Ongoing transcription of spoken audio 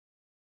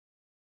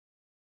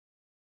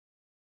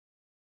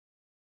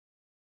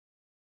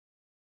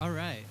All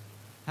right.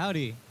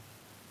 Howdy.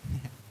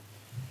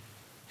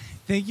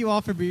 Thank you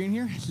all for being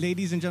here.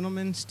 Ladies and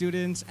gentlemen,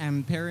 students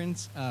and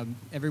parents,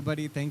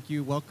 everybody, thank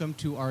you. Welcome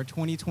to our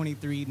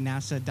 2023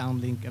 NASA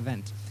Downlink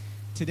event.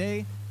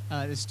 Today,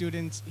 the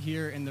students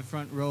here in the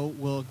front row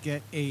will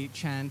get a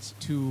chance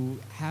to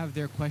have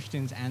their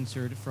questions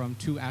answered from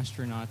two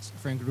astronauts,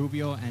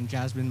 Rubio and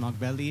Jasmin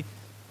Moghbeli,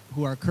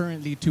 who are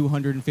currently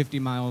 250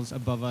 miles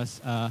above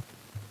us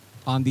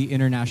on the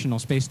International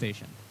Space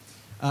Station.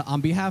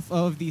 On behalf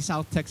of the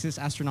South Texas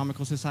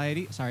Astronomical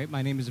Society,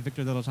 my name is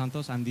Victor de los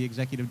Santos. I'm the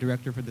Executive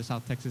Director for the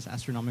South Texas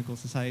Astronomical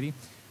Society.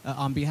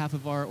 On behalf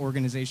of our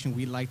organization,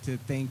 we'd like to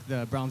thank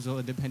the Brownsville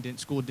Independent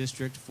School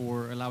District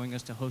for allowing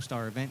us to host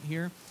our event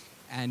here,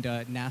 and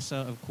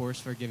NASA, of course,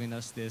 for giving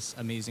us this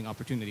amazing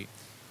opportunity.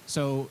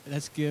 So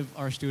let's give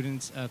our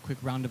students a quick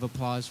round of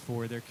applause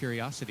for their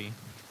curiosity.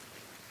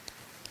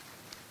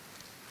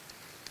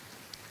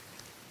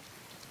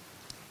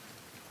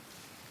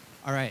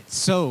 All right,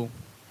 so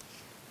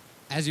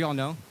as you all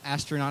know,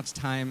 astronauts'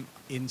 time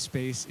in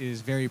space is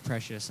very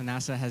precious. And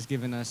NASA has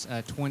given us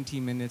 20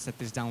 minutes that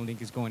this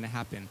downlink is going to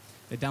happen.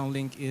 The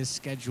downlink is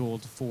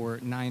scheduled for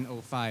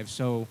 9:05.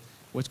 So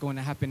what's going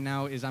to happen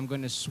now is I'm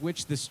going to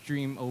switch the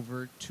stream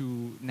over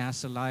to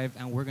NASA Live,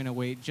 and we're going to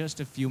wait just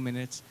a few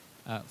minutes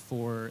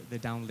for the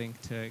downlink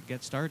to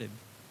get started.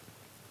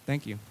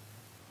 Thank you.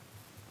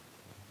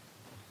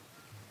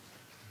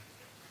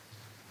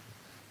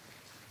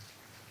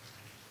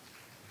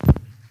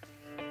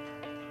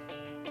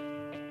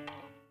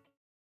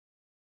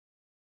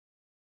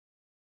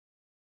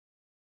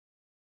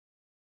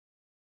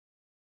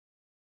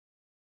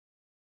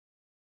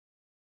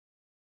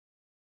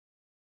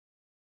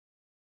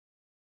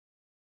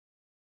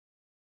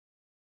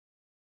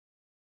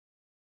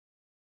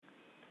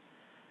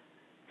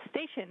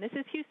 Station, this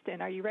is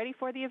Houston. Are you ready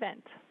for the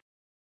event?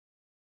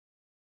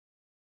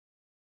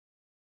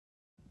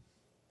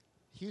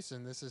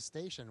 Houston, this is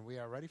Station. We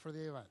are ready for the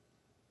event.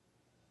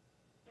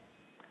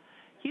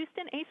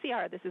 Houston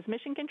ACR, this is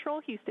Mission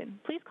Control Houston.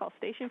 Please call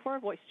Station for a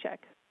voice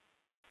check.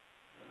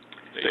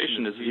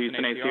 Station, this is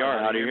Houston ACR.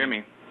 How do you hear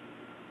me?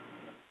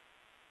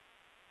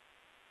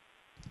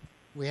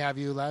 We have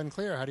you loud and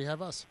clear. How do you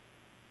have us?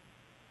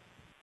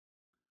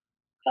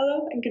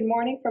 Hello and good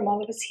morning from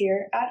all of us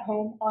here at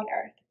home on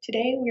Earth.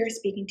 Today we are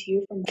speaking to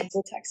you from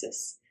Brownsville,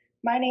 Texas.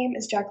 My name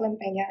is Jacqueline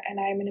Peña and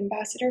I am an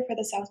ambassador for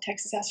the South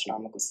Texas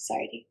Astronomical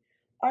Society.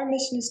 Our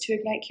mission is to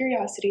ignite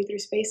curiosity through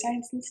space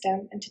science and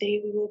STEM, and today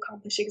we will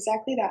accomplish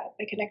exactly that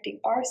by connecting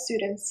our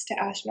students to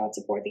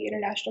astronauts aboard the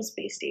International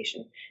Space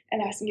Station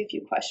and asking a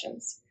few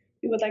questions.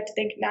 We would like to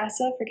thank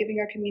NASA for giving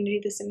our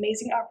community this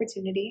amazing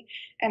opportunity,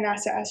 and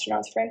NASA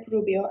astronauts Frank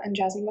Rubio and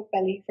Jasmin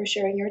Moghbeli for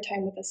sharing your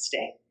time with us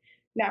today.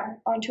 Now,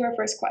 on to our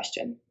first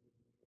question.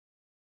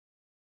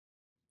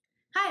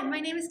 Hi, my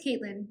name is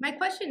Caitlin. My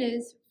question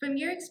is, from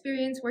your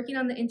experience working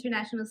on the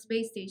International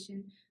Space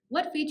Station,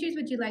 what features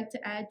would you like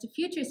to add to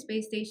future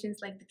space stations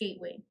like the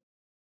Gateway?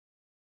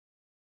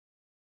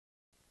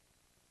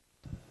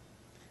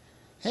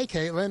 Hey,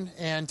 Caitlin,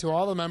 and to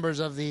all the members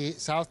of the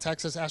South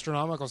Texas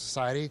Astronomical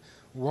Society,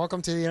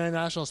 welcome to the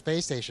International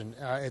Space Station.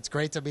 It's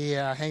great to be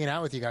hanging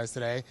out with you guys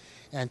today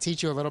and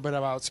teach you a little bit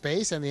about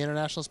space and the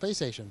International Space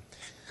Station.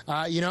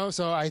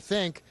 So I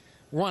think,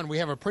 one, we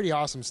have a pretty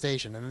awesome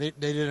station, and they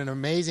did an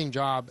amazing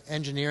job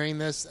engineering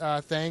this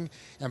thing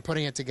and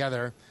putting it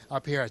together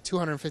up here at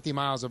 250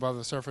 miles above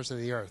the surface of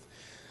the Earth.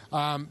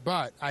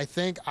 But I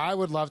think I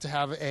would love to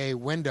have a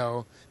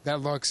window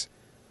that looks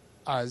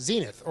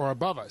zenith or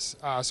above us.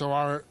 So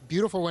our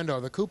beautiful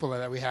window, the cupola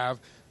that we have,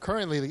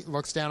 currently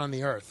looks down on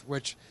the Earth,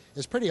 which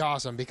is pretty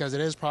awesome because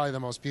it is probably the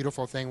most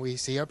beautiful thing we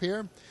see up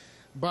here.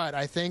 But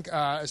I think,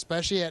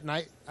 especially at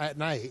night,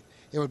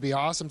 it would be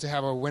awesome to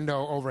have a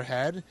window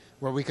overhead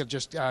where we could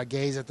just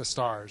gaze at the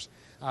stars.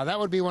 That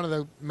would be one of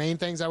the main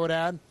things I would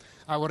add.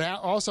 I would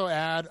also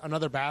add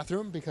another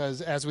bathroom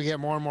because as we get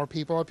more and more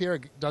people up here,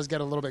 it does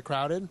get a little bit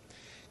crowded.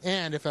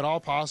 And if at all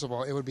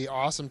possible, it would be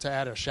awesome to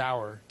add a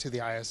shower to the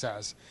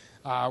ISS.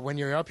 When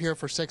you're up here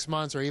for 6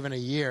 months or even a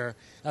year,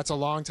 that's a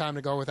long time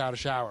to go without a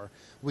shower.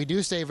 We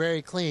do stay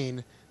very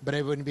clean, but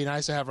it would be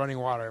nice to have running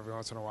water every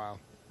once in a while.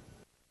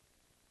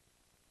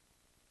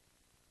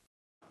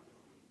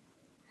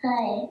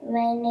 Hi,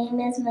 my name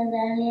is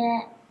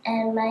Medalia,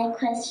 and my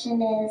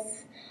question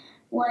is,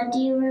 what do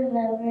you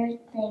remember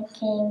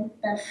thinking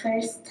the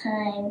first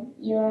time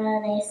you were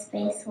on a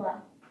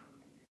spacewalk?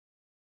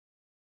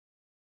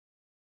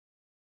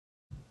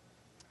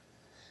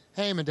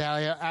 Hey,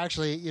 Medalia.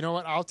 Actually, you know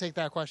what? I'll take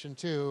that question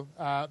too,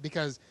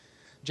 because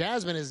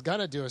Jasmin is going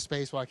to do a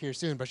spacewalk here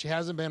soon, but she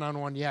hasn't been on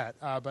one yet.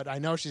 But I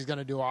know she's going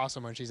to do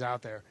awesome when she's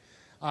out there.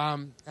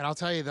 And I'll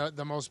tell you,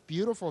 the most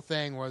beautiful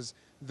thing was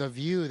the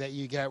view that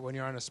you get when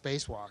you're on a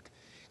spacewalk.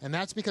 And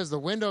that's because the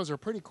windows are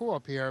pretty cool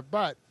up here,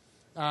 but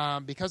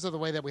because of the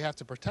way that we have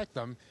to protect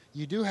them,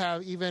 you do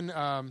have, even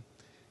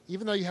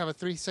though you have a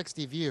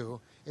 360 view,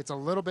 it's a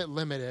little bit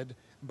limited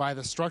by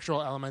the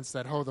structural elements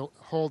that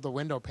hold the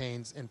window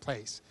panes in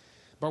place.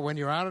 But when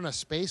you're out on a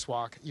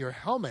spacewalk, your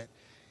helmet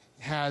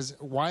has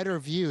wider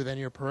view than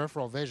your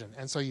peripheral vision.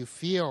 And so you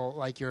feel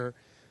like you're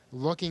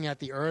looking at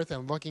the earth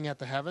and looking at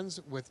the heavens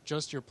with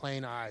just your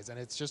plain eyes. And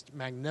it's just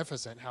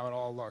magnificent how it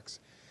all looks.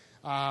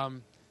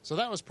 So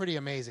that was pretty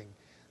amazing.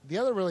 The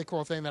other really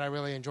cool thing that I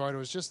really enjoyed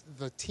was just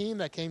the team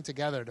that came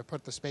together to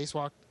put the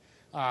spacewalk,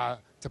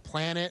 to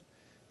plan it,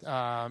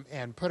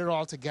 and put it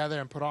all together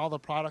and put all the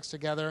products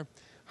together.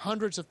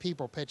 Hundreds of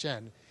people pitch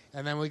in.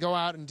 And then we go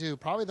out and do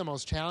probably the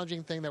most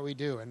challenging thing that we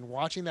do. And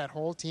watching that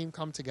whole team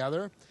come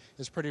together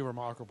is pretty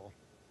remarkable.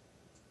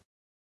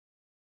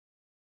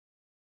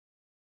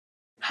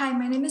 Hi,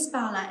 my name is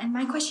Paula, and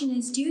my question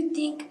is, do you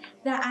think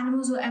that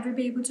animals will ever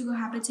be able to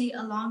cohabitate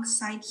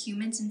alongside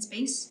humans in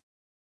space?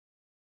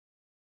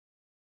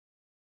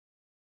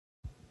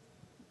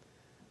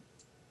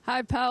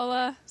 Hi,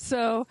 Paula.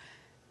 So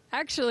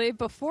actually,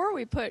 before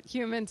we put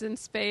humans in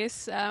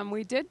space,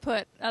 we did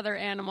put other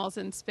animals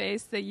in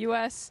space. The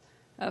U.S.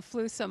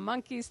 Flew some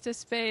monkeys to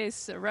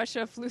space.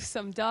 Russia flew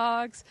some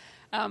dogs.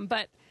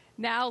 But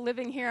now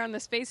living here on the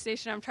space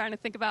station, I'm trying to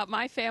think about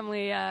my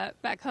family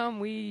back home.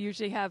 We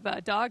usually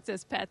have dogs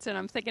as pets, and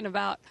I'm thinking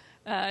about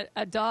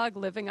a dog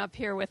living up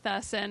here with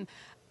us. And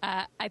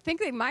I think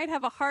they might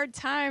have a hard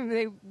time.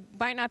 They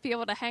might not be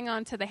able to hang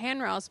on to the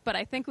handrails, but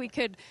I think we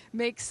could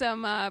make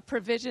some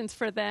provisions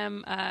for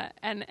them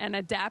and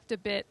adapt a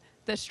bit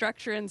the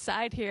structure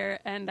inside here.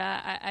 And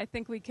I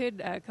think we could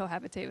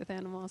cohabitate with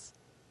animals.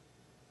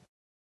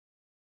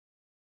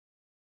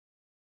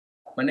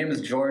 My name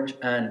is George,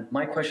 and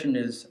my question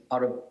is,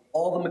 out of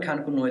all the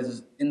mechanical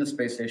noises in the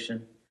space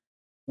station,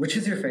 which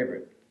is your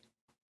favorite?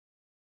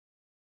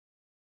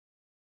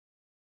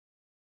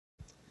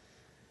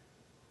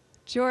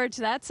 George,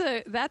 that's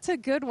a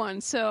good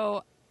one.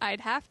 So I'd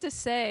have to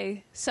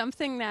say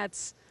something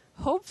that's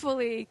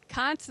hopefully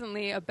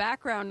constantly a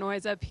background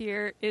noise up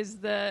here is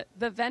the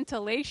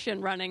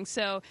ventilation running.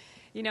 So,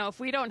 you know,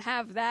 if we don't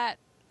have that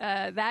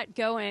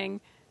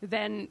going,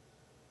 then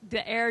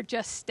the air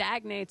just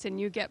stagnates and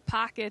you get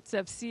pockets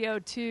of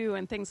CO2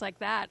 and things like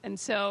that. And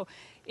so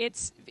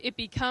it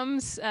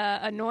becomes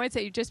a noise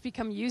that you just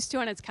become used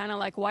to, and it's kind of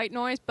like white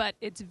noise, but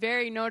it's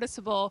very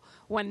noticeable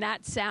when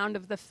that sound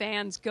of the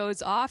fans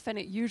goes off, and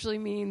it usually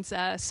means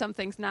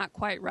something's not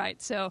quite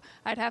right. So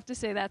I'd have to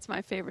say that's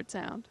my favorite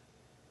sound.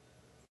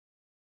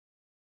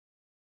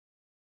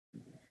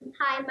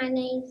 Hi, my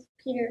name's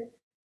Peter.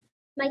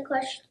 My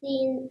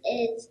question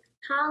is,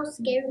 how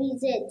scary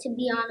is it to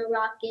be on a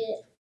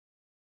rocket?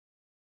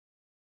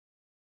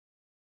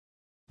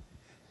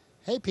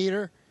 Hey,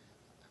 Peter.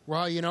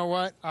 Well, you know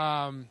what?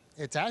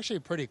 It's actually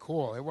pretty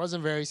cool. It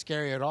wasn't very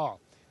scary at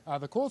all.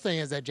 The cool thing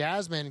is that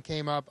Jasmin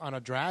came up on a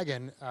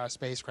Dragon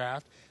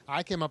spacecraft.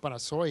 I came up on a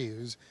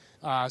Soyuz.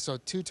 So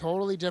two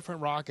totally different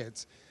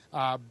rockets.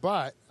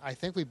 But I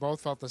think we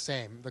both felt the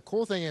same. The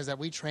cool thing is that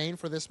we trained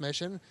for this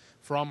mission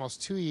for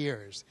almost 2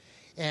 years.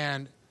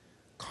 And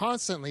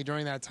constantly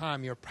during that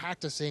time, you're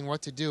practicing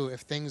what to do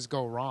if things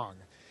go wrong.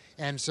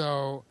 And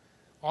so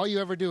all you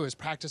ever do is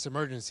practice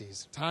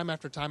emergencies time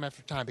after time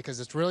after time, because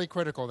it's really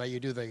critical that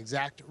you do the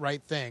exact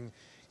right thing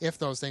if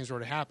those things were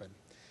to happen.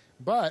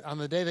 But on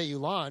the day that you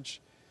launch,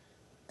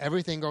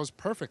 everything goes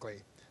perfectly.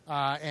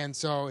 And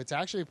so it's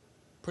actually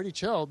pretty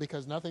chill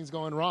because nothing's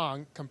going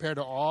wrong compared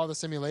to all the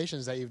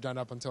simulations that you've done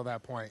up until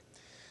that point.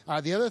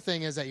 The other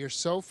thing is that you're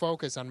so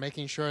focused on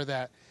making sure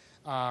that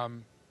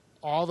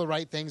all the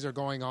right things are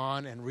going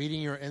on and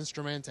reading your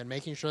instruments and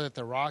making sure that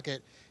the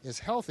rocket is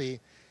healthy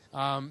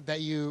that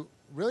you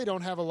really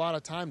don't have a lot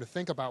of time to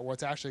think about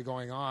what's actually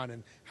going on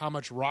and how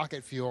much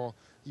rocket fuel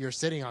you're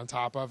sitting on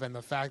top of, and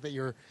the fact that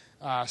you're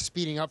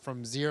speeding up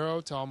from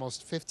 0 to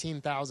almost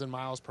 15,000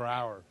 miles per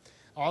hour.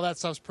 All that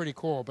stuff's pretty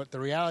cool, but the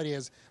reality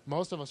is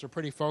most of us are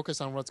pretty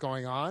focused on what's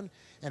going on,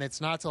 and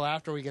it's not till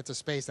after we get to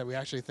space that we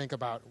actually think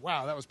about,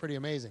 wow, that was pretty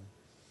amazing.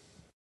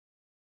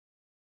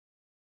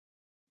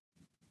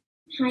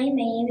 Hi, my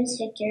name is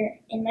Victor,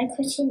 and my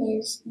question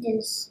is,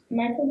 does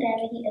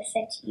microgravity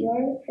affect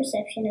your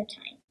perception of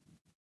time?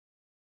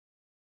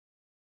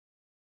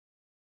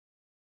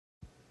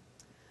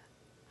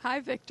 Hi,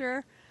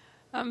 Victor.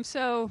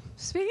 So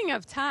speaking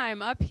of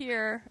time, up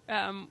here,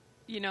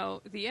 you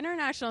know, the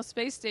International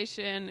Space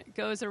Station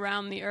goes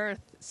around the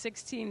Earth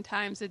 16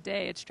 times a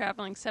day. It's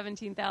traveling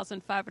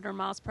 17,500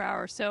 miles per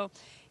hour. So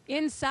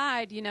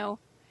inside, you know,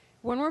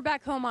 when we're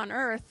back home on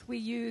Earth, we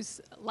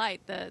use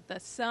light. The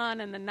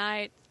sun and the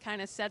night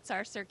kind of sets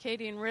our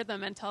circadian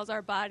rhythm and tells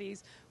our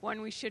bodies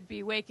when we should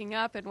be waking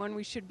up and when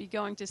we should be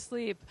going to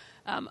sleep.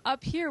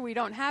 Up here, we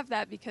don't have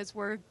that because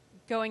we're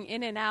going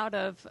in and out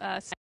of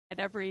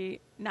every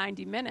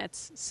 90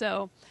 minutes.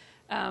 So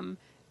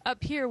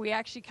up here, we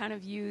actually kind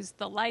of use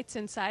the lights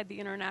inside the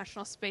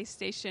International Space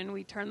Station.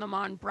 We turn them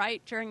on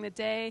bright during the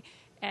day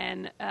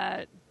and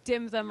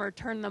dim them or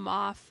turn them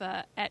off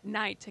at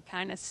night to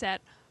kind of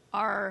set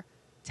our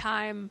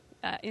time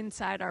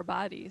inside our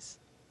bodies.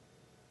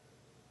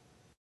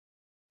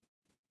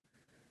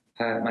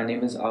 Hi, my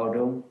name is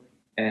Aldo,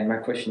 and my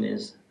question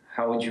is,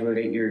 how would you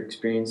relate your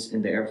experience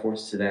in the Air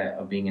Force to that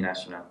of being an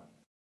astronaut?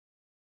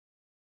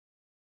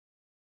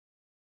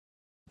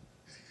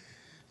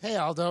 Hey,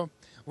 Aldo.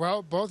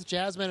 Well, both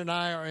Jasmin and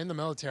I are in the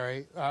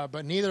military,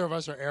 but neither of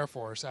us are Air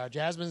Force.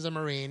 Jasmin's a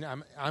Marine.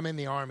 I'm in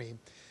the Army.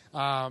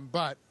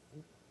 But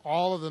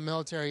all of the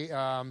military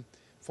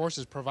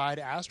forces provide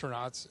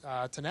astronauts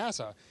to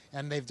NASA,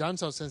 and they've done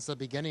so since the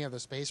beginning of the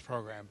space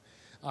program.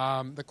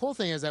 The cool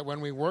thing is that when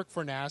we work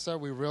for NASA,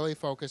 we really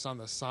focus on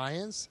the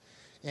science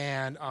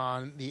and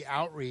on the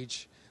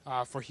outreach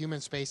for human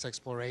space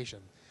exploration.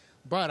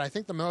 But I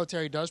think the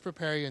military does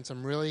prepare you in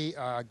some really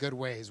good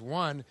ways.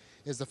 One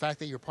is the fact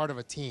that you're part of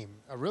a team,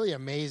 a really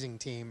amazing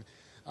team.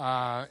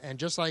 And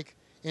just like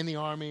in the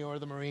Army or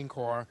the Marine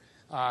Corps,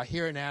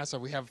 here at NASA,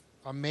 we have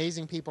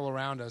amazing people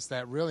around us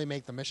that really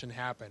make the mission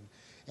happen.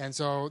 And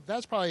so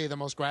that's probably the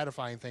most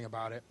gratifying thing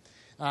about it.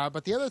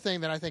 But the other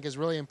thing that I think is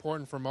really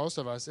important for most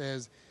of us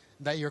is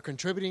that you're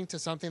contributing to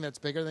something that's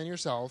bigger than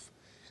yourself,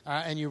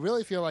 and you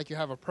really feel like you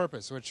have a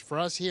purpose, which for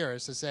us here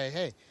is to say,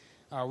 hey,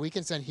 we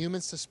can send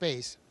humans to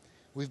space.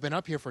 We've been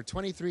up here for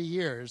 23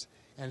 years,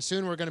 and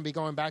soon we're going to be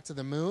going back to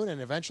the moon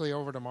and eventually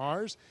over to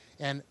Mars.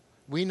 And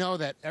we know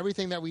that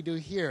everything that we do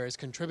here is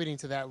contributing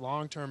to that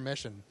long-term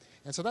mission.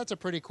 And so that's a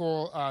pretty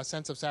cool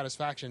sense of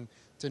satisfaction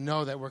to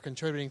know that we're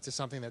contributing to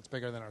something that's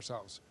bigger than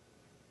ourselves.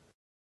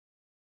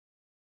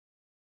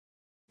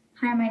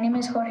 Hi, my name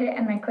is Jorge,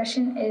 and my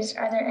question is,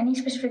 are there any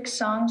specific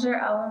songs or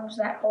albums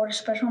that hold a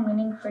special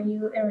meaning for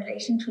you in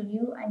relation to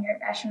you and your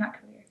astronaut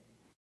career?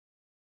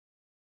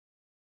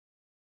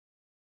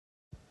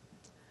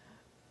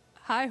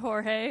 Hi,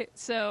 Jorge.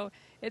 So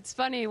it's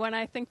funny, when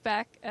I think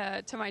back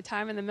to my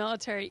time in the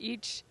military,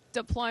 each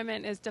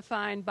deployment is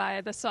defined by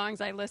the songs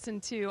I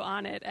listen to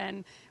on it.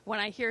 And when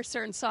I hear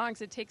certain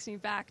songs, it takes me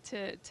back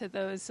to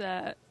those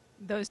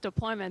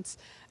deployments.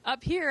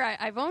 Up here,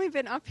 I've only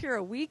been up here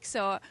a week,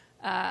 so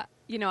I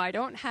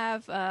don't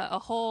have a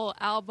whole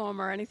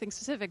album or anything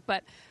specific.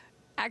 But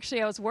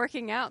actually, I was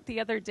working out the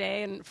other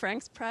day, and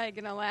Frank's probably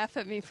going to laugh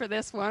at me for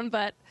this one,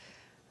 but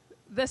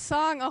the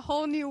song A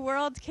Whole New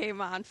World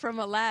came on from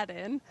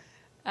Aladdin.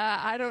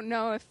 I don't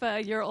know if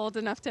you're old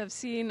enough to have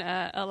seen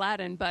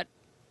Aladdin, but,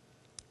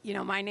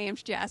 my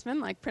name's Jasmin,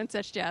 like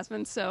Princess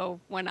Jasmine. So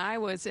when I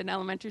was in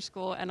elementary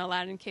school and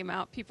Aladdin came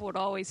out, people would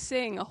always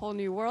sing A Whole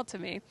New World to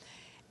me.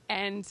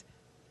 And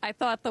I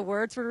thought the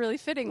words were really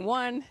fitting.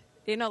 One,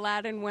 in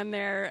Aladdin, when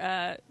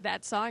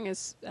that song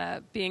is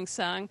being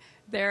sung,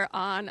 they're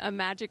on a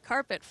magic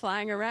carpet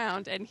flying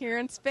around. And here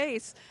in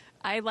space,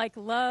 I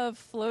love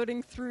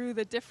floating through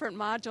the different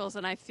modules,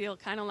 and I feel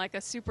kind of like a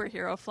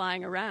superhero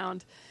flying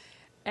around.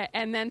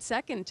 And then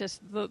second,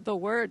 just the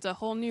words, a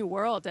whole new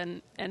world.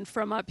 And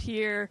from up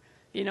here,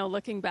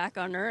 looking back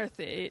on Earth,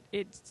 it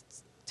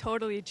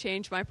totally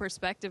changed my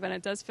perspective, and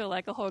it does feel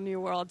like a whole new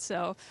world.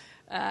 So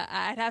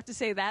I'd have to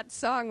say that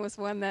song was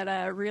one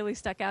that really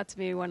stuck out to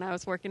me when I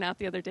was working out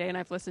the other day, and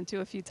I've listened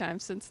to a few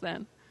times since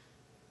then.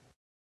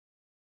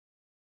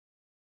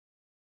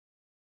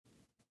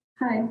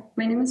 Hi,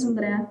 my name is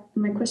Andrea,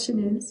 and my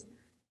question is,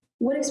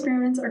 what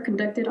experiments are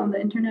conducted on the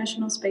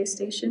International Space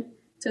Station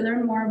to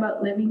learn more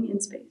about living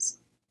in space?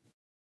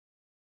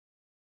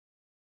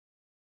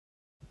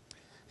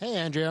 Hey,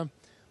 Andrea.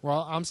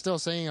 Well, I'm still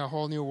saying A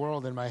Whole New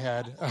World in my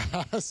head.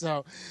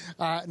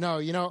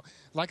 No,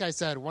 like I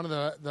said, one of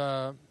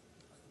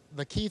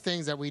the key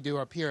things that we do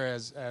up here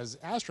as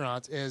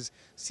astronauts is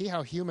see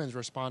how humans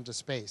respond to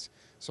space.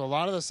 So a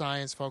lot of the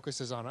science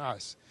focuses on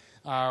us.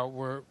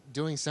 We're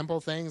doing simple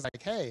things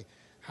like, hey,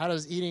 how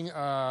does eating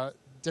a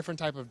different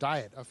type of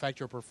diet affect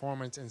your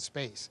performance in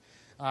space?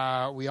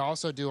 We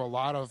also do a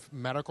lot of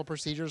medical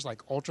procedures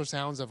like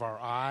ultrasounds of our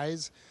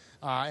eyes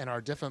and our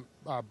different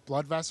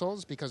blood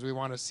vessels, because we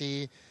want to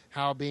see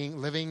how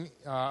living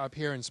up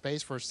here in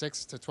space for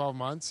 6 to 12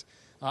 months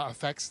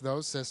affects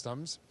those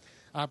systems.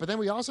 But then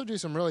we also do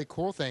some really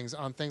cool things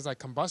on things like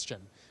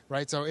combustion,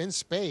 right? So in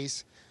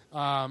space,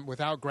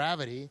 without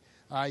gravity,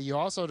 you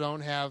also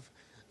don't have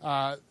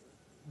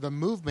the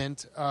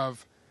movement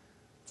of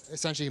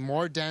essentially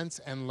more dense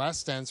and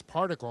less dense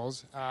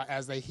particles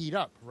as they heat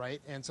up,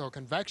 right? And so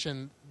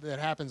convection that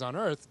happens on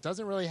Earth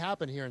doesn't really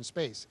happen here in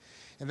space.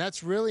 And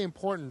that's really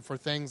important for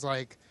things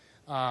like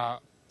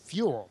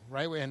fuel,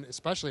 right? And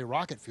especially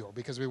rocket fuel,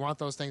 because we want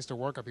those things to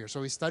work up here.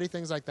 So we study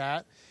things like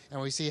that,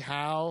 and we see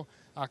how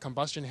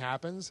combustion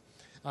happens.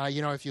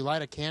 If you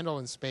light a candle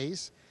in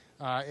space,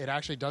 it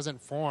actually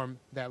doesn't form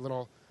that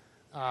little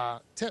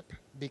tip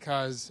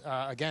because,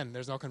 again,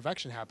 there's no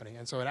convection happening.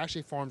 And so it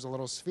actually forms a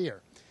little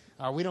sphere.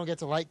 We don't get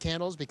to light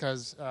candles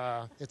because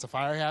it's a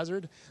fire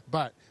hazard,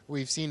 but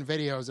we've seen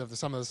videos of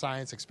some of the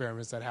science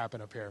experiments that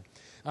happen up here.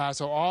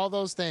 So all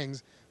those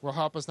things will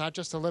help us not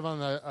just to live on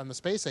the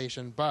space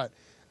station, but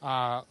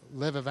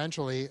live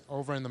eventually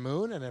over in the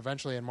moon and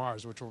eventually in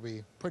Mars, which will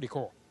be pretty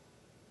cool.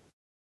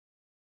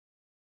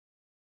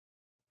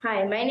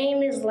 Hi, my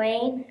name is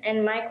Lane,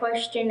 and my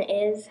question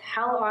is,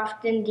 how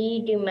often do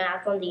you do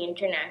math on the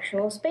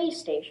International Space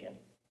Station?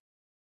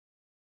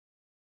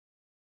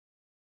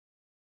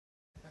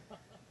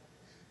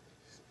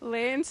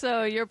 Lane,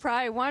 so you're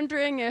probably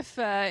wondering if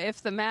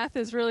the math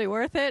is really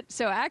worth it.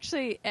 So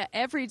actually,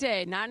 every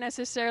day, not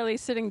necessarily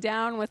sitting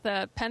down with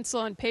a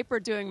pencil and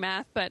paper doing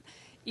math, but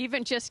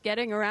even just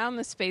getting around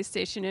the space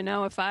station,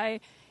 if I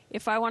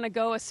want to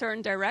go a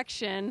certain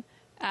direction,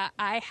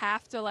 I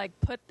have to like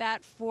put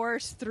that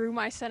force through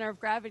my center of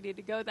gravity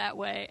to go that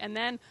way. And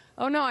then,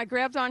 oh no, I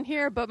grabbed on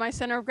here, but my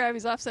center of gravity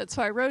is offset,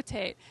 so I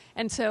rotate.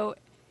 And so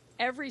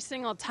every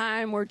single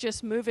time we're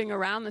just moving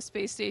around the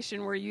space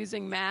station, we're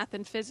using math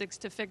and physics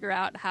to figure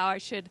out how I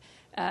should,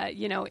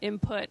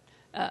 input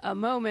a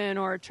moment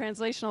or a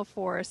translational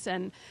force.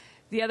 And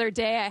the other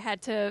day I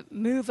had to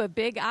move a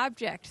big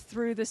object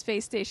through the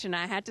space station.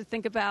 I had to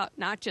think about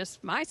not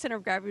just my center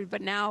of gravity,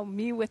 but now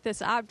me with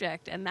this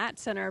object and that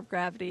center of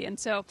gravity. And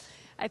so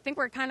I think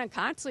we're kind of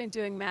constantly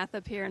doing math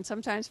up here, and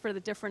sometimes for the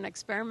different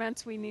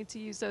experiments we need to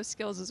use those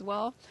skills as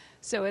well.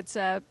 So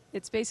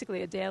it's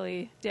basically a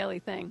daily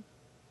thing.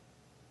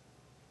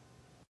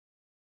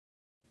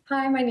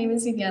 Hi, my name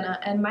is Viviana,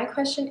 and my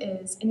question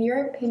is, in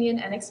your opinion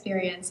and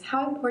experience,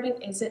 how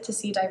important is it to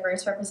see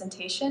diverse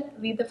representation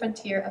lead the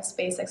frontier of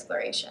space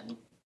exploration?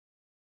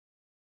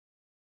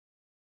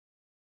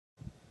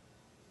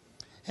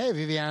 Hey,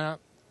 Viviana.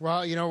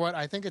 Well, you know what?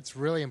 I think it's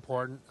really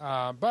important,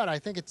 but I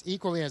think it's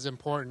equally as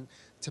important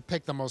to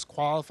pick the most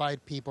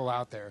qualified people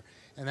out there.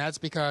 And that's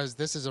because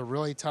this is a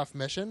really tough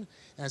mission,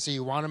 and so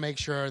you want to make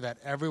sure that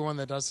everyone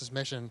that does this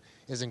mission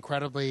is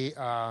incredibly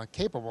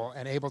capable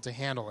and able to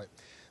handle it.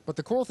 But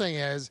the cool thing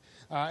is,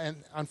 and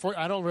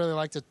I don't really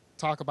like to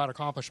talk about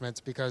accomplishments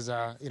because,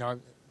 I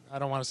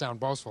don't want to sound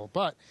boastful.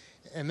 But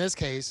in this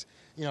case,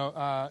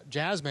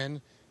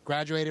 Jasmin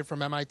graduated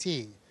from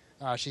MIT.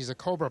 She's a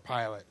Cobra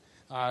pilot.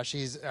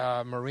 She's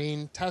a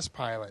Marine test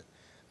pilot.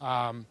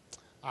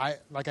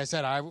 Like I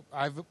said,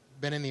 I've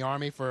been in the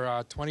Army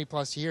for 20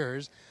 plus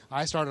years.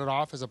 I started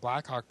off as a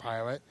Black Hawk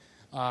pilot.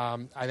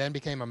 I then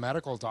became a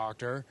medical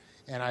doctor,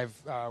 and I've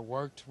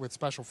worked with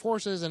special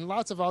forces and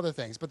lots of other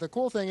things. But the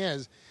cool thing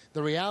is,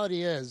 the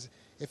reality is,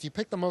 if you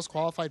pick the most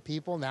qualified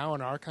people now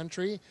in our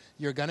country,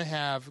 you're going to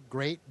have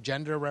great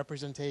gender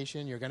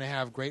representation. You're going to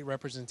have great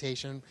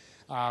representation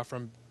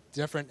from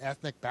different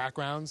ethnic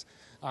backgrounds.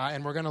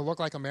 And we're going to look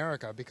like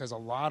America because a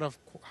lot of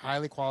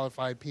highly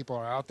qualified people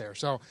are out there.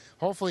 So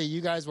hopefully you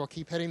guys will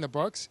keep hitting the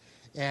books.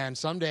 And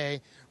someday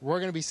we're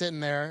going to be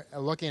sitting there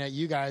looking at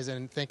you guys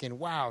and thinking,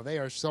 wow, they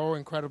are so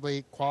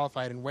incredibly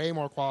qualified and way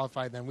more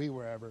qualified than we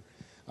were ever.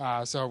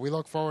 So we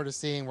look forward to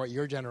seeing what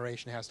your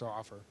generation has to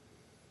offer.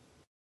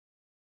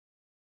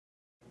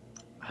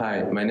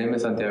 Hi, my name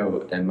is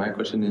Santiago, and my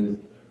question is,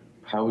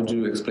 how would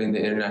you explain the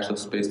International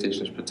Space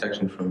Station's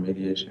protection from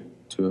radiation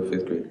to a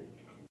fifth grader?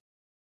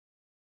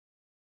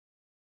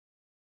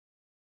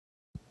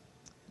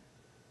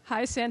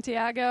 Hi,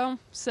 Santiago.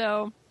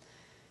 So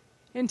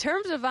in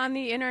terms of on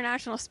the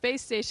International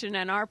Space Station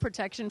and our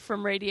protection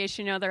from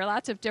radiation, there are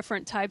lots of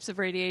different types of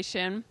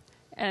radiation.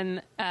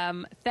 And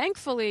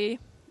thankfully,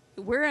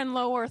 we're in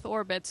low Earth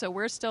orbit, so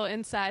we're still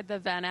inside the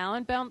Van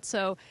Allen belt.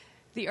 So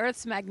the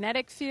Earth's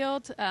magnetic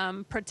field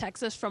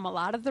protects us from a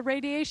lot of the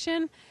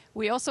radiation.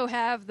 We also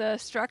have the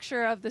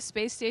structure of the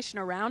space station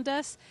around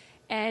us.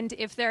 And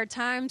if there are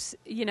times,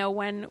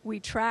 when we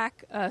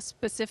track a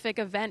specific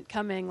event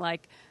coming,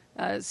 like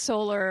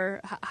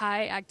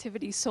high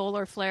activity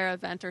solar flare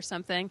event or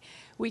something,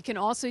 we can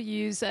also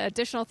use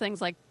additional things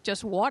like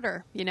just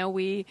water.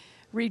 We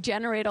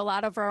regenerate a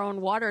lot of our own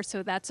water,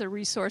 so that's a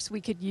resource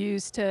we could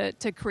use to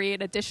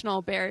create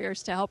additional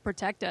barriers to help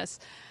protect us.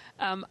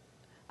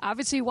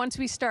 Obviously, once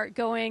we start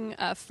going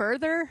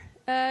further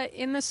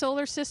in the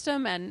solar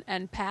system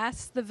and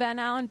past the Van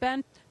Allen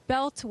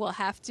belt, we'll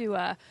have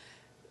to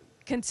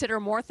consider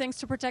more things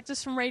to protect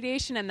us from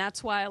radiation, and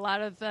that's why a lot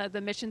of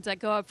the missions that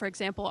go up, for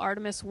example,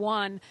 Artemis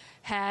 1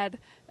 had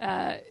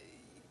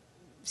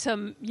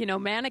some,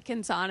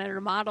 mannequins on it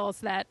or models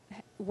that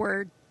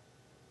were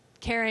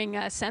carrying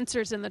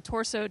sensors in the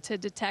torso to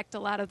detect a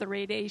lot of the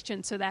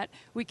radiation so that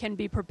we can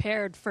be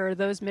prepared for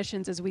those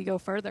missions as we go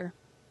further.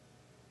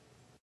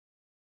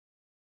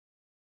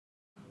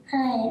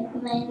 Hi,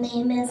 my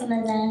name is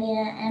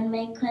Madalia, and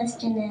my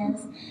question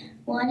is,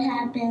 what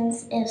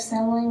happens if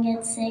someone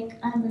gets sick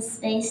on the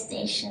space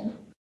station?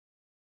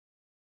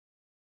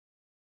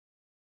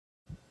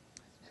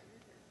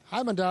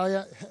 Hi,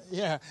 Madalia.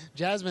 Yeah,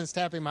 Jasmin's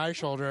tapping my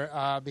shoulder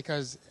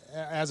because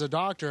as a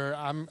doctor,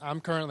 I'm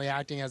currently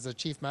acting as the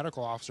chief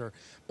medical officer,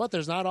 but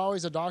there's not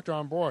always a doctor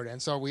on board.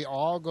 And so we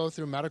all go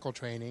through medical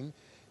training,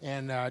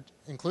 and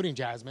including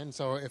Jasmin.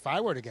 So if I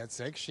were to get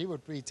sick, she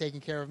would be taking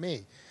care of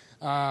me.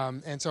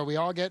 And so we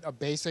all get a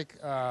basic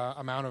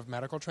amount of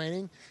medical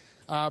training.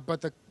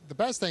 But the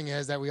best thing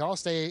is that we all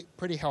stay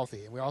pretty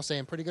healthy. We all stay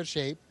in pretty good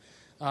shape.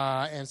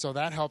 And so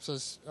that helps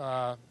us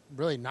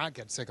really not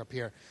get sick up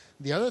here.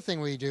 The other thing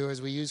we do is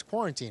we use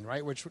quarantine,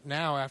 right? Which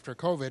now, after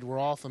COVID, we're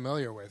all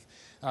familiar with.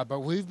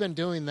 But we've been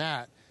doing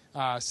that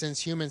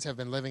since humans have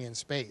been living in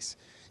space.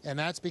 And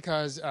that's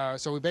because,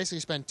 so we basically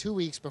spend 2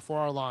 weeks before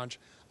our launch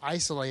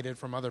isolated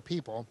from other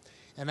people.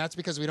 And that's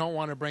because we don't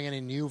want to bring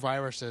any new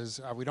viruses.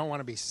 We don't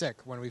want to be sick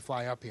when we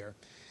fly up here.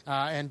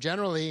 And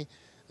generally,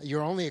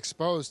 you're only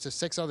exposed to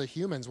 6 other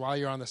humans while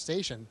you're on the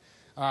station.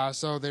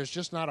 So there's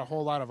just not a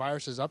whole lot of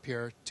viruses up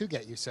here to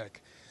get you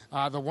sick.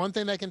 The one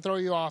thing that can throw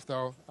you off,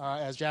 though,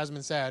 as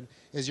Jasmin said,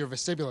 is your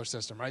vestibular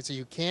system, right? So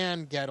you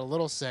can get a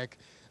little sick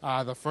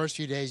the first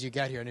few days you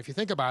get here. And if you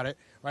think about it,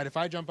 right, if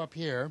I jump up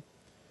here,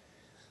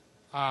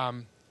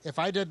 if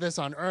I did this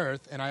on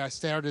Earth and I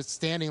started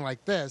standing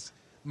like this,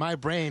 my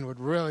brain would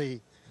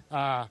really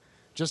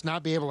just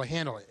not be able to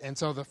handle it. And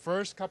so the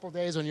first couple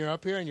days when you're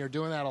up here and you're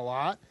doing that a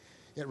lot,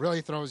 it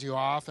really throws you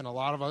off, and a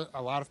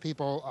lot of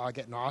people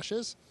get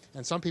nauseous,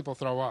 and some people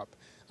throw up.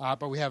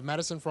 But we have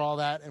medicine for all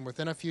that, and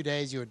within a few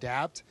days you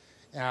adapt,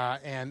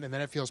 and then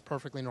it feels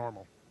perfectly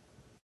normal.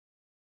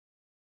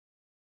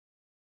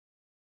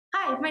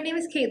 Hi, my name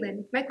is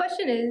Caitlin. My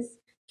question is,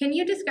 can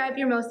you describe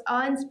your most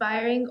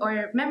awe-inspiring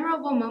or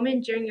memorable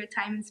moment during your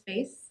time in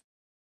space?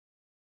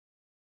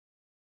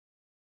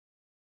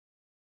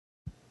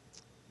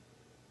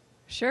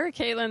 Sure,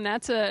 Caitlin,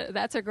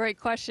 that's a great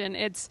question.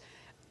 It's,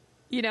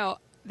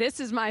 this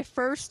is my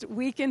first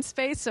week in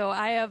space, so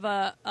I have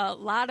a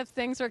lot of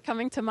things are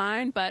coming to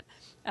mind, but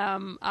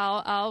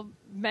I'll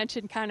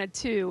mention kind of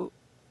two.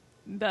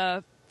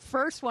 The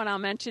first one I'll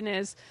mention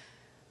is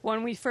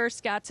when we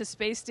first got to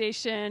space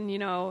station,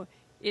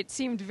 it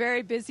seemed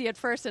very busy at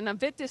first and a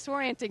bit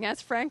disorienting.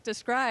 As Frank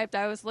described,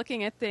 I was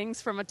looking at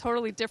things from a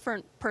totally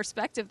different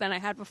perspective than I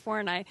had before,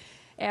 and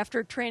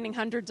after training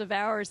hundreds of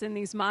hours in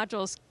these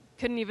modules,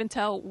 couldn't even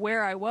tell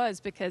where I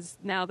was because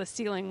now the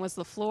ceiling was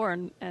the floor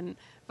and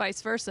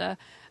vice versa.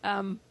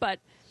 But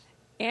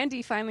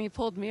Andy finally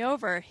pulled me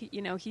over.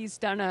 He's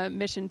done a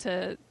mission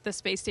to the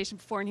space station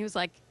before, and he was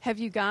like, "Have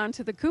you gone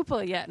to the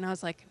cupola yet?" And I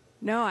was like,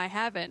 "No, I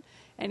haven't."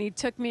 And he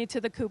took me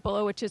to the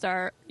cupola, which is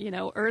our,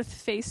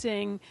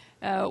 Earth-facing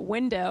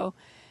window,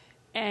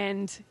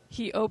 and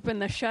he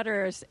opened the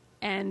shutters,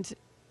 and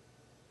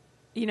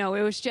it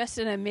was just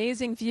an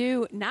amazing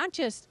view, not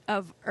just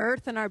of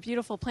Earth and our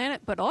beautiful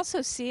planet, but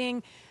also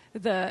seeing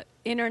the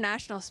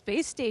International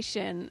Space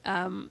Station.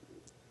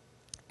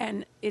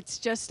 And it's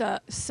just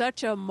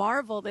such a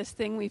marvel, this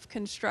thing we've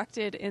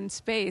constructed in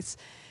space.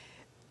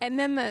 And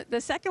then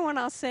the second one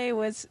I'll say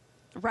was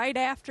right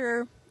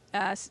after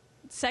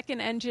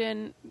second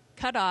engine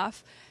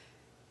cutoff,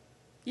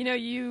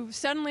 you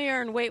suddenly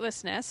are in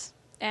weightlessness.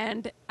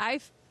 And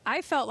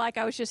I felt like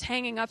I was just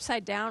hanging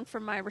upside down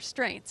from my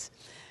restraints.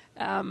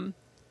 And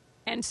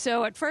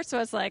so at first I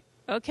was like,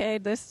 okay,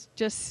 this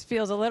just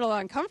feels a little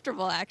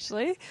uncomfortable,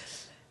 actually.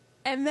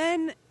 And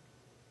then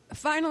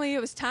finally it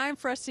was time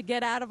for us to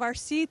get out of our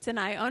seats, and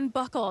I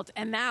unbuckled,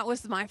 and that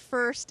was my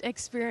first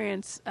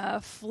experience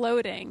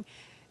floating.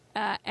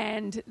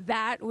 And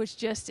that was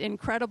just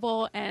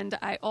incredible. And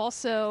I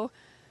also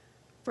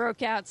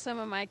broke out some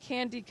of my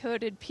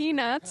candy-coated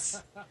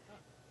peanuts.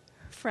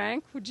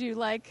 Frank, would you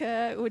like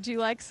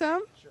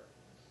some? Sure.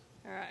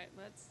 All right,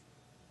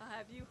 I'll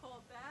have you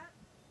hold that.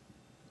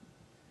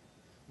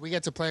 We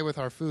get to play with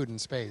our food in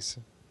space.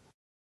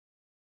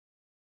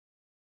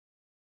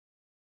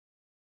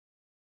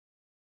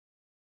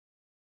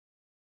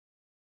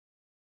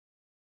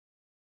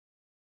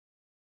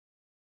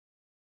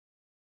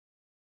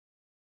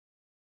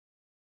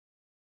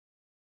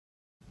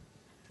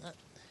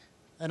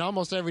 And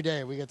almost every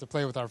day we get to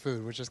play with our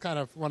food, which is kind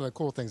of one of the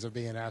cool things of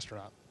being an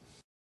astronaut.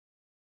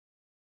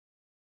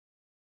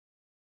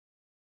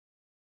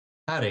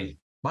 Howdy,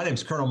 my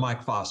name's Colonel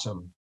Mike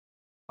Fossum.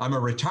 I'm a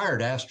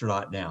retired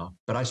astronaut now,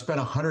 but I spent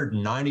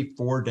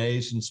 194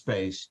 days in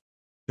space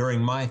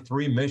during my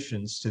 3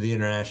 missions to the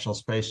International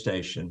Space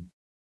Station.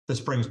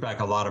 This brings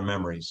back a lot of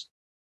memories.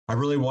 I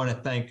really want to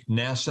thank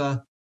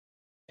NASA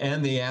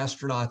and the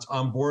astronauts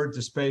on board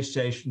the space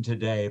station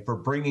today for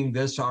bringing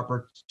this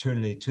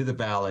opportunity to the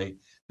Valley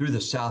through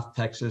the South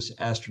Texas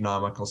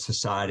Astronomical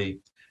Society.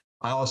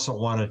 I also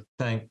want to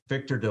thank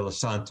Victor de los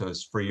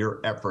Santos for your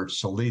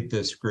efforts to lead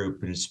this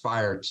group and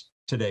inspire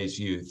today's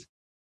youth.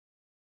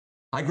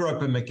 I grew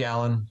up in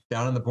McAllen,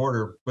 down on the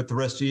border with the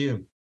rest of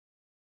you.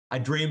 I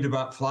dreamed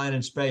about flying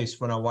in space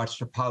when I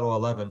watched Apollo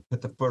 11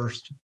 put the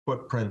first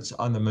footprints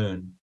on the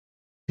moon.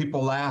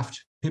 People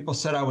laughed. People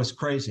said I was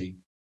crazy.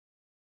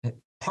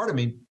 Part of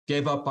me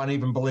gave up on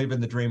even believing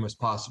the dream was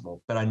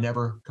possible, but I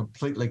never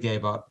completely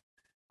gave up.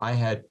 I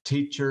had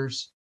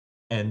teachers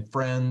and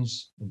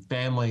friends and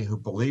family who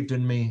believed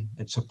in me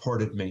and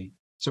supported me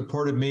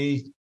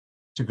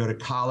to go to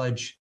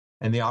college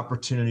and the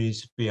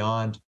opportunities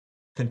beyond,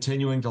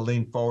 continuing to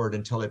lean forward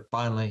until it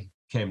finally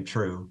came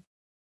true.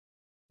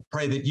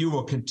 Pray that you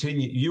will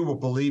continue, you will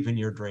believe in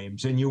your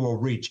dreams, and you will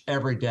reach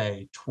every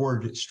day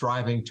toward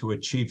striving to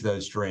achieve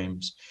those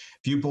dreams.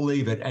 If you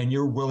believe it and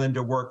you're willing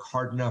to work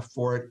hard enough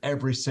for it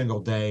every single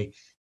day,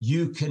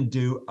 you can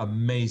do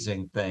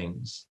amazing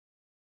things.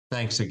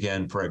 Thanks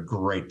again for a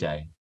great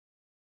day.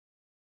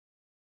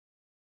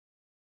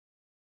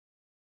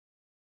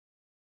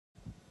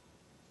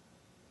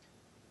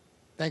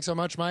 Thanks so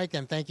much, Mike,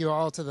 and thank you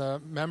all to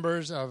the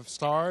members of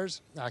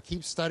STARS.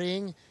 Keep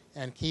studying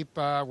and keep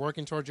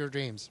working towards your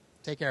dreams.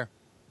 Take care.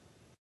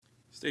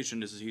 Station,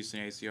 this is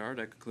Houston ACR.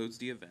 That concludes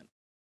the event.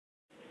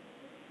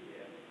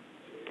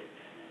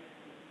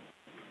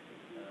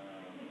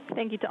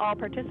 Thank you to all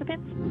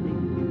participants.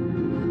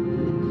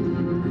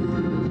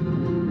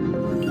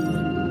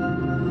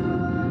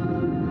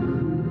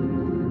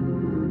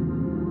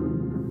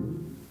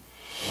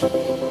 Well,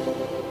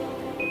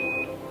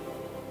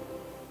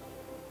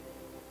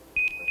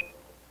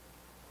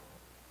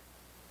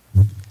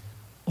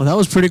 that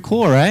was pretty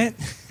cool, right?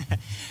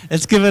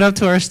 Let's give it up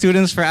to our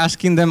students for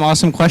asking them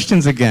awesome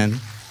questions again.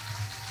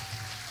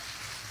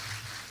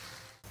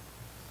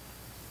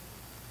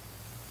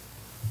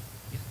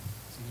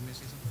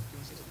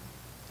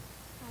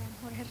 Hi, I'm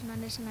Jorge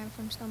Hernandez and I'm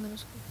from Sept Middle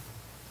School.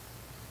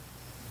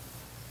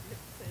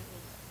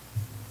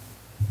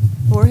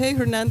 Jorge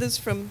Hernandez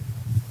from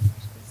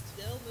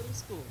Sept Middle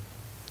School.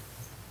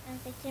 I'm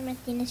Victor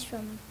Martinez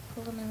from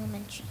Pullum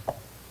Elementary.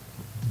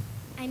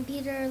 I'm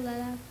Peter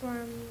Lela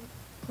from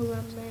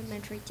Pullum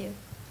Elementary too.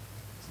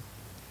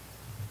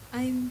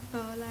 I'm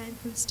Paola. I'm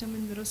from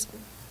Stillman Middle School.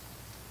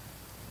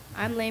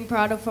 I'm Lane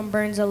Prado from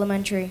Burns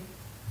Elementary.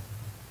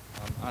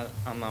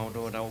 I'm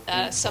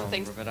Aurora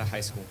something. from Rivera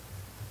High School.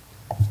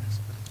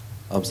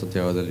 I'm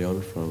Santiago de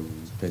Leon from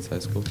Pace High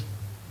School.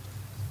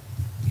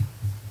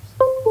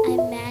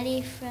 I'm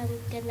Maddie from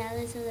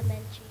Canales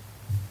Elementary.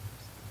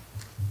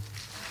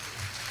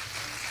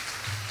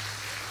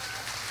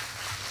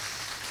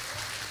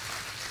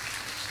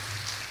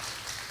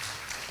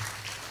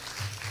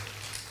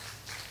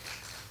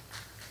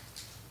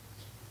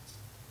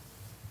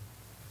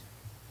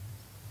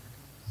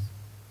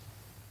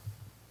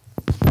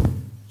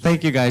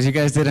 Thank you guys. You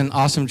guys did an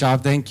awesome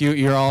job. Thank you.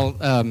 You're all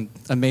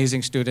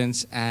amazing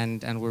students,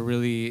 and we're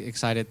really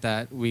excited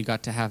that we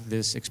got to have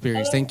this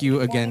experience. Hello, thank you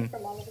good morning again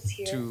from all of us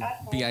here to at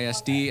home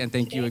BISD, on and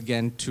thank you today.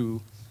 again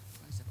to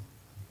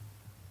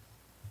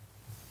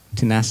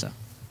NASA.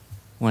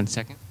 1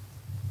 second.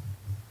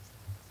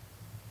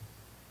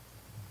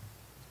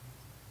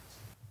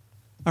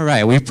 All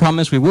right, we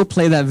promised we will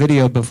play that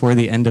video before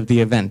the end of the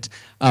event.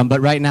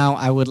 But right now,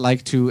 I would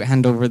like to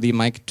hand over the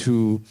mic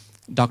to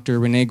Dr.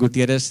 Rene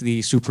Gutierrez,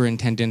 the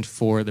superintendent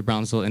for the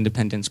Brownsville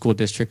Independent School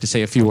District, to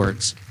say a few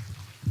words.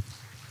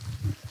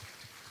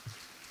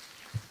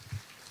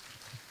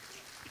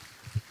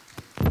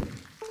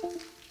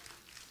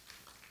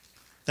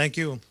 Thank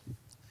you.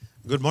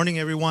 Good morning,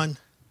 everyone.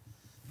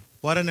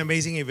 What an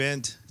amazing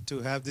event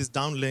to have this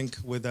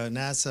downlink with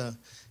NASA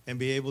and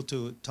be able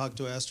to talk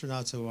to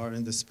astronauts who are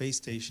in the space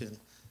station.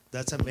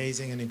 That's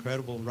amazing and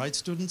incredible, right,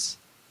 students?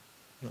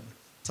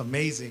 It's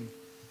amazing.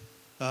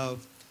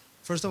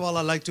 First of all,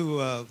 I'd like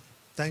to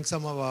thank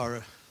some of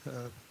our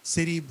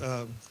city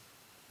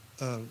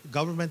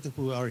government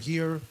who are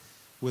here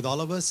with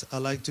all of us. I'd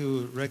like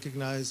to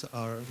recognize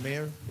our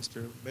mayor,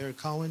 Mr. Mayor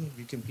Cowan. If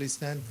you can please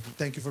stand.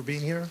 Thank you for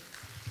being here.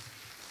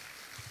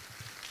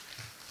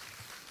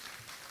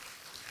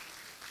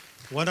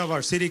 One of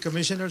our city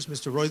commissioners,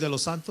 Mr. Roy de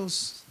los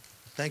Santos.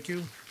 Thank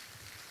you.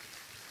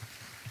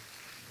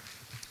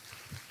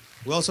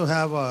 We also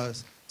have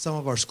some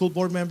of our school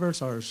board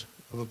members, our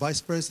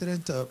Vice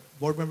President,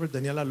 Board Member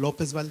Daniela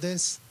Lopez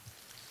Valdez.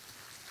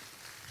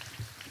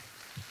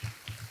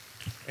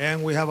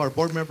 And we have our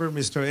board member,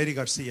 Mr. Eddie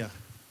Garcia.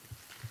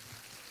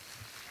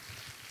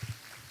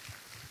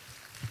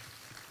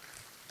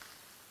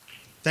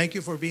 Thank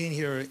you for being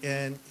here.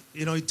 And,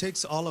 you know, it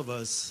takes all of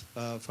us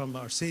from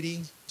our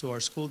city to our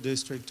school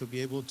district to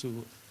be able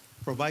to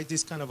provide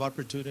these kind of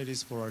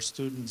opportunities for our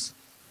students.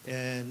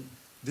 And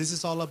this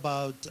is all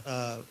about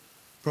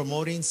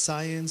promoting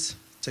science,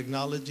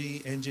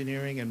 technology,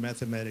 engineering, and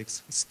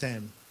mathematics,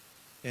 STEM.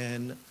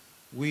 And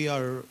we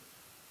are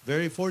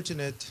very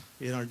fortunate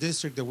in our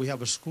district that we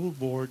have a school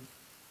board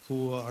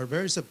who are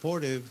very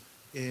supportive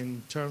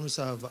in terms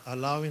of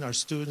allowing our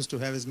students to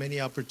have as many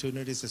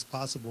opportunities as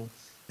possible.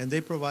 And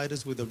they provide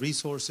us with the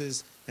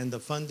resources and the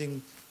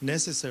funding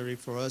necessary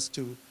for us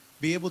to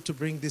be able to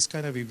bring this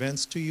kind of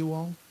events to you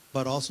all,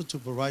 but also to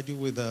provide you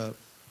with the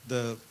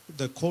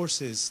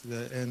courses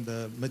and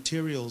the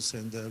materials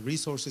and the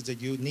resources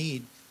that you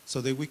need so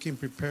that we can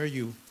prepare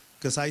you.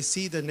 Because I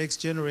see the next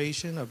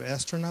generation of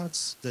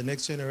astronauts, the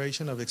next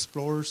generation of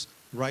explorers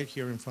right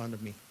here in front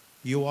of me.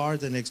 You are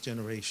the next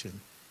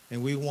generation.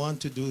 And we want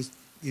to do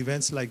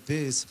events like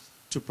this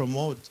to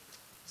promote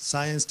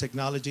science,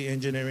 technology,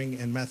 engineering,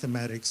 and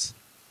mathematics.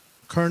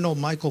 Colonel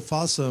Michael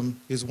Fossum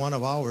is one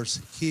of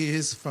ours. He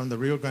is from the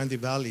Rio Grande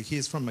Valley. He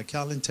is from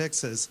McAllen,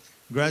 Texas,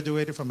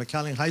 graduated from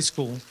McAllen High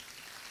School.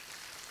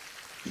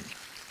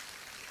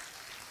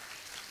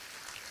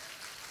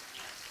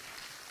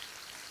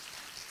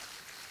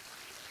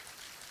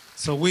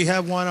 So we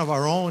have one of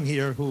our own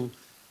here who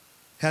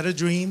had a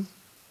dream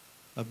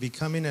of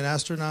becoming an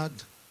astronaut,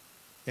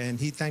 and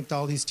he thanked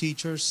all his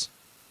teachers,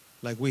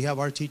 like we have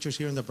our teachers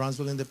here in the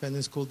Brownsville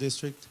Independent School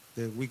District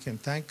that we can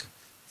thank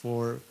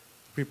for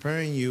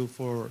preparing you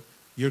for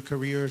your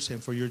careers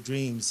and for your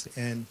dreams.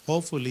 And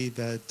hopefully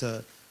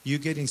that you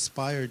get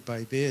inspired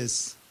by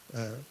this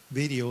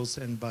videos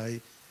and by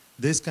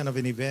this kind of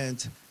an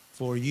event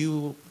for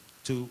you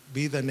to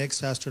be the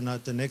next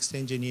astronaut, the next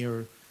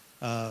engineer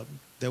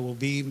that will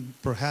be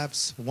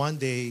perhaps one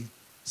day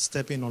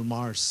stepping on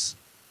Mars,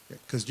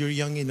 because you're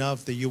young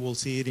enough that you will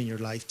see it in your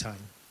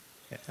lifetime.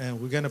 And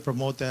we're going to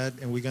promote that,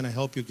 and we're going to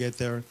help you get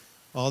there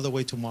all the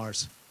way to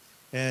Mars.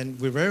 And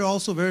we're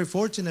also very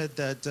fortunate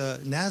that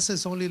NASA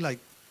is only like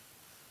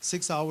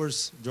 6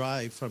 hours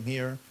drive from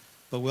here,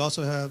 but we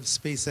also have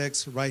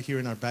SpaceX right here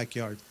in our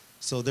backyard.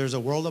 So there's a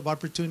world of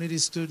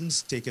opportunities,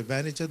 students. Take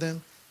advantage of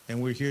them,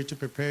 and we're here to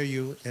prepare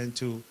you and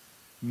to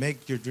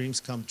make your dreams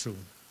come true.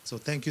 So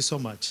thank you so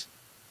much.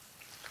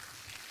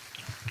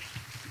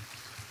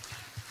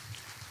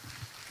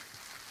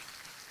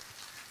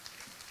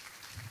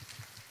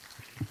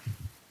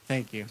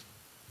 Thank you.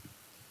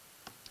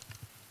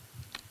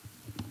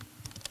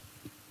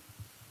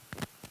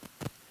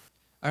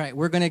 All right,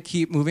 we're going to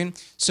keep moving.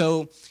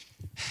 So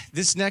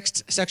this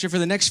next section, for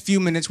the next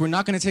few minutes, we're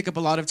not going to take up a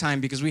lot of time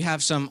because we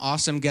have some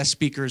awesome guest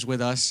speakers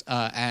with us,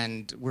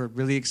 and we're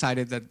really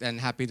excited and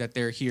happy that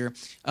they're here.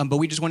 But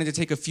we just wanted to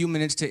take a few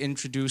minutes to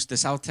introduce the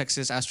South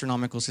Texas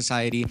Astronomical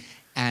Society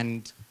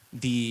and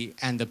the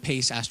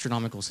PACE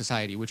Astronomical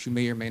Society, which you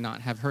may or may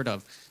not have heard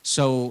of.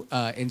 So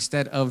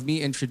instead of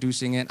me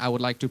introducing it, I would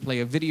like to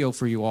play a video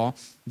for you all.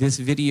 This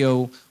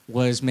video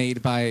was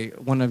made by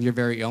one of your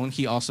very own.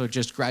 He also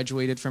just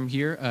graduated from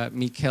here,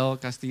 Mikel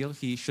Castillo.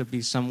 He should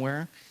be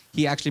somewhere.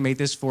 He actually made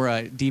this for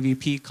a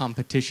DVP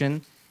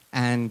competition,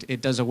 and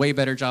it does a way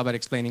better job at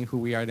explaining who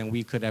we are than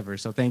we could ever.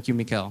 So thank you,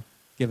 Mikel.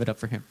 Give it up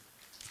for him.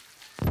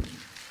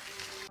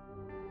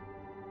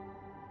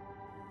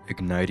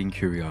 Igniting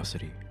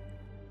curiosity.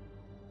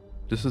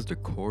 This is the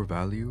core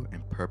value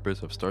and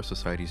purpose of Star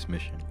Society's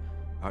mission,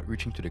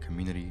 outreaching to the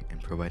community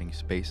and providing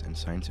space and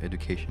science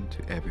education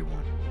to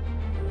everyone.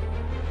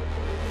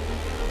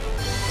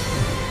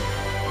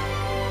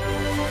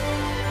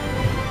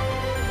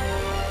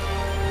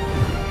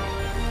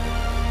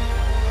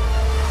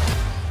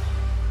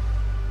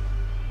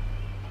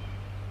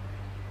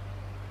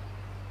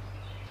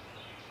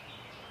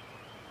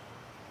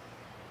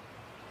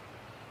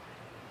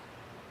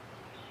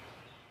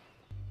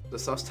 The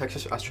South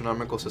Texas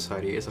Astronomical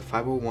Society is a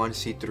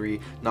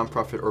 501c3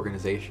 nonprofit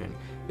organization.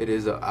 It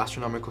is an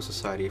astronomical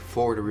society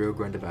for the Rio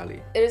Grande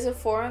Valley. It is a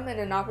forum and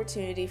an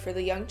opportunity for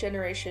the young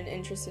generation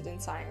interested in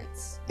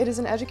science. It is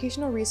an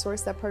educational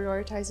resource that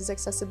prioritizes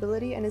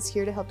accessibility and is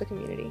here to help the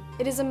community.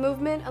 It is a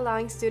movement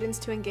allowing students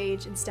to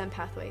engage in STEM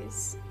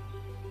pathways.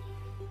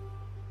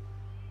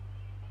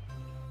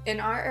 In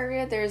our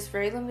area, there is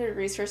very limited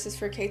resources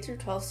for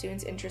K-12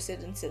 students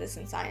interested in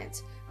citizen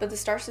science, but the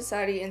Star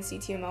Society and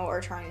CTMO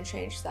are trying to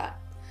change that.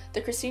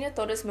 The Cristina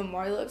Torres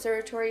Memorial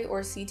Observatory,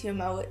 or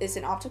CTMO, is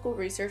an optical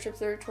research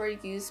observatory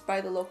used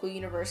by the local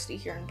university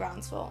here in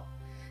Brownsville.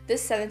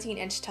 This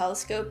 17-inch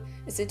telescope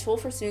is a tool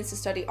for students to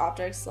study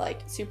objects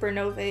like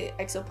supernovae,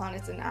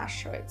 exoplanets, and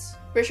asteroids.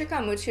 Richard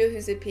Camuccio,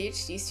 who's a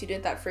PhD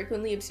student that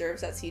frequently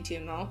observes at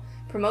CTMO,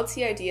 promotes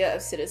the idea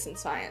of citizen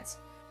science.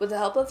 With the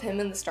help of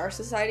him and the Star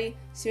Society,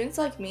 students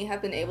like me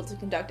have been able to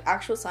conduct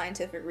actual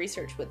scientific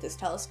research with this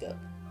telescope.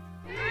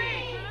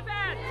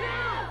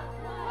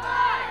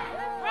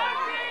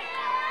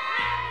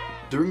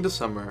 During the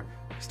summer,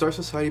 Star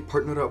Society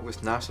partnered up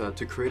with NASA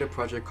to create a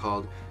project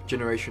called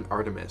Generation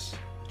Artemis.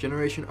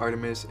 Generation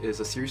Artemis is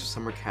a series of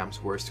summer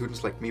camps where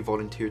students like me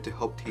volunteered to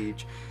help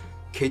teach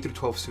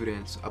K-12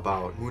 students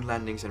about moon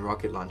landings and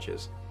rocket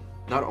launches.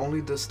 Not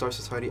only does Star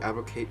Society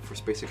advocate for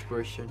space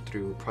exploration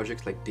through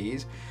projects like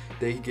these,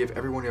 they give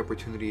everyone the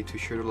opportunity to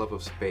share the love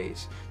of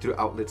space through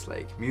outlets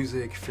like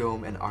music,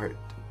 film, and art.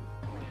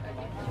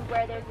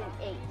 Where there's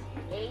an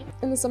 8.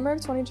 In the summer of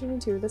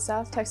 2022, the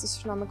South Texas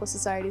Astronomical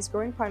Society's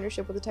growing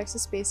partnership with the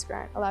Texas Space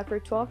Grant allowed for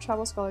 12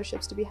 travel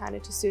scholarships to be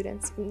handed to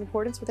students in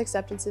accordance with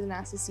acceptance to the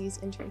NASA Seas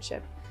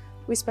internship.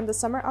 We spent the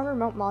summer on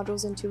remote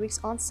modules and 2 weeks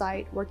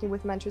on-site working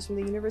with mentors from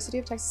the University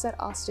of Texas at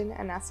Austin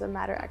and NASA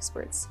Matter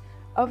experts.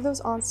 Of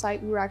those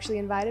on-site, we were actually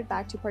invited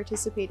back to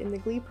participate in the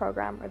GLEE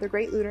program, or the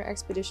Great Lunar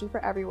Expedition for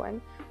Everyone,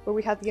 where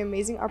we had the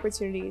amazing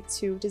opportunity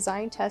to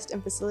design, test,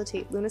 and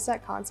facilitate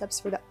Lunasat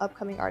concepts for the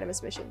upcoming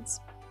Artemis missions.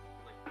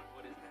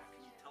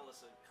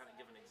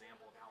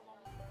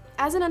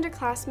 As an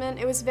underclassman,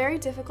 it was very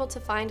difficult to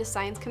find a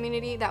science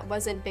community that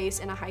wasn't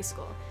based in a high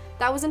school.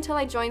 That was until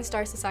I joined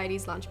Star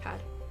Society's Launchpad.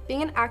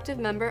 Being an active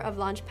member of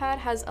Launchpad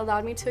has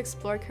allowed me to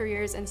explore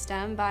careers in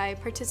STEM by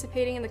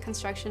participating in the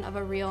construction of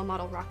a real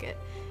model rocket.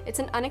 It's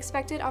an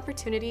unexpected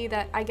opportunity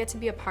that I get to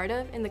be a part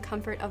of in the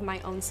comfort of my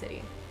own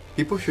city.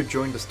 People should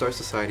join the Star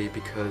Society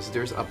because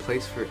there's a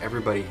place for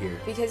everybody here.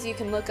 Because you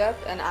can look up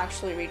and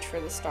actually reach for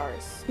the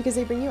stars. Because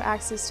they bring you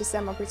access to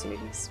STEM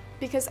opportunities.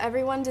 Because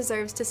everyone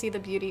deserves to see the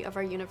beauty of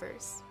our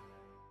universe.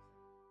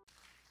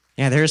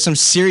 Yeah, there is some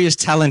serious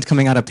talent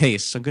coming out of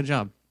PACE, so good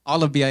job.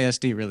 All of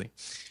BISD, really.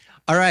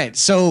 All right,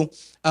 so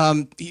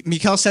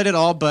Mikel said it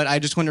all, but I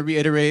just want to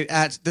reiterate,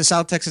 at the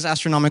South Texas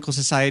Astronomical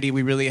Society,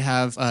 we really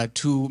have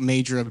two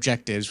major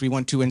objectives. We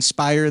want to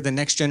inspire the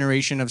next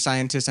generation of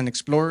scientists and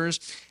explorers,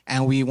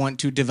 and we want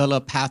to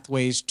develop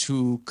pathways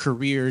to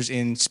careers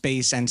in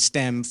space and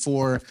STEM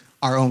for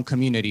our own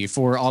community,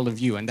 for all of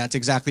you, and that's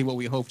exactly what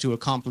we hope to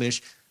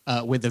accomplish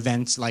with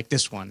events like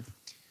this one.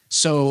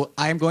 So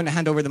I'm going to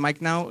hand over the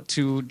mic now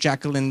to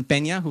Jacqueline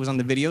Peña, who was on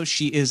the video.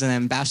 She is an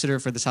ambassador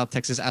for the South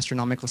Texas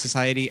Astronomical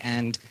Society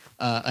and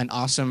an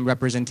awesome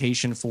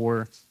representation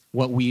for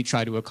what we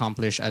try to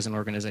accomplish as an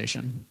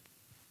organization.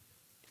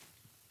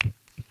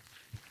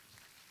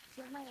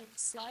 my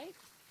slide,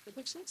 the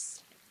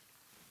pictures.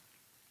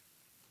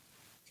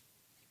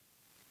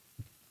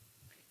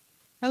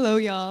 Hello,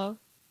 y'all.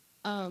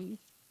 I'm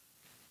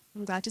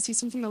glad to see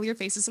some familiar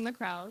faces in the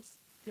crowd.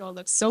 You all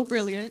look so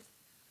brilliant.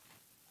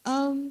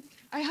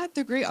 I had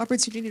the great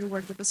opportunity to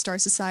work with the Star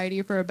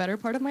Society for a better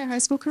part of my high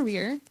school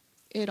career.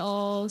 It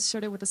all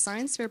started with a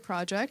science fair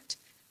project.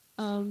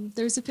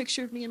 There's a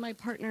picture of me and my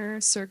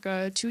partner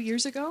circa 2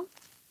 years ago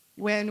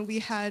when we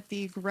had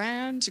the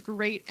grand,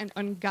 great, and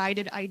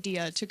unguided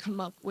idea to come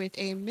up with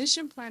a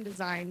mission plan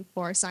design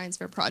for our science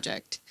fair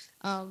project.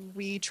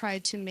 We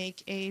tried to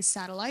make a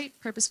satellite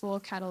purposeful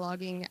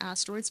cataloging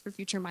asteroids for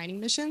future mining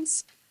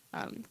missions.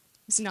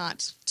 It's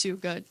not too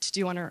good to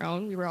do on our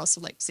own. We were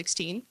also like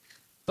 16.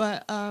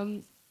 But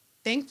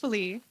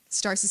thankfully,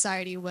 Star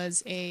Society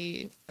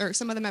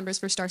some of the members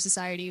for Star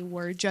Society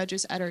were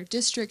judges at our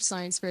district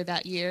science fair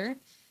that year.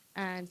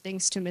 And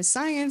thanks to Miss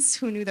Science,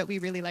 who knew that we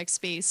really like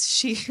space,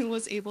 she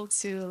was able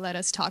to let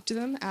us talk to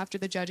them after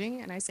the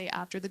judging. And I say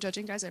after the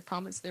judging, guys, I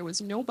promise there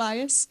was no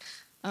bias.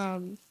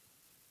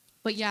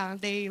 But yeah,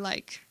 they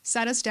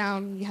sat us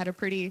down. We had a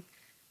pretty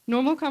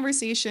normal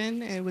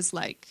conversation. It was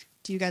like,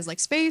 do you guys like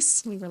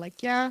space? And we were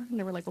like, yeah. And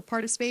they were like, well,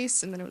 part of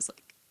space. And then it was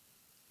like,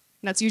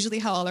 and that's usually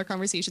how all our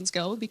conversations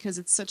go because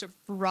it's such a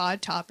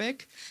broad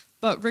topic.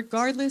 But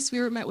regardless, we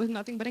were met with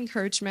nothing but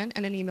encouragement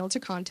and an email to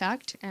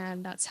contact.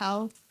 And that's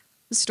how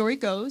the story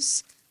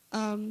goes.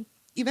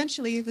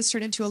 Eventually, this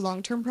turned into a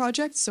long-term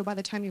project. So by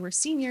the time we were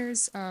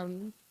seniors,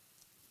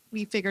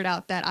 we figured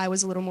out that I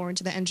was a little more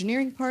into the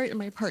engineering part and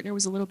my partner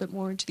was a little bit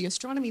more into the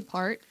astronomy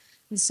part.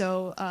 And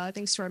so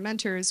thanks to our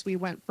mentors, we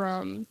went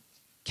from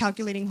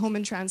calculating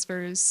Hohmann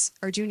transfers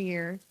our junior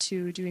year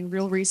to doing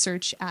real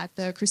research at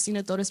the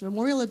Cristina Torres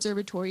Memorial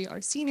Observatory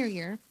our senior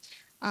year.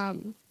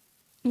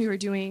 We were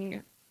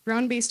doing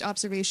ground-based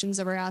observations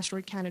of our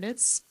asteroid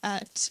candidates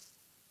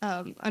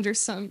under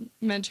some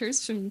mentors,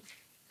 some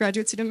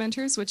graduate student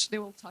mentors, which they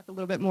will talk a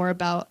little bit more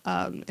about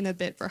in a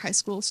bit for high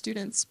school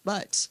students.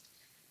 But,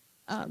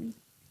 and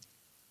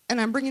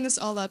I'm bringing this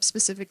all up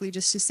specifically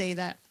just to say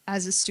that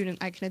as a student,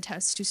 I can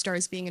attest to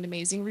STARS being an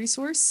amazing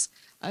resource.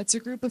 It's a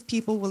group of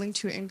people willing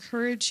to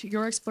encourage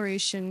your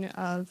exploration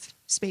of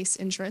space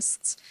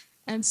interests.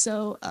 And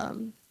so,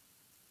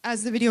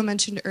 as the video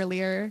mentioned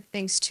earlier,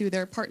 thanks to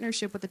their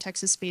partnership with the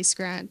Texas Space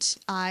Grant,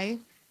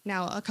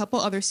 now a couple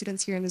other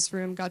students here in this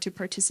room got to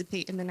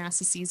participate in the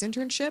NASA SEAS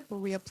internship, where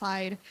we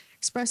applied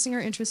expressing our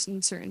interest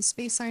in certain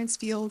space science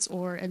fields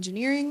or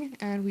engineering,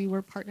 and we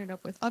were partnered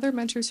up with other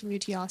mentors from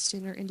UT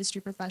Austin or industry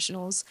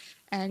professionals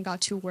and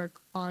got to work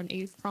on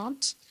a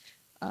prompt.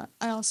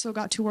 I also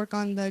got to work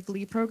on the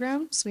GLEE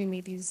program, so we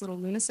made these little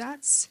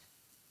Lunasats.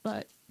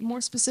 But more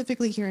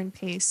specifically here in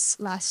PACE,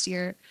 last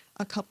year,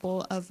 a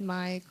couple of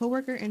my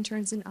coworker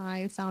interns and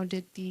I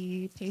founded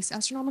the PACE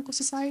Astronomical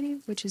Society,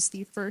 which is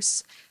the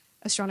first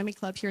astronomy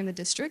club here in the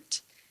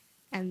district.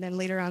 And then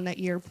later on that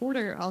year,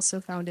 Porter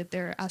also founded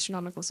their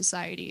Astronomical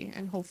Society,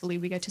 and hopefully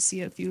we get to see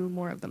a few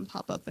more of them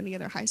pop up in the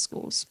other high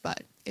schools.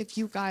 But if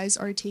you guys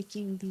are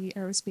taking the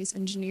aerospace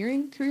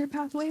engineering career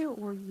pathway,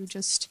 or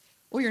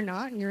you're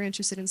not and you're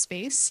interested in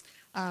space,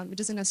 it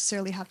doesn't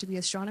necessarily have to be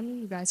astronomy.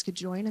 You guys could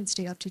join and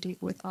stay up to date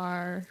with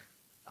our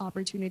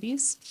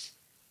opportunities.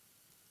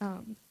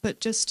 But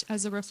just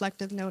as a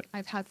reflective note,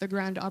 I've had the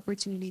grand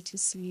opportunity to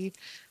see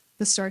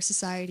the Star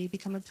Society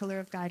become a pillar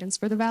of guidance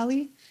for the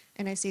Valley.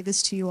 And I say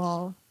this to you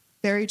all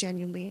very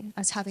genuinely,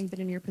 as having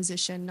been in your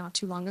position not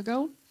too long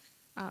ago.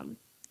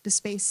 The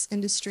space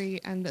industry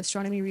and the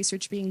astronomy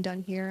research being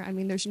done here, I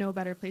mean, there's no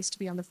better place to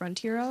be on the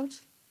frontier of.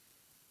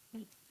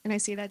 And I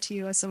say that to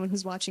you as someone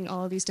who's watching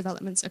all of these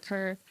developments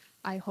occur.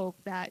 I hope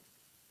that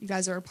you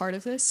guys are a part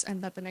of this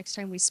and that the next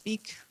time we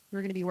speak, we're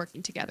going to be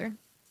working together.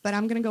 But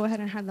I'm going to go ahead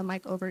and hand the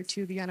mic over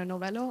to Viviana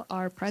Novello,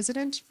 our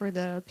president for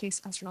the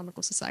PACE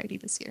Astronomical Society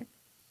this year.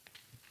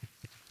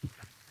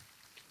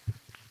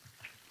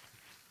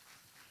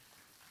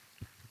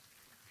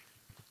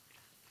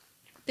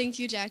 Thank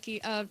you,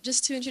 Jackie.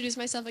 Just to introduce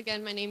myself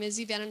again, my name is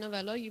Viviana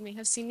Novello. You may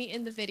have seen me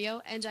in the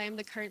video, and I am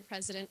the current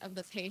president of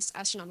the PACE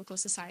Astronomical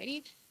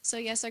Society. So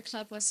yes, our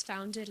club was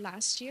founded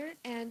last year,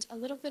 and a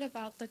little bit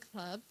about the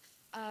club.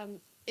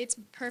 Its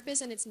purpose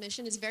and its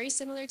mission is very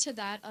similar to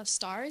that of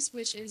STARS,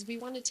 which is we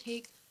want to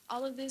take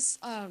all of this,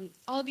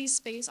 all of these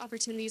space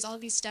opportunities, all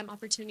of these STEM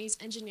opportunities,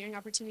 engineering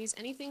opportunities,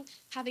 anything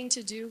having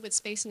to do with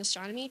space and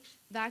astronomy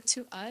back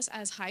to us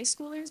as high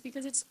schoolers,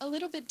 because it's a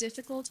little bit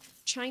difficult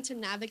trying to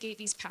navigate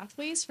these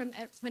pathways from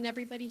when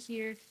everybody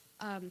here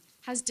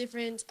has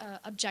different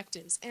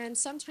objectives. And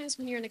sometimes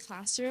when you're in a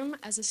classroom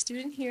as a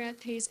student here at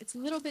PACE, it's a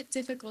little bit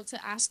difficult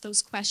to ask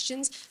those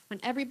questions when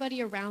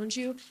everybody around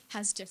you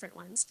has different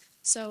ones.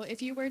 So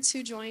if you were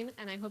to join,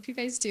 and I hope you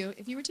guys do,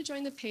 if you were to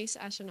join the PACE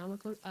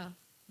Astronomical,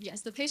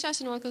 the PACE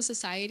Astronomical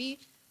Society,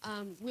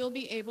 we'll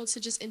be able to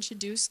just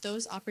introduce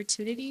those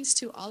opportunities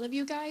to all of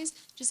you guys,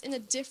 just in a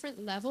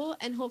different level,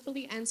 and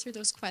hopefully answer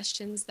those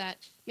questions that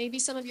maybe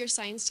some of your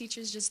science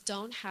teachers just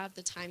don't have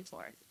the time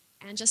for.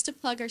 And just to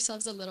plug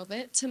ourselves a little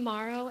bit,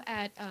 tomorrow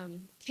at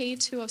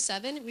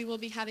K207, we will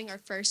be having our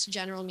first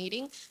general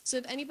meeting. So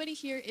if anybody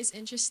here is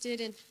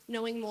interested in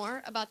knowing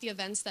more about the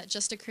events that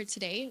just occurred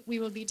today, we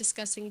will be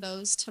discussing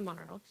those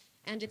tomorrow.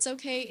 And it's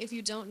okay if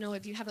you don't know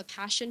if you have a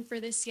passion for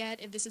this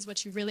yet, if this is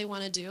what you really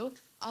want to do.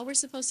 All we're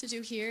supposed to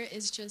do here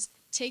is just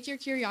take your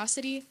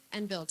curiosity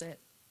and build it.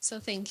 So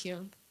thank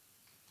you.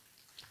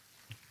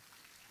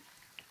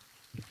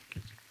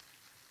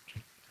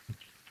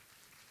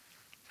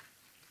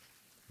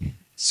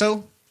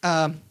 So,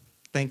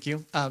 thank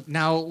you.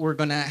 Now we're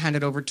going to hand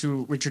it over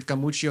to Richard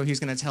Camuccio. He's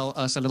going to tell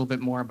us a little bit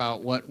more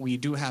about what we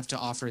do have to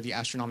offer the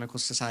astronomical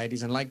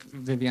societies. And like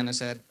Viviana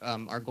said,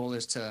 our goal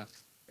is to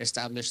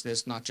establish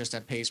this not just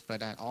at PACE,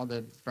 but at all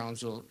the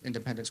Brownsville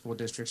Independent School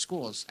District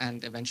schools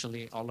and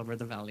eventually all over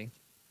the valley.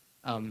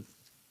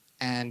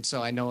 And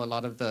so I know a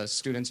lot of the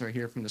students are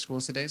here from the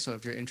schools today. So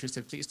if you're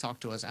interested, please talk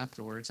to us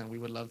afterwards, and we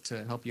would love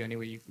to help you any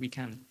way we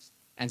can.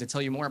 And to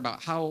tell you more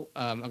about how,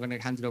 I'm going to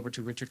hand it over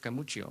to Richard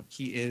Camuccio.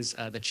 He is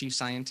the chief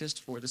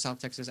scientist for the South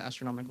Texas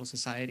Astronomical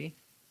Society.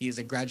 He is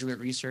a graduate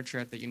researcher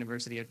at the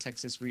University of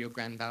Texas Rio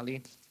Grande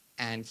Valley,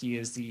 and he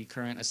is the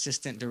current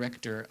assistant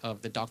director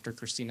of the Dr.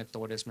 Cristina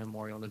Torres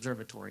Memorial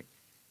Observatory,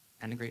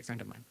 and a great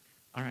friend of mine.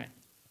 All right.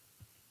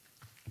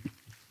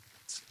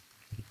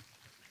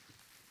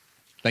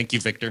 Thank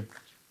you, Victor.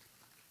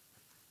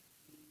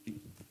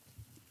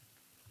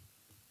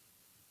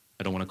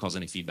 I don't want to cause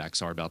any feedback.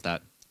 Sorry about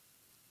that.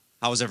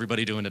 How is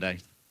everybody doing today?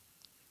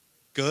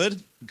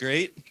 Good?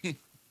 Great?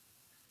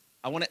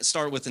 I want to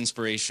start with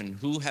inspiration.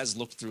 Who has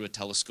looked through a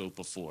telescope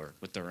before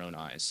with their own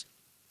eyes?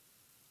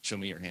 Show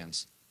me your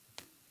hands.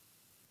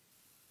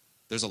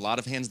 There's a lot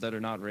of hands that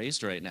are not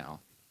raised right now.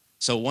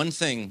 So one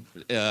thing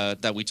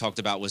that we talked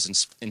about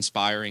was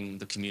inspiring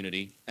the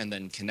community and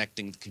then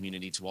connecting the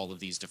community to all of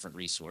these different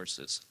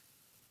resources.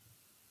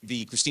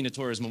 The Cristina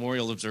Torres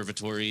Memorial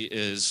Observatory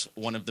is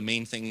one of the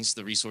main things,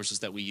 the resources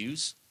that we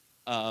use.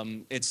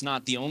 It's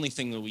not the only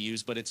thing that we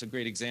use, but it's a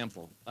great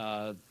example.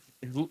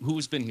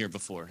 Who's been here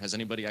before? Has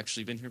anybody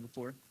actually been here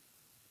before?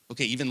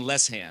 Okay, even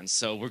less hands,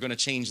 so we're going to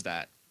change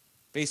that.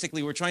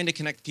 Basically, we're trying to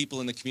connect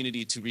people in the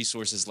community to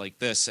resources like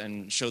this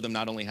and show them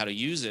not only how to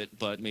use it,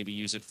 but maybe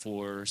use it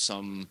for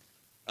some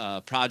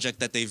project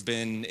that they've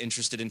been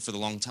interested in for the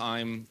long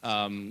time.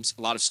 A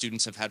lot of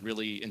students have had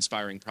really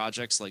inspiring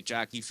projects, like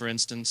Jackie, for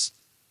instance.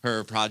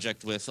 Her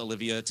project with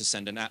Olivia to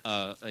send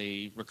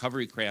a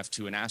recovery craft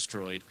to an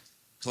asteroid,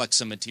 collect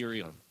some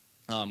material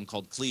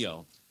called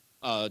Clio.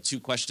 Two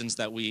questions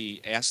that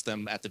we asked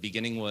them at the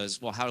beginning was,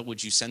 well, how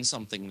would you send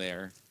something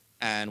there?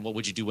 And what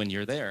would you do when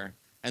you're there?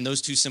 And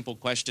those two simple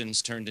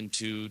questions turned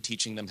into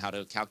teaching them how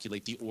to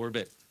calculate the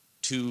orbit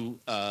to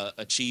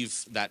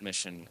achieve that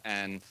mission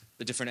and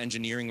the different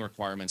engineering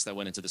requirements that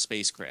went into the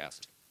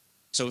spacecraft.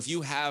 So if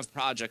you have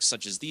projects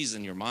such as these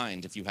in your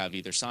mind, if you have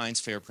either science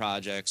fair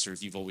projects or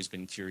if you've always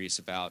been curious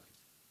about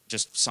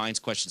just science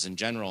questions in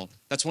general,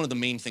 that's one of the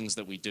main things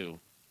that we do.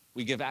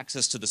 We give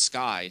access to the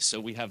sky. So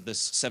we have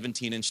this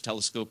 17-inch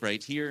telescope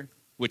right here,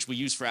 which we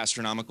use for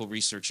astronomical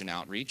research and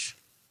outreach.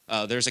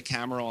 There's a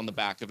camera on the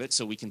back of it,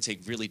 so we can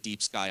take really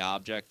deep sky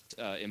object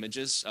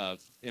images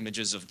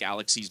of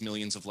galaxies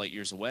millions of light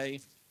years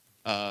away.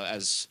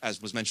 As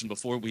was mentioned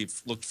before,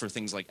 we've looked for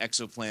things like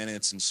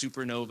exoplanets and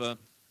supernova.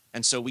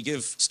 And so we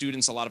give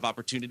students a lot of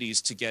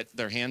opportunities to get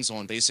their hands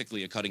on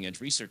basically a cutting-edge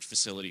research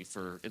facility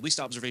for at least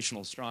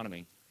observational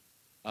astronomy.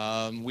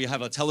 We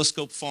have a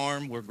telescope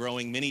farm. We're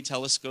growing mini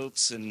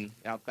telescopes, and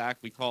out back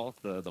we call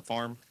it the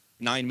farm.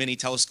 9 mini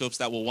telescopes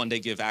that will one day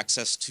give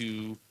access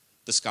to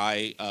the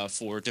sky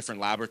for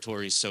different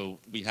laboratories. So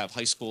we have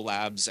high school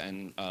labs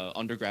and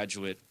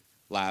undergraduate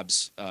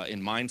labs in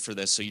mind for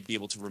this, so you'd be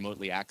able to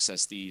remotely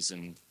access these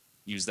and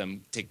use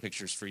them, take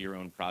pictures for your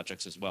own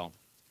projects as well.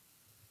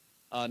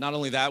 Not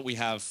only that, we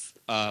have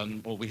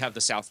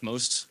the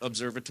southmost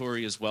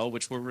observatory as well,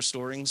 which we're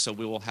restoring. So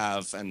we will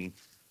have, and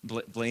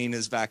Blaine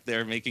is back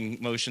there making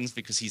motions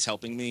because he's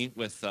helping me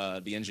with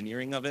the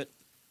engineering of it.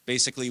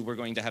 Basically, we're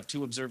going to have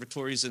 2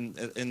 observatories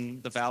in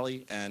the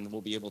valley, and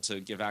we'll be able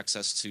to give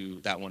access to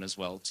that one as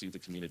well to the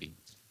community.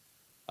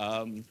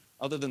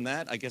 Other than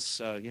that, I guess,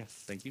 yeah,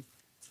 thank you.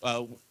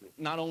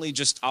 Not only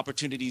just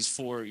opportunities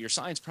for your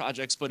science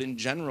projects, but in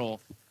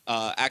general,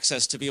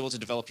 access to be able to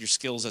develop your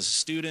skills as a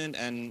student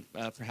and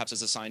perhaps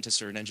as a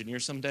scientist or an engineer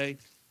someday.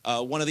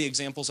 One of the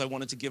examples I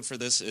wanted to give for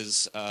this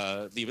is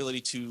the ability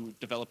to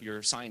develop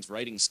your science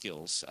writing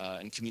skills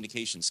and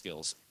communication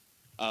skills.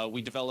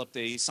 We developed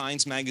a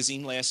science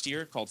magazine last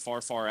year called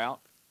Far, Far Out.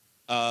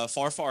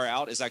 Far, Far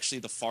Out is actually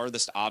the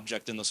farthest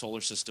object in the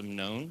solar system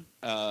known.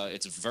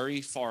 It's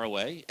very far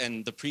away,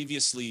 and the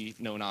previously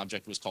known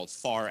object was called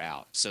Far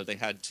Out. So they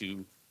had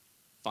to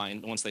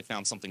find, once they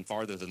found something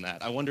farther than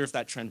that. I wonder if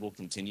that trend will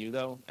continue,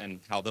 though, and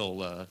how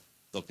they'll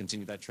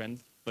continue that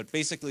trend. But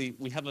basically,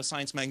 we have a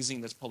science magazine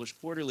that's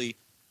published quarterly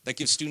that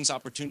gives students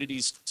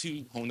opportunities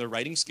to hone their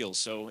writing skills.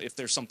 So if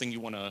there's something you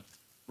want to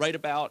write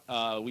about,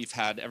 we've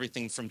had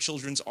everything from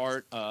children's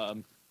art,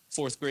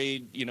 4th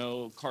grade,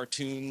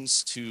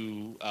 cartoons,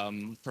 to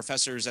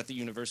professors at the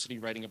university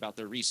writing about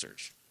their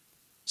research.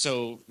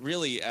 So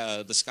really,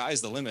 the sky's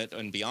the limit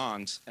and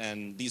beyond,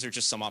 and these are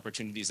just some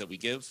opportunities that we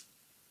give.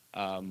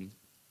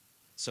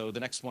 So the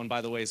next one, by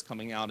the way, is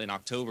coming out in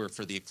October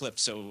for the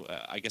eclipse. So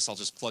I guess I'll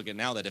just plug it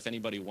now that if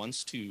anybody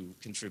wants to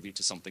contribute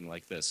to something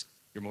like this,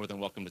 you're more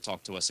than welcome to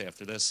talk to us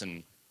after this,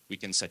 and we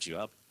can set you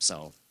up.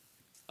 So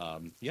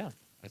yeah,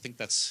 I think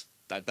that's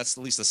at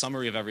least the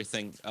summary of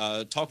everything.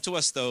 Talk to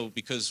us, though,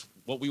 because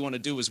what we want to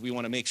do is we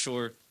want to make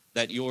sure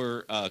that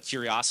your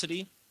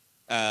curiosity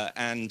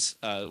and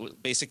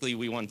basically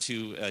we want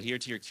to adhere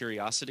to your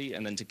curiosity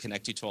and then to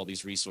connect you to all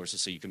these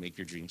resources so you can make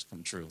your dreams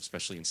come true,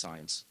 especially in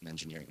science and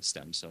engineering and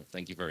STEM. So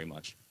thank you very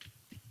much.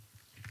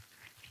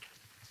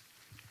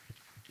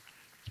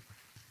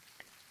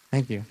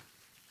 Thank you.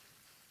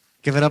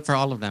 Give it up for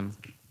all of them.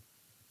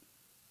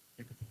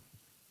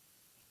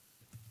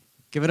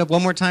 Give it up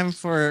one more time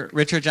for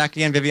Richard,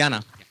 Jackie, and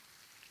Viviana.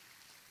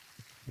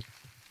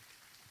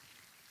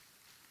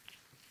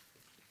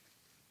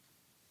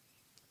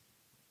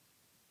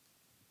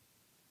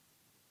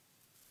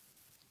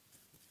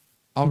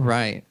 All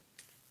right.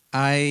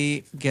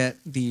 I get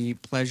the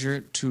pleasure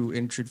to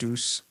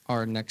introduce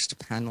our next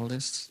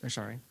panelist,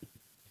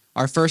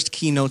 our first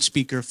keynote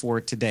speaker for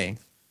today.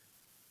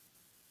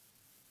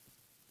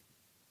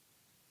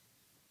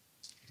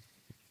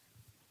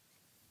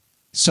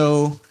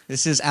 So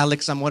this is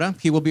Alex Zamora.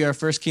 He will be our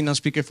first keynote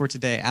speaker for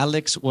today.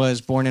 Alex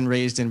was born and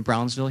raised in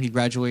Brownsville. He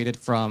graduated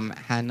from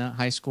Hanna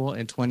High School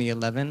in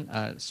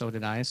 2011. So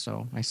did I,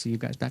 so I see you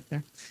guys back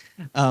there.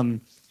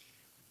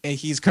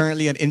 He's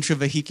currently an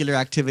intravehicular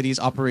activities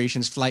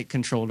operations flight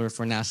controller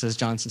for NASA's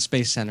Johnson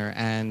Space Center.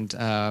 And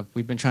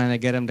we've been trying to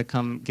get him to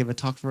come give a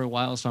talk for a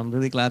while. So I'm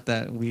really glad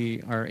that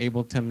we are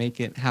able to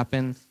make it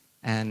happen.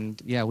 And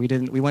yeah, we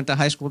went to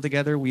high school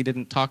together. We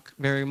didn't talk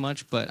very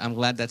much, but I'm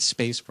glad that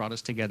space brought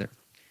us together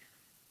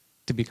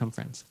to become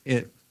friends.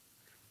 Give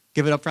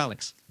it up for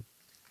Alex.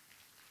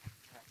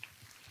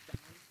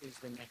 Is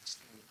the next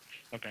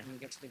one. Okay. When we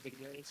get to the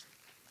videos,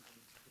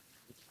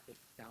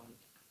 down.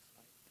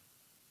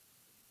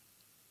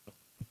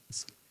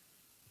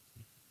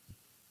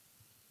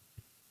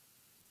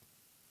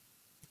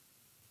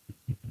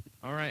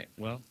 All right.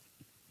 Well,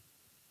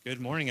 good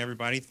morning,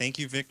 everybody. Thank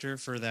you, Victor,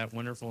 for that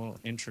wonderful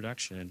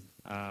introduction.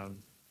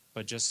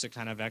 But just to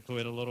kind of echo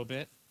it a little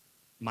bit,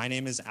 my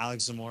name is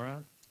Alex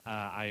Zamora.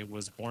 I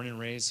was born and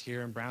raised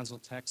here in Brownsville,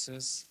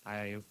 Texas.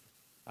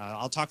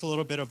 I'll talk a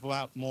little bit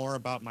more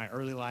about my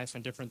early life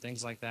and different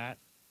things like that.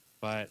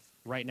 But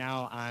right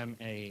now, I'm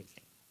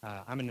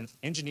an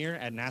engineer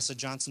at NASA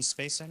Johnson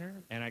Space Center,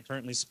 and I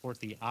currently support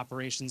the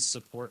Operations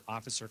Support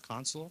Officer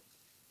Console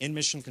in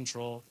Mission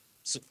Control,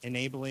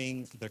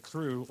 enabling the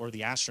crew or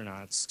the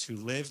astronauts to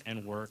live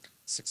and work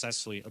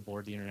successfully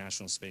aboard the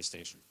International Space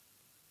Station.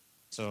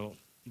 So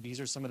these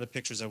are some of the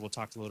pictures that we'll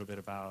talk a little bit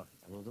about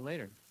a little bit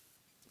later.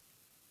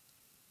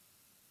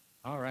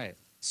 All right,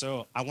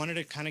 so I wanted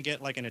to kind of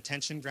get like an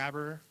attention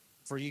grabber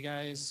for you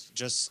guys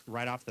just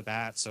right off the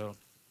bat. So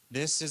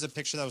this is a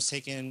picture that was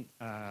taken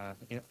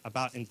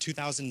in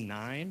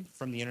 2009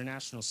 from the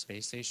International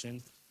Space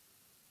Station.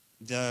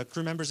 The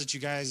crew members that you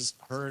guys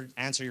heard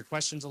answer your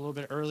questions a little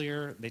bit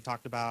earlier, they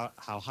talked about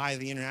how high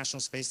the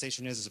International Space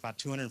Station is. It's about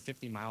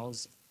 250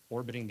 miles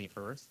orbiting the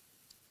Earth.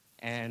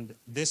 And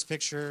this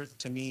picture,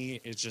 to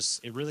me,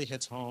 it really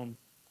hits home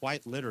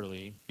quite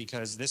literally,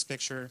 because this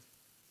picture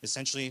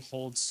essentially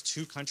holds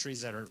two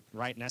countries that are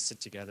right nested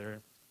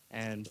together.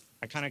 And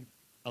I kind of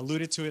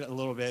alluded to it a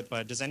little bit,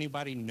 but does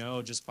anybody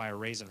know, just by a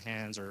raise of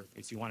hands, or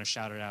if you want to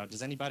shout it out,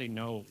 does anybody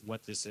know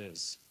what this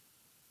is?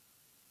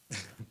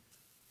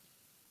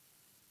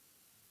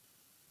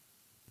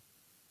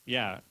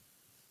 Yeah.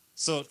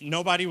 So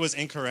nobody was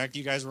incorrect.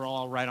 You guys were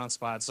all right on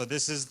spot. So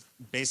this is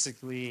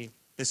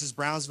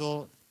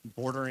Brownsville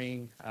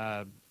bordering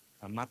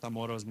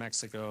Matamoros,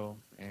 Mexico.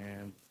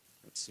 And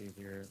let's see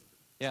here.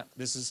 Yeah,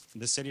 this is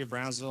the city of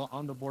Brownsville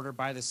on the border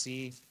by the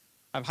sea.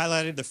 I've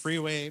highlighted the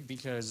freeway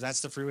because that's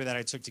the freeway that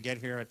I took to get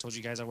here. I told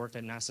you guys I worked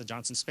at NASA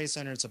Johnson Space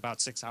Center. It's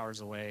about 6 hours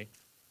away.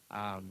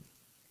 And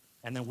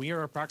then we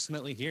are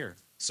approximately here.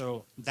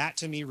 So that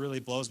to me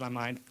really blows my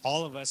mind.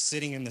 All of us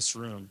sitting in this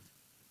room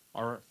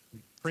are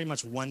pretty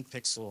much one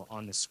pixel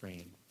on the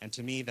screen. And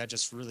to me, that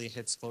just really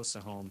hits close to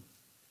home.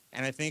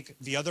 And I think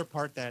the other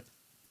part that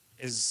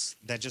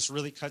just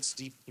really cuts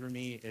deep through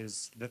me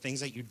is the things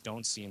that you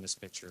don't see in this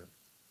picture.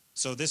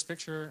 So this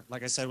picture,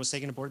 like I said, was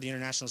taken aboard the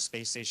International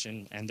Space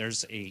Station, and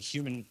there's a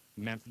human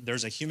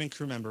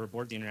crew member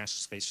aboard the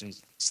International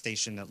Space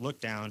Station that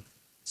looked down,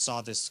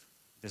 saw this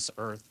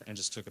Earth, and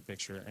just took a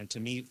picture. And to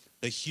me,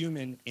 the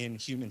human in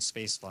human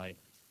spaceflight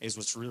is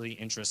what's really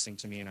interesting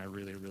to me, and I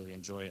really, really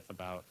enjoy it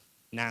about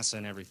NASA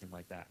and everything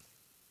like that.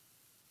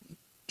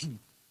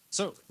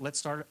 So let's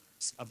start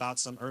about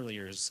some early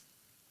years.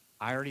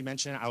 I already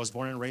mentioned I was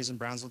born and raised in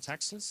Brownsville,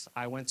 Texas.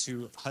 I went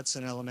to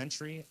Hudson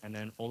Elementary and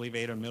then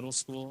Oliveda Middle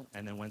School,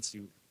 and then went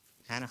to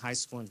Hanna High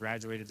School and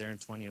graduated there in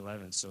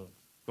 2011. So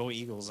go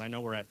Eagles. I know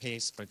we're at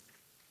pace, but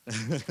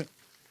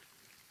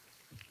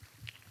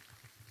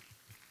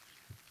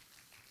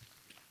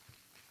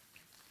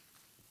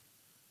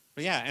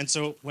But yeah, and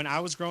so when I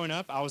was growing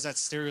up, I was that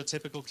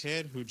stereotypical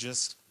kid who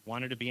just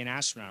wanted to be an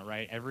astronaut,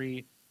 right?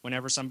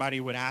 Whenever somebody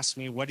would ask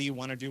me, what do you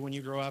want to do when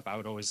you grow up? I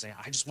would always say,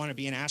 I just want to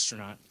be an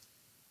astronaut.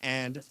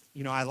 And,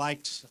 you know, I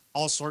liked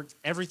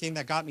everything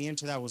that got me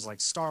into that was like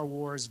Star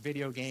Wars,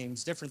 video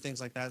games, different things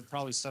like that,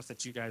 probably stuff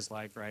that you guys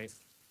like, right?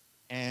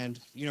 And,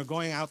 you know,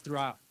 going out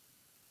throughout,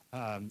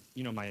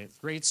 you know, my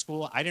grade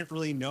school, I didn't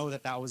really know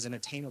that that was an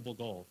attainable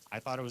goal. I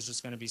thought it was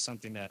just going to be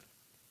something that,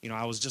 you know,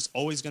 I was just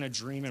always going to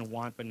dream and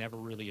want, but never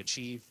really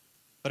achieve.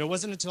 But it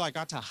wasn't until I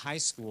got to high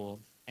school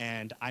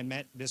and I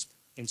met this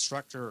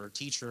instructor or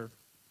teacher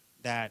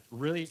that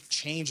really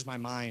changed my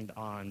mind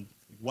on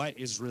what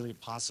is really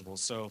possible.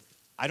 So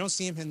I don't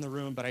see him in the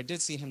room, but I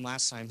did see him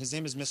last time. His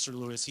name is Mr.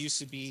 Lewis. He used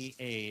to be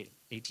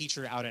a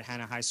teacher out at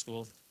Hannah High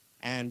School.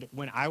 And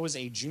when I was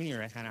a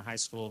junior at Hannah High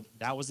School,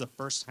 that was the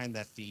first time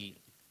that the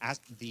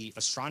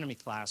astronomy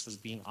class was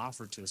being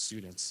offered to the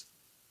students.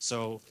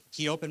 So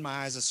he opened my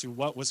eyes as to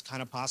what was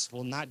kind of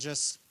possible, not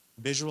just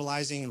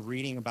visualizing and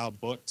reading about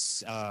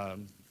books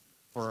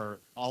for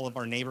all of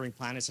our neighboring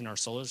planets in our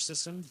solar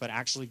system, but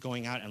actually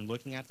going out and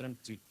looking at them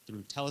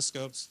through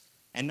telescopes.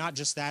 And not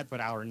just that, but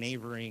our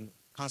neighboring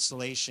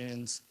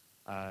constellations,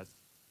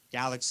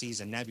 galaxies,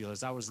 and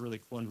nebulas. That was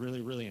really cool and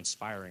really, really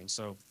inspiring.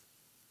 So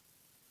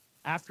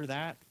after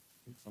that,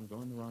 I'm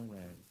going the wrong way.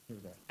 Here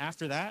we go.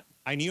 After that,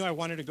 I knew I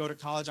wanted to go to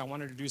college. I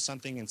wanted to do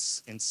something in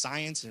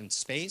science and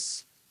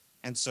space.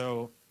 And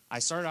so I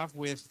started off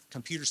with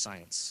computer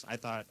science. I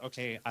thought,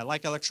 okay, I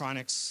like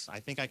electronics.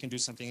 I think I can do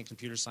something in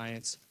computer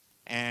science.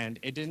 And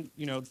it didn't,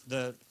 you know,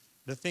 the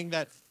thing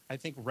that I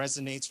think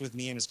resonates with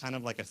me and is kind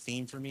of like a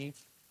theme for me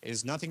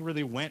is nothing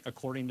really went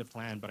according to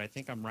plan, but I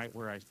think I'm right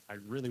where I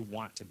really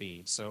want to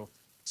be. So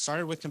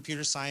started with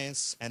computer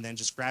science and then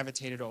just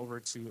gravitated over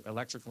to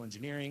electrical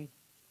engineering.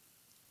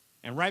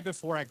 And right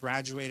before I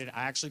graduated,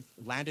 I actually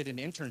landed an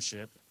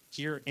internship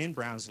here in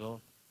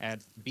Brownsville at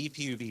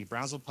BPUB,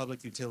 Brownsville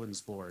Public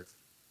Utilities Board.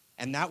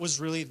 And that was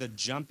really the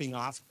jumping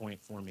off point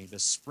for me, the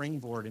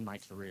springboard in my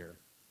career.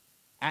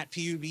 At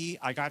PUB,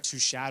 I got to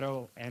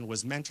shadow and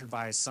was mentored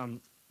by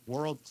some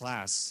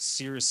world-class,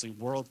 seriously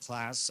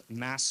world-class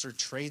master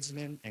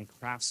tradesmen and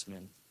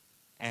craftsmen.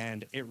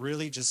 And it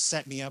really just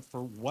set me up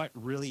for what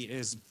really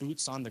is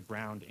boots on the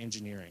ground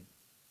engineering.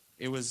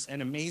 It was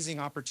an amazing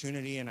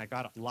opportunity and I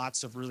got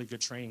lots of really good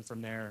training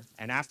from there.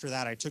 And after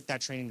that, I took that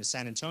training to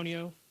San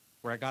Antonio,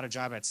 where I got a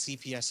job at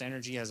CPS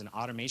Energy as an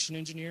automation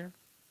engineer,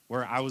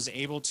 where I was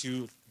able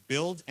to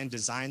build and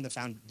design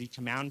the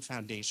command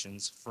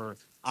foundations for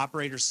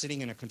operators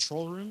sitting in a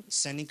control room,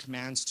 sending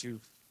commands to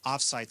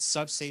offsite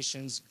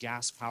substations,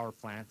 gas power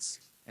plants,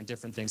 and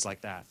different things like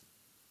that.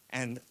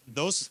 And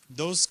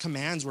those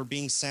commands were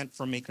being sent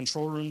from a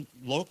control room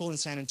local in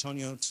San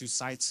Antonio to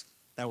sites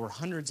that were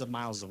hundreds of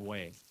miles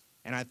away.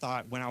 And I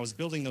thought, when I was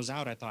building those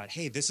out, I thought,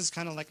 hey, this is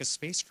kind of like a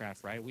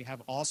spacecraft, right? We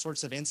have all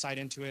sorts of insight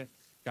into it,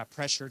 got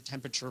pressure,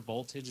 temperature,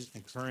 voltage,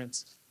 and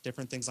currents,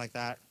 different things like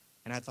that.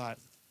 And I thought,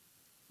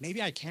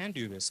 maybe I can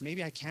do this.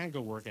 Maybe I can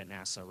go work at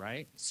NASA,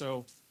 right?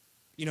 So,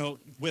 you know,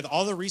 with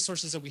all the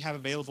resources that we have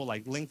available,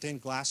 like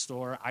LinkedIn,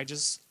 Glassdoor,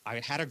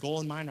 I had a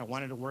goal in mind. I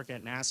wanted to work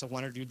at NASA,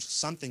 wanted to do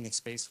something in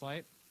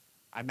spaceflight.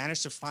 I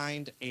managed to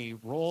find a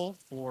role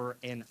for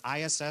an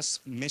ISS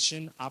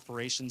mission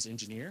operations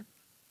engineer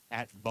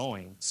at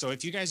Boeing. So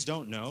if you guys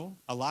don't know,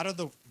 a lot of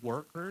the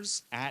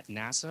workers at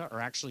NASA are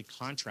actually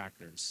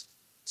contractors.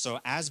 So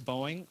as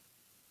Boeing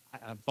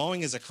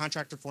is a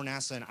contractor for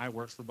NASA and I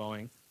work for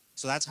Boeing.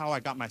 So that's how I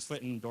got my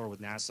foot in the door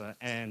with NASA.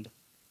 And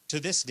to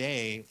this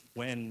day,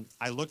 when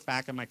I look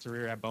back at my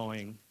career at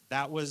Boeing,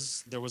 there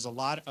was a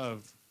lot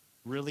of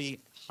really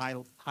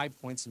high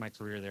points in my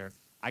career there.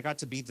 I got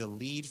to be the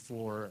lead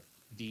for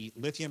the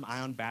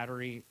lithium-ion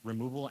battery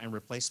removal and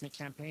replacement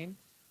campaign.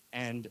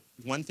 And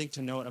one thing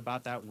to note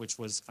about that, which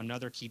was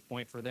another key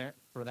point for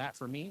that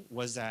for me,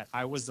 was that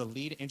I was the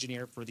lead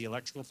engineer for the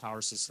electrical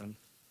power system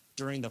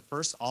during the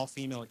first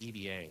all-female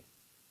EVA.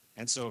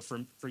 And so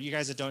for you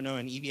guys that don't know,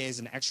 an EVA is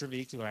an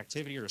extravehicular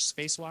activity or a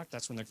spacewalk.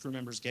 That's when the crew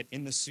members get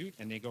in the suit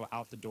and they go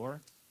out the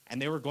door.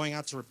 And they were going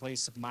out to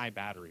replace my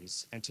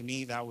batteries. And to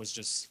me, that was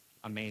just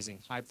amazing.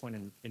 High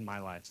point in my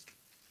life.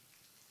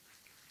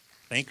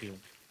 Thank you.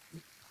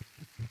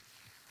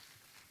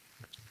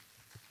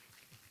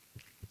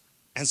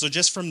 And so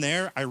just from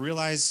there, I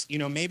realized, you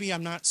know, maybe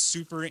I'm not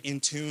super in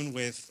tune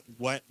with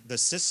what the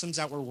systems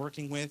that we're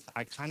working with.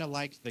 I kind of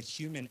like the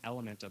human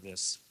element of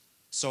this.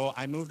 So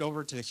I moved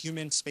over to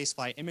human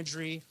spaceflight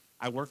imagery.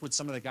 I worked with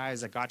some of the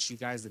guys that got you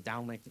guys the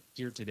downlink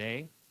here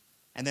today.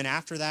 And then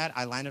after that,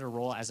 I landed a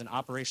role as an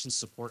operations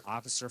support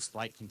officer,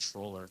 flight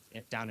controller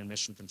down in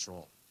mission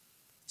control.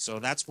 So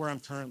that's where I'm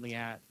currently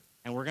at.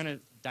 And we're going to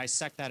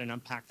dissect that and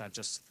unpack that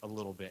just a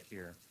little bit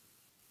here.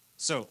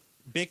 So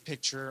big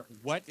picture,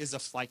 what is a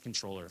flight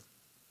controller?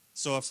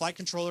 So a flight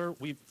controller,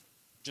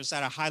 just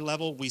at a high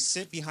level, we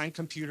sit behind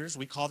computers.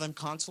 We call them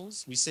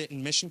consoles. We sit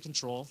in mission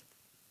control.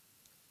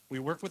 We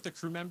work with the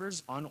crew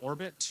members on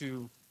orbit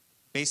to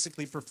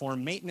basically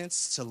perform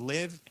maintenance to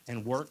live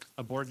and work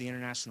aboard the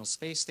International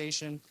Space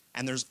Station.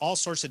 And there's all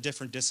sorts of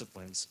different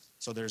disciplines.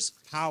 So there's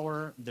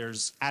power,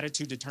 there's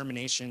attitude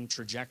determination,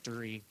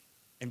 trajectory,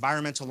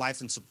 environmental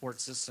life and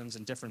support systems,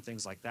 and different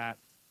things like that.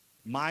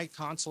 My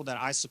console that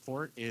I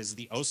support is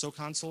the OSO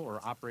console, or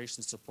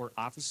Operations Support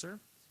Officer,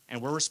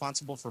 and we're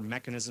responsible for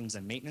mechanisms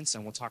and maintenance,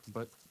 and we'll talk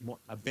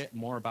a bit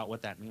more about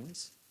what that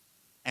means.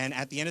 And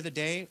at the end of the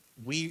day,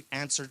 we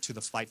answer to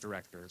the flight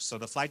director. So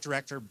the flight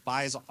director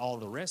buys all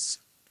the risks.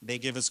 They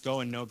give us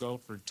go and no-go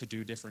to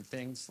do different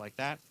things like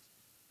that.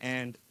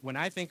 And when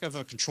I think of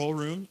a control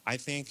room, I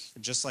think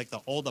just like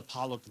the old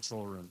Apollo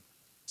control room.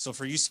 So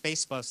for you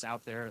space buffs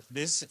out there,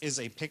 this is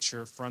a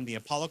picture from the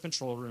Apollo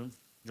control room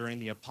during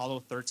the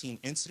Apollo 13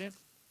 incident.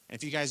 And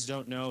if you guys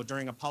don't know,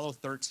 during Apollo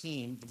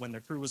 13, when the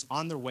crew was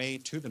on their way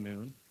to the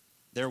moon,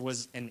 there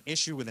was an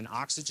issue with an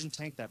oxygen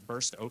tank that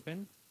burst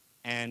open,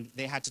 and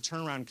they had to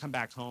turn around and come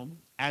back home.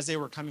 As they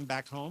were coming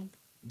back home,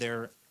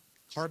 their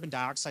carbon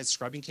dioxide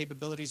scrubbing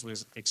capabilities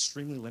was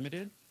extremely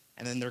limited.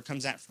 And then there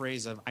comes that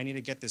phrase of, I need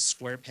to get this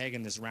square peg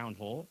in this round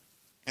hole.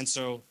 And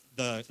so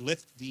the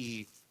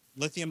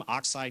lithium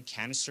oxide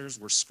canisters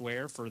were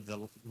square for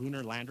the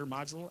lunar lander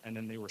module, and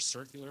then they were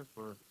circular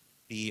for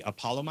the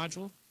Apollo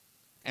module.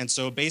 And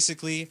so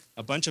basically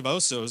a bunch of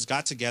OSOs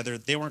got together.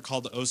 They weren't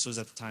called OSOs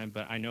at the time,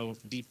 but I know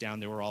deep down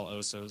they were all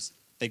OSOs.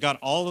 They got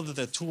all of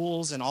the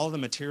tools and all of the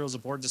materials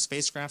aboard the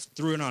spacecraft,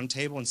 threw it on a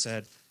table and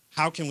said,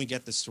 how can we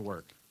get this to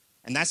work?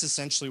 And that's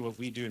essentially what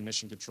we do in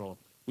mission control.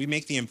 We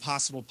make the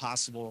impossible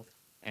possible,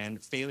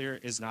 and failure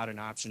is not an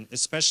option,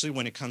 especially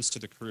when it comes to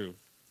the crew.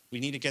 We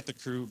need to get the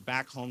crew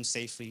back home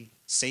safely,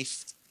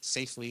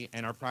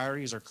 and our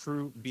priorities are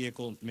crew,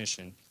 vehicle,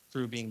 mission,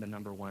 crew being the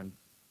 #1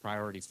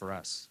 priority for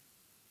us.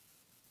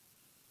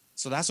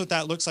 So that's what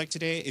that looks like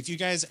today. If you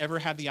guys ever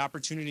have the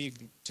opportunity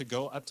to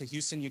go up to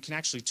Houston, you can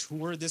actually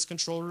tour this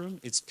control room.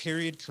 It's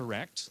period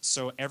correct.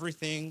 So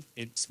everything,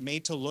 it's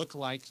made to look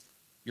like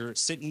you're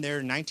sitting there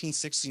in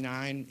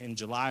 1969 in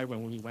July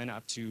when we went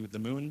up to the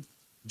moon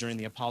during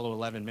the Apollo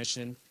 11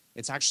 mission.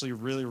 It's actually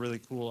really, really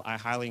cool. I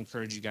highly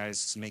encourage you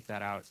guys to make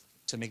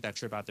that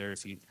trip out there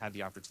if you have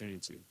the opportunity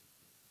to.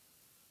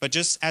 But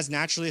just as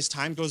naturally as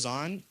time goes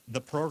on,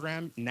 the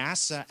program,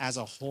 NASA as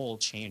a whole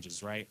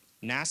changes, right?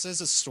 NASA is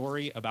a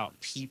story about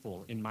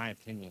people, in my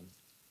opinion.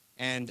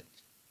 And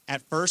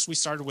at first we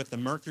started with the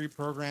Mercury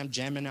program,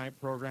 Gemini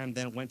program,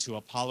 then went to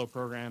Apollo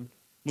program,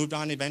 moved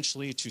on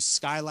eventually to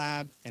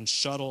Skylab and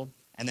Shuttle,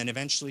 and then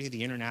eventually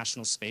the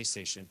International Space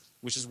Station,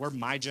 which is where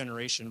my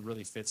generation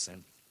really fits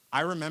in.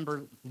 I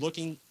remember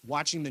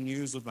watching the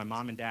news with my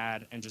mom and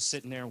dad and just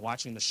sitting there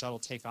watching the shuttle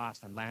take off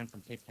and land from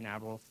Cape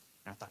Canaveral.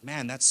 And I thought,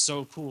 man, that's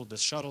so cool. The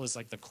shuttle is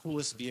like the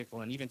coolest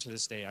vehicle. And even to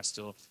this day,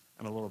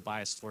 I'm a little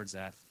biased towards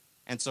that.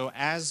 And so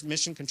as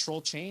mission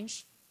control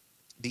changed,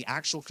 the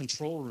actual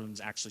control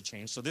rooms actually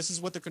changed. So this is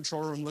what the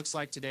control room looks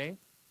like today.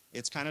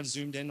 It's kind of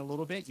zoomed in a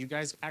little bit. You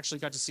guys actually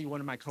got to see one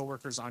of my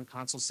coworkers on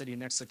console sitting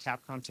next to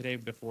Capcom today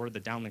before the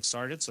downlink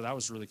started. So that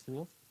was really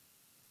cool.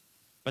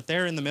 But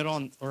there in the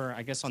middle, or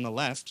I guess on the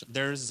left,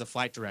 there's the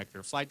flight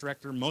director. Flight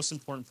director, most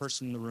important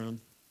person in the room,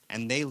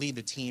 and they lead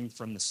the team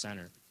from the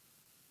center.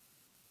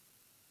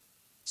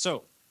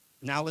 So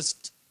now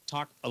let's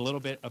talk a little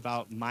bit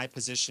about my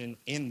position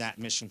in that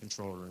mission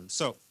control room.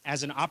 So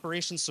as an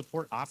operations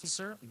support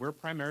officer, we're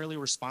primarily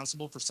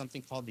responsible for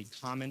something called the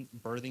Common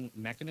Berthing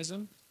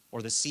Mechanism,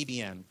 or the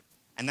CBM.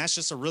 And that's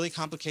just a really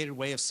complicated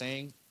way of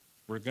saying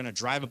we're going to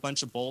drive a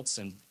bunch of bolts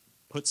and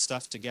put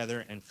stuff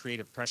together and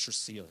create a pressure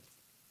seal.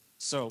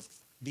 So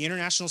the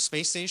International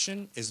Space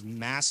Station is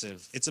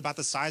massive. It's about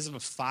the size of a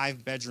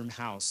 5-bedroom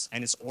house,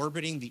 and it's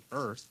orbiting the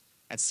Earth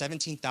at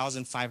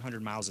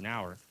 17,500 miles an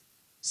hour.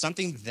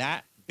 Something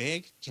that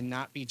big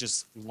cannot be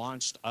just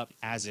launched up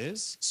as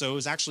is. So it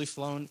was actually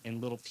flown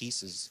in little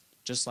pieces,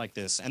 just like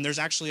this. And there's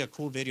actually a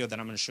cool video that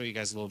I'm going to show you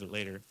guys a little bit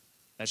later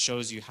that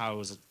shows you how it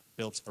was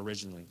built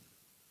originally.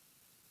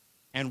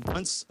 And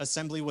once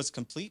assembly was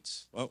complete,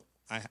 oh,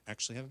 I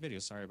actually have a video,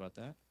 sorry about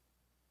that.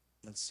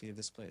 Let's see if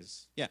this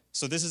plays. Yeah,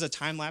 so this is a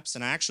time lapse,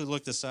 and I actually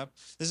looked this up.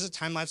 This is a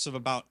time lapse of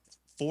about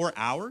 4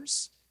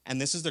 hours, and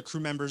this is the crew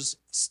members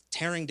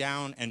tearing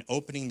down and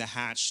opening the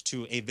hatch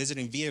to a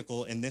visiting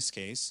vehicle in this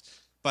case.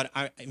 But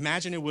I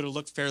imagine it would have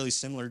looked fairly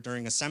similar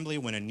during assembly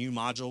when a new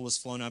module was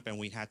flown up and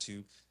we had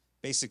to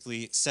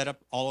basically set up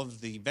all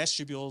of the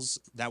vestibules.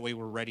 That way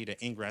we're ready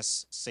to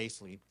ingress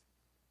safely.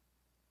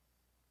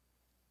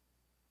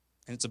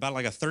 And it's about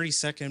like a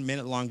 30-second,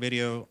 minute-long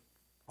video,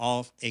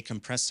 all a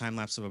compressed time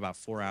lapse of about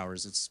 4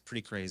 hours. It's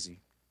pretty crazy.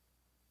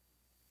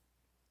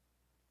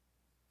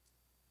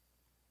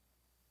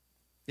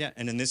 Yeah,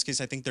 and in this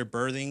case, I think they're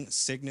berthing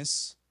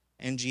Cygnus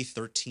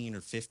NG-13 or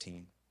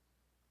 15.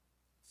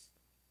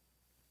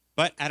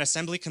 But at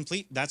assembly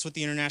complete, that's what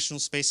the International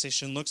Space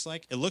Station looks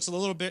like. It looks a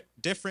little bit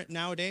different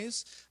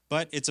nowadays,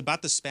 but it's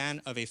about the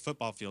span of a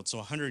football field, so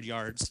 100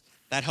 yards.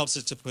 That helps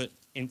it to put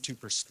into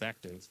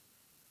perspective,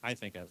 I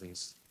think at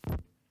least.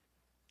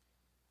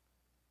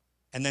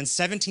 And then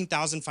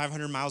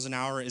 17,500 miles an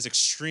hour is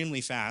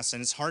extremely fast,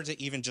 and it's hard to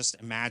even just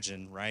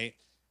imagine, right?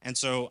 And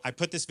so I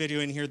put this video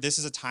in here. This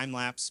is a time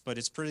lapse, but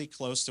it's pretty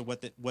close to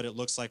what it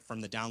looks like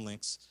from the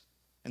downlinks.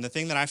 And the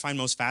thing that I find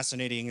most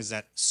fascinating is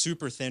that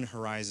super thin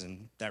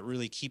horizon that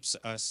really keeps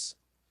us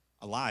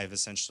alive,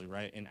 essentially,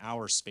 right, in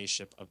our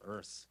spaceship of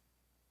Earth.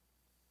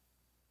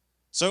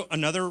 So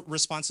another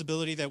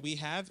responsibility that we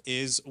have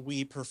is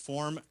we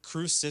perform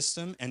crew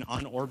system and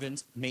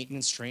on-orbit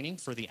maintenance training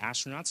for the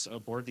astronauts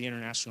aboard the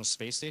International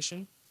Space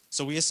Station.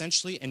 So we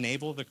essentially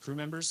enable the crew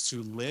members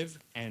to live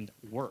and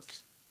work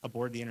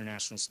aboard the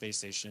International Space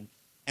Station.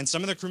 And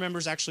some of the crew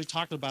members actually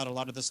talked about a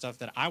lot of the stuff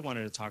that I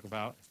wanted to talk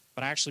about,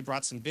 but I actually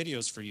brought some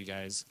videos for you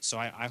guys. So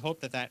I hope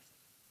that that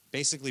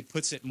basically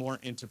puts it more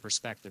into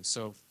perspective.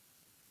 So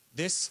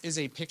this is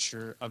a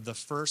picture of the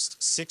first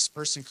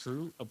 6-person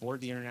crew aboard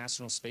the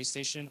International Space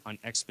Station on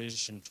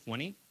Expedition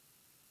 20.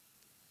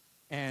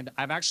 And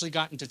I've actually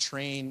gotten to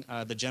train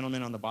the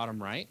gentleman on the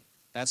bottom right.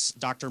 That's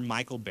Dr.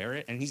 Michael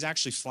Barrett, and he's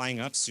actually flying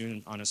up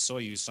soon on a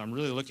Soyuz. So I'm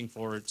really looking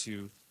forward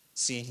to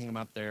seeing him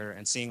up there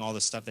and seeing all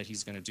the stuff that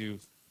he's going to do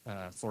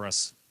for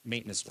us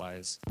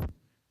maintenance-wise.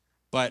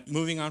 But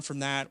moving on from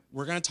that,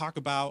 we're going to talk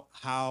about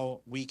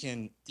how we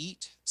can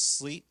eat,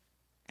 sleep,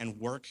 and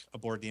work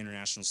aboard the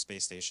International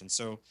Space Station.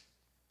 So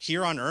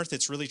here on Earth,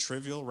 it's really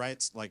trivial, right?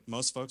 It's like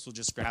most folks will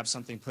just grab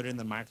something, put it in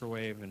the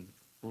microwave, and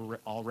we're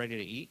all ready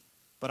to eat.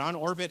 But on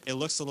orbit, it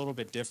looks a little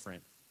bit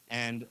different.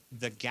 And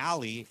the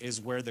galley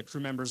is where the crew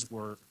members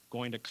were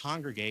going to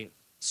congregate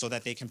so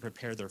that they can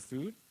prepare their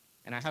food.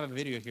 And I have a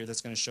video here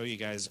that's going to show you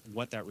guys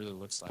what that really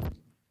looks like.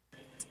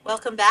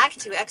 Welcome back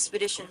to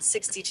Expedition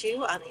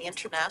 62 on the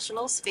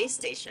International Space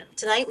Station.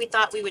 Tonight we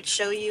thought we would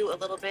show you a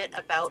little bit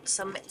about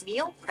some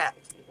meal prep,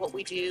 what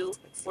we do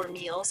for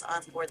meals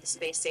on board the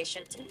space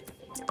station.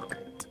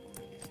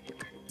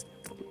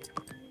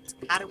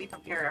 How do we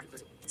prepare our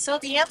food? So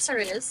the answer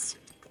is,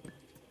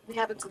 we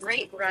have a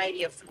great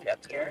variety of food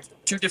up here.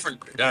 2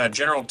 different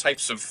general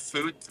types of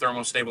food,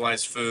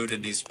 thermostabilized food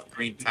in these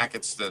green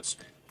packets that's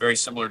very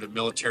similar to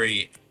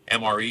military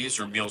MREs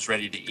or meals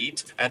ready to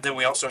eat. And then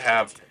we also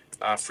have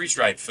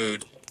freeze-dried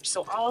food.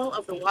 So all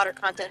of the water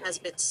content has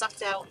been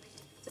sucked out.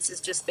 This is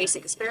just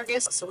basic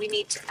asparagus, so we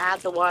need to add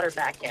the water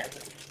back in.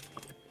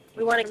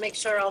 We want to make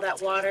sure all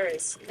that water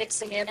is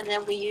mixing in, and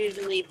then we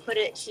usually put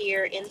it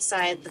here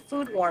inside the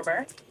food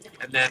warmer.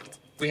 And then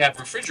we have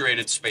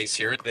refrigerated space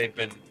here. They've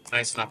been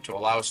nice enough to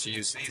allow us to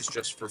use these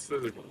just for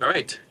food. All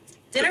right,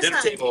 Dinner dinner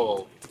time.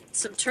 table.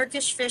 Some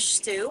Turkish fish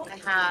stew. I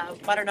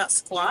have butternut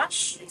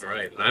squash. All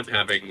right, and I'm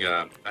having,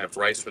 I have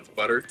rice with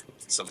butter,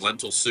 some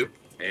lentil soup,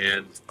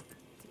 and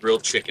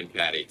grilled chicken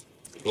patty.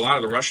 A lot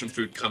of the Russian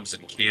food comes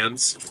in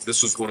cans.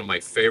 This was one of my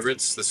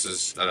favorites. This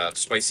is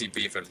spicy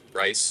beef and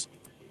rice.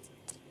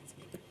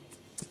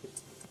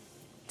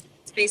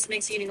 Space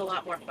makes eating a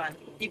lot more fun.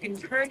 You can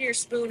turn your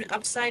spoon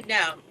upside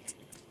down,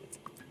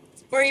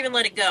 or even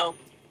let it go,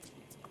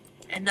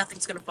 and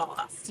nothing's going to fall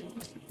off.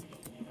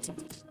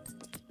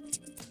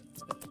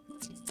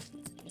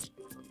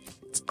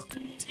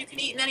 You can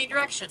eat in any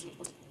direction.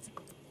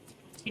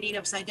 You can eat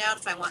upside down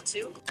if I want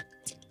to.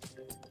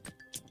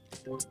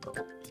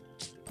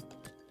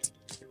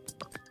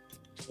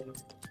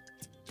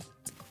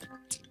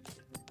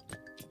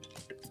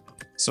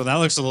 So that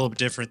looks a little bit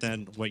different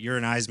than what your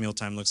and I's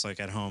mealtime looks like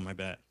at home, I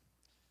bet.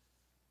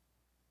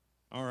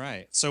 All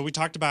right, so we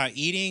talked about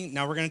eating.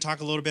 Now we're going to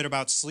talk a little bit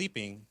about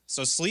sleeping.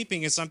 So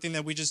sleeping is something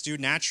that we just do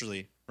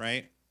naturally,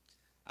 right?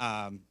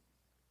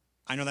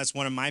 I know that's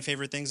one of my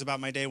favorite things about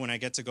my day, when I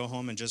get to go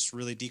home and just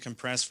really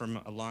decompress from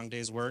a long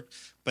day's work.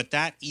 But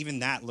even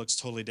that looks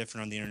totally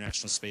different on the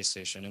International Space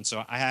Station. And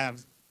so I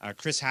have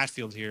Chris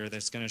Hatfield here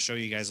that's going to show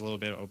you guys a little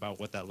bit about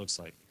what that looks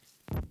like.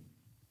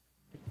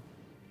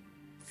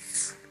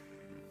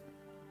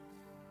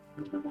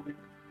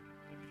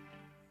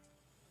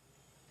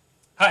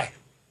 Hi,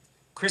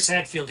 Chris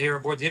Hadfield here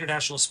aboard the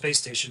International Space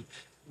Station.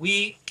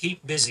 We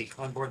keep busy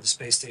on board the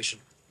space station.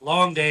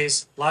 Long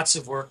days, lots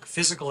of work,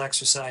 physical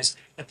exercise.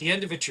 At the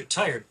end of it, you're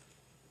tired.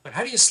 But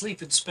how do you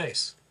sleep in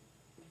space?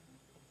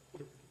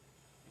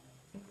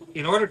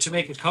 In order to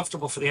make it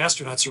comfortable for the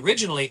astronauts,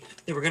 originally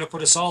they were going to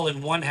put us all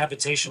in one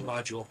habitation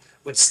module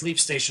with sleep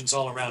stations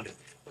all around it.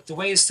 But the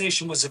way a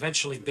station was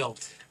eventually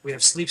built, we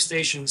have sleep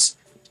stations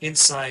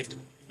inside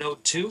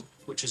Node 2,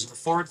 which is in the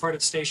forward part of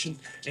the station,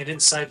 and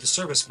inside the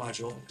service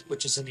module,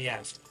 which is in the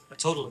aft. A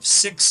total of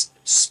 6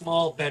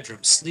 small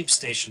bedrooms, sleep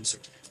stations, or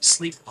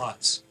sleep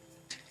pods.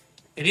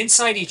 And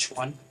inside each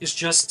one is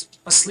just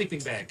a sleeping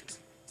bag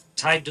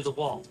tied to the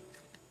wall.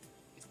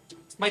 You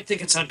might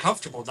think it's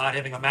uncomfortable not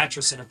having a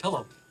mattress and a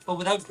pillow, but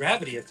without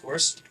gravity, of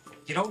course,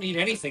 you don't need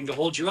anything to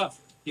hold you up.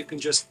 You can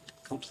just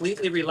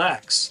completely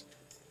relax.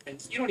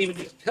 And you don't even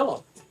need a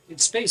pillow. In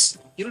space,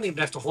 you don't even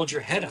have to hold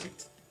your head up.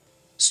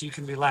 So you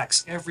can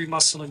relax every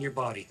muscle in your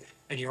body,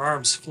 and your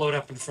arms float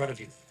up in front of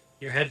you.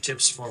 Your head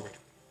tips forward.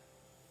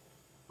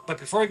 But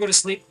before I go to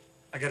sleep,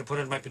 I got to put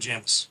on my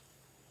pajamas,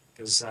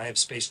 because I have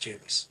space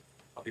jammies.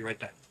 I'll be right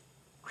back.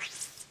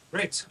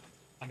 Great.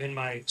 I'm in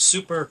my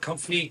super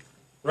comfy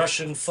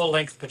Russian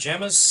full-length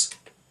pajamas.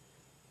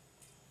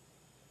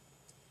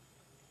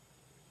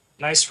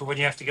 Nice for when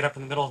you have to get up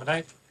in the middle of the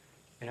night.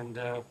 and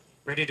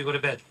ready to go to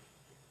bed.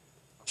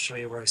 I'll show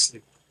you where I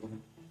sleep.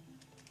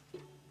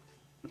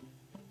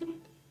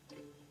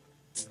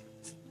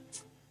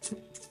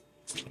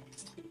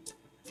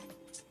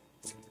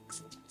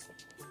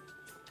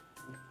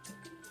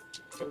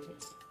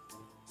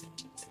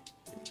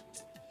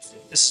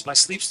 This is my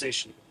sleep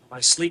station, my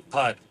sleep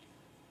pod.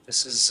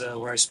 This is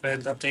where I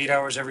spend up to 8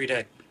 hours every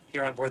day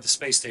here on board the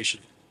space station.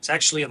 It's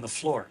actually on the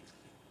floor,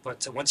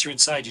 but once you're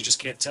inside, you just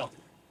can't tell.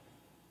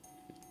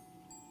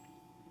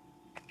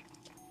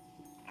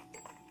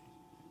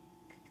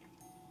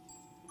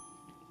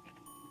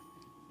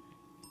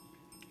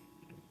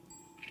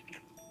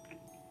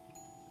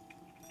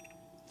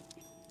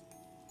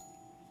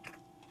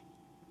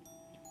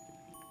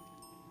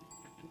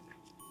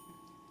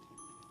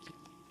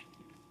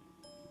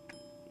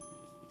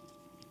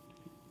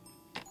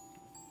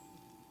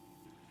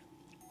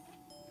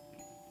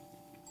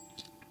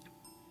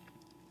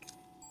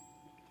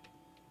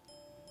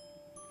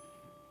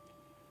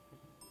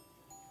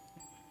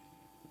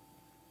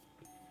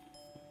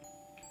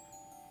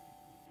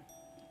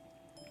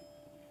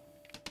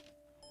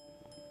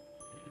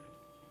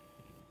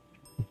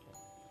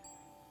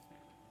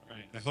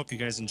 I hope you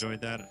guys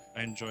enjoyed that.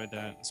 I enjoyed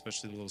that,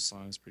 especially the little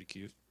song is pretty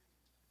cute.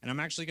 And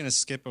I'm actually going to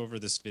skip over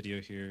this video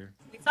here.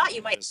 We thought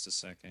you might. Just a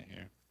second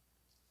here.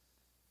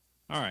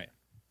 All right.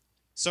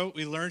 So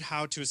we learned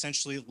how to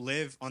essentially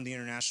live on the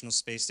International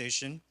Space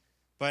Station.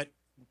 But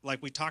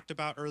like we talked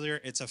about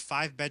earlier, it's a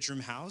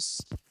 5-bedroom house.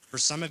 For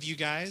some of you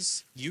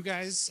guys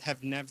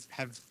have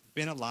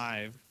been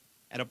alive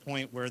at a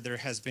point where there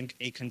has been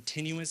a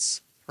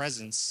continuous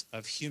presence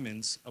of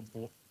humans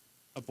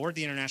aboard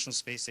the International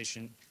Space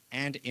Station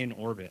and in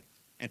orbit.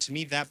 And to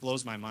me, that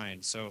blows my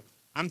mind. So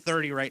I'm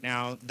 30 right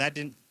now.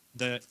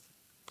 The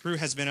crew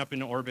has been up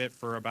in orbit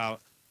for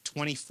about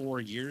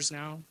 24 years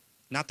now.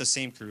 Not the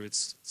same crew,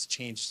 it's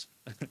changed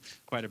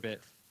quite a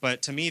bit.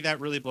 But to me, that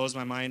really blows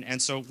my mind. And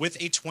so with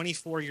a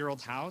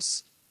 24-year-old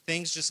house,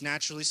 things just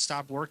naturally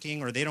stop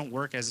working or they don't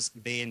work as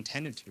they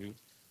intended to.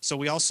 So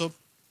we also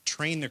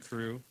train the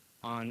crew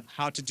on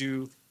how to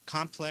do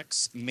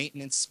complex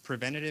maintenance,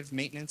 preventative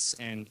maintenance,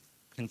 and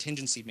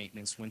contingency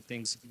maintenance when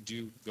things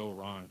do go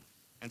wrong.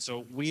 And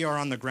so we are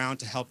on the ground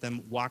to help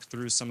them walk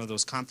through some of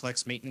those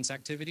complex maintenance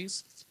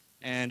activities.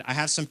 And I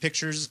have some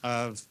pictures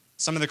of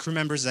some of the crew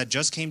members that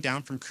just came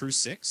down from Crew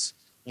 6.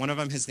 One of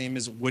them, his name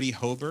is Woody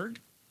Hoberg.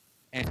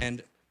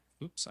 And,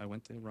 oops, I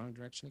went the wrong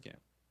direction again.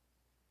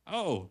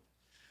 Oh,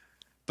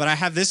 but I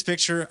have this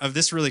picture of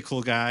this really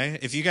cool guy.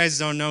 If you guys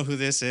don't know who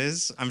this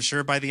is, I'm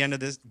sure by the end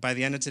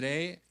of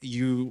today,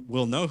 you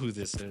will know who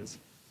this is.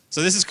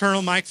 So this is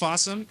Colonel Mike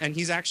Fossum, and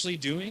he's actually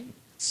doing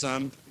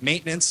some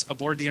maintenance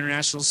aboard the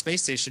International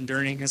Space Station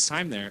during his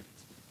time there.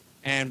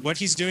 And what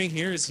he's doing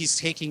here is he's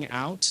taking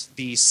out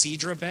the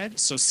CEDRA bed.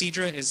 So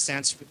CEDRA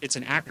it's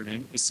an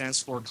acronym. It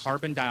stands for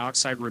Carbon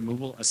Dioxide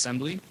Removal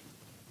Assembly.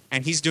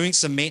 And he's doing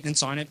some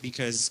maintenance on it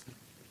because,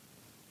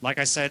 like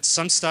I said,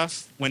 some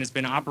stuff, when it's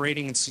been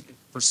operating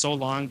for so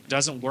long,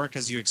 doesn't work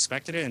as you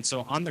expected it. And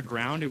so on the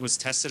ground, it was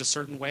tested a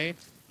certain way.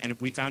 And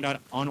we found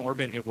out on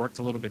orbit, it worked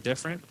a little bit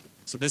different.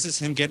 So this is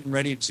him getting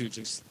ready to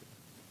just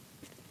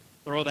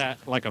throw that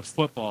like a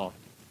football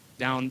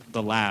down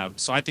the lab.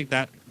 So I think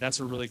that's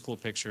a really cool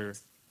picture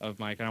of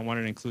Mike, and I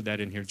wanted to include that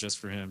in here just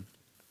for him.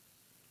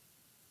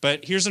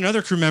 But here's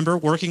another crew member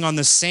working on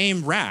the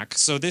same rack.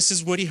 So this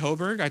is Woody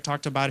Hoberg. I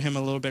talked about him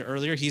a little bit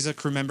earlier. He's a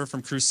crew member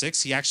from Crew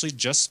 6. He actually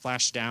just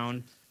splashed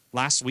down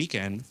last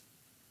weekend.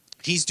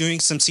 He's doing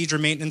some CEDRA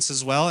maintenance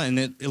as well, and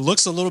it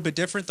looks a little bit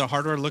different. The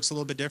hardware looks a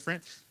little bit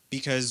different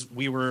because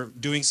we were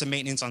doing some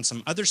maintenance on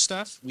some other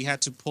stuff. We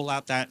had to pull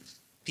out that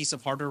piece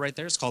of hardware right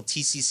there. It's called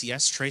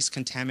TCCS, Trace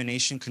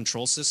Contamination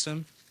Control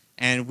System.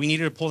 And we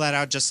needed to pull that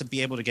out just to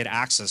be able to get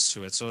access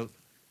to it. So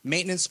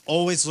maintenance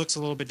always looks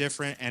a little bit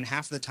different, and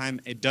half of the time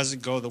it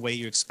doesn't go the way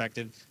you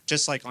expected,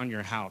 just like on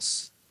your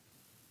house.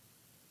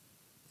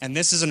 And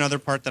this is another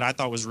part that I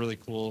thought was really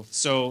cool.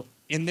 So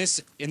in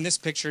this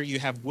picture, you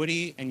have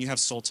Woody and you have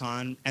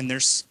Sultan, and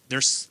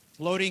they're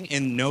floating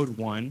in Node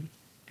 1.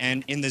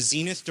 And in the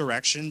zenith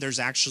direction, there's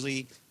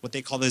actually what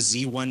they call the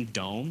Z1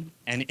 dome.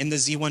 And in the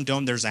Z1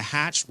 dome, there's a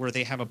hatch where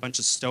they have a bunch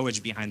of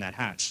stowage behind that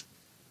hatch.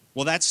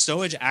 Well, that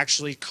stowage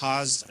actually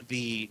caused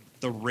the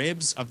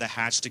ribs of the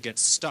hatch to get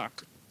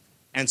stuck.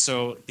 And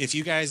so if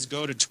you guys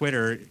go to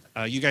Twitter,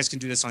 you guys can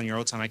do this on your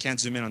own time. I can't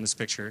zoom in on this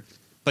picture.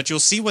 But you'll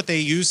see what they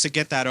use to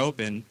get that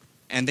open.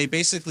 And they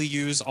basically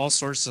use all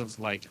sorts of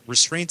like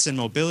restraints and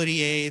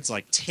mobility aids,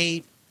 like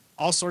tape,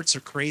 all sorts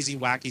of crazy,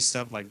 wacky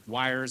stuff like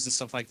wires and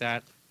stuff like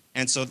that.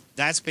 And so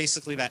that's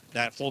basically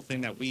that whole thing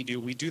that we do.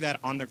 We do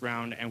that on the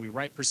ground, and we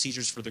write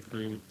procedures for the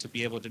crew to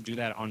be able to do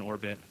that on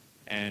orbit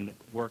and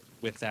work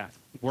with that,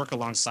 work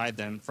alongside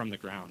them from the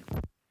ground.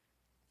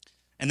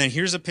 And then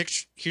here's a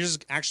picture. Here's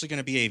actually going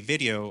to be a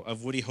video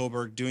of Woody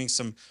Hoberg doing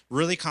some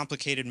really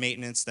complicated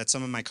maintenance that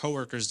some of my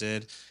coworkers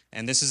did.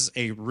 And this is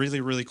a really,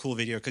 really cool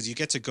video because you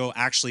get to go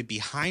actually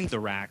behind the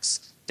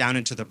racks down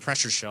into the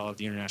pressure shell of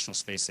the International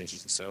Space Station.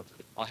 So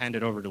I'll hand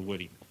it over to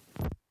Woody.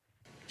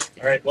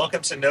 All right,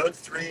 welcome to Node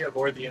 3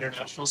 aboard the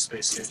International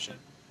Space Station.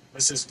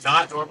 This is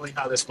not normally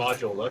how this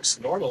module looks.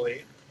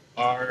 Normally,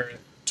 our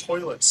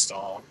toilet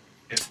stall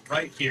is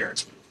right here.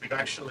 We've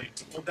actually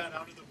pulled that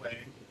out of the way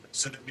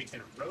so that we can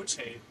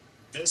rotate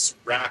this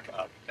rack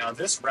up. Now,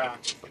 this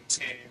rack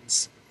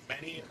contains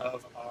many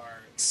of our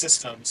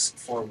systems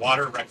for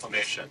water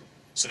reclamation.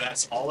 So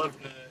that's all of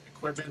the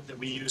equipment that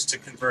we use to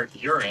convert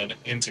urine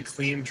into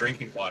clean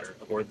drinking water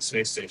aboard the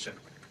space station.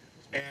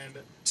 And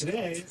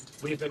today,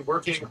 we've been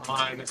working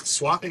on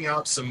swapping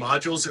out some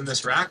modules in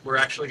this rack. We're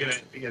actually going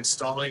to be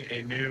installing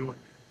a new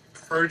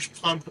purge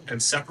pump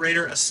and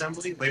separator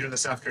assembly later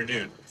this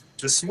afternoon.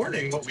 This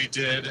morning, what we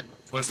did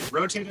was we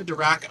rotated the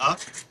rack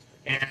up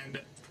and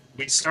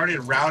we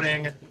started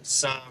routing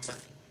some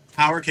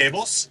power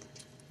cables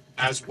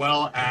as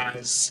well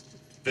as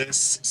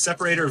this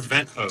separator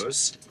vent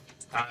hose,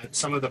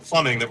 some of the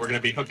plumbing that we're going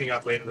to be hooking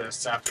up later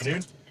this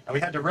afternoon. And we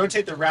had to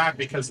rotate the rack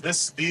because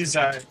these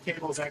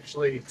cables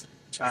actually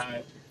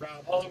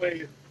route all the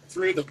way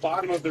through the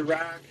bottom of the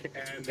rack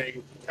and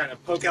they kind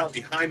of poke out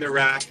behind the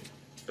rack.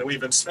 So we've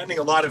been spending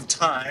a lot of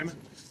time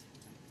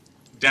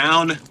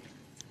down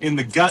in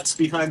the guts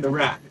behind the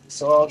rack.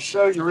 So I'll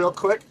show you real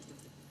quick.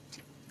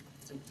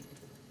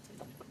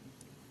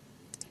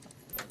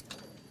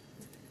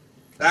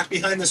 Back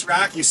behind this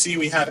rack, you see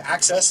we have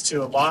access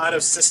to a lot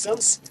of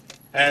systems.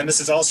 And this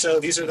is also,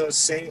 this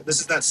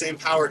is that same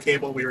power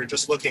cable we were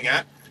just looking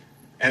at.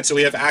 And so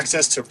we have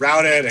access to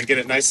route it and get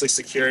it nicely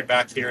secured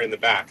back here in the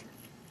back.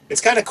 It's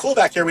kind of cool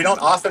back here. We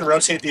don't often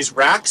rotate these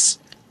racks,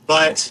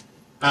 but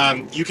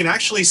you can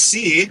actually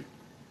see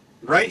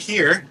right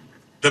here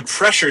the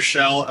pressure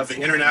shell of the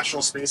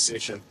International Space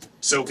Station.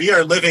 So we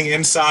are living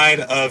inside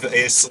of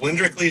a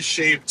cylindrically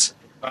shaped,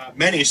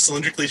 many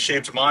cylindrically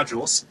shaped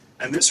modules.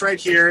 And this right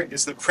here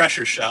is the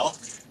pressure shell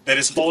that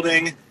is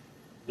holding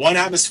 1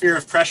 atmosphere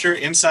of pressure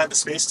inside the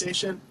space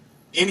station,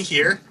 in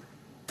here,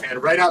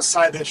 and right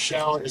outside this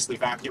shell is the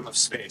vacuum of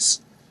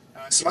space.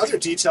 Some other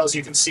details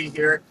you can see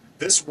here,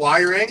 this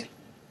wiring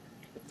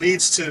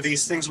leads to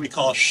these things we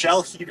call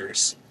shell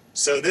heaters.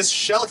 So this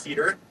shell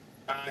heater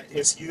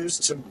is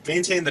used to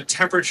maintain the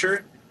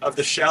temperature of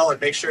the shell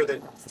and make sure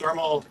that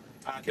thermal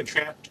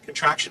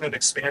contraction and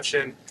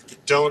expansion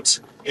don't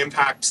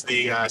impact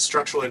the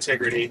structural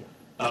integrity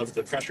of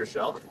the pressure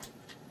shell.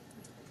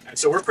 And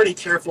so we're pretty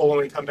careful when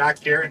we come back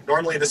here.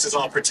 Normally this is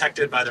all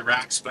protected by the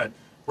racks, but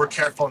we're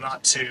careful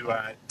not to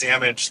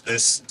damage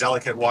this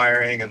delicate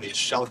wiring and these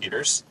shell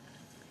heaters.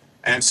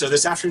 And so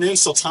this afternoon,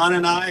 Sultan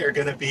and I are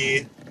going to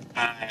be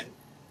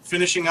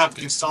finishing up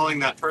installing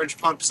that purge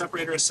pump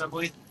separator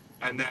assembly,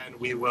 and then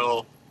we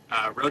will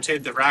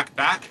rotate the rack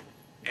back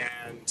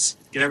and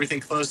get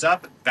everything closed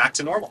up back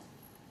to normal.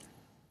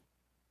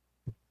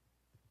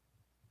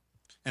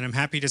 And I'm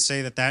happy to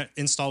say that that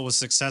install was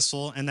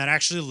successful, and that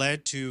actually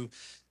led to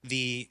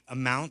the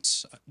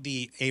amount,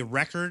 a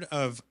record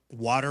of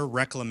water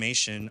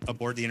reclamation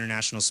aboard the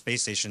International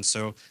Space Station.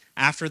 So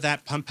after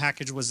that pump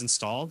package was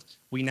installed,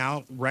 we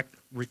now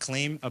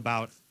reclaim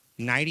about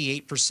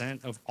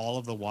 98% of all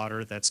of the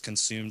water that's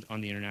consumed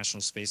on the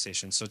International Space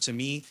Station. So to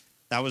me,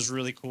 that was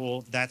really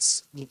cool.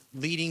 That's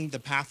leading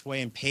the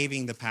pathway and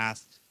paving the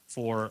path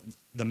for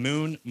the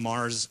moon,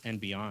 Mars,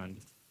 and beyond.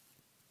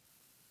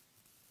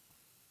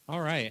 All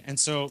right, and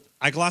so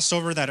I glossed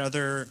over that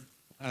other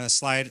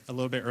slide a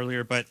little bit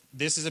earlier, but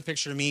this is a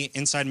picture of me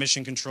inside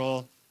Mission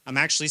Control. I'm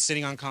actually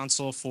sitting on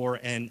console for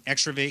an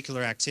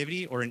extravehicular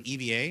activity, or an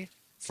EVA,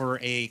 for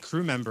a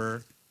crew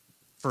member,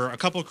 for a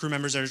couple of crew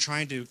members that are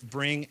trying to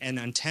bring an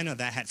antenna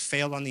that had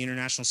failed on the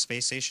International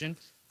Space Station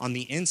on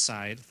the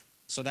inside,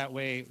 so that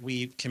way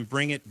we can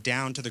bring it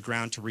down to the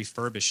ground to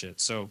refurbish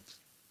it. So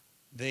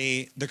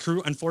the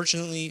crew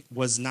unfortunately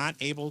was not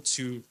able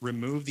to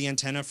remove the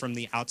antenna from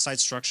the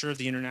outside structure of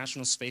the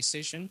International Space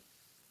Station.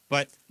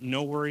 But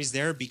no worries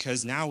there,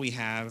 because now we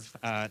have,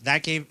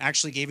 that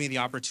actually gave me the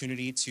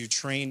opportunity to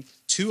train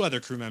 2 other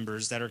crew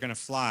members that are going to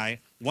fly.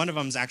 One of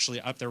them is actually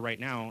up there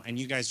right now, and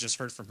you guys just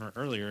heard from her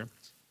earlier.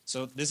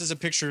 So this is a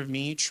picture of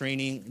me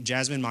training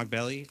Jasmin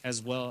Moghbeli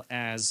as well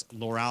as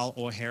Laurel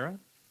O'Hara.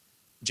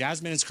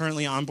 Jasmin is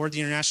currently on board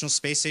the International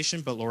Space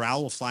Station, but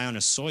Laurel will fly on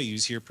a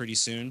Soyuz here pretty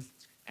soon.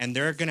 And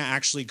they're going to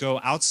actually go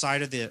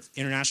outside of the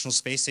International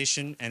Space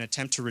Station and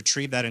attempt to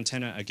retrieve that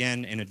antenna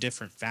again in a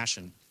different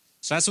fashion.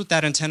 So that's what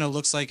that antenna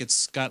looks like.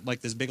 It's got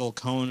like this big old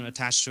cone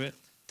attached to it.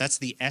 That's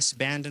the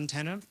S-band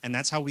antenna, and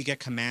that's how we get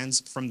commands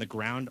from the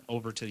ground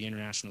over to the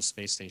International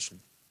Space Station.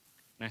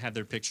 And I have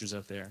their pictures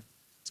up there.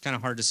 It's kind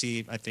of hard to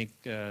see. I think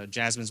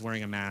Jasmine's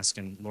wearing a mask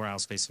and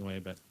Laurel's facing away,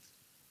 but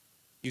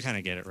you kind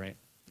of get it, right?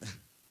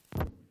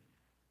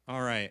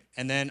 All right,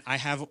 and then I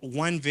have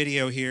one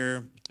video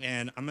here,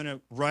 and I'm going to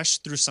rush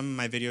through some of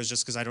my videos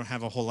just because I don't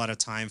have a whole lot of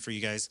time for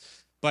you guys.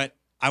 But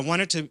I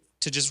wanted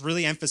to just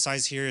really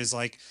emphasize here is,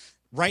 like,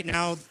 right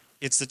now,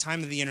 it's the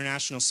time of the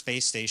International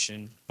Space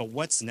Station, but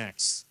what's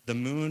next? The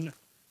moon,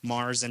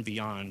 Mars, and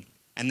beyond.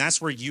 And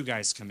that's where you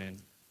guys come in.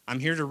 I'm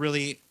here to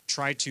really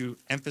try to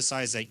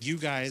emphasize that you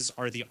guys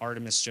are the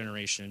Artemis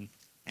generation,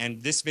 And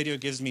this video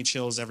gives me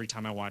chills every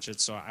time I watch it,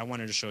 so I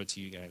wanted to show it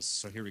to you guys.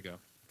 So here we go.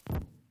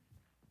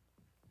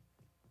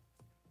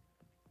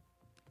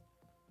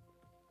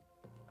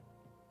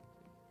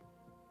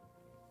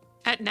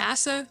 At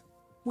NASA,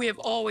 we have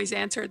always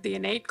answered the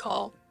innate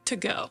call to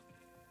go.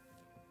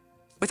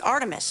 With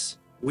Artemis,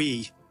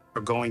 We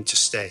are going to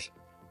stay.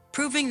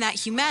 proving that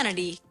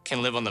humanity,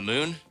 Can live on the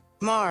moon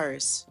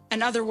Mars,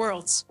 and other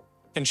worlds.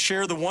 And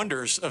share the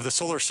wonders of the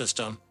solar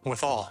system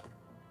with all.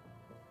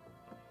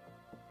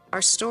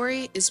 Our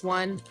story is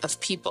one of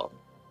people.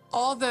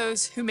 All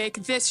those who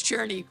make this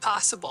journey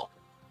possible.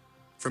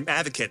 From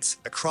advocates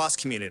across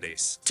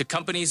communities to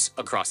companies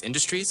across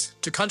industries.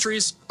 to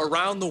countries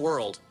around the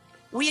world.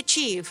 We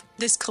achieve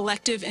this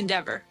collective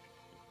endeavor.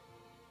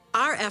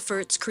 Our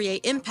efforts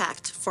create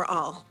impact for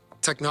all.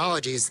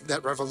 Technologies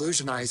that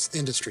revolutionize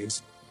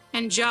industries.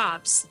 And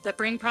jobs that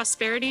bring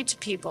prosperity to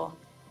people.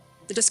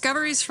 The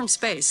discoveries from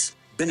space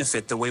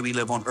Benefit the way we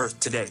live on Earth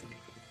today.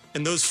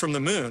 And those from the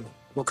moon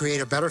Will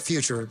create a better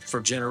future.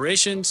 for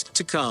generations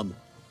to come.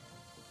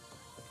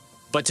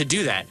 But to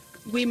do that,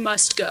 We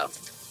must go.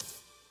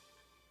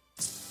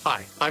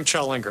 Hi, I'm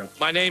Chell Ingram.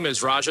 My name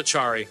is Raja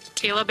Chari.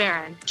 Kayla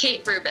Barron.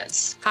 Kate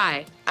Rubens.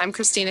 Hi, I'm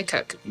Christina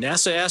Cook.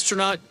 NASA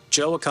astronaut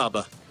Joe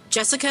Akaba.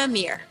 Jessica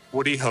Amir,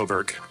 Woody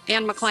Hoberg.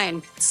 Ann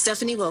McLean.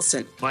 Stephanie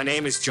Wilson, My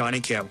name is Johnny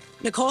Kim.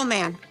 Nicole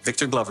Mann,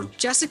 Victor Glover.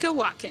 Jessica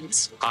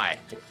Watkins. hi,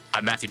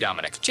 I'm Matthew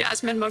Dominic.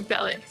 Jasmin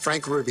Moghbeli.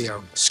 Frank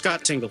Rubio.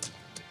 Scott Tingle.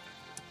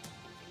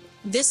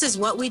 this is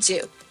what we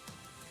do.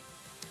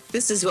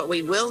 This is what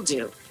we will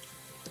do.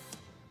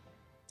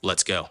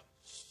 Let's go.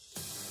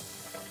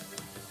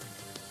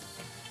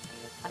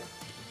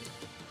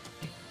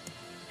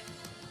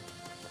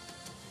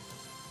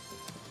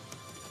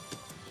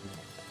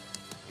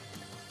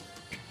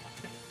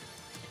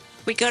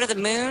 We go to the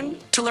moon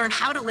to learn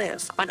how to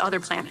live on other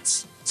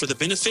planets. For the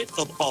benefit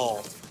of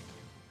all.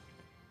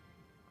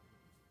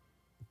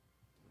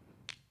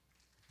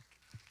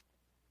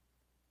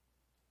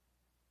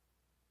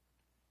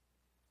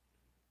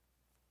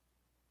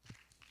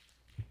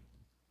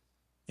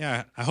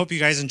 Yeah, I hope you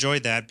guys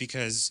enjoyed that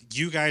because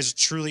you guys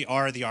truly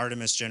are the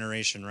Artemis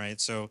generation, right?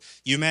 So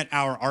you met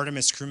our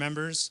Artemis crew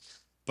members,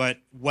 but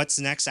what's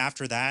next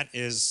after that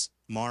is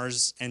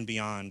Mars and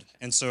beyond.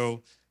 And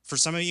so for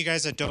some of you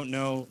guys that don't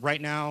know, right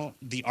now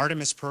the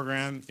Artemis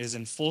program is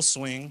in full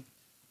swing.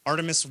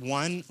 Artemis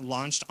 1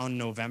 launched on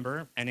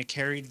November and it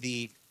carried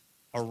the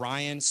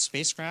Orion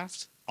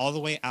spacecraft all the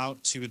way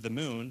out to the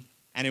moon.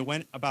 And it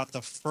went about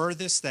the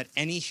furthest that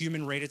any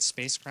human-rated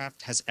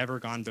spacecraft has ever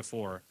gone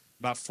before,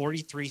 about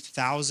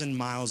 43,000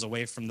 miles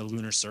away from the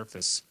lunar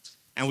surface.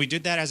 And we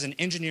did that as an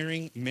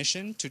engineering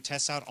mission to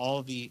test out all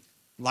of the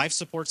life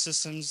support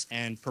systems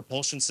and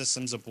propulsion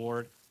systems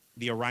aboard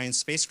the Orion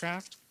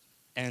spacecraft.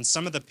 And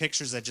some of the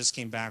pictures that just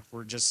came back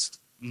were just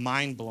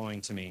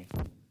mind-blowing to me.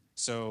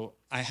 So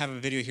I have a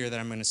video here that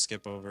I'm going to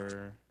skip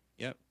over.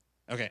 Yep.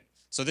 Okay.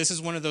 So this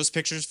is one of those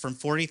pictures from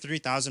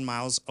 43,000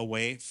 miles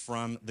away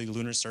from the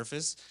lunar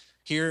surface.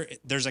 Here,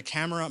 there's a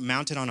camera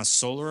mounted on a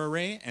solar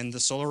array, and the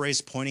solar array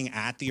is pointing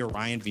at the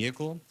Orion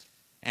vehicle.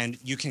 And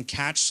you can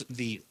catch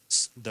the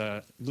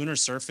lunar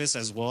surface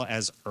as well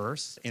as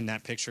Earth in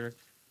that picture.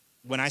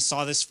 When I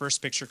saw this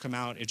first picture come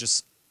out, it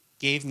just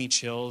gave me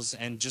chills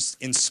and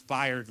just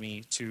inspired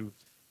me to,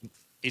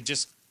 it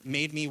just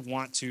made me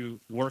want to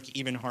work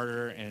even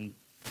harder and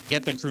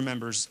get the crew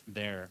members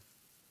there.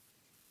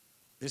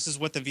 This is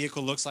what the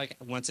vehicle looks like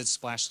once it's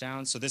splashed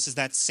down. So this is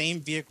that same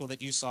vehicle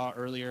that you saw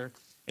earlier.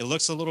 It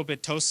looks a little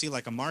bit toasty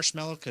like a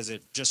marshmallow because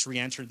it just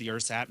re-entered the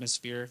Earth's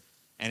atmosphere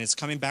and it's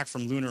coming back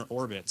from lunar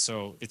orbit.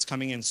 So it's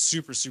coming in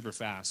super, super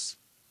fast.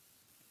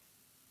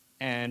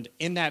 And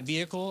in that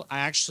vehicle,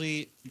 I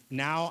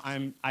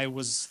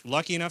was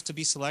lucky enough to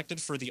be selected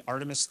for the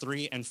Artemis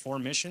 3 and 4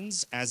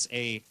 missions as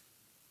a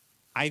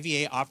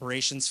IVA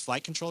operations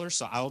flight controller.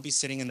 So I will be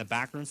sitting in the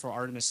back room for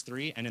Artemis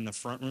 3 and in the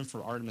front room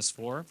for Artemis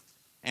 4.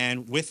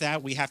 And with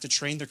that, we have to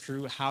train the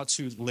crew how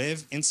to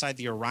live inside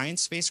the Orion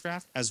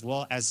spacecraft as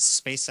well as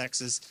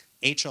SpaceX's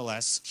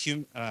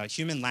HLS,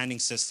 Human Landing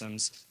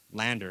Systems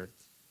lander.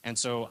 And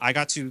so I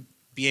got to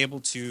be able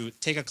to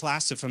take a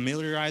class to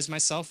familiarize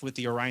myself with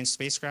the Orion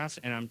spacecraft,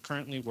 and I'm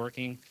currently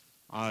working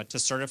to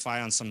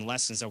certify on some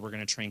lessons that we're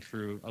going to train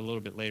crew a little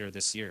bit later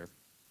this year.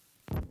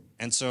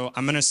 And so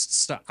I'm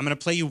gonna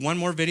play you one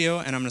more video,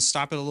 and I'm gonna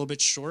stop it a little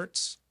bit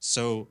short.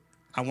 So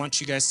I want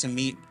you guys to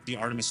meet the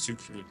Artemis 2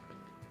 crew.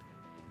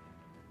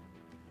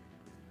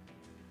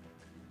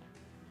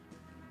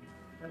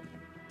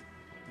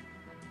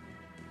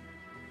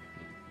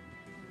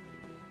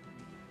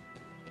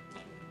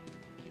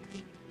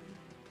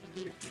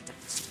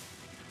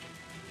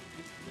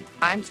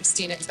 I'm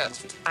Christina Cook.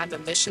 I'm a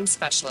mission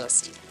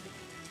specialist.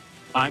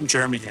 I'm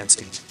Jeremy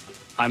Hansky.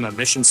 I'm a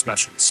mission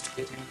specialist.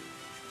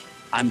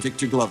 I'm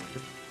Victor Glover.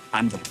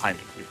 I'm the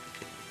pilot.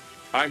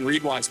 I'm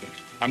Reed Wiseman.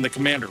 I'm the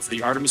commander for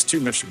the Artemis 2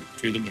 mission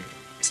to the moon.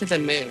 To the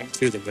moon.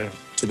 To the moon.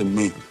 To the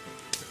moon.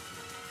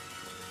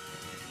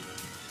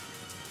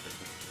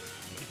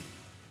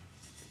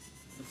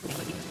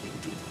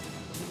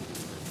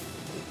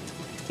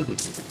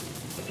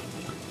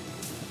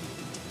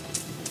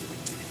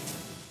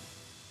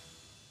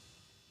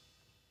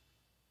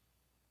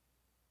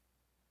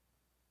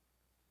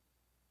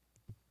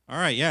 All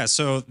right, yeah,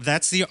 so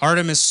that's the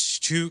Artemis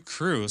 2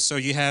 crew. So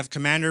you have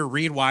Commander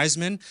Reed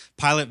Wiseman,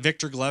 pilot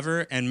Victor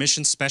Glover, and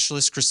mission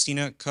specialist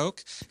Christina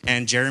Koch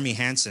and Jeremy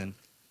Hansen.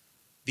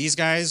 These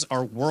guys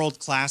are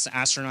world-class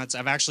astronauts.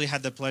 I've actually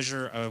had the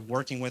pleasure of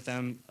working with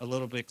them a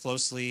little bit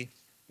closely,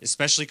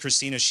 especially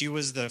Christina. She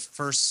was the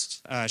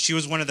first, she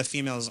was one of the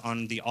females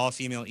on the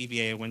all-female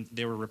EVA when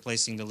they were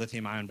replacing the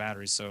lithium-ion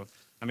batteries. So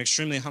I'm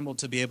extremely humbled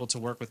to be able to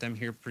work with them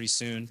here pretty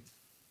soon.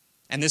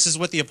 And this is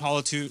what the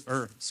Apollo 2,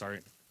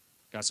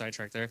 got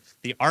sidetracked there.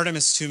 The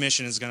Artemis 2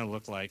 mission is going to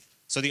look like.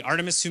 So the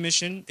Artemis 2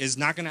 mission is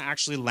not going to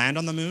actually land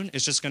on the moon.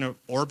 It's just going to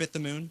orbit the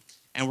moon.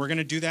 And we're going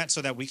to do that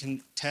so that we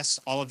can test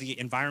all of the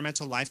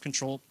environmental life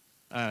control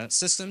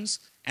systems.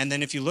 And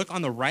then if you look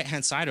on the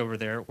right-hand side over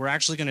there, we're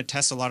actually going to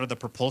test a lot of the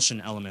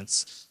propulsion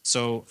elements.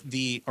 So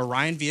the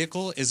Orion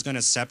vehicle is going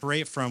to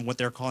separate from what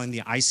they're calling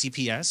the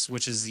ICPS,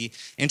 which is the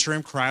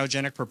Interim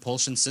Cryogenic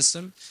Propulsion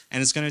System.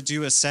 And it's going to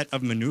do a set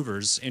of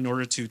maneuvers in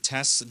order to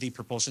test the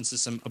propulsion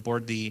system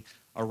aboard the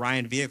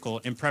Orion vehicle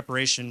in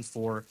preparation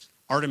for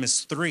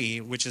Artemis 3,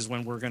 which is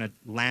when we're going to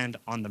land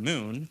on the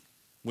moon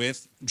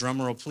with,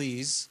 drumroll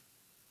please,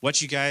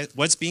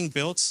 what's being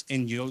built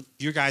in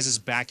your guys'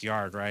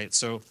 backyard, right?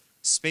 So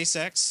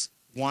SpaceX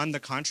won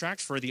the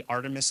contract for the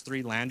Artemis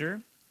 3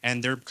 lander,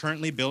 and they're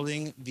currently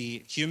building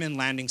the human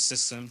landing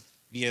system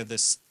via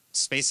this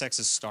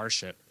SpaceX's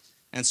Starship.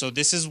 And so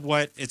this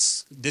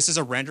is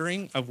a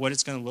rendering of what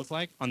it's going to look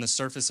like on the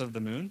surface of the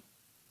moon.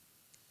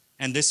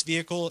 And this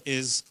vehicle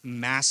is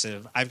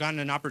massive. I've gotten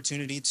an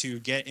opportunity to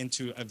get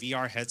into a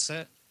VR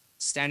headset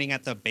standing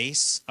at the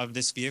base of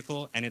this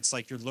vehicle, and it's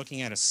like you're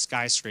looking at a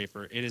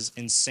skyscraper. It is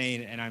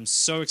insane, and I'm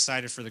so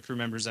excited for the crew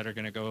members that are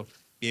going to go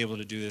be able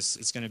to do this.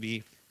 It's going to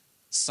be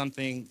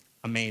something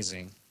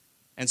amazing.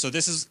 And so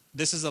this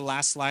is the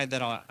last slide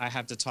that I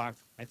have to talk,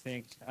 I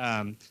think.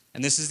 And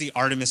this is the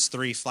Artemis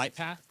 3 flight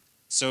path.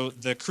 So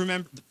the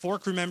 4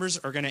 crew members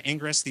are going to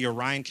ingress the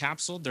Orion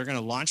capsule. They're going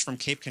to launch from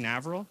Cape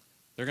Canaveral.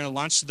 They're going to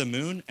launch to the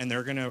moon, and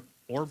they're going to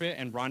orbit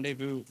and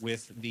rendezvous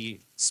with the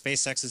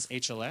SpaceX's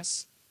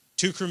HLS.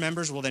 2 crew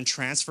members will then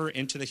transfer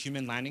into the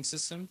human landing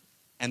system,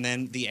 and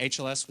then the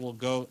HLS will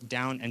go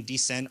down and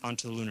descend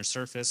onto the lunar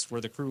surface,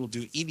 where the crew will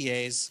do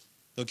EVAs.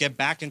 They'll get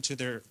back into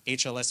their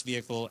HLS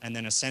vehicle and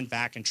then ascend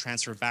back and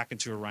transfer back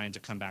into Orion to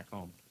come back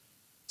home.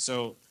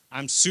 So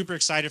I'm super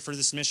excited for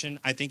this mission.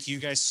 I think you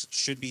guys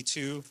should be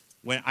too.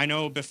 I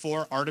know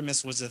before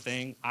Artemis was a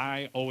thing,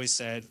 I always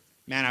said,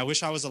 man, I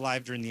wish I was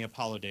alive during the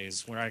Apollo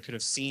days where I could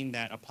have seen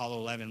that Apollo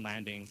 11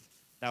 landing.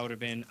 That would have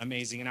been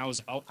amazing. And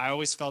I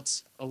always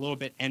felt a little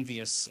bit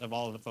envious of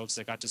all of the folks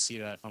that got to see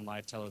that on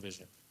live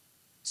television.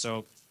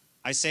 So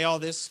I say all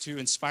this to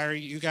inspire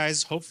you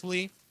guys.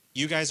 Hopefully,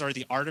 you guys are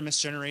the Artemis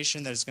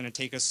generation that is going to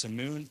take us to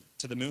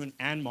the moon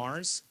and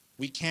Mars.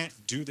 We can't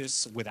do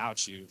this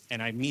without you.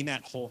 And I mean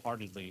that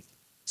wholeheartedly.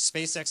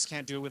 SpaceX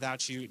can't do it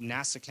without you.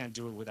 NASA can't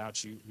do it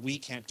without you. We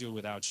can't do it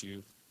without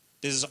you.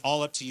 This is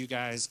all up to you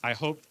guys. I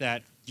hope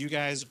that you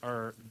guys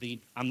are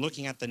I'm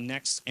looking at the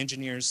next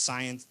engineers,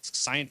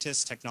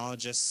 scientists,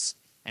 technologists,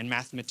 and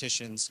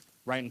mathematicians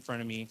right in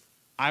front of me.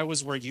 I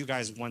was where you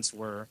guys once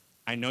were.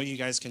 I know you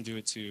guys can do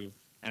it too.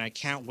 And I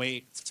can't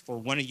wait for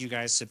one of you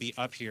guys to be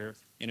up here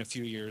in a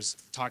few years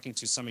talking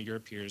to some of your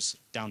peers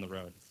down the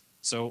road.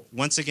 So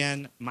once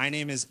again, my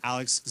name is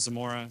Alex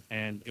Zamora,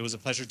 and it was a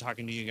pleasure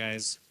talking to you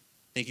guys.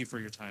 Thank you for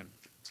your time.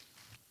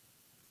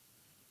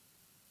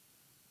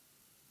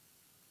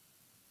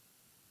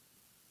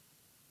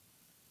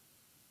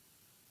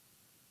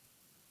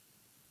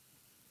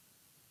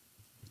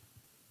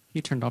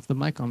 He turned off the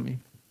mic on me.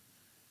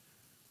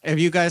 If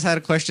you guys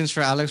had questions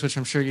for Alex, which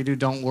I'm sure you do,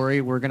 don't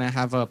worry. We're going to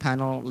have a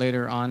panel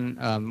later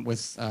on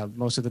with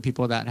most of the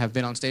people that have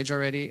been on stage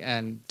already,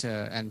 and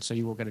so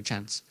you will get a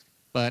chance.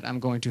 But I'm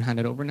going to hand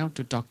it over now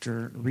to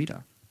Dr.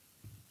 Rita.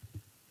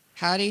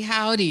 Howdy,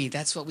 howdy.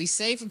 That's what we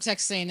say from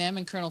Texas A&M,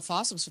 and Colonel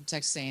Fossum's from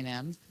Texas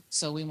A&M,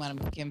 so we want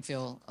to make him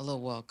feel a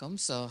little welcome.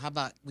 So how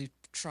about we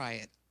try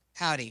it?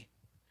 Howdy.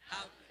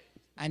 Howdy.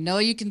 I know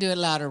you can do it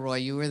louder, Roy.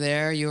 You were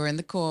there. You were in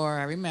the Corps.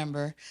 I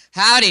remember.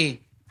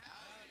 Howdy.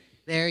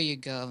 There you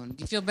go.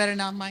 You feel better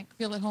now, Mike?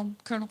 Feel at home,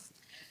 Colonel?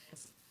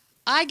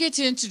 I get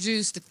to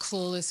introduce the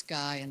coolest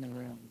guy in the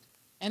room.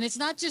 And it's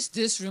not just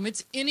this room,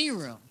 it's any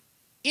room.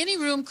 Any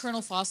room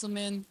Colonel Fossum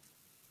in,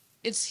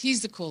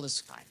 he's the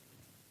coolest guy.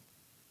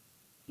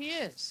 He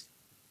is.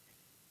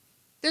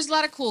 There's a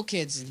lot of cool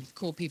kids and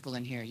cool people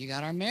in here. You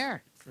got our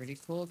mayor, pretty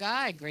cool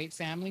guy, great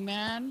family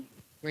man,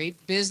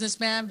 great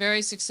businessman,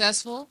 very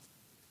successful,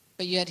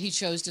 but yet he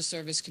chose to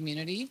serve his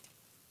community.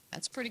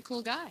 That's a pretty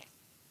cool guy.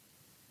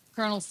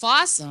 Colonel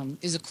Fossum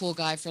is a cool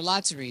guy for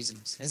lots of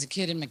reasons. As a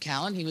kid in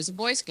McAllen, he was a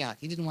Boy Scout.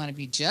 He didn't want to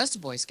be just a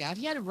Boy Scout.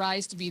 He had to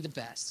rise to be the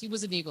best. He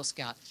was an Eagle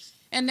Scout.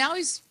 And now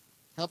he's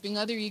helping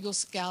other Eagle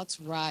Scouts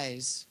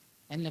rise.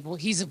 And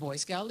he's a Boy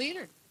Scout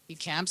leader. He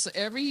camps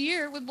every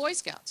year with Boy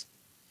Scouts.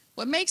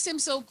 What makes him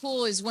so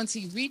cool is once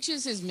he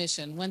reaches his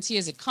mission, once he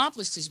has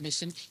accomplished his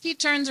mission, he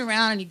turns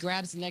around and he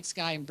grabs the next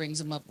guy and brings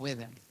him up with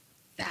him.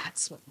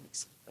 That's what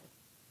makes him cool.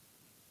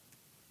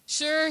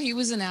 Sure, he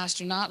was an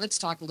astronaut. Let's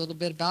talk a little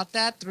bit about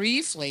that.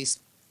 3 space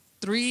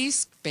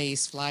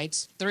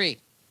flights. 3.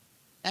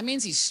 That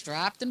means he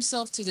strapped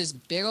himself to this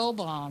big old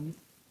bomb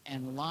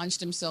and launched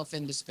himself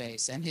into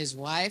space. And his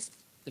wife,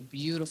 the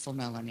beautiful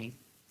Melanie,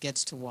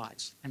 gets to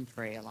watch and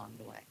pray along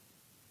the way.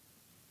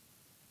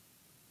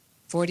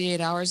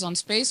 48 hours on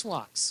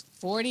spacewalks.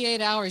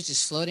 48 hours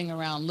just floating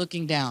around,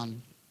 looking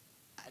down.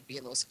 I'd be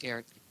a little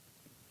scared.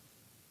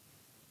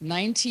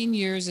 19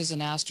 years as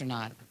an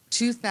astronaut.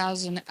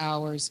 2,000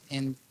 hours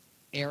in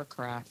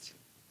aircraft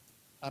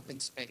up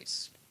in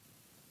space.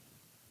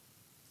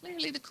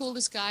 Clearly the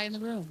coolest guy in the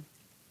room.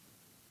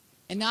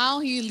 And now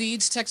he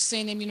leads Texas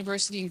A&M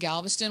University in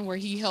Galveston, where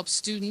he helps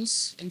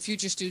students and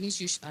future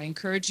students. I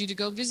encourage you to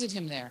go visit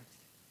him there.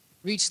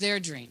 Reach their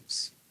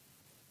dreams.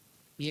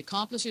 He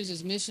accomplishes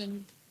his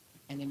mission,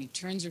 and then he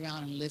turns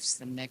around and lifts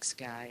the next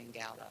guy and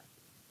gal up.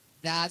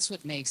 That's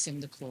what makes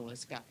him the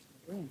coolest guy in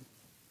the room.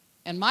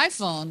 And my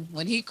phone,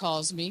 when he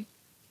calls me,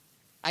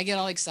 I get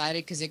all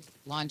excited because it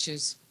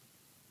launches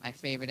my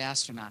favorite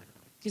astronaut,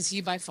 because he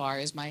by far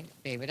is my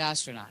favorite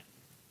astronaut,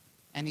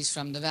 and he's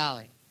from the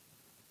Valley.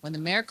 When the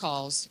mayor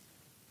calls,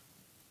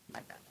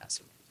 my bad,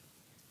 astronaut.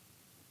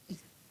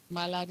 Am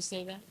I allowed to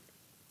say that?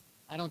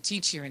 I don't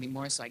teach here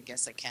anymore, so I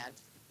guess I can't.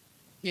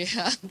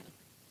 Yeah.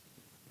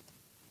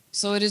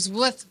 So it is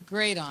with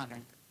great honor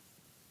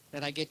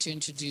that I get to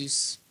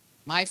introduce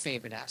my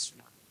favorite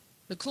astronaut,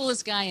 the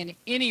coolest guy in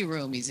any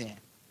room he's in,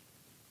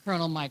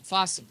 Colonel Mike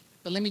Fossum.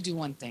 But let me do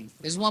one thing.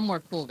 There's one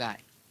more cool guy.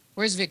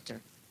 Where's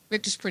Victor?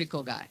 Victor's a pretty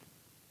cool guy.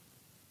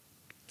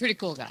 Pretty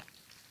cool guy.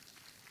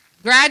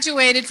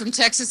 Graduated from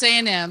Texas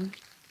A&M.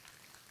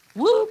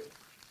 Whoop!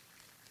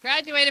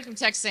 Graduated from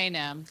Texas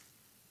A&M.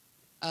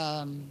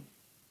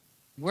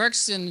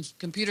 Works in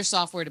computer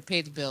software to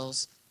pay the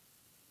bills.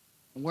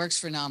 Works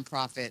for a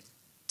nonprofit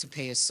to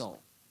pay his soul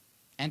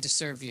and to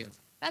serve you.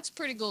 That's a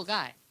pretty cool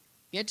guy.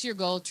 Get to your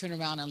goal, turn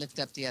around, and lift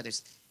up the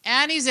others.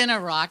 And he's in a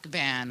rock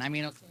band. I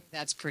mean, okay,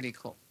 that's pretty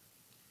cool.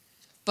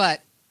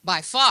 But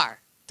by far,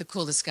 the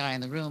coolest guy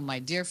in the room, my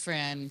dear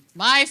friend,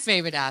 my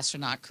favorite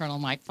astronaut, Colonel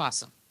Mike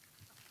Fossum.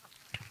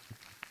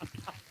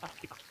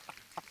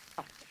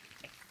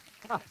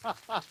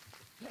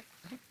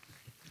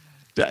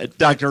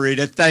 Dr.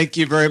 Rita, thank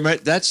you very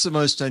much. That's the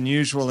most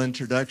unusual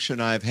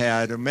introduction I've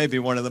had, or maybe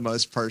one of the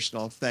most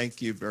personal.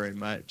 Thank you very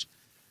much.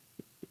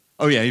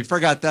 Oh, yeah, you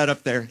forgot that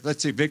up there.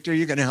 Let's see, Victor,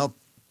 you're going to help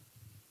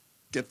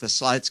get the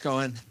slides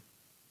going?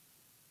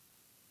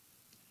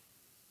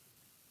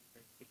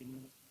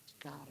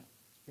 Got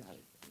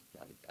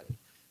it.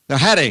 Now,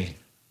 Hattie,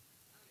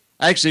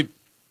 actually,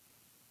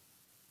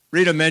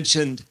 Rita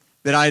mentioned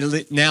that I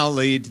now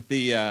lead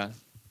the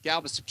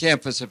Galveston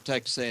campus of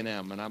Texas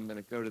A&M, and I'm going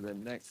to go to the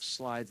next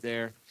slide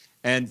there.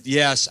 And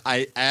yes,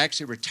 I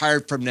actually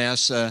retired from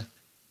NASA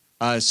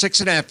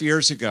 6.5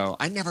 years ago.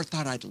 I never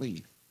thought I'd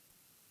leave.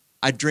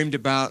 I dreamed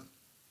about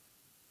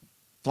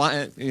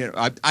flying.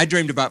 I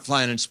dreamed about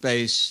flying in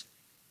space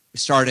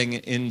starting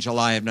in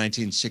July of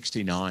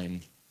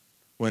 1969,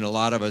 when a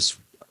lot of us,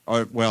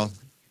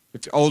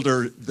 the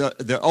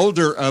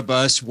older of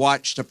us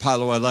watched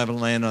Apollo 11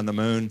 land on the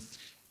moon.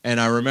 And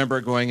I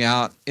remember going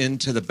out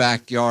into the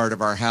backyard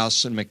of our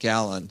house in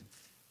McAllen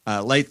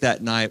late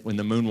that night when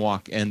the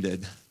moonwalk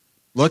ended,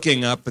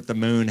 looking up at the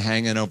moon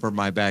hanging over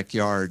my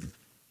backyard,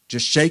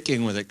 just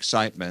shaking with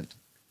excitement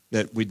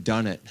that we'd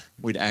done it.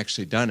 We'd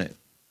actually done it.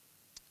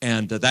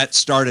 And that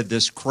started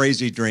this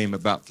crazy dream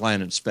about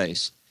flying in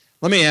space.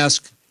 Let me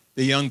ask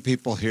the young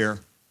people here,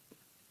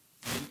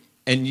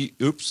 and you,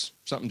 oops,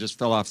 something just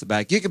fell off the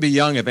back. You can be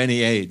young of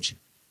any age.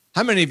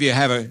 How many of you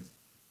have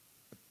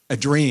a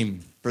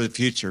dream for the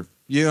future?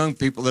 You young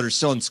people that are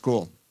still in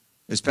school,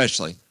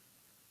 especially.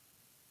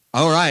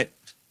 All right.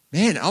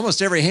 Man,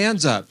 almost every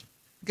hand's up.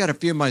 I've got a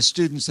few of my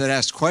students that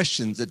ask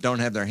questions that don't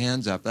have their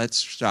hands up.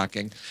 That's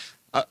shocking.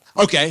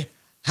 Okay.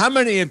 How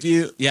many of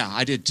you, yeah,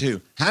 I did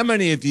too. How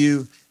many of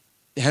you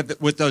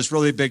have, with those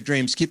really big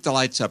dreams, keep the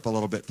lights up a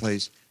little bit,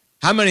 please.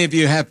 How many of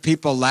you have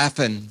people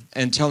laughing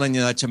and telling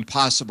you that's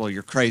impossible,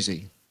 you're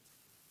crazy?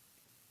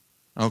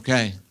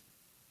 Okay.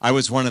 I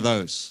was one of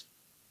those.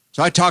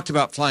 So I talked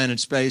about flying in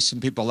space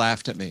and people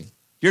laughed at me.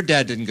 Your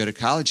dad didn't go to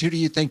college. Who do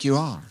you think you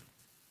are?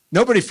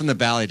 Nobody from the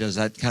Valley does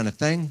that kind of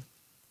thing.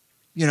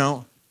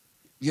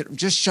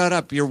 Just shut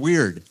up. You're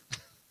weird.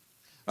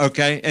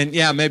 Okay. And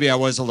yeah, maybe I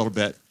was a little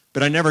bit,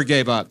 but I never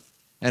gave up.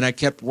 And I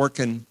kept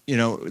working,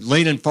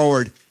 leaning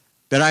forward.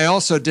 But I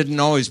also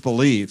didn't always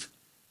believe.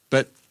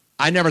 But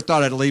I never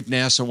thought I'd leave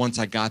NASA once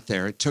I got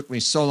there. It took me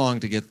so long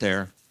to get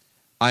there.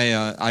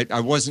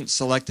 I wasn't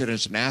selected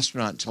as an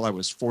astronaut until I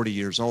was 40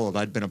 years old.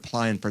 I'd been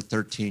applying for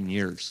 13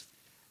 years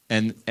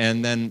and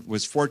then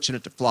was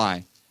fortunate to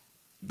fly.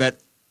 But,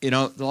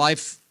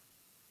 life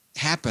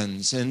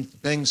happens and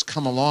things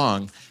come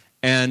along.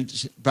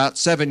 And about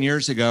 7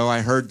 years ago,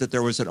 I heard that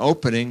there was an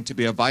opening to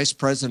be a vice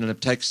president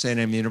of Texas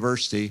A&M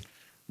University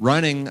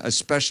running a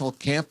special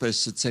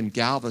campus that's in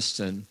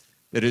Galveston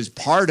that is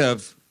part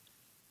of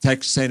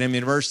Texas A&M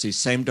University,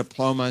 same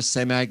diploma,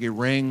 same Aggie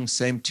ring,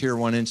 same Tier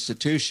 1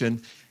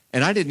 institution.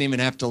 And I didn't even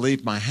have to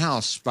leave my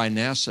house by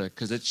NASA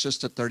because it's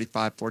just a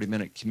 35,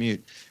 40-minute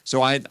commute.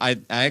 So I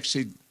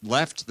actually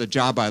left the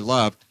job I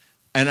love.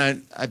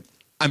 And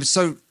I'm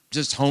so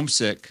just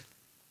homesick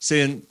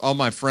seeing all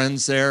my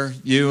friends there,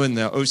 you and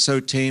the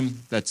OSO team.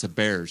 That's the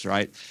Bears,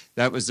 right?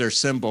 That was their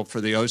symbol for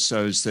the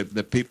OSOs,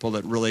 the people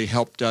that really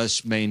helped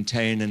us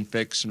maintain and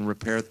fix and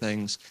repair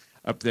things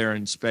up there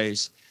in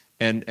space.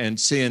 And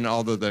seeing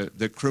all of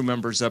the crew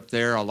members up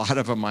there, a lot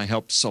of them I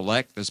helped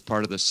select as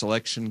part of the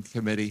selection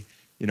committee,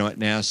 you know, at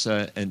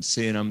NASA, and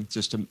seeing them,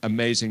 just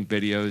amazing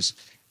videos.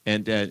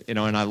 And, you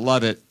know, and I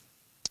love it.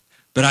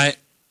 But I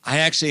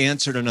actually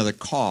answered another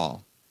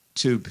call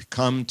to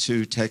come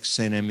to Texas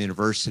A&M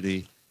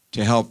University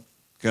to help,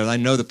 because I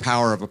know the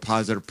power of a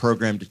positive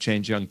program to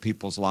change young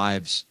people's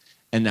lives.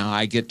 And now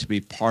I get to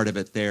be part of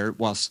it there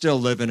while still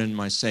living in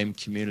my same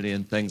community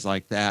and things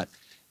like that.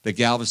 The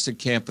Galveston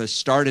campus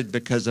started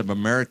because of a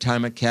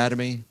maritime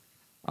academy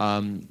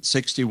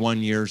 61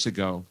 years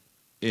ago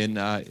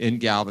in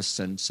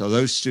Galveston. So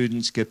those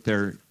students get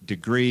their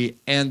degree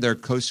and their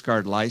Coast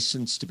Guard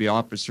license to be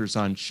officers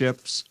on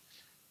ships.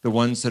 The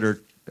ones that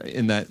are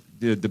in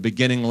the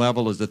beginning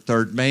level is the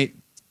third mate,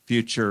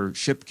 future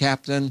ship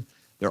captain.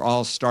 They're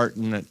all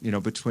starting at, you know,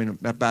 between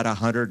about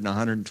 100 and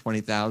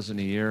 120,000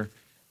 a year.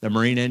 The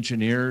marine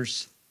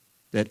engineers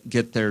that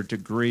get their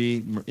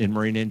degree in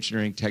marine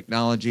engineering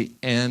technology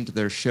and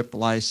their ship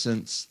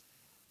license,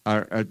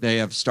 they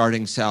have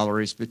starting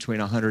salaries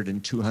between $100,000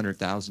 and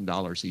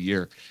 $200,000 a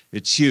year.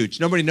 It's huge.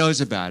 Nobody knows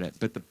about it,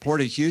 but the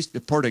Port of Houston,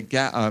 the Port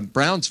of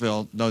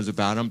Brownsville knows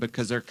about them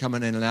because they're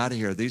coming in and out of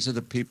here. These are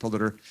the people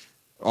that are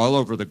all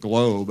over the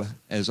globe,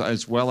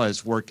 as well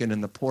as working in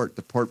the port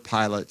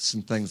pilots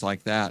and things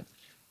like that.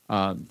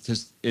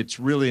 Because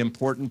it's really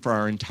important for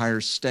our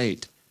entire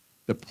state.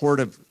 The Port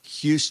of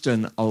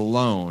Houston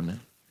alone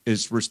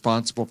is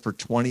responsible for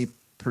 20%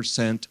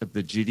 of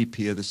the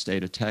GDP of the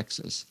state of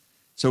Texas.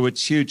 So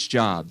it's huge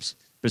jobs.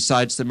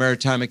 Besides the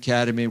Maritime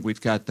Academy, we've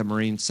got the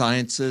marine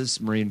sciences,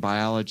 marine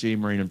biology,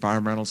 marine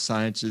environmental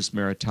sciences,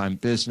 maritime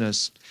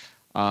business,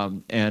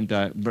 and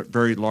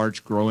very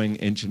large growing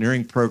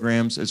engineering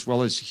programs, as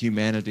well as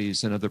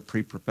humanities and other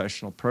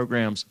pre-professional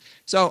programs.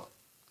 So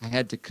I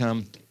had to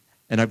come,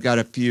 and I've got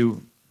a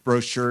few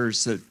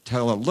brochures that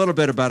tell a little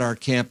bit about our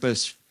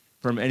campus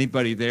from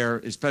anybody there,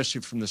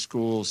 especially from the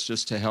schools,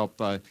 just to help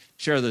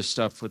share this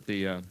stuff with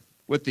the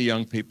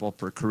young people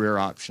for career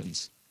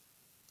options.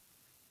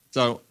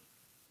 So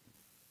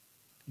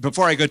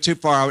before I go too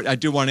far, I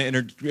do want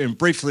to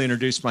briefly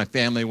introduce my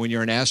family. When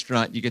you're an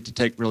astronaut, you get to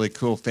take really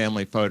cool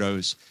family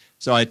photos.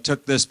 So I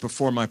took this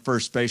before my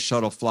first space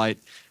shuttle flight.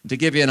 To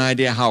give you an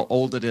idea how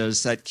old it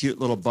is, that cute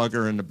little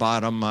bugger in the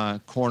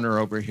bottom corner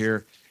over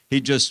here, he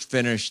just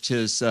finished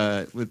his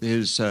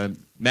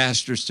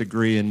master's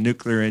degree in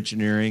nuclear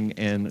engineering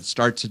and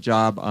starts a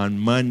job on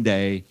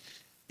Monday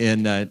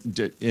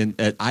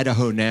at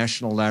Idaho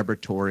National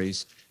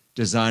Laboratories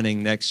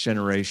designing next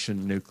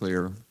generation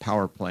nuclear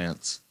power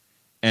plants.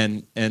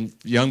 And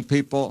young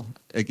people,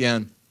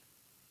 again,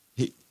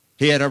 he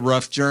had a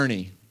rough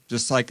journey,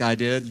 just like I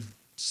did,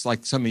 just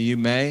like some of you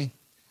may.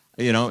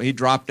 You know, he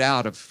dropped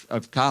out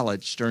of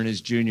college during his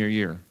junior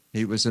year.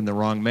 He was in the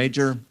wrong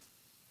major,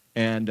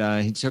 and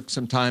he took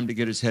some time to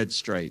get his head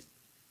straight.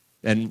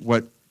 And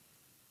what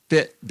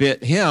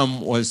bit him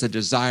was a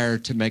desire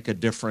to make a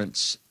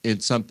difference in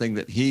something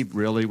that he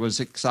really was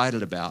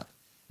excited about.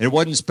 And it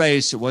wasn't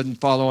space, it wasn't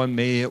following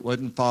me, it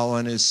wasn't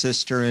following his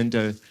sister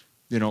into,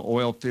 you know,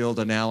 oil field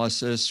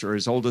analysis, or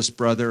his oldest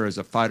brother as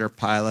a fighter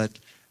pilot,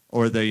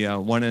 or the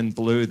one in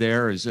blue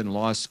there is in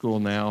law school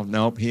now.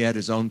 Nope, he had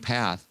his own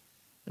path.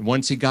 And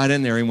once he got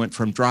in there, he went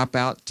from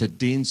dropout to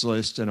dean's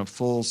list and a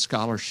full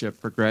scholarship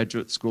for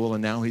graduate school,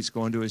 and now he's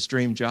going to his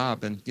dream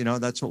job. And, you know,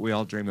 that's what we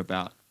all dream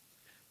about.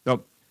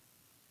 So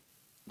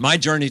my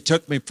journey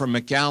took me from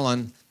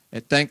McAllen,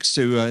 thanks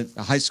to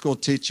a high school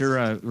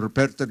teacher,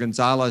 Roberto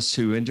Gonzalez,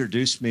 who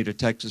introduced me to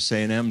Texas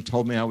A&M,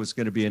 told me I was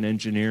going to be an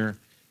engineer.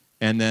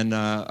 And then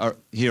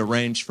he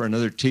arranged for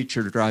another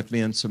teacher to drive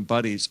me and some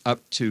buddies up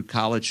to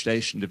College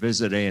Station to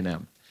visit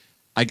A&M.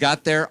 I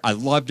got there, I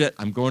loved it.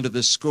 I'm going to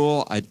this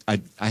school.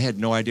 I had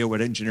no idea what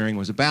engineering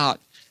was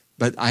about,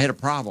 but I had a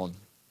problem.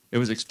 It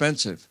was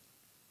expensive.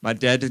 My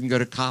dad didn't go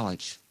to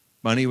college.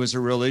 Money was a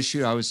real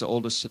issue. I was the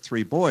oldest of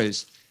three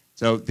boys.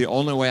 So the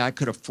only way I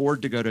could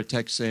afford to go to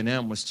Texas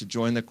A&M was to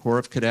join the Corps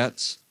of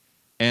Cadets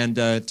and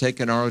take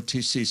an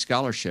ROTC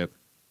scholarship.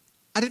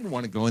 I didn't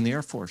want to go in the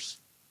Air Force.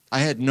 I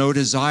had no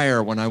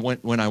desire when I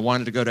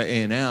wanted to go to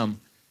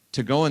A&M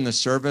to go in the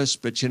service,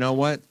 but you know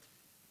what?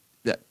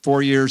 That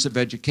 4 years of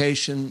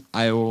education,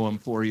 I owe them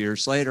 4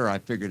 years later. I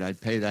figured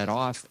I'd pay that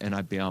off and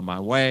I'd be on my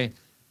way.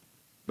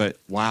 But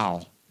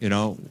wow, you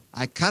know,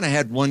 I kind of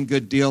had one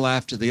good deal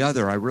after the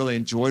other. I really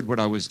enjoyed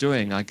what I was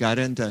doing. I got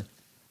into,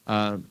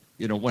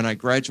 you know, when I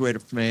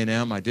graduated from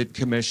A&M, I did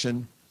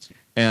commission,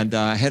 and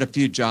I had a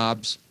few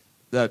jobs.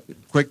 The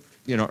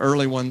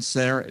early ones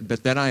there,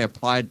 but then I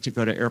applied to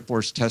go to Air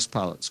Force Test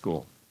Pilot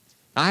School.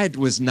 I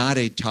was not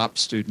a top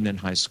student in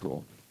high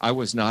school. I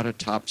was not a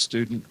top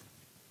student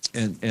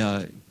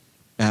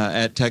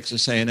at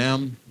Texas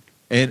A&M.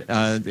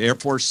 The Air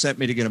Force sent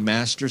me to get a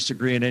master's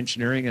degree in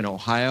engineering in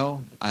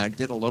Ohio. I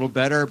did a little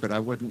better, but I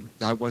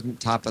wasn't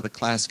top of the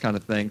class kind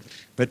of thing.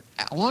 But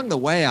along the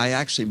way, I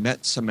actually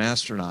met some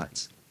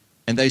astronauts,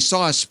 and they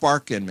saw a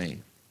spark in me,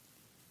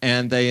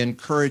 and they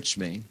encouraged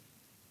me,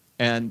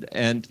 and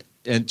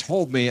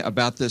told me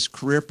about this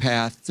career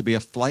path to be a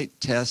flight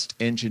test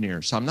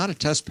engineer. So I'm not a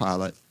test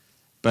pilot,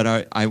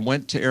 but I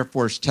went to Air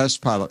Force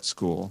Test Pilot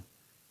School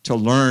to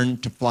learn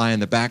to fly in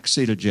the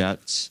backseat of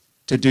jets,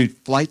 to do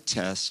flight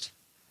tests,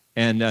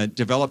 and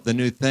develop the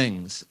new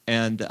things.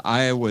 And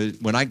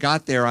when I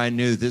got there, I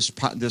knew this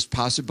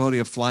possibility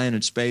of flying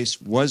in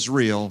space was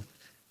real,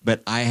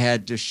 but I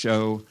had to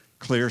show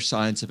clear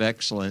signs of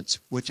excellence,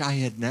 which I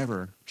had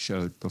never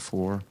showed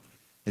before.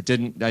 I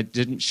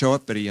didn't show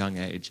up at a young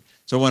age.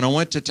 So when I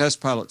went to test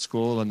pilot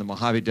school in the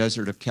Mojave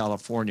Desert of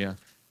California,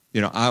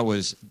 I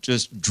was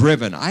just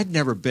driven. I'd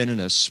never been in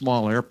a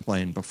small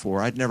airplane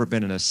before. I'd never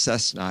been in a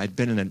Cessna. I'd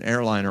been in an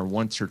airliner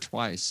once or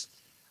twice.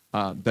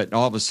 But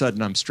all of a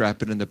sudden, I'm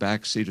strapping in the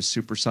backseat of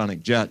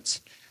supersonic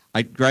jets.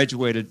 I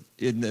graduated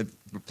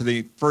for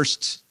the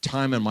first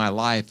time in my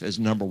life as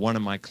 #1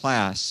 in my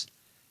class,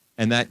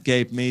 and that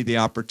gave me the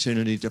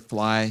opportunity to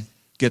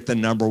get the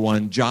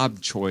 #1 job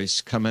choice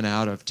coming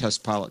out of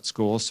test pilot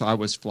school. So I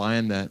was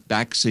flying the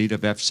backseat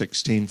of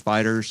F-16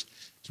 fighters.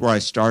 It's where I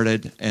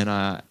started, and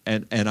I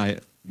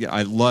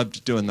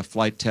loved doing the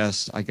flight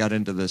tests. I got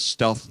into the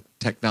stealth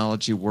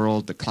technology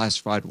world, the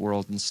classified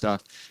world and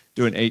stuff,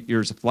 doing 8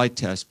 years of flight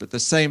tests. But at the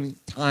same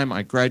time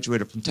I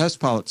graduated from test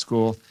pilot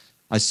school,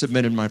 I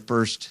submitted my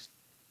first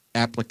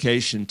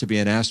application to be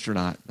an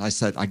astronaut. I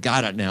said, I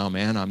got it now,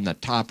 man. I'm the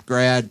top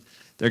grad.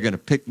 They're going to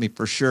pick me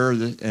for sure.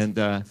 And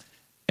I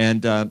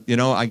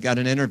got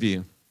an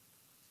interview,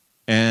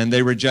 and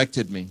they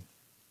rejected me.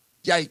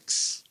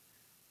 Yikes.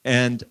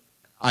 And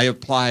I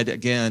applied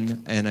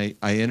again, and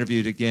I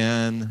interviewed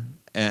again,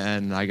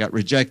 and I got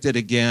rejected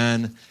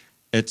again,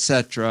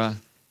 etc.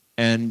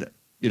 And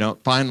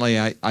finally,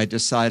 I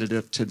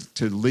decided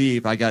to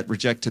leave. I got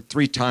rejected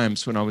 3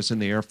 times when I was in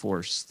the Air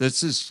Force.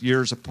 This is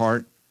years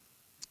apart.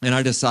 And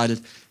I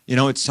decided,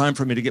 it's time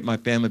for me to get my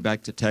family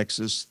back to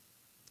Texas.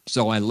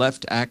 So I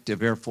left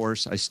active Air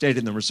Force. I stayed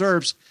in the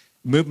reserves,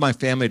 moved my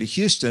family to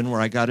Houston,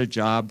 where I got a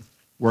job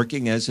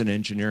working as an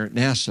engineer at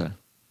NASA.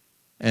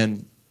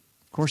 And,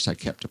 of course, I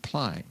kept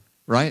applying,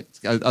 right?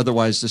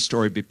 Otherwise, this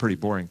story would be pretty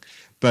boring.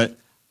 But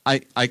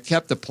I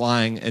kept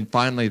applying, and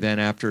finally then,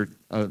 after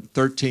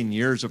 13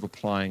 years of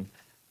applying,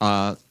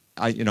 I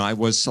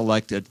was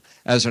selected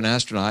as an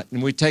astronaut.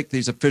 And we take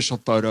these official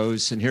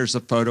photos, and here's a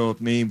photo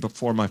of me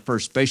before my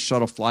first space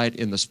shuttle flight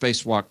in the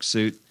spacewalk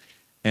suit.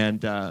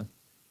 And then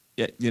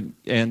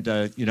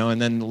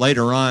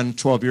later on,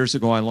 12 years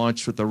ago, I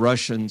launched with the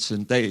Russians,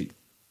 and I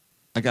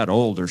got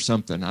old or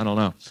something, I don't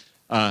know.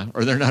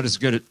 Or they're not as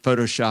good at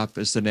Photoshop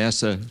as the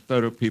NASA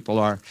photo people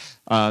are.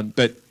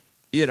 But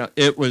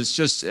it was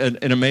just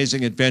an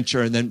amazing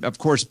adventure. And then, of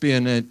course,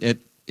 being at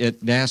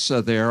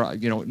NASA there,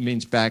 it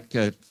means back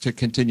to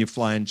continue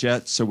flying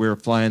jets. So we were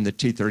flying the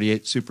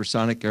T-38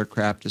 supersonic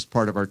aircraft as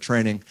part of our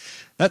training.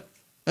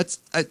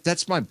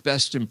 That's my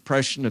best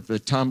impression of the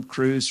Tom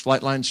Cruise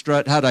Flightline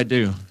strut. How'd I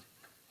do?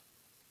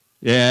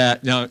 Yeah,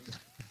 no.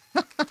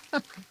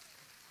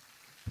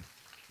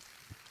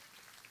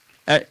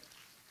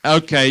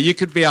 Okay, you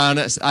could be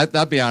honest.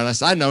 I'll be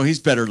honest. I know he's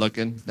better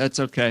looking. That's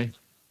okay.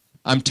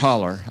 I'm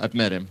taller. I've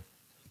met him.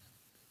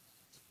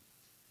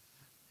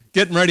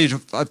 Getting ready to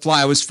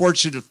fly. I was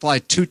fortunate to fly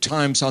 2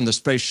 times on the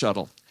space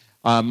shuttle.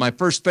 My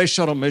first space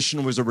shuttle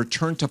mission was a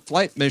return to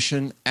flight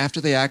mission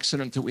after the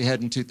accident that we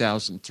had in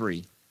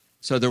 2003.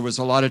 So there was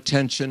a lot of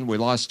tension. We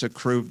lost a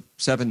crew,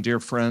 7 dear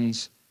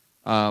friends,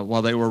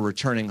 while they were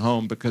returning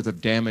home because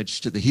of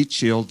damage to the heat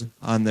shield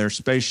on their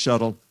space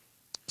shuttle.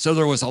 So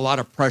there was a lot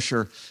of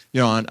pressure,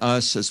 on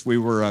us as we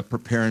were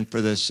preparing for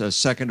this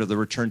second of the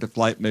return to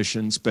flight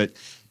missions. But,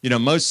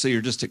 mostly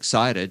you're just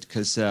excited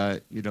because,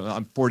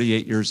 I'm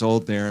 48 years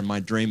old there, and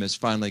my dream is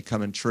finally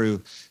coming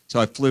true.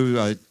 So I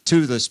flew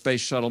 2 of the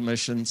space shuttle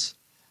missions,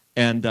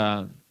 and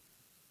the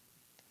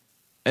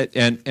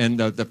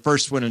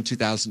first one in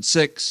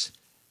 2006,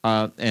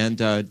 and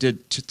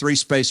did 3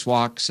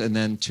 spacewalks, and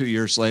then 2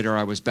 years later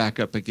I was back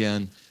up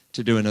again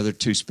to do another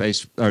 3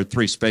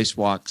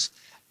 spacewalks.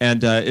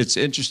 And it's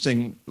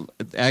interesting,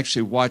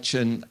 actually,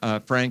 watching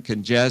Frank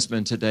and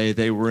Jasmin today.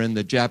 They were in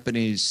the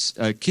Japanese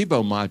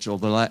Kibo module,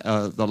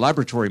 the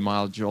laboratory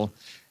module,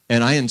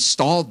 and I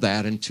installed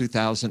that in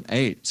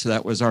 2008. So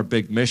that was our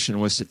big mission,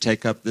 was to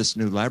take up this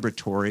new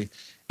laboratory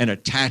and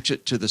attach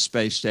it to the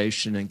space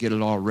station and get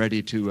it all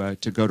ready to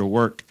go to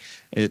work.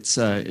 It's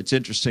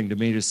interesting to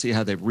me to see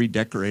how they've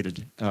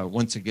redecorated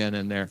once again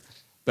in there.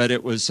 But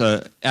it was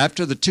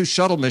after the 2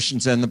 shuttle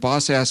missions, and the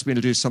boss asked me to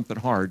do something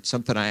hard,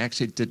 something I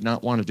actually did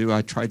not want to do.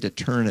 I tried to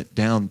turn it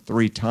down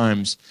 3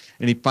 times,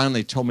 and he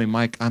finally told me,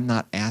 Mike, I'm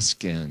not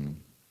asking.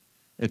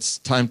 it's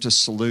time to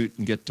salute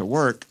and get to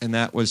work, and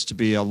that was to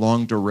be a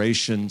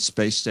long-duration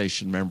space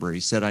station member. He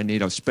said, I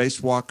need a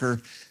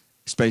spacewalker,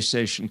 space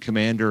station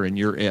commander, and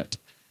you're it.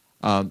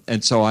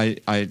 And so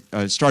I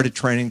started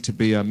training to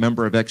be a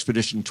member of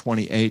Expedition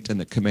 28 and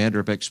the commander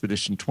of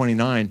Expedition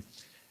 29.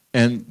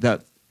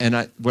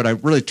 What I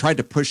really tried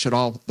to push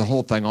the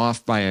whole thing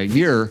off by a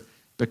year,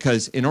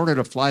 because in order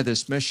to fly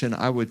this mission,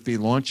 I would be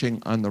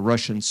launching on the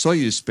Russian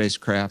Soyuz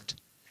spacecraft,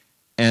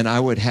 and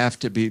I would have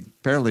to be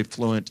fairly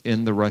fluent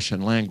in the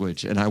Russian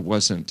language, and I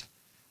wasn't.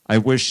 I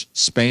wish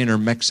Spain or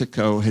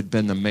Mexico had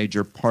been the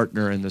major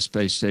partner in the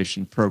space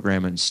station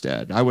program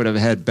instead. I would have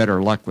had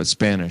better luck with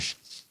Spanish.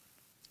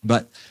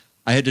 But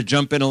I had to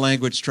jump into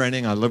language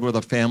training. I lived with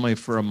a family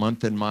for a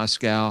month in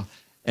Moscow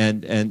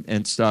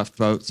and stuff.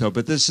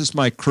 But this is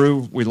my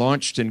crew. We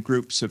launched in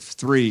groups of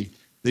 3.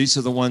 These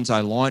are the ones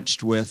I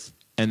launched with,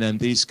 and then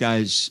these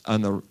guys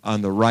on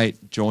the right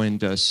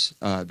joined us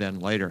then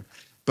later.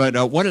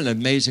 But what an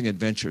amazing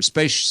adventure.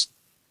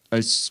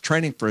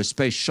 Training for a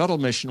space shuttle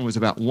mission was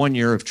about 1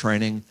 year of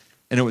training,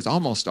 and it was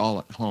almost all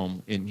at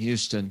home in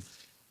Houston.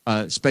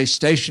 Space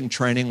station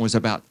training was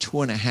about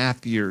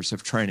 2.5 years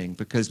of training,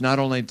 because not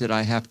only did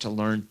I have to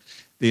learn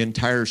the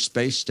entire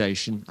space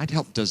station, I'd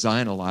helped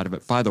design a lot of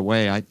it. By the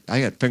way, I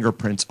got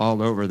fingerprints all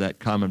over that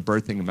common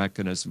berthing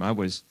mechanism. I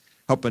was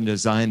helping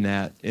design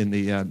that in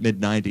the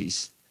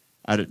mid-90s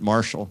out at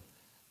Marshall.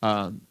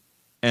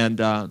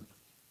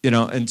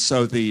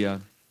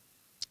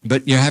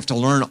 But you have to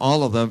learn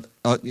all of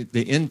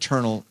the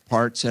internal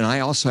parts, and I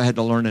also had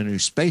to learn a new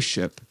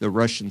spaceship, the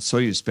Russian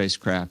Soyuz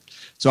spacecraft.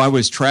 So I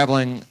was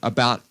traveling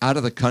out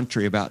of the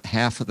country about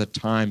half of the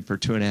time for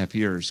 2.5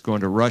 years,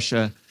 going to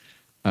Russia,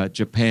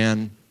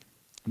 Japan,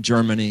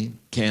 Germany,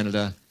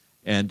 Canada,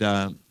 and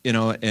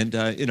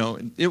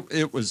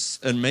it was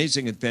an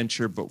amazing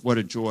adventure. But what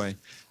a joy!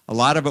 A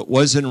lot of it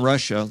was in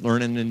Russia,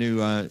 learning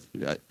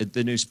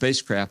the new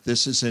spacecraft.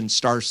 This is in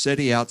Star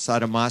City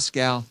outside of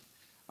Moscow.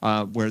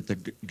 We're at the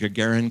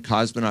Gagarin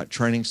Cosmonaut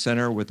Training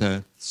Center with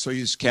a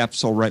Soyuz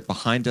capsule right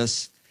behind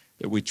us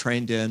that we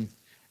trained in.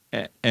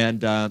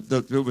 And I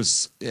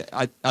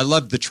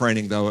loved the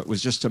training, though. It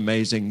was just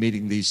amazing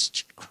meeting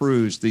these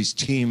crews, these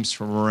teams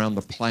from around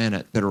the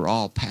planet that are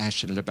all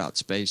passionate about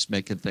space,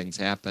 making things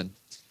happen.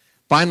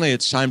 Finally,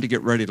 it's time to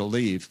get ready to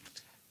leave.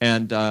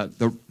 And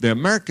the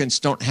Americans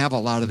don't have a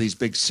lot of these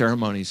big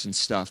ceremonies and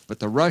stuff, but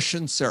the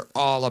Russians, they're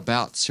all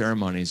about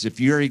ceremonies. If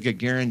Yuri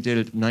Gagarin did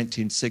it in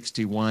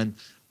 1961,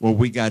 well,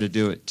 we got to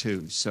do it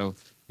too. So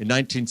in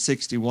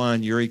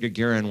 1961, Yuri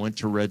Gagarin went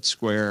to Red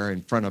Square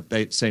in front of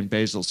St.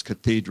 Basil's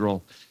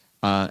Cathedral,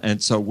 and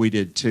so we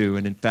did too.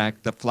 And in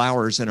fact, the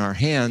flowers in our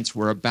hands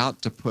were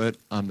about to put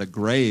on the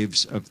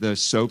graves of the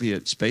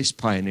Soviet space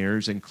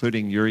pioneers,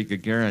 including Yuri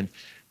Gagarin,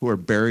 who are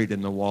buried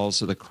in the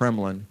walls of the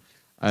Kremlin,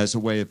 as a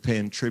way of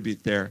paying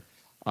tribute there.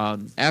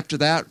 After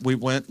that, we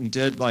went and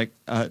did we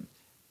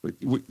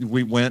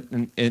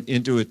went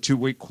into a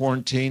 2-week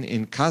quarantine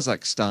in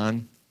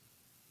Kazakhstan.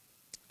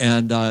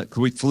 And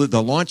we flew,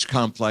 the launch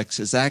complex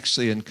is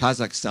actually in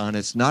Kazakhstan.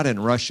 It's not in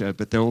Russia,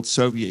 but the old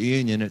Soviet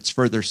Union. It's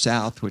further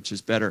south, which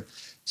is better.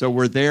 So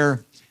we're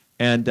there,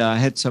 and I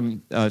had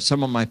some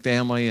of my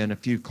family and a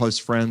few close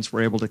friends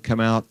were able to come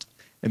out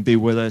and be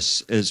with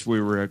us as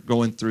we were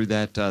going through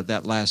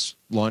that last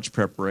launch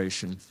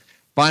preparation.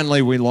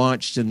 Finally, we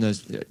launched in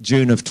the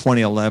June of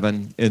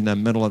 2011 in the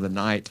middle of the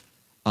night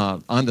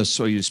on the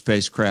Soyuz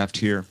spacecraft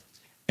here.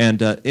 And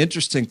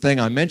interesting thing,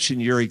 I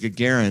mentioned Yuri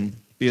Gagarin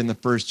being the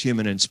first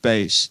human in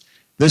space.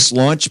 This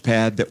launch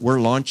pad that we're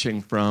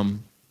launching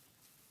from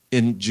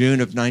in June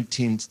of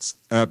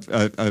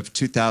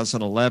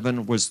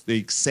 2011 was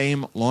the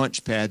same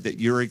launch pad that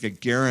Yuri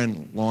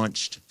Gagarin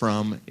launched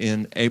from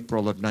in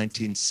April of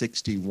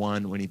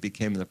 1961 when he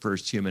became the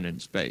first human in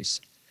space.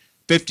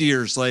 50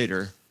 years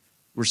later,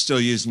 we're still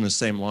using the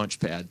same launch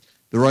pad.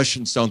 The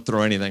Russians don't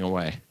throw anything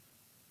away.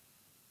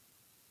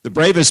 The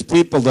bravest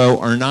people, though,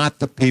 are not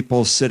the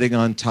people sitting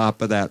on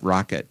top of that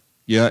rocket.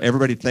 Yeah,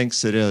 everybody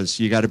thinks it is.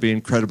 You got to be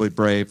incredibly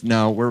brave.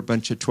 No, we're a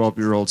bunch of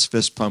 12-year-olds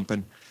fist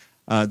pumping.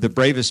 The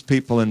bravest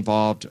people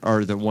involved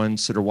are the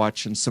ones that are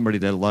watching somebody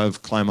they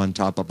love climb on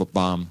top of a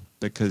bomb,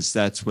 because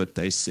that's what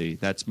they see.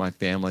 That's my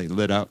family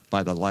lit up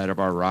by the light of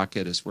our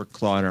rocket as we're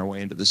clawing our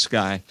way into the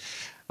sky.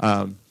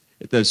 The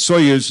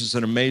Soyuz was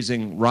an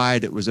amazing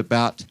ride. It was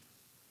about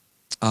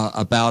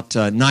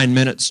 9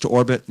 minutes to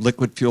orbit,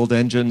 liquid-fueled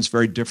engines,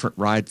 very different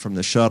ride from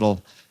the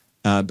shuttle,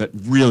 but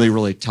really,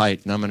 really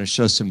tight. And I'm going to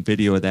show some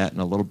video of that in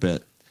a little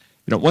bit.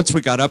 You know, once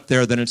we got up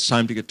there, then it's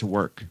time to get to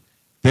work.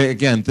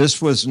 Again,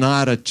 this was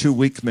not a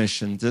 2-week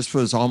mission. This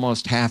was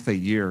almost half a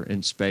year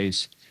in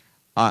space.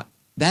 That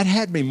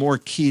had me more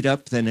keyed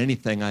up than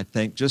anything, I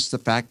think, just the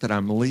fact that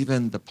I'm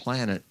leaving the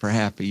planet for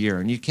half a year.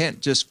 And you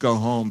can't just go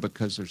home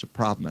because there's a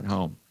problem at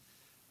home.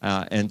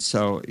 And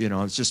so, you know,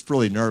 I was just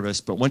really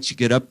nervous. But once you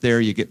get up there,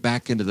 you get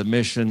back into the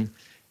mission,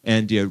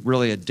 and you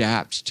really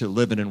adapt to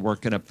living and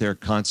working up there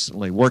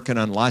constantly, working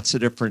on lots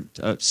of different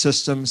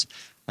systems.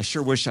 I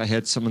sure wish I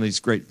had some of these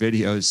great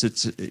videos.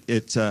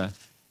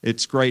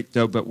 It's great,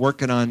 though, but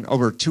working on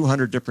over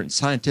 200 different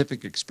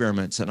scientific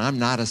experiments, and I'm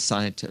not a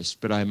scientist,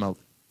 but I'm a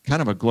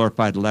kind of a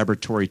glorified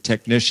laboratory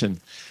technician.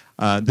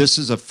 This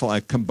is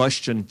a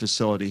combustion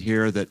facility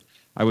here that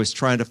I was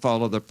trying to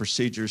follow the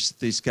procedures that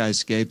these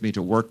guys gave me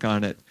to work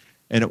on it,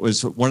 and it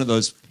was one of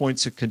those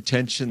points of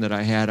contention that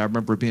I had. I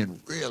remember being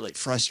really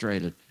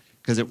frustrated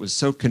because it was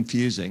so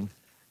confusing.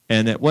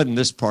 And it wasn't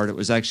this part, it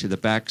was actually the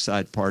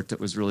backside part that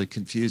was really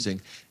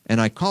confusing. And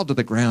I called to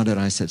the ground and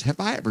I said, have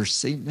I ever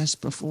seen this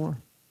before?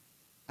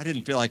 I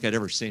didn't feel like I'd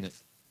ever seen it.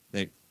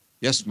 They,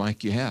 yes,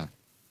 Mike, you have.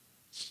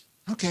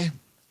 Okay.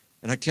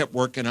 And I kept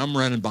working. I'm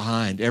running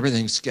behind.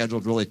 Everything's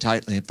scheduled really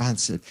tightly. And finally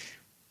said,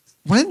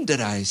 when did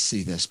I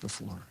see this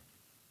before?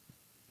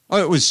 Oh,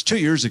 it was 2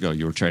 years ago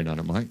you were trained on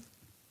it, Mike.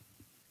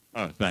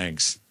 Oh,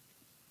 thanks.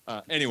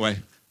 Anyway,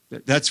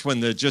 that's when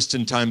the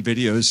just-in-time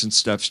videos and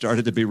stuff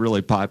started to be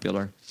really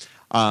popular.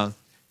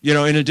 You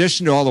know, in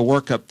addition to all the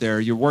work up there,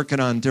 you're working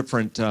on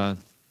different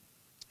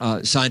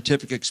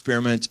scientific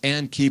experiments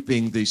and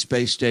keeping the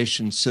space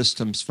station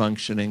systems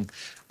functioning.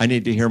 I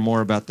need to hear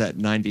more about that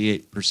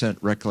 98%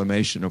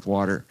 reclamation of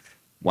water.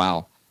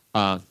 Wow.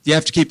 You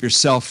have to keep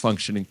yourself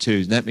functioning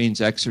too. That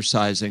means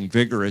exercising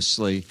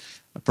vigorously,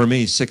 for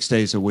me, 6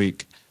 days a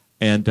week.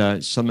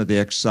 And some of the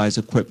exercise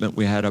equipment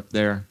we had up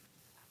there.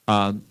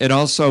 And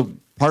also,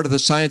 part of the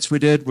science we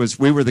did was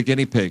we were the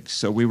guinea pigs.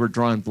 So we were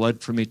drawing blood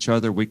from each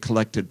other. We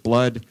collected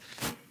blood,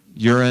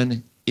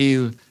 urine,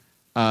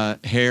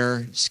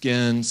 hair,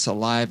 skin,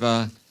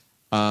 saliva,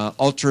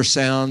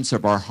 ultrasounds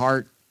of our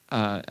heart,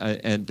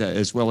 and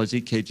as well as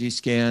EKG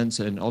scans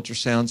and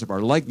ultrasounds of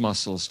our leg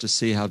muscles to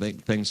see how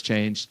things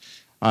changed,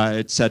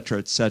 et cetera,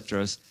 et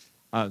cetera.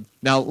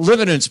 Now,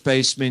 living in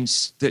space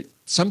means that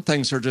some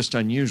things are just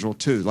unusual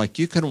too. Like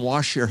you can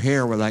wash your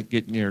hair without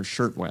getting your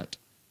shirt wet.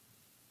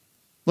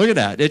 Look at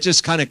that. It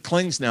just kind of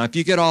clings now. If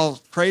you get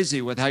all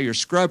crazy with how you're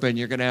scrubbing,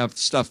 you're going to have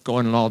stuff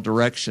going in all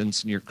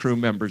directions and your crew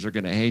members are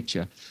going to hate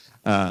you.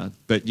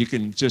 But you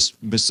can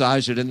just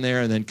massage it in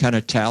there and then kind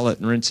of towel it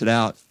and rinse it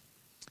out.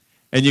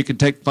 And you can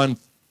take fun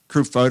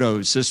crew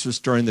photos. This was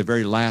during the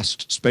very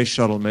last space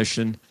shuttle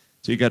mission.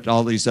 So you got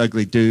all these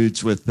ugly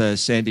dudes with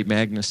Sandy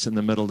Magnus in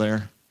the middle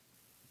there.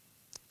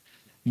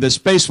 The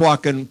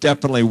spacewalking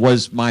definitely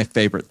was my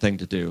favorite thing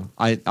to do.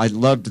 I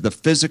loved the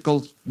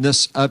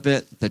physicalness of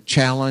it, the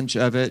challenge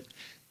of it,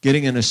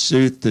 getting in a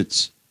suit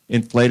that's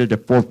inflated to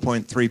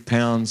 4.3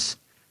 pounds,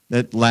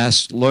 that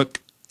last look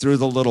through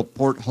the little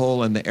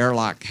porthole in the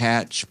airlock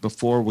hatch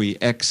before we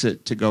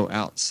exit to go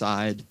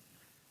outside,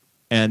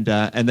 and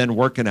then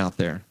working out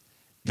there.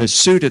 The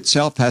suit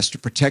itself has to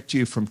protect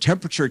you from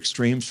temperature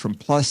extremes from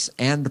plus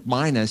and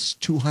minus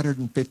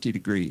 250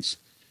 degrees.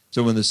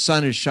 So when the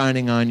sun is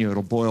shining on you,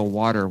 it'll boil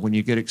water. When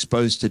you get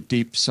exposed to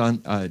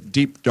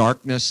deep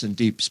darkness and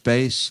deep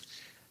space,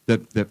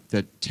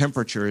 the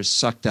temperature is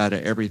sucked out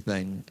of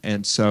everything.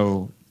 And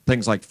so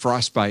things like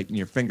frostbite in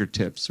your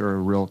fingertips are a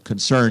real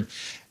concern.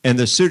 And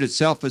the suit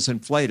itself is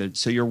inflated.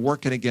 So you're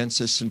working against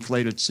this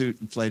inflated suit,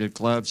 inflated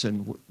gloves,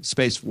 and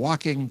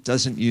spacewalking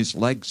doesn't use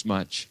legs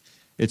much.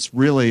 It's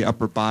really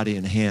upper body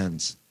and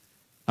hands.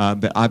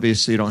 But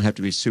obviously you don't have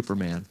to be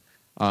Superman.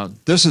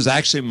 This is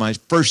actually my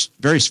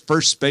very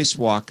first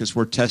spacewalk as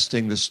we're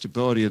testing the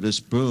stability of this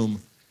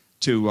boom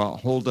to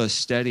hold us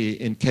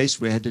steady in case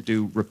we had to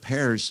do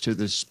repairs to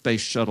the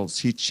space shuttle's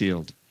heat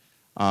shield.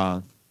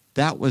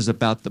 That was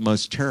about the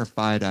most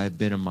terrified I've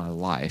been in my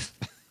life,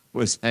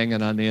 was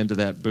hanging on the end of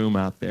that boom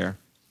out there.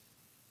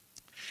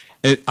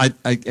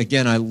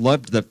 Again, I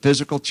loved the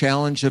physical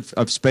challenge of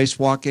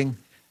spacewalking.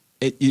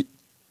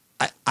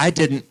 I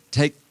didn't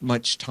take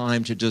much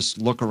time to just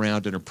look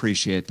around and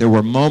appreciate. There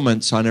were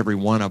moments on every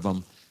one of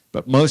them,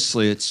 but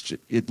mostly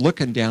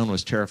looking down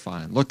was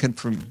terrifying. Looking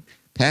from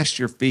past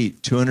your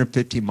feet,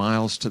 250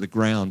 miles to the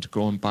ground,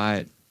 going by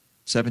at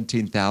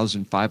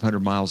 17,500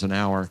 miles an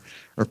hour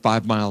or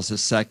 5 miles a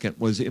second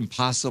was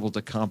impossible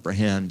to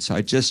comprehend. So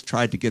I just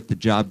tried to get the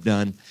job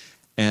done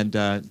and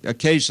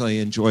occasionally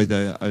enjoy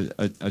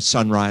a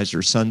sunrise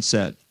or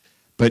sunset.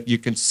 But you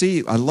can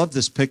see, I love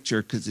this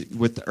picture because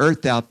with the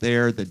Earth out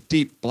there, the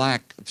deep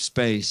black of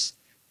space,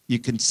 you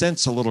can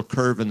sense a little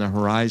curve in the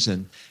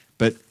horizon.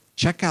 But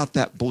check out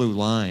that blue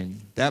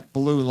line. That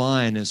blue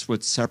line is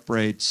what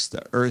separates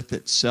the Earth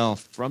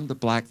itself from the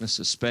blackness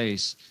of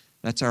space.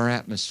 That's our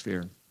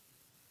atmosphere.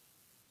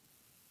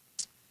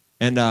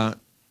 And if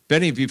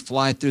any of you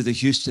fly through the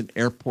Houston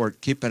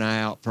airport, keep an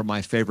eye out for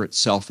my favorite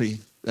selfie.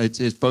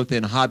 It's both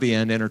in Hobby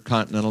and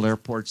Intercontinental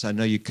airports. I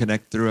know you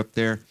connect through up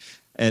there.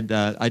 And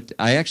I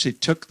actually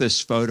took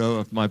this photo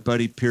of my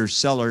buddy Piers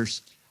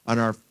Sellers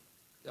on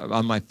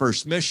my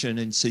first mission.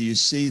 And so you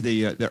see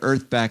the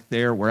Earth back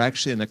there. We're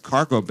actually in the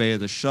cargo bay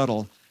of the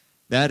shuttle.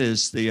 That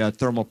is the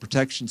thermal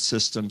protection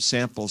system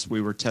samples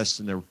we were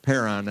testing the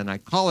repair on. And I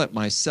call it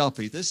my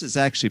selfie. This is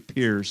actually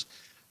Piers.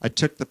 I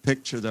took the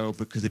picture, though,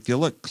 because if you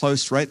look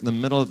close right in the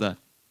middle of the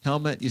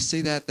helmet, you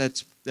see that?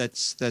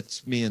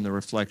 That's me in the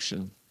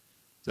reflection.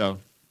 So,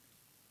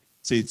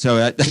 see, so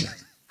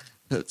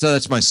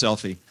that's my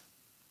selfie.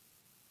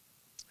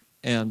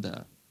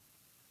 And,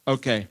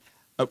 okay,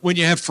 when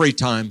you have free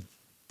time,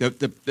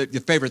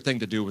 the favorite thing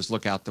to do was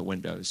look out the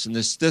windows. And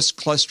this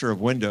cluster of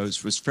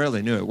windows was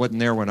fairly new. It wasn't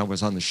there when I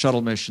was on the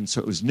shuttle mission,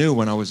 so it was new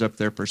when I was up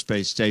there for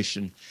space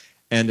station.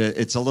 And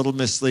it's a little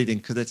misleading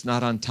because it's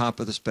not on top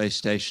of the space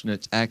station.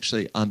 It's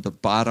actually on the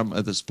bottom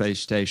of the space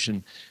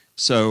station.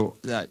 So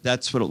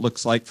that's what it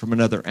looks like from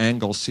another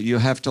angle. So you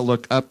have to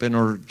look up in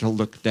order to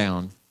look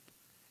down.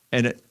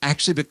 And it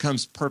actually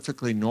becomes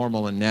perfectly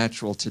normal and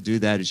natural to do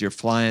that as you're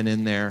flying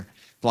in there,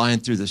 flying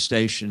through the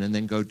station, and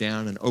then go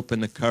down and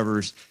open the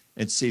covers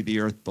and see the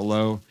Earth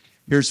below.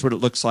 Here's what it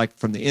looks like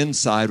from the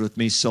inside with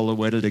me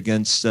silhouetted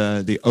against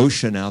the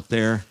ocean out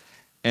there.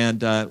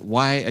 And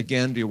why,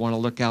 again, do you want to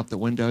look out the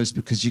windows?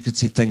 Because you can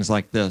see things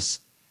like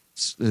this.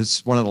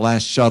 It's one of the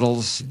last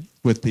shuttles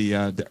with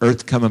the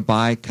Earth coming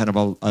by, kind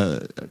of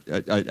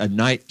a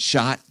night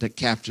shot that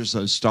captures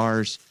those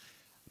stars.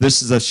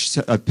 This is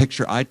a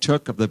picture I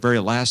took of the very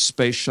last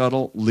space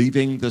shuttle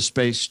leaving the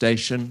space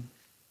station,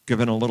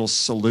 giving a little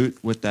salute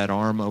with that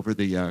arm over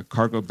the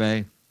cargo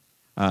bay.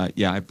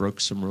 Yeah, I broke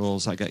some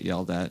rules. I got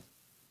yelled at.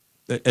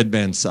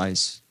 Advanced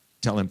size.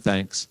 Tell him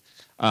thanks.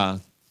 I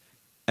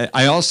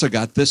also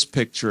got this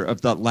picture of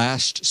the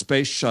last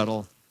space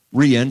shuttle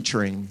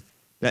re-entering.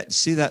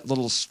 See that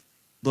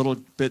little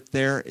bit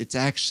there? It's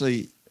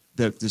actually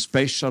the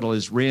space shuttle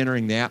is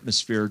re-entering the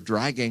atmosphere,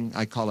 dragging,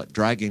 I call it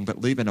dragging,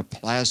 but leaving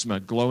a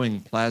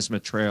glowing plasma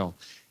trail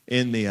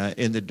in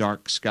the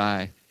dark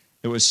sky.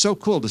 It was so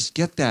cool to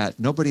get that.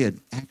 Nobody had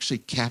actually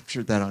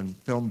captured that on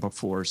film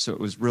before, so it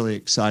was really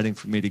exciting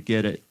for me to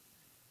get it.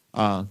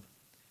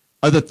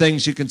 Other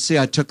things you can see,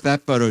 I took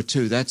that photo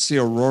too. That's the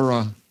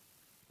aurora.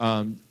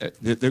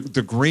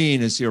 The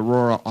green is the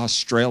aurora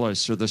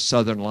australis, or the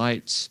southern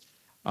lights.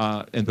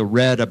 And the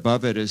red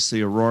above it is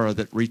the aurora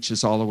that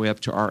reaches all the way up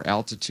to our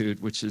altitude,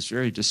 which is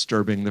very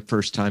disturbing the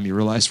first time you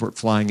realize we're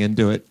flying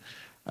into it.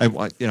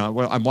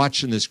 I'm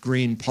watching this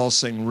green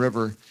pulsing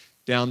river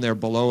down there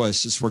below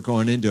us as we're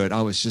going into it.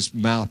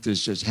 Mouth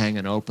is just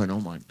hanging open. Oh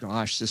my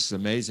gosh, this is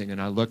amazing.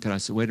 And I look and I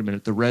said, wait a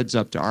minute, the red's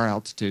up to our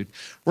altitude.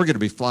 We're going to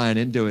be flying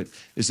into it.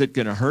 Is it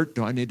going to hurt?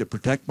 Do I need to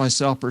protect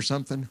myself or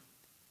something?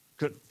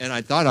 And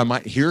I thought I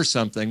might hear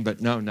something,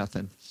 but no,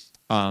 nothing.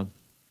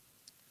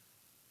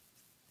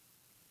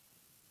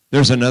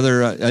 There's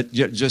another,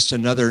 just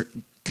another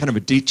kind of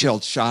a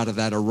detailed shot of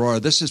that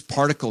aurora. This is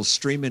particles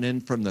streaming in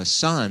from the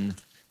sun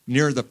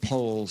near the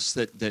poles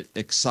that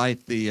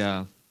excite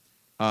the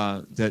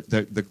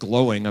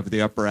glowing of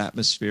the upper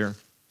atmosphere.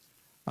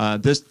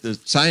 The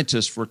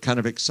scientists were kind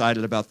of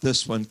excited about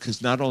this one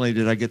because not only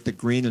did I get the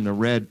green and the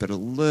red, but a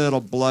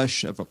little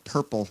blush of a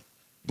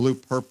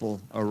blue-purple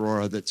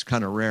aurora that's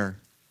kind of rare.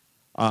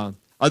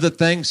 Other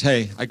things,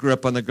 hey, I grew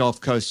up on the Gulf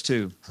Coast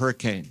too,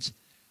 hurricanes.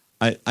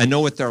 I know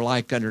what they're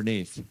like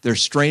underneath. They're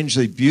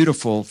strangely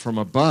beautiful from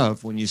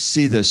above when you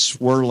see this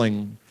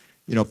swirling,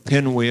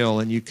 pinwheel,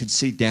 and you can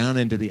see down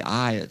into the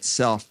eye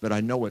itself, but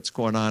I know what's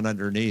going on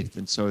underneath,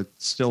 and so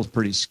it's still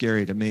pretty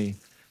scary to me.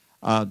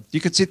 You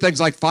can see things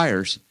like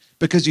fires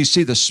because you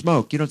see the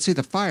smoke. You don't see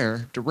the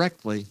fire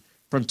directly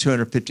from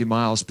 250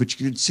 miles, but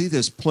you can see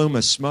this plume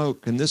of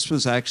smoke, and this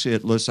was actually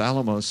at Los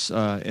Alamos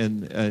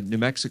in New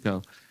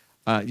Mexico.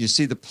 You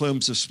see the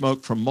plumes of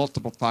smoke from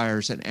multiple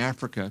fires in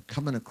Africa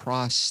coming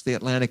across the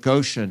Atlantic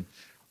Ocean,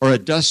 or a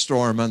dust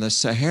storm on the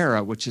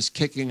Sahara, which is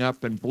kicking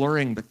up and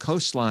blurring the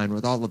coastline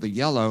with all of the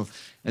yellow.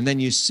 And then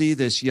you see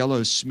this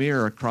yellow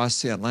smear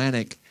across the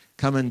Atlantic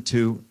coming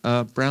to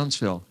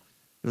Brownsville.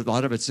 A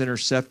lot of it's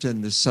intercepted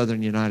in the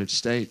southern United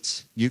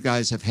States. You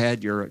guys have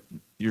had your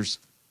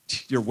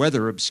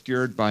weather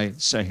obscured by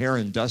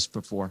Saharan dust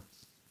before.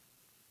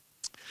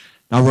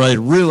 Now, what I'd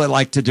really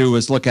like to do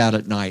is look out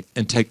at night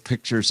and take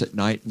pictures at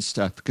night and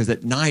stuff, because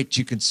at night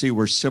you can see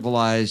where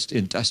civilized,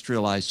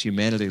 industrialized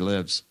humanity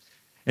lives.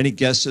 Any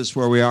guesses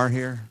where we are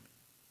here?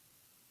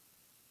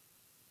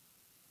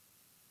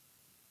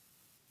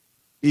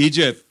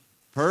 Egypt.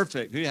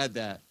 Perfect. Who had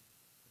that?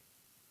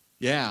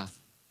 Yeah.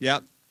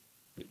 Yep.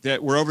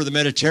 We're over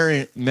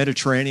the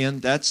Mediterranean.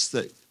 That's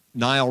the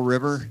Nile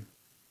River,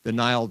 the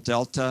Nile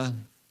Delta,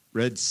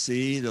 Red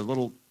Sea, the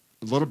little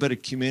bit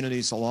of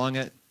communities along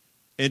it.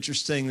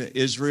 Interesting that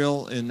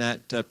Israel in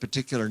that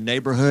particular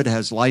neighborhood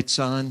has lights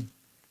on.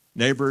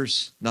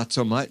 Neighbors, not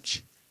so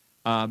much.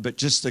 But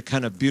just the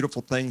kind of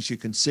beautiful things you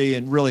can see,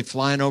 and really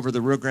flying over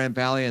the Rio Grande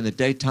Valley in the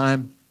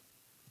daytime,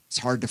 it's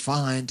hard to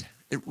find.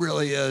 It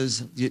really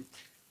is.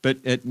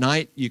 But at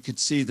night, you could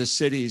see the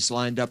cities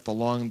lined up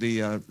along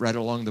right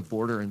along the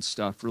border and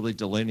stuff, really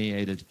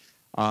delineated.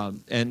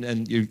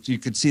 And you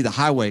could see the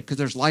highway because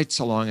there's lights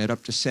along it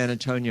up to San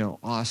Antonio,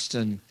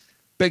 Austin,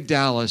 Big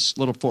Dallas,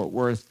 Little Fort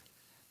Worth,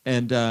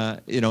 and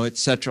et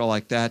cetera,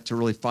 like that, to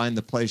really find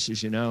the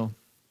places you know.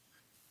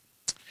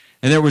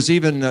 And there was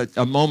even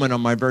a moment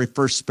on my very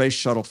first space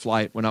shuttle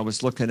flight when I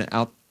was looking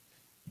out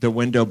the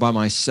window by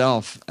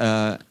myself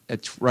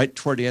right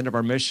toward the end of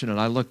our mission, and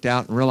I looked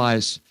out and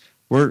realized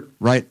we're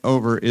right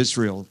over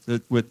Israel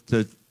with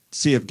the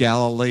Sea of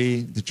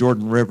Galilee, the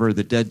Jordan River,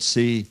 the Dead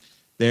Sea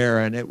there,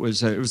 and it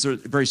was a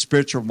very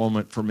spiritual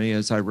moment for me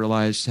as I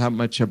realized how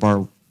much of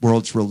our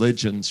world's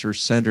religions are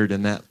centered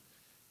in that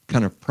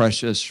kind of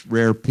precious,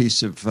 rare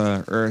piece of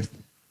earth.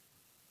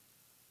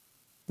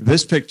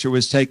 This picture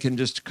was taken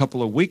just a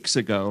couple of weeks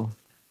ago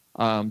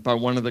by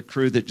one of the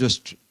crew that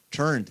just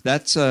turned.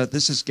 This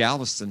is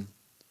Galveston.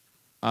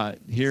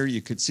 Here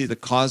you could see the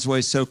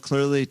causeway so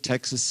clearly,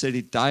 Texas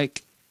City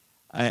Dike,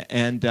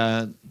 and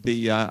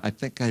I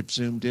think I've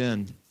zoomed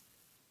in.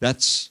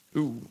 That's,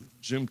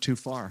 zoomed too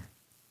far.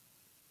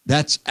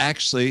 That's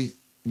actually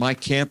my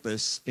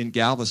campus in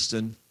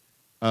Galveston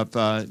of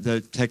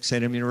the Texas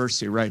A&M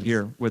University right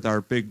here with our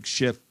big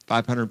ship,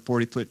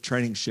 540-foot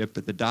training ship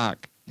at the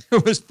dock.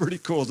 It was pretty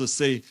cool to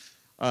see,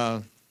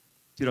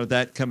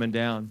 that coming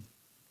down.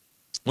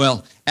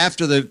 Well,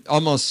 after the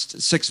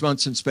almost 6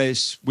 months in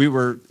space,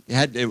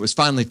 it was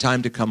finally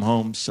time to come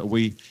home. So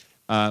we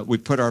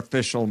put our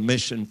official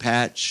mission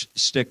patch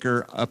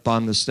sticker up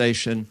on the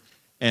station,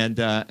 and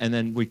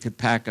then we could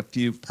pack a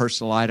few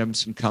personal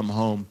items and come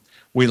home.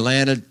 We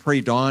landed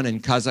pre-dawn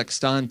in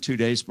Kazakhstan 2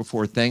 days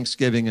before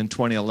Thanksgiving in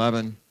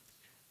 2011,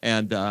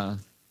 and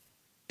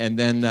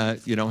then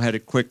had a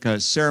quick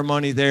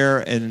ceremony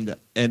there. And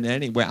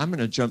anyway, I'm going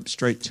to jump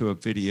straight to a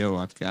video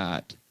I've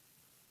got.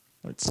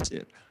 Let's see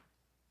it.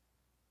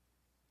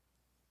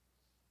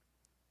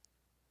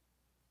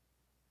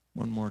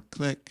 One more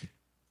click.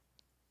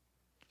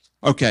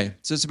 Okay,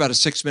 so it's about a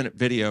 6-minute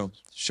video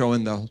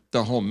showing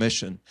the whole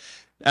mission.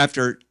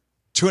 After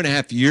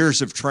 2.5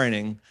 years of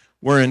training,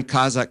 we're in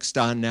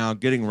Kazakhstan now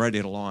getting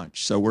ready to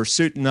launch. So we're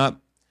suiting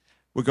up.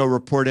 We go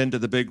report into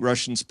the big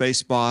Russian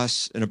space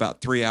boss, and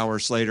about 3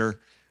 hours later,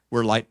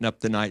 we're lighting up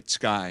the night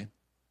sky.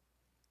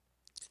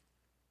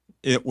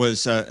 It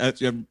was a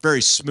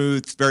very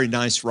smooth, very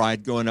nice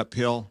ride going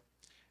uphill.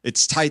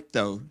 It's tight,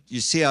 though.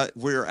 You see how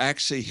we're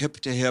actually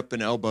hip to hip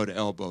and elbow to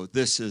elbow.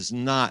 This is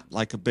not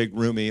like a big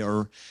roomie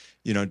or,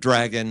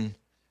 Dragon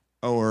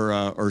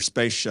or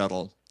space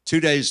shuttle. 2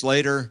 days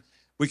later,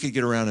 we could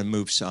get around and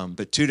move some,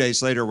 but 2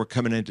 days later, we're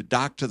coming in to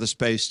dock to the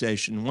space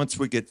station. Once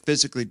we get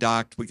physically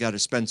docked, we got to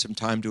spend some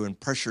time doing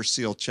pressure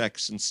seal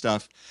checks and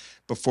stuff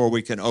before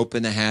we can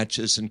open the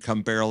hatches and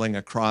come barreling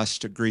across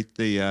to greet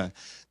the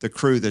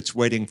crew that's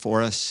waiting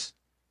for us.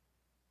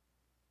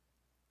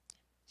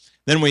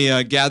 Then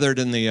we gathered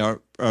in the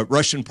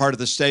Russian part of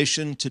the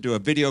station to do a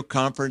video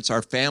conference.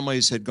 Our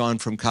families had gone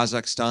from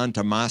Kazakhstan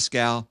to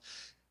Moscow.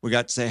 We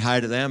got to say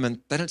hi to them, and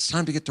then it's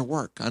time to get to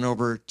work on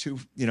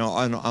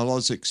on all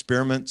those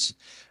experiments.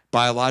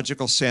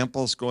 Biological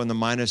samples go in the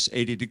minus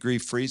 80-degree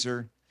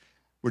freezer.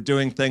 We're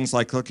doing things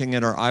like looking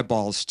at our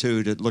eyeballs,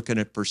 too, looking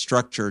at for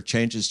structure,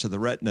 changes to the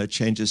retina,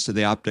 changes to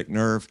the optic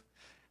nerve.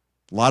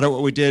 A lot of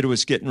what we did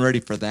was getting ready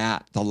for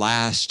that. The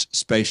last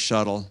space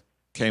shuttle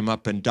came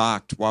up and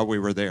docked while we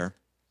were there.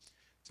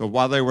 So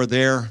while they were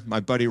there, my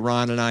buddy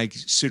Ron and I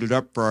suited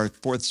up for our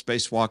 4th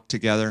spacewalk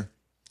together.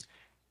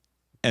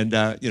 And,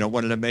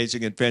 what an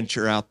amazing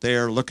adventure out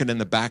there, looking in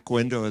the back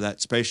window of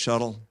that space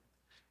shuttle.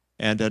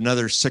 And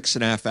another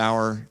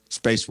 6.5-hour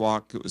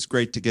spacewalk. It was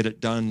great to get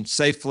it done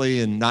safely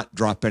and not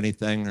drop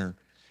anything or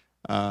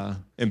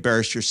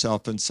embarrass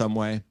yourself in some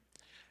way.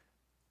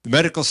 The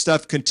medical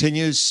stuff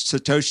continues.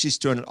 Satoshi's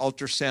doing an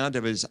ultrasound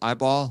of his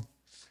eyeball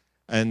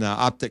and the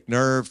optic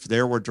nerve.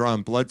 There we're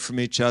drawing blood from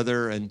each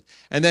other and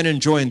then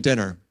enjoying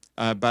dinner.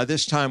 By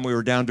this time, we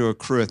were down to a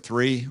crew of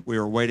 3. We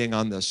were waiting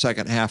on the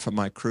second half of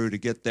my crew to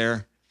get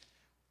there.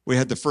 We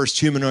had the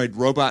first humanoid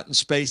robot in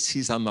space.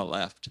 He's on the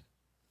left.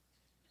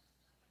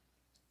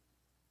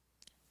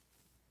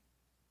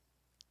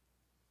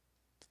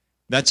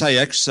 That's how you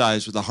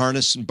exercise, with a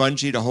harness and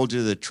bungee to hold you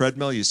to the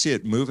treadmill. You see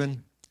it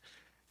moving.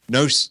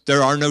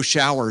 There are no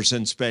showers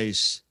in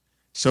space.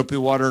 Soapy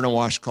water and a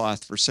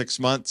washcloth for 6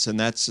 months, and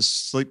that's a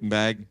sleeping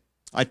bag.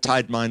 I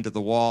tied mine to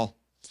the wall.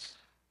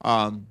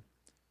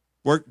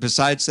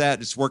 Besides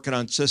that, it's working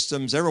on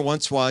systems. Every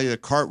once in a while,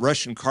 the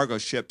Russian cargo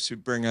ships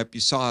would bring up,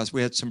 you saw us,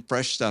 we had some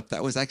fresh stuff.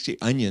 That was actually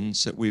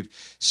onions that we've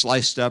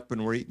sliced up,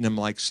 and we're eating them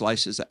like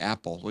slices of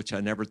apple, which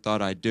I never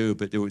thought I'd do,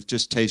 but it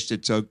just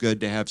tasted so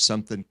good to have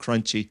something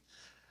crunchy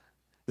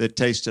that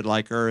tasted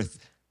like earth.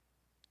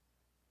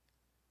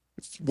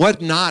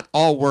 What not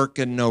all work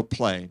and no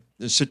play?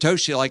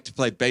 Satoshi liked to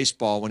play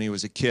baseball when he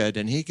was a kid,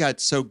 and he got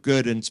so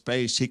good in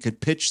space, he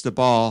could pitch the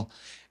ball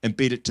and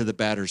beat it to the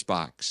batter's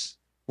box.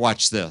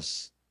 Watch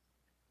this.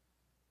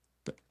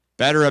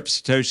 Batter up,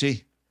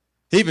 Satoshi.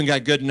 He even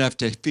got good enough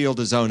to field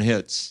his own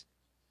hits.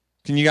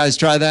 Can you guys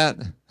try that?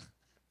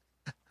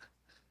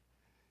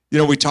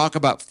 We talk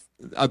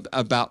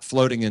about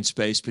floating in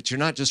space, but you're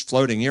not just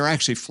floating, you're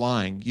actually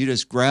flying. You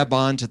just grab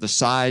on to the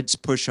sides,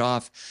 push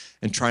off,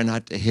 and try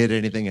not to hit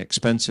anything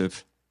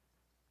expensive.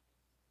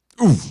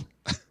 Ooh,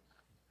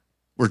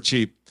 we're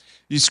cheap.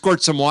 You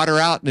squirt some water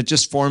out, and it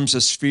just forms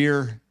a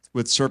sphere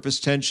with surface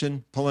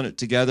tension, pulling it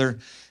together.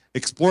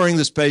 Exploring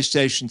the space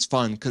station's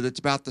fun because it's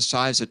about the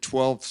size of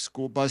 12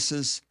 school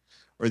buses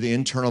or the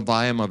internal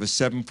volume of a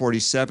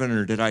 747,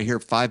 or did I hear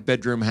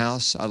 5-bedroom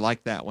house? I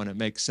like that one. It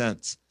makes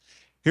sense.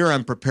 Here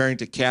I'm preparing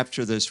to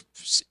capture this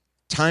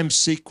time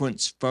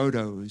sequence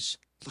photos.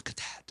 Look at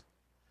that.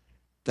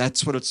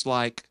 That's what it's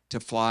like to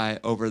fly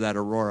over that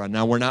aurora.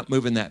 Now, we're not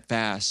moving that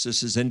fast.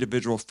 This is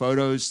individual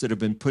photos that have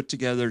been put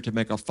together to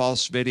make a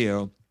false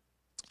video.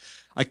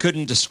 I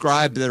couldn't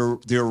describe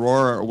the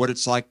aurora or what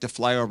it's like to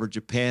fly over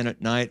Japan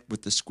at night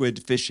with the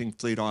squid fishing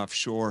fleet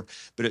offshore,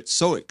 but it's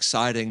so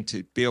exciting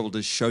to be able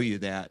to show you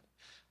that.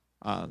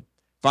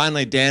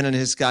 Finally, Dan and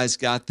his guys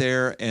got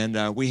there,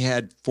 and we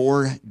had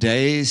 4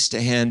 days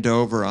to hand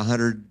over a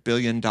 $100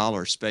 billion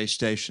space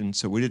station,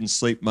 so we didn't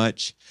sleep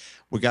much.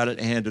 We got it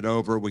handed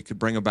over. We could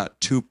bring about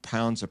 2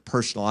 pounds of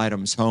personal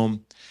items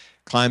home,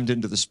 climbed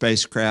into the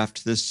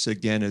spacecraft. This,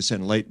 again, is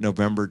in late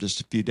November,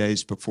 just a few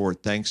days before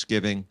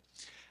Thanksgiving.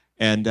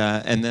 And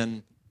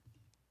then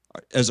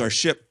as our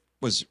ship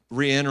was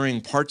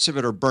re-entering, parts of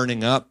it are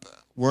burning up.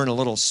 We're in a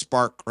little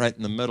spark right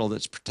in the middle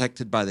that's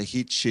protected by the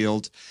heat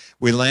shield.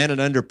 We landed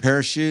under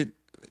parachute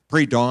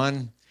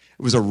pre-dawn.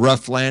 It was a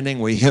rough landing.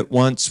 We hit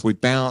once, we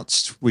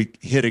bounced, we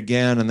hit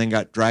again, and then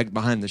got dragged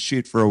behind the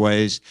chute for a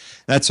ways.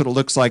 That's what it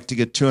looks like to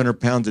get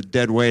 200 pounds of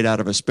dead weight out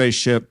of a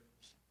spaceship.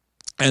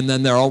 And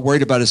then they're all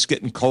worried about us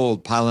getting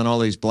cold, piling all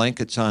these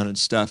blankets on and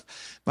stuff.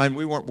 Mind,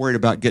 we weren't worried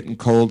about getting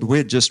cold. We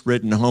had just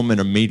ridden home in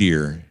a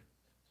meteor.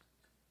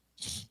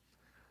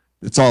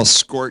 It's all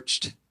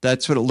scorched.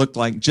 That's what it looked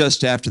like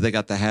just after they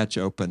got the hatch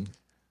open.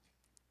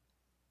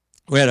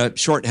 We had a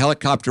short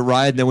helicopter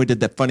ride, and then we did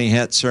that funny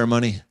hat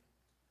ceremony.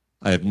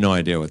 I have no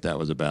idea what that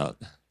was about.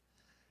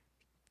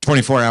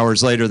 24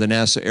 hours later, the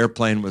NASA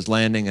airplane was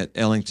landing at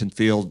Ellington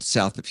Field,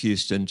 south of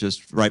Houston,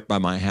 just right by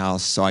my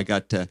house. So I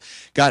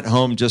got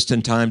home just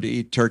in time to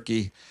eat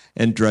turkey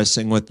and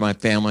dressing with my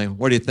family.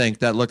 What do you think?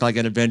 That looked like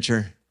an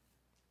adventure?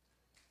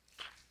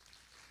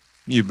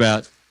 You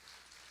bet.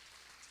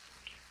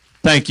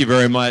 Thank you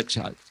very much.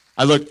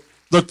 I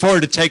look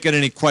forward to taking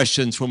any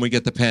questions when we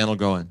get the panel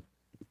going.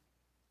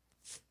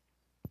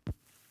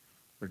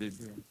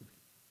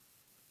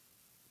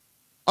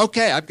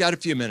 Okay, I've got a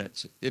few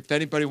minutes. If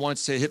anybody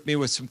wants to hit me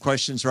with some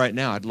questions right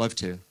now, I'd love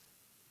to.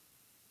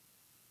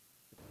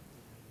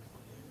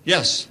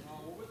 Yes?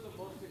 What was the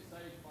most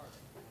exciting part?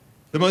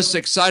 The most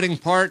exciting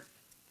part?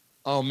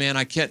 Oh, man,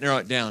 I can't narrow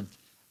it down.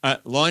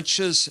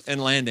 Launches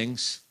and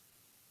landings,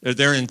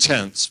 they're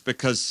intense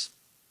because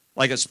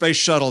like a space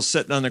shuttle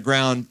sitting on the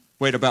ground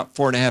weighed about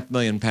 4.5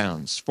 million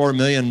pounds. 4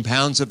 million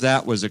pounds of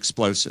that was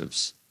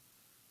explosives.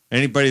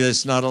 Anybody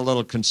that's not a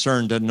little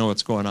concerned doesn't know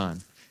what's going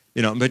on.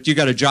 You know, but you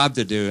got a job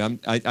to do.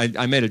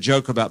 I made a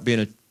joke about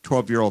being a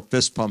 12-year-old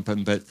fist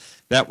pumping, but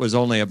that was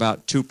only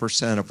about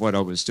 2% of what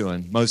I was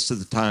doing. Most of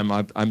the time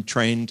I'm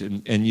trained,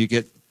 and you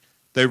get,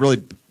 they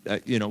really,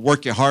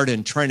 work you hard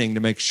in training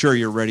to make sure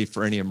you're ready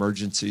for any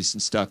emergencies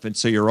and stuff. And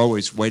so you're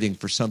always waiting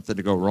for something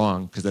to go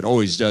wrong, because it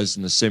always does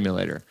in the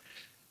simulator.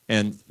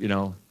 And,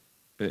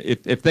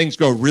 if things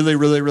go really,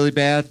 really, really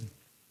bad,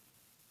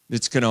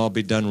 it's going to all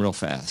be done real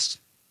fast.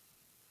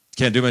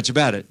 Can't do much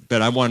about it,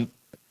 but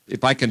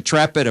if I can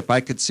trap it, if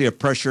I could see a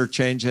pressure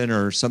changing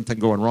or something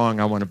going wrong,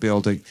 I want to be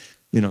able to,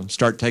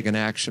 start taking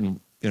action,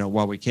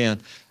 while we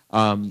can.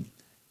 And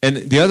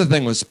the other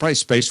thing was probably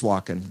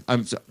spacewalking.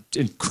 I'm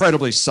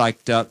incredibly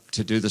psyched up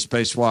to do the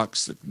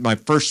spacewalks. My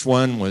first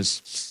one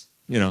was,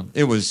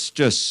 it was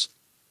just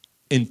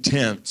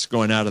intense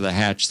going out of the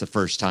hatch the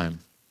first time.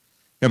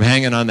 I'm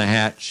hanging on the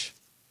hatch.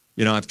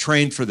 I've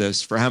trained for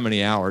this for how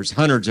many hours?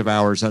 Hundreds of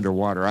hours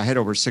underwater. I had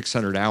over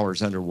 600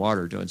 hours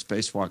underwater doing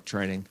spacewalk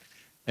training.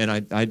 And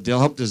I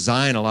helped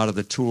design a lot of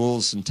the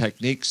tools and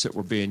techniques that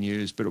were being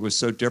used, but it was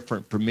so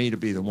different for me to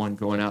be the one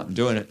going out and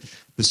doing it.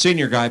 The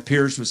senior guy,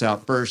 Piers, was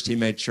out first. He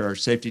made sure our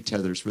safety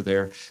tethers were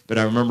there. But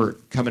I remember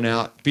coming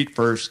out feet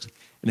first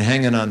and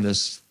hanging on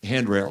this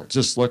handrail,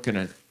 just looking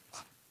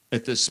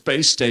at this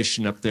space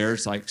station up there.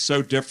 It's like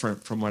so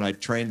different from what I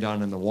trained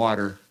on in the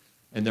water.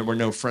 And there were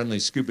no friendly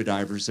scuba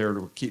divers there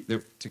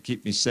to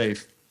keep me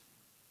safe.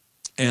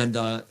 And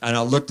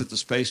I looked at the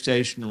space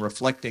station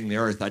reflecting the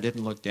Earth. I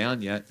didn't look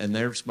down yet, and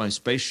there's my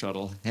space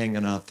shuttle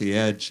hanging off the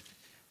edge.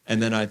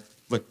 And then I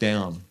looked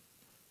down.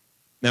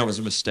 That was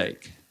a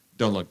mistake.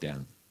 Don't look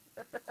down.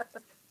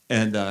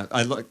 And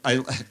I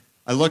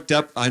looked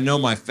up. I know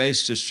my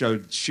face just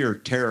showed sheer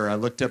terror. I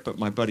looked up at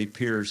my buddy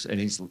Piers, and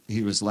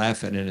he was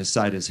laughing and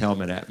inside his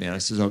helmet at me. And I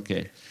says,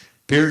 "Okay."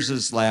 Piers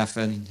is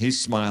laughing. He's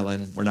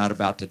smiling. We're not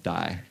about to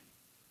die.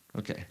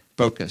 Okay,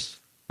 focus.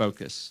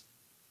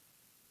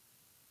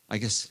 I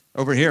guess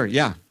over here,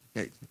 yeah.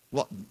 Okay.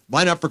 Well,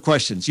 line up for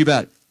questions. You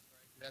bet.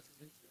 Good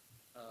afternoon.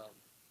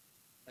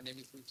 My name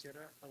is Luciana.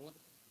 I want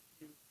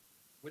to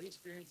what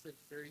experience has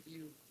carried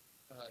you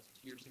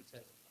to your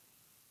success?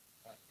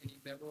 Any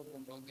memorable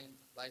moment,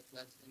 life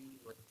lesson,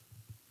 or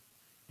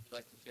you'd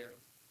like to share?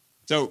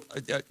 So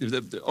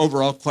the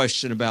overall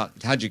question about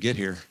how'd you get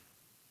here?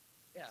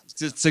 Yeah.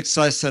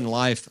 Success in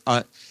life.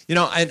 And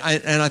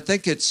I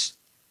think it's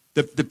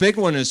the big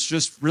one is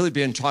just really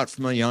being taught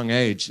from a young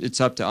age.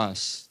 It's up to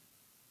us.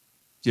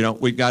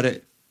 We got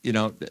it.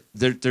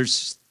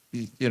 There's,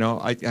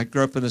 I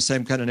grew up in the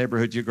same kind of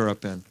neighborhood you grew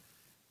up in.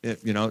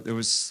 It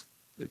was,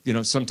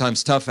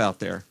 sometimes tough out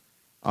there.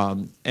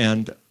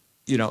 And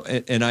you know,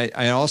 and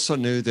I also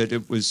knew that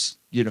it was,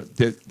 you know,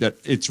 that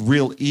it's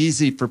real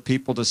easy for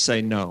people to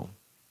say no.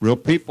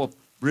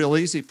 Real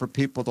easy for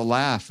people to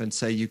laugh and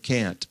say you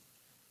can't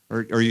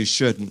or you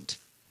shouldn't.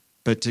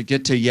 But to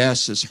get to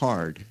yes is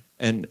hard.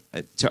 And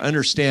to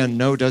understand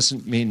no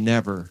doesn't mean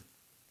never.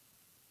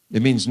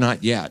 It means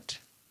not yet.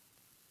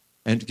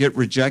 And to get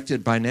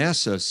rejected by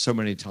NASA so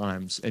many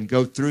times and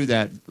go through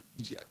that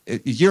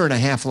year and a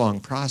half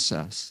long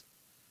process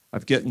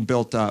of getting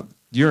built up,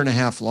 year and a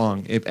half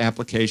long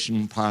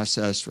application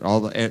process, all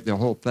the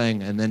whole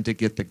thing, and then to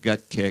get the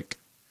gut kick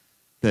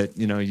that,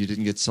 you know, you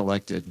didn't get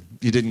selected.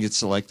 You didn't get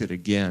selected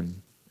again.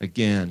 You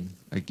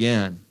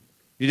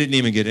didn't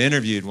even get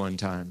interviewed one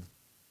time.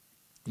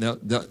 No,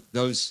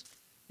 those,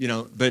 you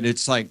know, but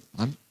it's like,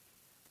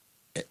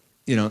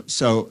 you know,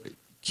 so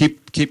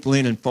keep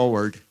leaning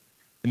forward.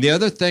 And the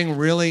other thing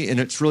really, and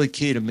it's really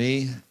key to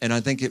me, and I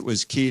think it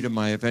was key to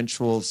my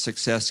eventual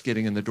success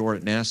getting in the door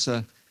at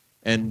NASA,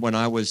 and when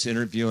I was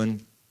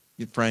interviewing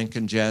Frank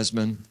and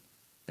Jasmin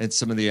and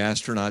some of the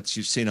astronauts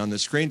you've seen on the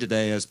screen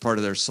today as part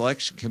of their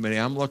selection committee,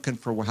 I'm looking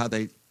for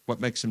what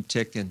makes them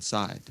tick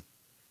inside.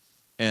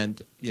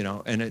 And, you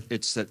know, and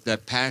it's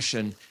that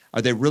passion.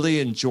 Are they really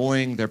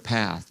enjoying their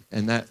path?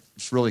 And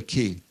that's really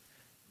key.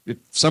 If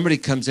somebody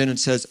comes in and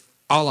says,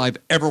 all I've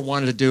ever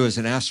wanted to do as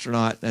an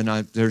astronaut, and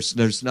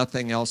there's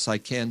nothing else I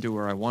can do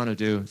or I want to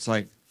do, it's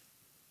like,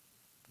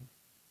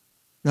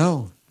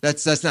 no,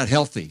 that's not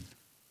healthy.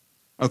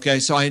 Okay,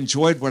 so I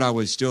enjoyed what I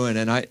was doing,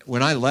 and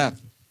when I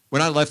left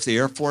the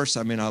Air Force,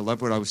 I mean, I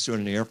loved what I was doing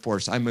in the Air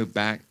Force. I moved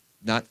back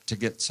not to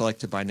get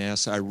selected by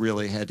NASA. I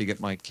really had to get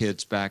my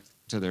kids back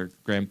to their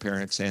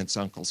grandparents, aunts,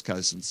 uncles,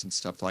 cousins, and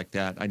stuff like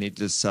that. I needed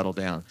to settle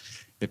down.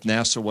 If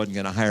NASA wasn't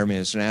going to hire me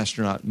as an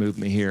astronaut and move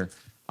me here,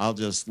 I'll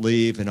just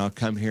leave and I'll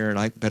come here.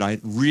 But I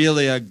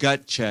really a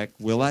gut check.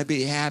 Will I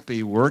be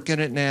happy working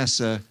at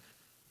NASA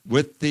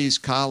with these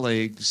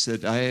colleagues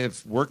that I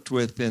have worked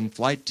with in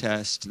flight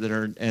tests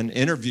and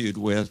interviewed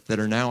with that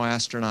are now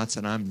astronauts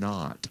and I'm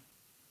not?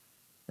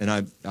 And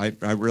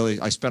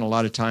I spent a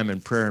lot of time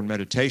in prayer and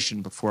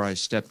meditation before I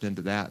stepped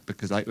into that,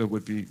 because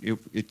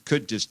it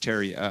could just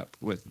tear you up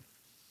with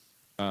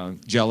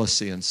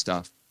jealousy and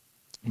stuff.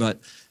 But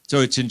so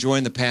it's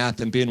enjoying the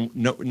path and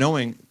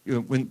knowing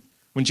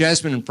when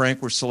Jasmin and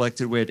Frank were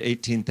selected, we had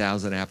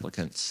 18,000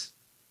 applicants.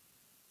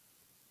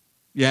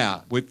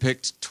 Yeah, we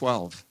picked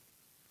 12.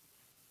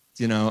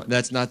 You know,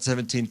 that's not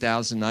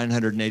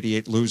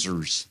 17,988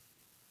 losers.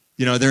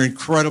 You know, they're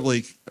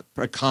incredibly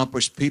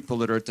accomplished people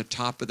that are at the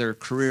top of their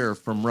career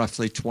from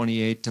roughly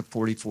 28 to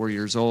 44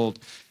 years old,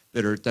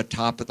 that are at the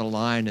top of the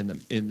line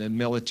in the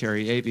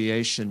military,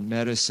 aviation,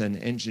 medicine,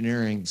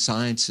 engineering,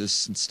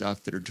 scientists and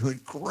stuff that are doing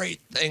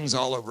great things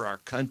all over our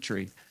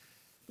country.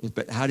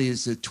 But how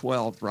does the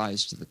 12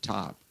 rise to the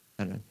top?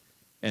 And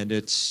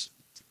it's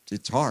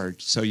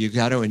hard. So you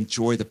got to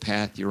enjoy the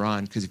path you're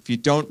on, because if you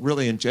don't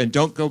really enjoy, and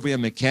don't go be a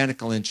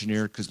mechanical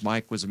engineer, because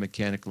Mike was a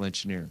mechanical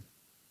engineer.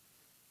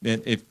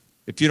 And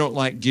if you don't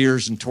like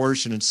gears and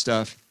torsion and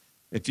stuff,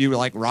 if you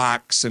like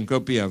rocks, and go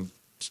be a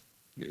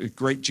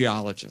great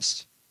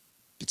geologist,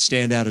 but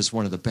stand out as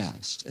one of the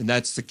best. And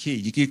that's the key.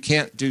 You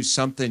can't do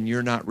something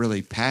you're not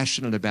really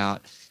passionate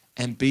about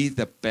and be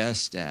the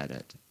best at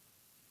it.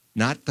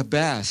 Not the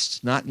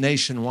best, not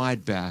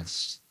nationwide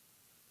best.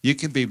 You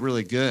can be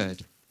really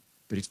good,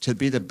 but to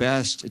be the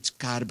best, it's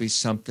got to be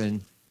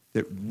something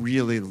that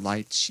really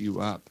lights you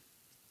up.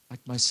 Like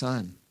my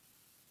son,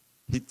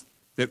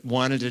 that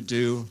wanted to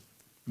do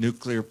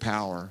nuclear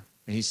power.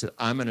 And he said,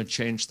 I'm going to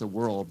change the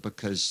world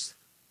because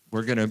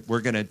we're going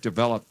to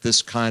develop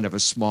this kind of a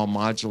small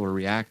modular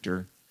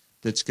reactor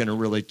that's going to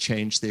really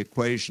change the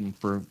equation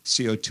for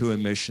CO2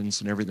 emissions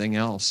and everything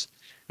else.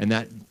 And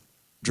that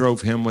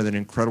drove him with an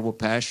incredible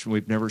passion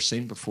we've never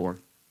seen before.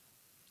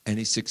 And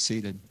he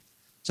succeeded.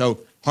 So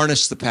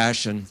harness the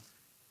passion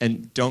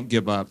and don't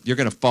give up. You're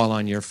going to fall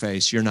on your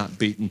face. You're not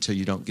beaten until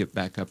you don't get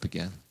back up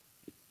again.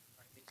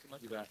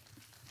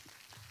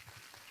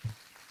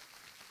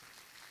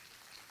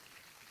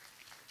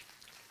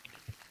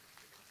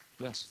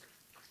 Yes.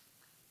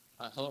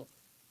 Hello.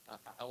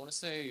 I want to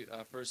say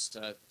first,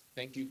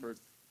 thank you for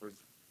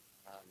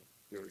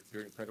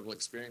your incredible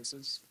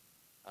experiences,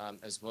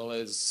 as well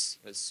as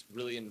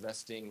really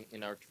investing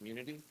in our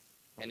community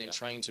and in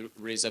trying to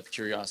raise up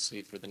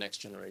curiosity for the next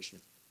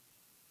generation.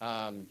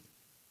 A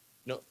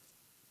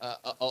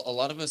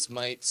lot of us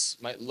might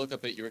look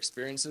up at your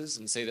experiences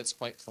and say that's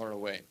quite far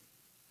away.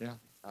 Yeah.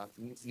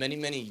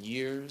 Many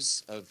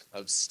years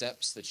of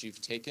steps that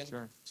you've taken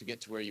to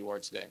get to where you are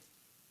today.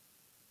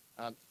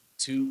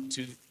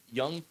 To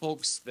young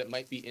folks that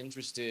might be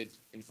interested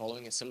in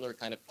following a similar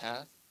kind of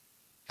path,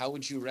 how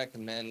would you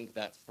recommend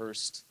that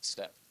first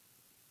step?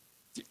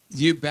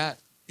 You bet.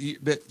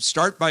 But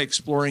start by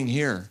exploring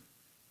here.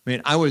 I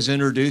mean, I was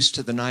introduced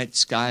to the night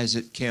skies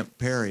at Camp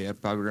Perry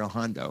up by Rio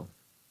Hondo,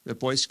 the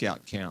Boy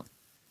Scout camp.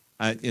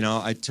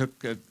 I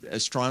took an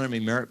astronomy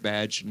merit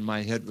badge and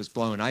my head was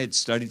blown. I had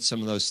studied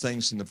some of those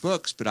things in the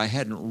books, but I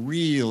hadn't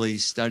really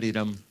studied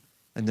them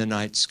in the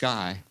night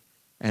sky.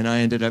 And I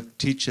ended up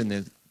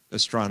teaching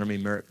astronomy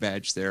merit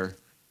badge there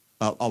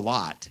a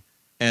lot.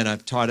 And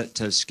I've taught it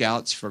to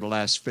scouts for the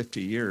last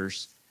 50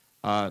 years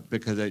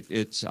because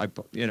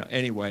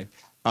anyway.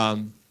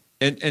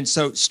 And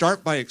so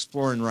start by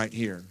exploring right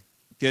here.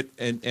 Get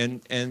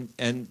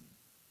and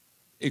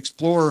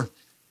explore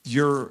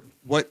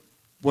what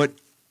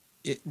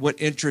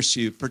interests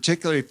you,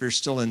 particularly if you're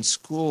still in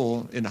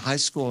school, in high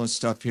school and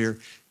stuff here.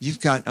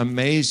 You've got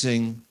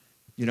amazing,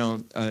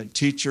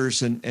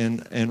 teachers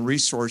and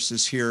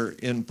resources here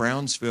in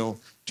Brownsville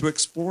to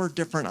explore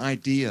different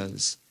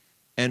ideas.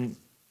 And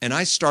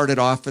I started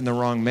off in the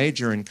wrong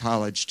major in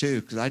college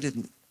too, because I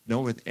didn't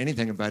know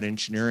anything about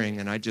engineering,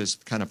 and I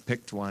just kind of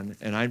picked one,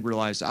 and I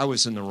realized I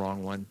was in the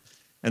wrong one.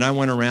 And I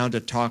went around to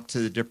talk to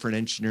the different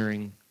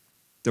engineering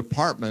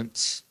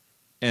departments,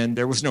 and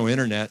there was no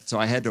internet, so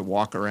I had to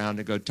walk around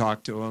and go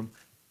talk to them.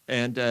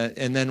 And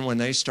then when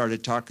they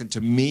started talking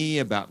to me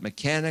about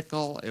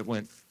mechanical, it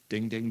went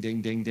ding, ding,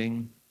 ding, ding,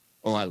 ding.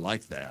 Oh, I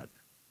like that.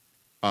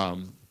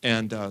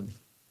 And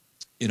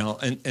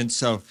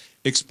so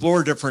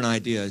explore different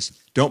ideas.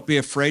 Don't be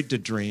afraid to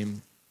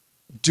dream.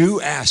 Do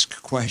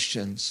ask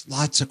questions,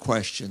 lots of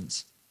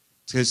questions.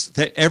 Because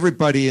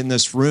everybody in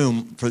this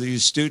room, for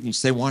these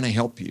students, they want to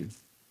help you.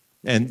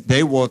 And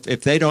they will,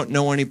 if they don't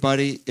know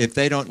anybody, if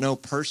they don't know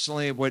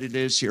personally what it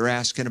is you're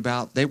asking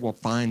about, they will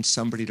find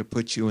somebody to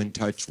put you in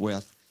touch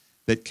with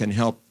that can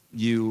help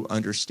you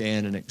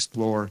understand and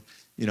explore,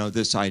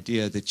 this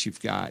idea that you've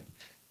got.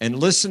 And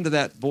listen to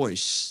that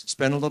voice.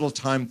 Spend a little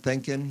time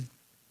thinking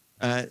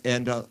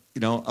and a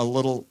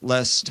little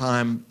less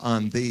time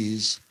on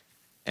these.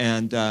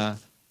 And that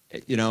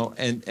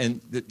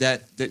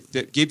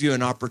give you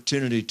an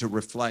opportunity to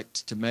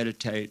reflect, to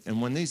meditate.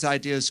 And when these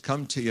ideas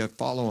come to you,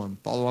 follow them,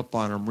 follow up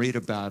on them, read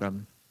about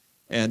them.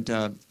 And,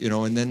 and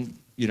then,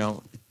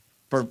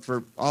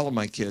 for all of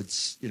my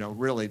kids,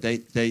 really,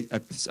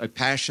 a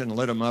passion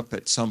lit them up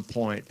at some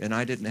point, and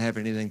I didn't have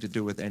anything to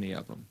do with any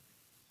of them.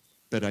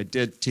 But I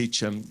did teach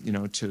them,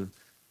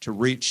 to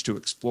reach, to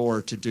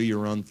explore, to do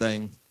your own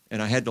thing.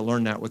 And I had to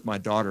learn that with my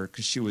daughter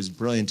because she was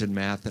brilliant in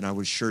math, and I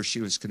was sure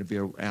she was going to be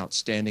an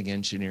outstanding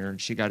engineer.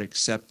 And she got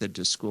accepted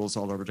to schools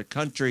all over the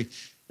country,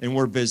 and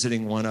we're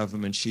visiting one of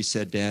them, and she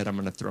said, "Dad, I'm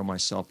going to throw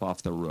myself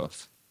off the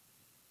roof."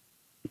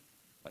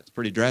 That's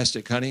pretty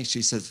drastic, honey.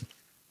 She says,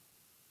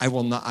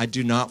 I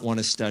do not want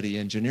to study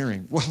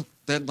engineering. Well,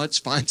 then let's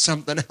find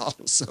something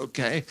else,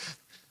 okay?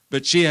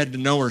 But she had to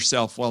know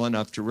herself well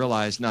enough to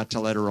realize not to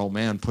let her old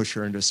man push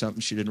her into something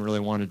she didn't really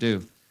want to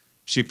do.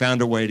 She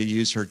found a way to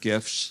use her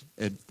gifts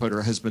and put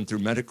her husband through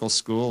medical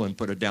school and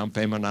put a down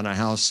payment on a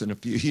house in a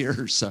few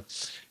years. So,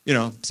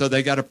 so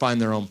they got to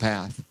find their own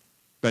path.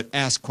 But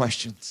ask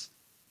questions.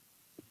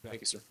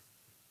 Thank you, sir.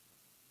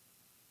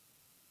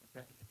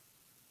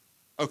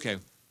 Okay,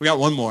 we got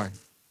one more.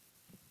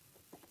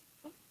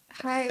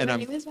 Hi, my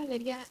name is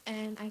Valeria,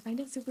 and I find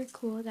it super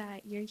cool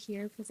that you're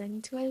here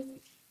presenting to us.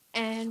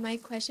 And my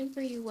question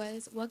for you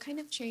was, what kind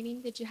of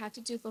training did you have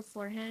to do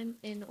beforehand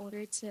in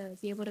order to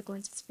be able to go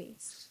into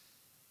space?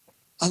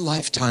 A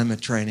lifetime of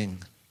training.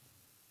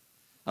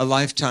 A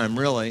lifetime,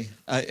 really.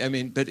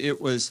 But it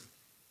was,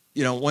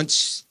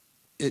 once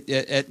at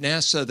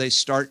NASA, they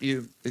start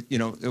you,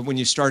 when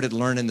you started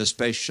learning the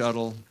space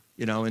shuttle,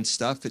 and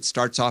stuff, it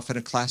starts off in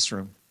a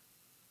classroom.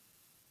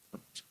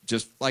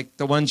 Just like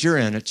the ones you're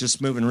in, it's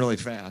just moving really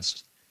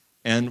fast.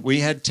 And we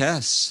had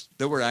tests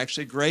that were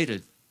actually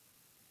graded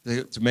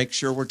to make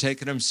sure we're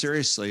taking them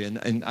seriously.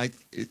 And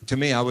to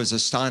me, I was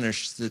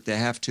astonished that they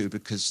have to,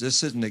 because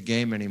this isn't a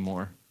game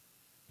anymore.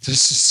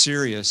 This is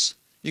serious.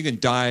 You can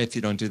die if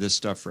you don't do this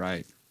stuff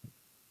right.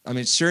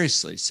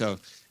 Seriously.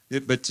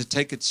 But to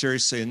take it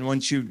seriously, and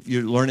once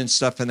you're learning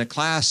stuff in the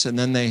class, and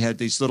then they had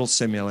these little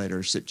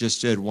simulators that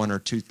just did one or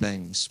two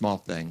things, small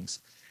things.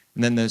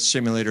 And then the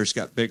simulators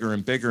got bigger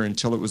and bigger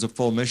until it was a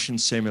full mission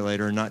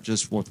simulator, not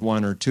just with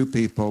one or two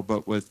people,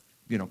 but with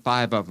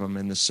 5 of them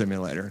in the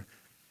simulator.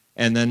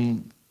 And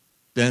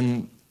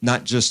then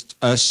not just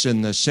us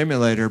in the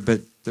simulator,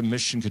 but the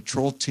mission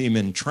control team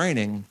in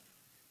training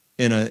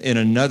in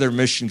another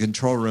mission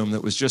control room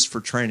that was just for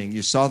training.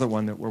 You saw the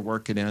one that we're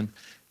working in,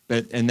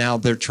 and now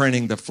they're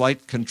training the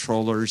flight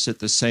controllers at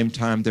the same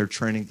time they're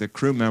training the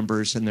crew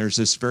members, and there's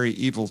this very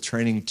evil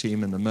training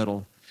team in the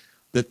middle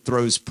that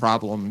throws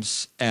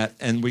problems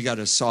and we got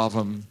to solve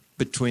them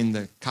between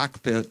the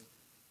cockpit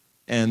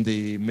and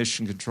the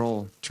mission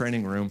control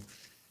training room.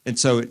 And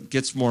so it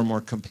gets more and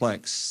more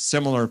complex.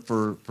 Similar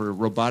for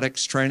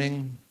robotics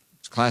training,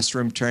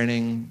 classroom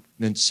training,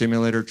 then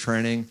simulator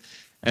training,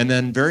 and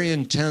then very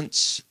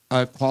intense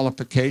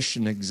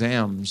qualification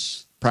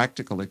exams,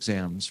 practical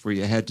exams, where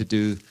you had to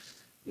do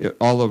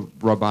all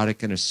of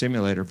robotic in a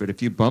simulator. But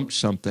if you bumped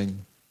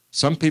something,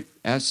 some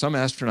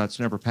astronauts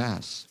never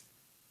pass.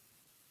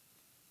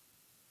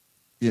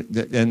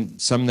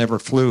 And some never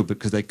flew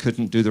because they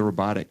couldn't do the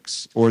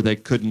robotics, or they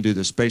couldn't do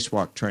the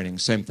spacewalk training,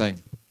 same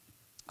thing.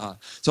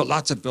 So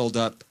lots of build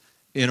up,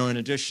 in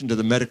addition to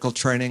the medical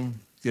training,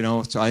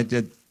 so I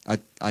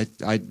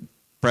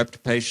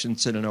prepped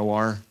patients in an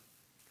OR,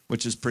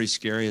 which is pretty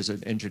scary as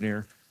an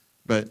engineer.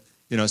 But,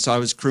 So I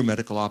was crew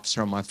medical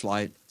officer on my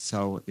flight.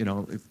 So,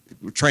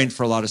 we trained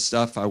for a lot of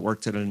stuff. I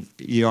worked at an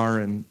ER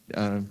and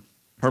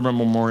Herman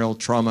Memorial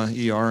Trauma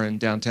ER in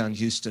downtown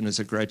Houston as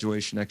a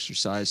graduation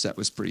exercise. That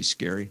was pretty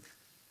scary.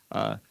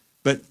 But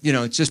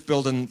it's just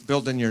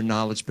building your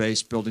knowledge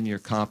base, building your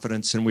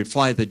confidence. And we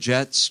fly the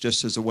jets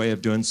just as a way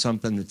of doing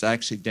something that's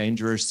actually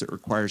dangerous, that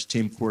requires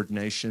team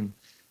coordination,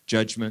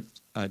 judgment,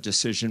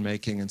 decision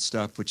making and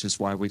stuff, which is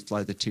why we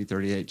fly the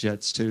T-38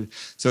 jets too.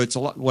 So it's a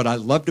lot. What I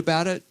loved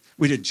about it,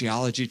 we did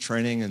geology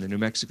training in the New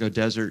Mexico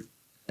desert,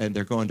 and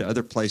they're going to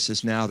other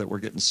places now that we're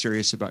getting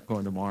serious about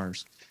going to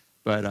Mars.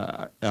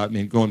 But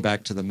going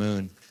back to the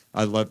moon,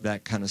 I love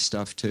that kind of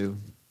stuff too.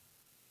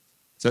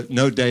 So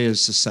no day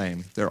is the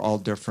same. They're all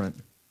different.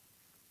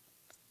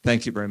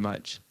 Thank you very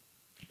much.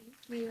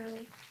 Thank you.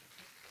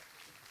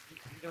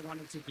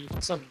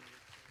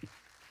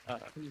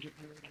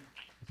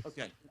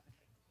 Okay.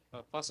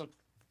 Awesome.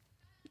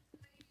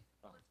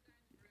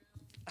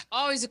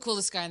 Always the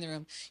coolest guy in the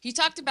room. He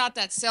talked about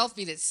that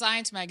selfie that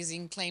Science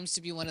Magazine claims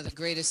to be one of the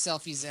greatest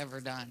selfies ever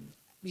done.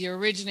 The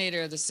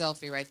originator of the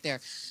selfie right there.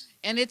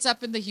 And it's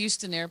up in the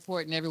Houston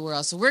airport and everywhere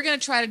else. So we're going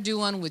to try to do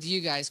one with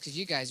you guys because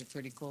you guys are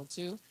pretty cool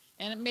too.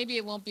 And maybe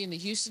it won't be in the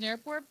Houston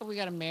airport, but we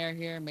got a mayor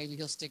here. Maybe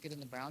he'll stick it in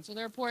the Brownsville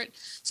airport.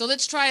 So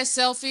let's try a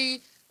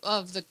selfie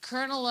of the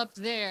colonel up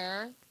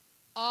there.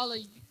 All of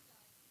you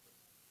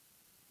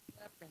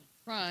up in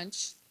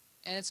crunch.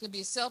 And it's going to be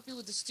a selfie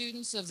with the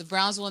students of the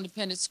Brownsville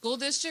Independent School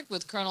District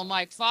with Colonel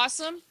Mike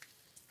Fossum.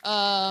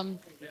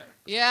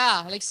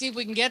 Yeah, let's see if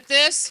we can get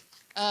this.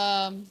 You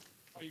got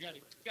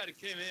to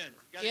come in.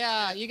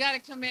 You got to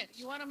come in.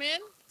 You want them in?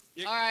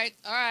 Yeah.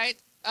 All right.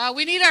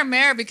 We need our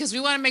mayor because we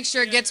want to make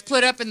sure it gets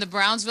put up in the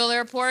Brownsville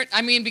airport.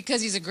 I mean,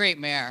 because he's a great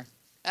mayor.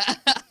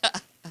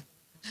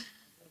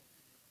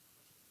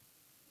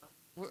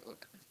 All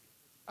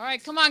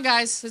right, come on,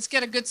 guys. Let's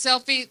get a good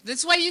selfie.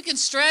 This way you can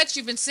stretch.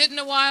 You've been sitting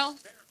a while.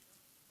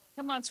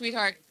 Come on,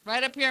 sweetheart.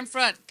 Right up here in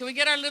front. Can we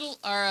get our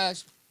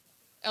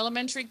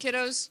elementary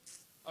kiddos?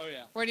 Oh,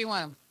 yeah. Where do you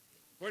want them?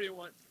 Where do you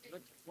want?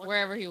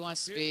 Wherever he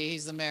wants to be.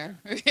 He's the mayor.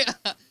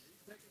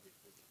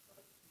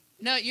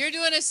 No, you're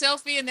doing a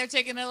selfie and they're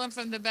taking another one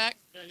from the back?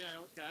 Yeah,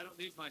 okay. I don't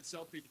need my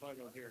selfie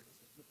photo here.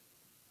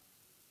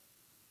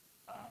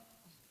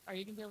 Are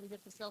you going to be able to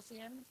get the selfie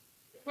in?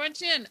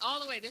 Crunch in, all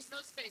the way. There's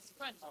no space.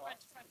 Crunch.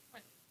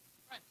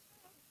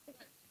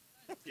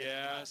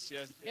 Yes.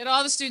 Get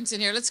all the students in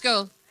here. Let's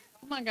go.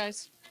 Come on,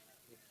 guys.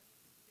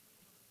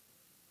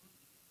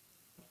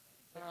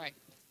 All right.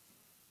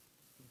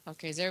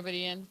 Okay, is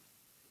everybody in?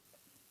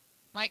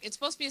 Mike, it's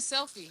supposed to be a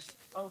selfie.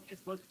 Oh,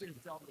 it's supposed to be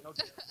a selfie.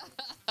 Okay.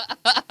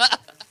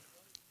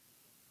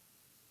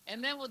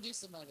 And then we'll do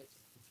some others.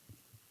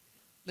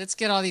 Let's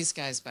get all these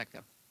guys back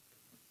up.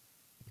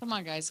 Come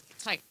on, guys.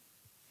 Tight.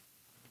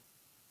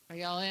 Are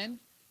y'all in?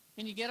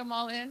 Can you get them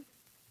all in?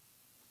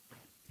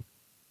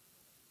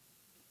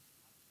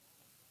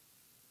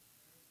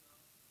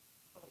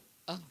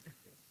 Oh.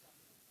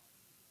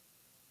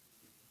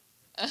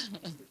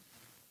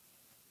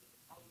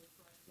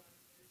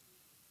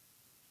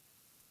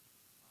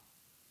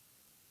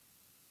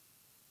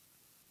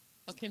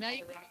 Okay, now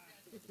you can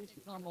do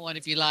the normal one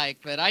if you like,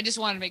 but I just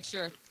want to make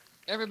sure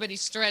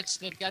everybody's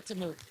stretched and got to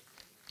move.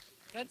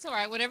 That's all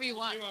right, whatever you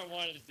want. I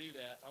wanted to do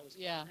that.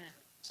 Yeah.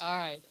 All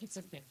right, it's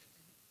okay.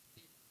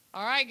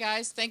 All right,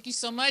 guys, thank you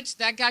so much.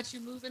 That got you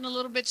moving a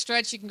little bit.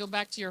 Stretch. You can go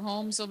back to your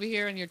homes over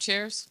here in your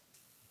chairs.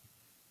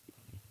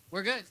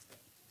 We're good.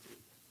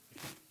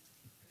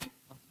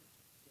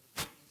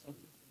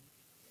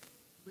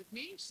 With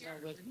me? Sure.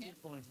 With me.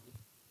 Come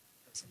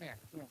here.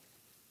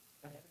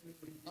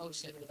 Oh,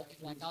 shit.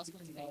 Like I was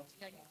going to say.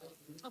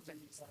 Okay.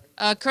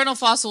 Colonel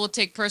Fossil will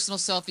take personal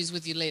selfies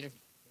with you later.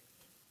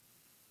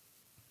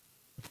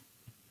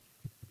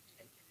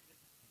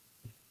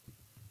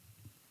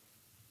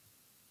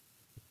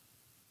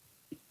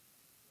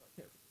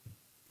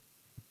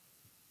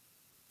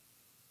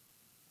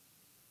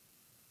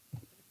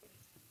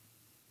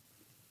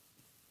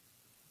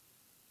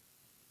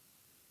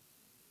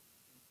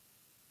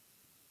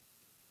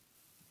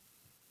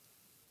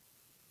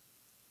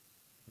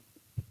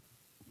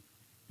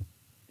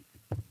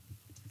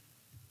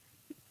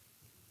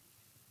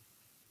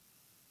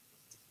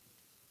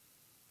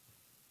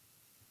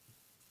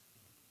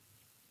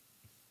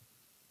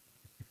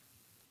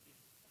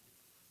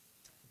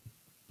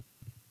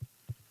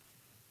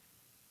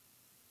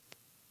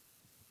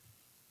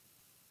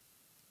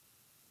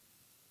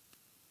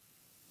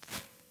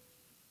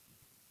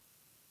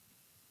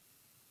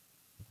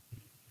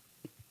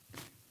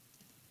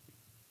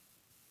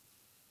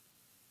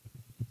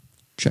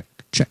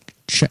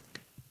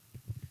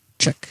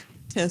 Check.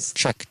 Test.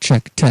 Check.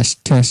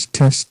 Test.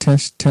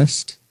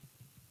 Test.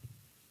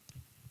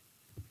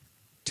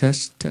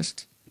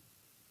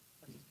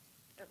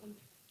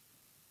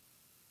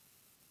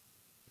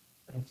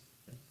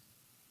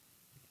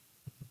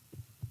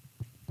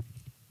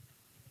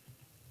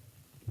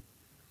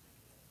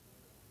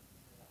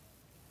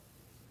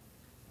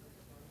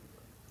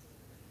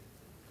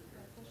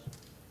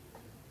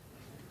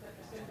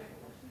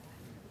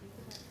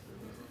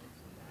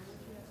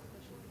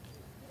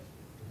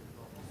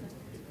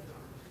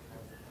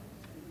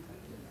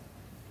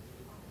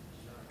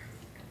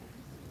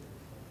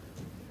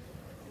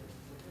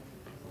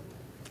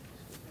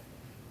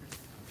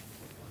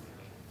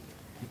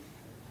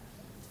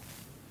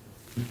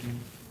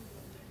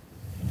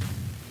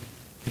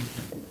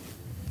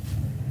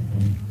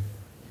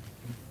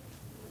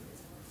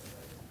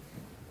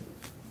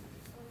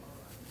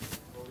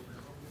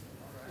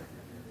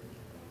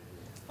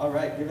 All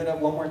right, give it up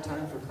one more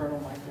time for Colonel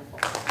Michael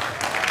Foster.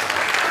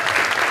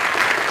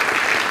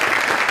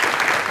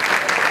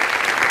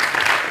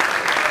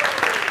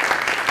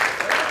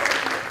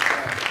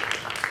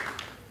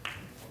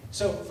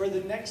 So for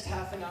the next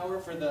half an hour,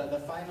 for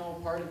the final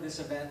part of this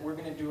event, we're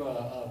going to do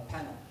a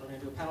panel. We're going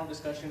to do a panel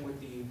discussion with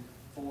the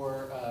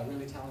four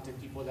really talented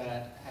people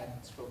that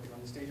had spoken on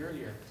the stage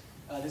earlier.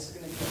 This is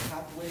going to be a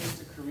Pathways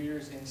to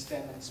Careers in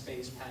STEM and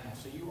Space panel.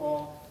 So you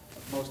all,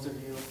 most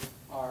of you,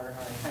 are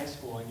in high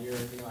school and you're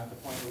at the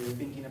point where you're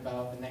thinking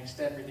about the next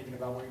step, you're thinking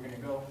about where you're going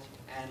to go.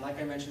 And like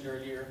I mentioned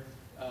earlier,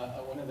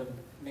 one of the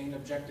main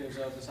objectives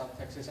of the South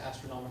Texas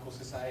Astronomical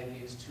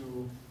Society is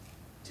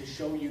to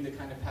show you the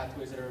kind of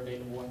pathways that are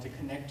available and to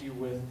connect you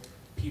with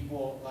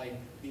people like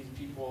these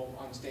people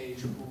on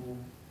stage who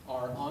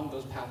are on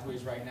those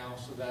pathways right now,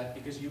 so that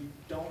because you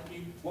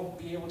won't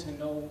be able to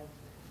know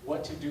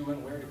what to do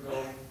and where to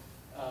go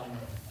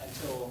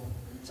until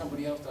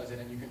somebody else does it,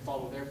 and you can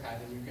follow their path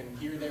and you can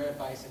hear their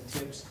advice and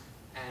tips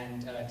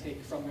and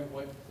take from it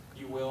what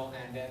you will,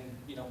 and then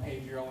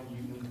pave your own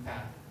unique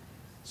path.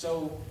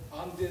 So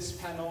on this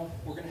panel,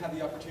 we're going to have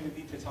the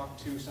opportunity to talk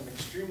to some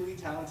extremely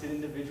talented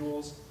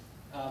individuals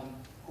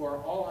who are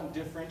all on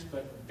different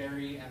but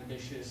very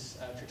ambitious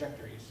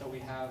trajectories. So we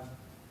have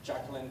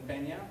Jacqueline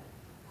Peña,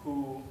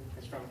 who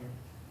is from here.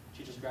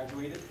 She just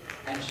graduated,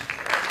 and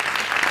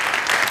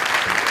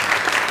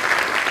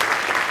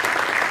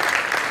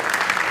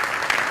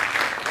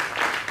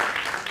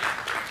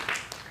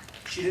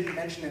she didn't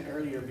mention it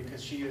earlier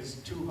because she is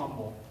too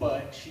humble,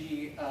 but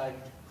she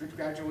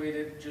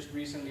graduated just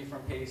recently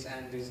from PACE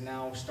and is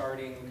now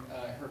starting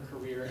her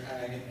career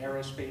in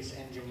aerospace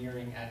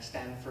engineering at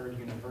Stanford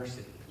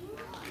University.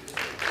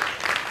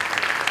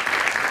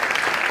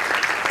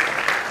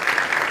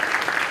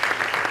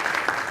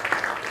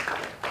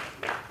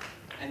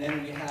 And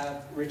then we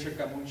have Richard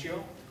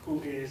Camuccio,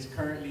 who is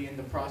currently in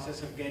the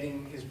process of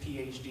getting his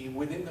PhD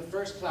within the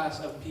first class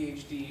of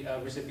PhD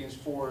recipients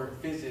for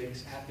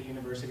physics at the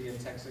University of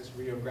Texas,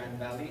 Rio Grande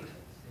Valley.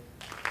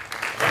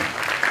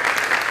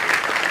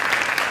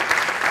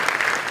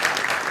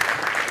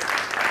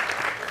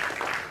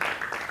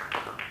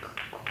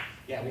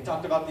 Yeah, we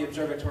talked about the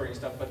observatory and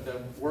stuff, but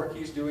the work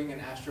he's doing in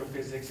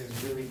astrophysics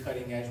is really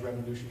cutting edge,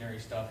 revolutionary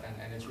stuff,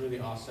 and it's really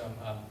awesome.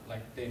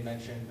 Like they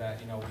mentioned that,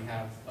 we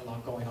have a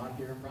lot going on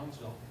here in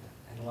Brownsville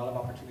and a lot of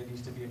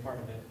opportunities to be a part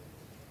of it.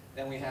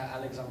 Then we have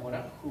Alex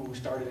Zamora, who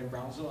started in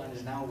Brownsville and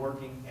is now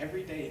working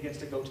every day. He gets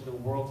to go to the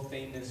world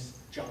famous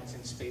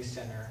Johnson Space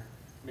Center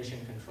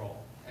mission control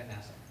at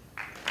NASA.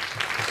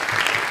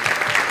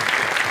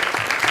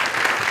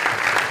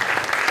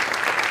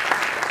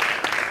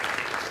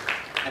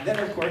 And then,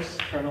 of course,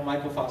 Colonel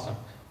Michael Fossum,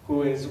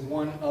 who is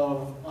one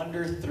of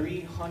under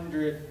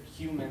 300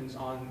 humans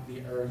on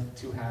the Earth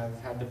to have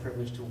had the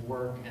privilege to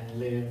work and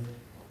live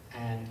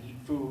and eat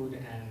food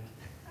and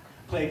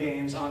play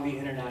games on the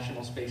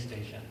International Space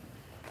Station.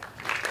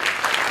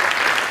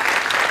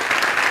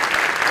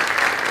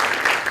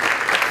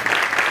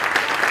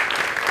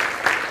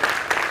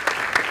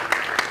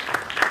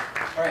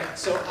 All right,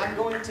 so I'm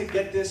going to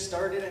get this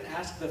started and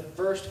ask the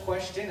first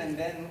question, and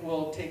then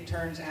we'll take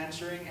turns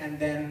answering, and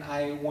then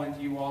I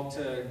want you all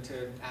to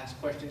ask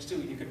questions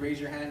too. You could raise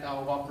your hand,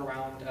 I'll walk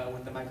around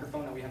with the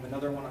microphone, and we have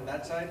another one on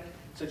that side.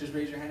 So just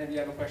raise your hand if you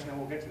have a question, and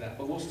we'll get to that.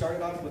 But we'll start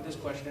it off with this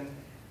question.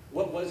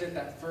 What was it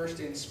that first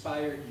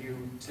inspired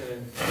you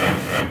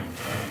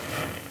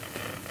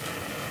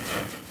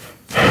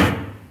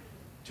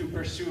to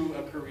pursue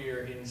a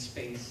career in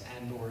space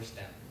and or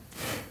STEM?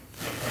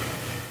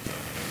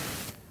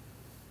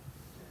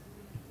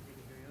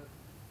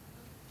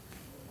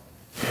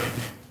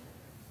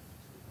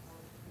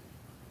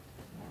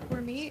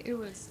 For me, it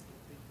was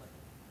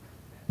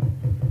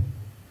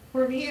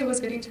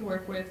getting to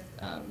work with,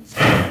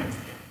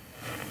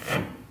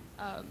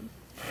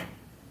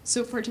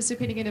 so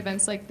participating in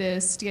events like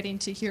this, getting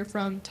to hear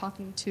from,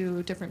 talking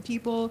to different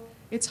people,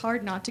 it's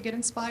hard not to get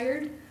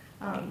inspired.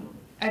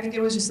 I think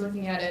it was just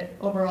looking at it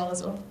overall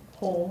as a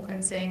whole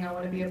and saying I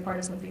want to be a part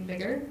of something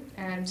bigger.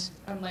 And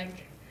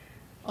unlike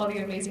all the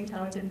amazing,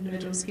 talented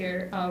individuals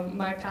here,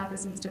 my path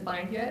isn't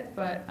defined yet,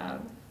 but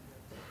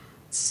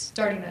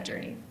starting that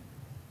journey.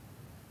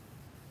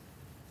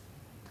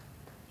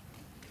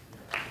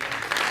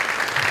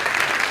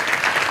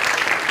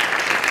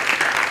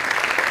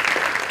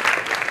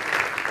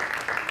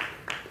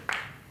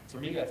 For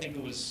me, I think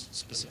it was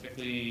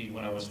specifically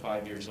when I was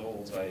 5 years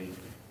old. I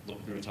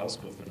looked through a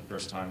telescope for the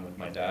first time with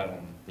my dad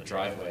on the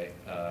driveway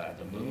at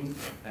the moon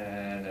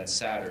and at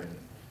Saturn.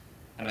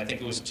 And I think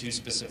it was two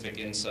specific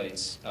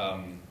insights.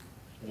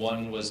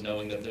 One was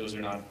knowing that those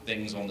are not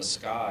things on the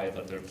sky,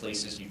 but they're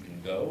places you can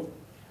go.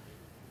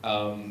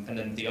 And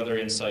then the other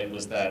insight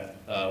was that,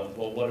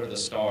 well, what are the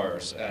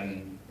stars?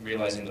 And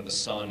realizing that the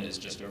sun is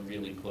just a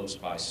really close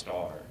by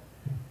star.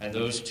 And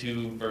those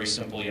two very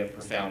simple yet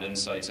profound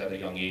insights at a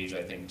young age,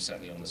 I think,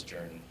 sent me on this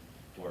journey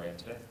to where I am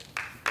today.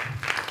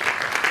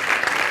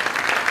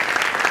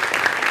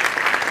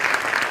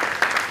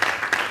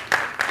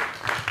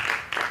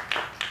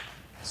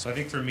 So I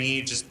think for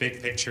me, just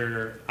big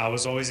picture, I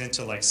was always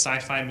into like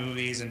sci-fi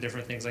movies and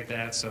different things like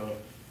that. So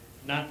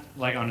not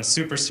like on a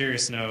super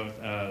serious note,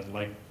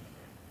 like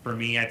for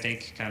me, I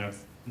think kind of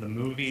the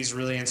movies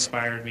really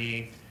inspired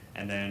me.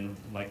 And then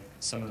like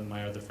some of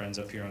my other friends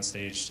up here on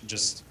stage,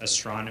 just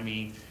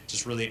astronomy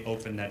just really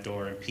opened that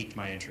door and piqued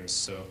my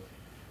interest. So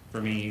for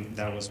me,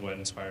 that was what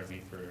inspired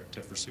me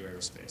to pursue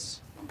aerospace.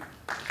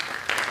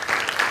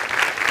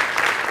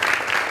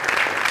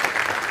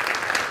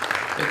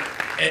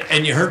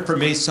 And you heard from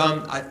me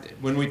some,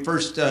 when we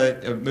first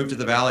moved to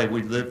the Valley,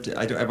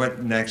 I went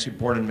and actually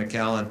born in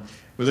McAllen.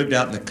 We lived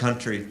out in the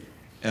country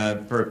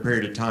for a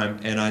period of time,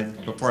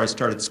 and before I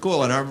started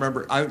school, and I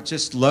remember I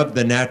just loved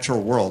the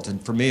natural world,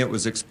 and for me it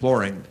was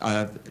exploring,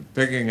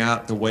 figuring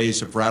out the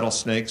ways of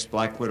rattlesnakes,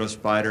 black widow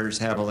spiders,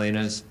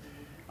 javelinas,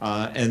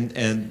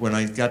 and when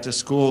I got to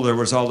school, there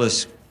was all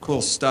this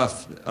cool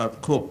stuff,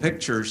 cool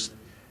pictures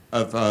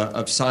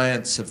of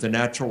science, of the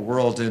natural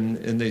world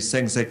in these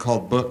things they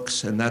called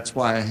books, and that's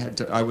why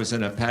I was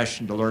in a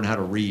passion to learn how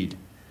to read,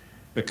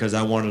 because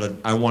I wanted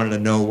to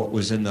know what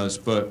was in those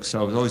books.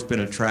 So I've always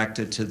been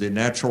attracted to the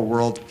natural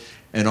world,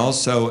 and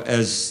also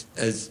as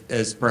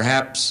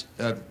perhaps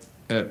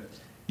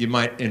you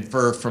might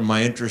infer from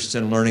my interest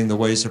in learning the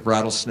ways of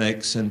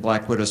rattlesnakes and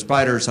black widow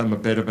spiders, I'm a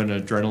bit of an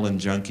adrenaline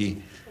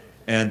junkie,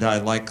 and I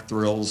like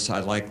thrills. I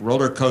like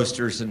roller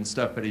coasters and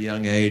stuff at a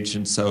young age,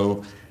 and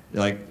so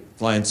like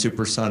flying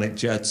supersonic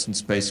jets and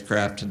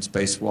spacecraft and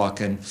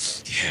spacewalking.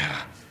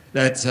 Yeah,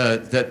 that's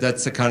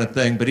the kind of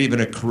thing. But even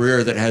a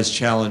career that has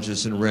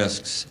challenges and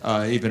risks,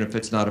 even if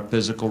it's not a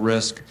physical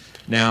risk.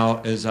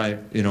 Now, as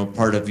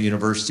part of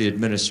university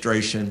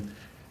administration,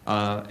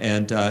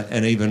 and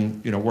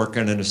even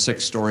working in a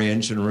 6-story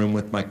engine room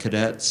with my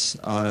cadets,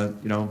 on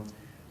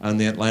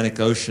the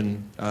Atlantic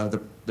Ocean,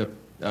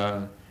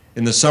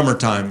 in the summer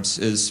times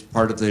is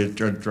part of the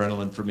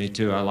adrenaline for me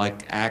too. I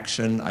like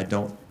action.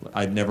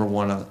 I never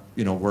want to,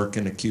 work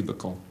in a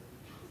cubicle.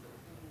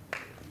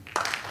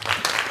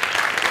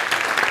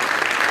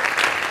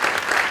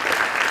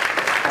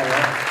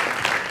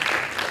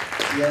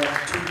 Yeah,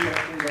 two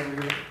questions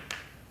over here.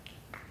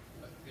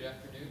 Good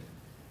afternoon.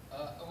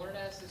 I wanted to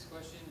ask this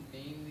question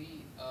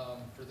mainly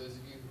for those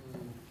of you who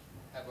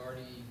have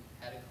already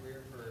had a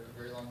career for a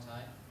very long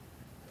time,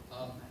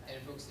 and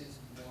it focuses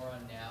more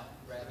on now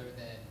rather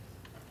than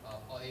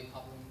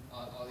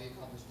all the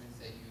accomplishments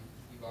that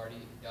you've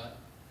already done.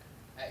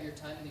 At your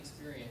time and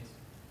experience,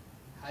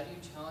 how do you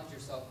challenge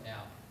yourself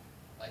now,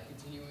 like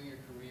continuing your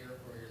career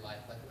or your life?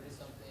 Like, what is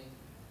something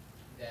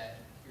that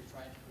you're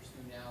trying to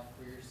pursue now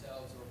for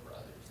yourselves or for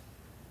others?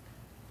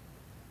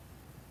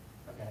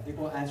 Okay, I think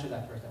we'll answer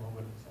that first, and we'll go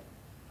to the second.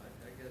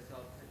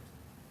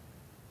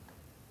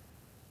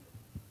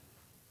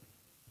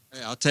 I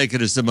guess I'll take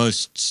it as the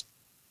most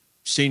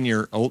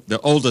senior, the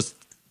oldest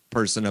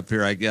person up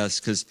here, I guess,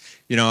 because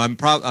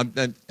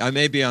I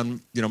may be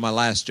on my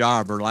last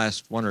job or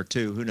last one or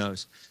two, who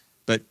knows.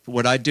 But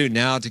what I do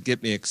now to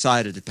get me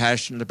excited and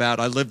passionate about,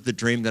 I lived the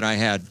dream that I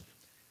had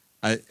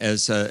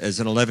as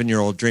an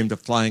 11-year-old, dreamed of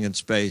flying in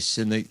space.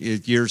 In the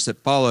years that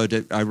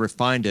followed, I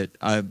refined it.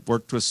 I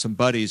worked with some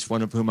buddies,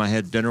 one of whom I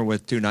had dinner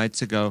with 2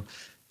 nights ago,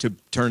 to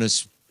turn a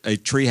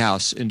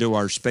treehouse into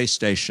our space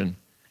station.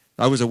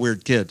 I was a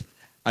weird kid.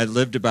 I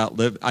lived about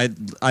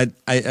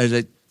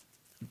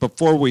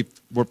before we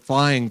were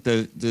flying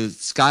the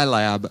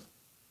Skylab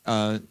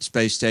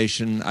space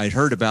station, I'd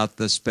heard about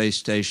the space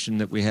station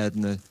that we had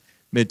in the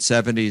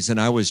mid-'70s, and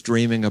I was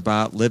dreaming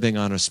about living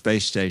on a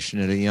space station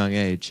at a young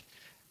age.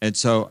 And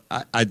so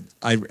I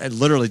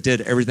literally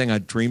did everything I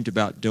dreamed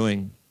about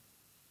doing.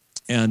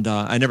 And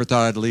I never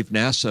thought I'd leave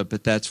NASA,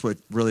 but that's what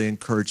really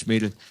encouraged me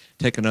to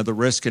take another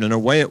risk. And in a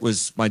way,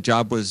 my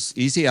job was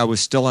easy. I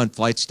was still on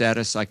flight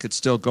status. I could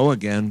still go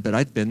again, but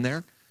I'd been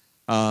there.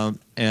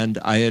 And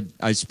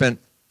I spent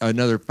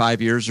another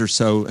 5 years or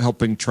so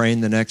helping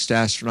train the next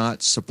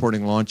astronauts,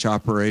 supporting launch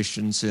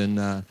operations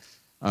in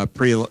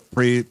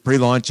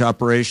pre-launch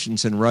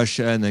operations in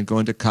Russia, and then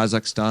going to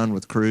Kazakhstan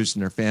with crews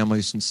and their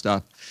families and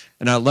stuff.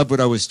 And I loved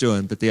what I was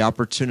doing, but the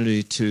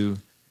opportunity to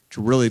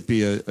really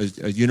be a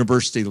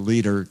university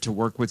leader, to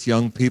work with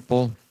young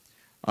people,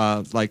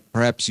 like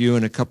perhaps you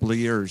in a couple of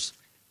years,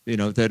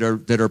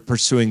 that are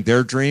pursuing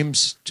their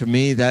dreams, to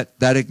me, that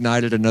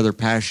ignited another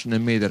passion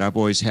in me that I've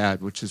always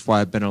had, which is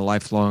why I've been a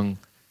lifelong,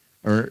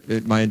 or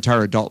my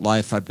entire adult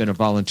life, I've been a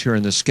volunteer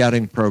in the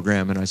scouting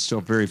program, and I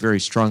still very, very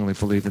strongly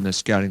believe in the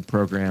scouting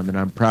program, and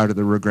I'm proud of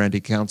the Rio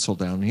Grande Council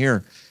down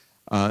here,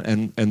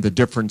 and the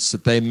difference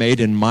that they made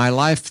in my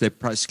life.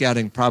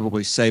 Scouting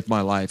probably saved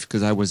my life,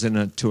 because I was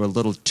into a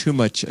little too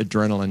much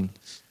adrenaline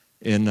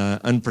in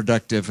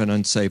unproductive and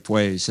unsafe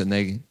ways,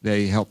 and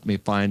they helped me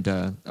find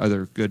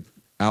other good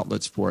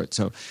outlets for it.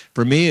 So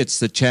for me, it's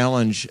the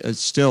challenge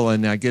still,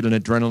 and I get an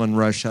adrenaline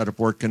rush out of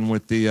working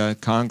with the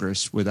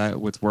Congress, with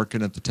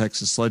working at the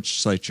Texas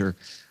legislature,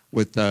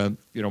 with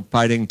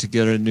fighting to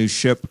get a new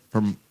ship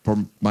from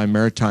my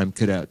maritime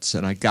cadets,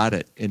 and I got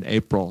it in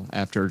April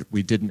after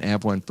we didn't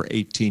have one for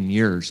 18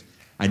 years.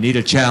 I need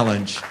a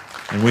challenge,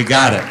 and we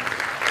got it.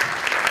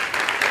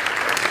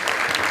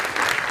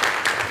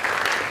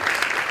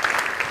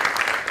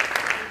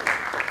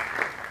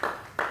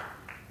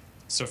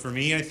 So for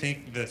me, I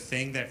think the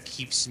thing that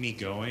keeps me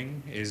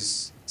going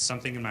is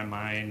something in my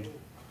mind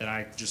that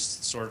I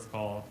just sort of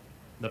call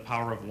the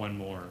power of one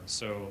more.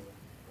 So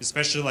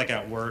especially like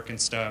at work and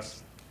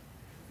stuff,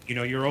 you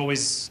know,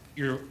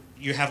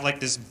 you have like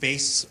this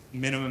base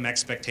minimum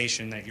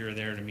expectation that you're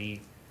there to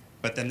meet,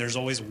 but then there's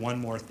always one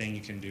more thing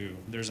you can do.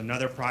 There's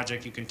another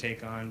project you can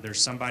take on. There's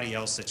somebody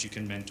else that you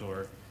can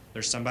mentor.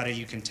 There's somebody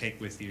you can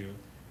take with you.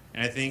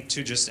 And I think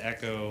to just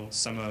echo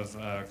some of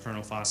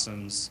Colonel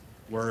Fossum's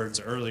words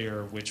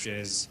earlier, which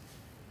is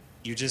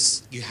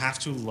you have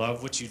to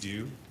love what you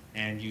do,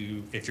 and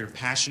if you're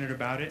passionate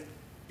about it,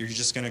 you're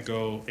just gonna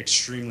go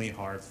extremely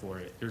hard for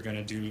it. You're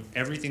gonna do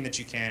everything that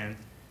you can,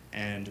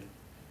 and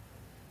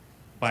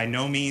by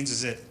no means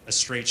is it a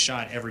straight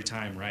shot every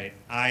time, right?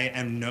 I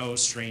am no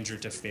stranger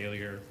to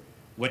failure.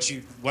 What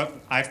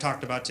I've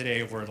talked about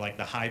today were like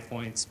the high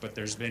points, but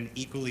there's been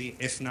equally,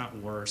 if not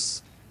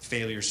worse,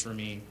 failures for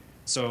me.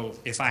 So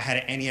if I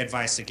had any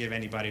advice to give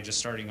anybody just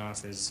starting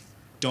off is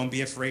don't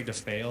be afraid to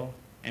fail.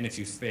 And if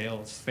you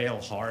fail,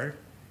 fail hard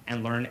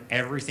and learn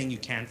everything you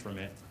can from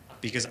it,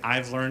 because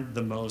I've learned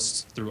the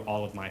most through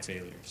all of my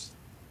failures.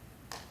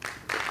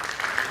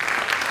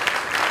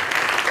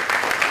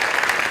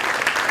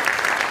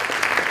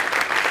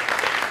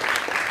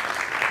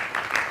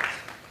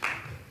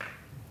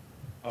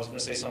 I was going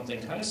to say something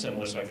kind of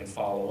similar so I can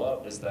follow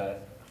up, is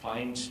that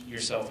find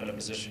yourself in a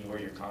position where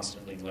you're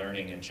constantly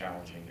learning and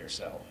challenging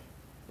yourself,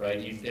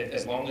 right?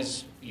 As long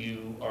as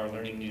you are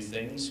learning new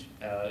things,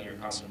 you're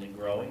constantly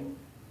growing.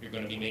 You're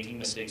going to be making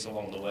mistakes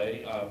along the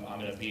way.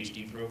 I'm in a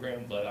PhD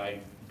program, but I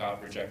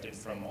got rejected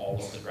from all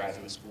of the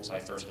graduate schools I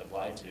first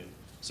applied to.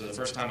 So the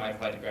first time I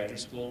applied to graduate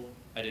school,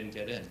 I didn't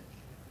get in.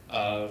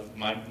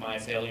 My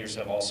failures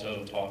have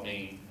also taught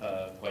me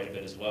quite a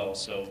bit as well.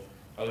 So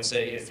I would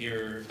say if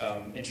you're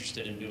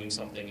interested in doing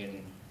something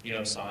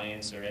in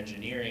science or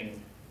engineering,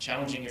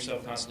 challenging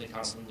yourself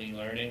constantly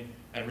learning,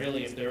 and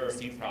really if there are a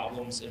few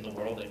problems in the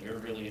world that you're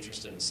really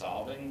interested in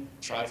solving,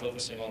 try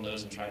focusing on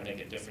those and try to make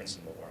a difference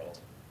in the world.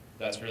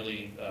 That's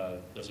really,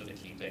 those are the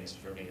key things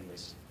for me at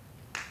least.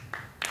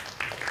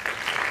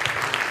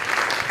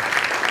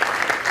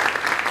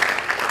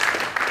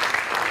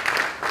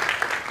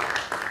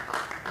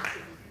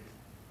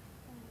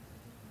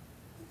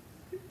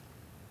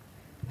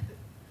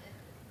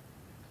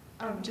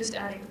 Just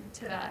adding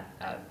to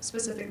that,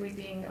 specifically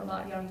being a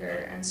lot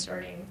younger and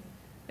starting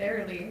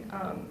barely,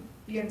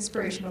 the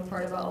inspirational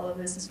part about all of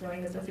this is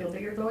knowing that the field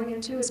that you're going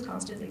into is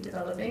constantly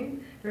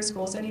developing. There's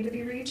goals that need to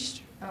be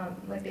reached.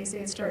 Like they say,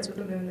 it starts with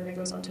the moon, then it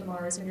goes on to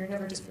Mars, and you're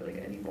never just really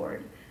going to be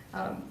bored.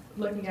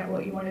 Looking at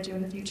what you want to do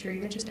in the future,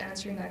 even just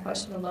answering that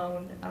question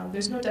alone,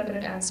 there's no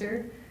definite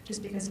answer,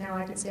 just because now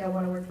I could say I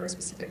want to work for a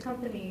specific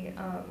company,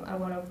 I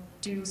want to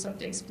do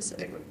something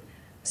specific with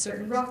a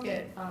certain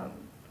rocket.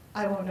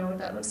 I won't know what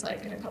that looks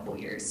like in a couple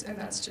years, and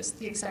that's just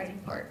the exciting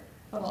part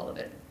of all of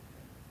it.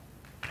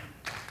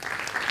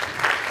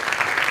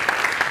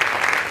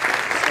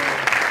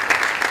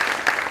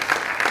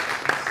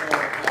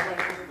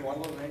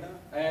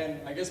 And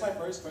I guess my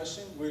first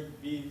question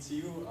would be to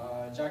you,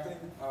 Jacqueline.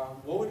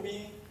 What would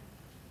be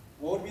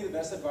the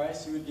best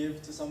advice you would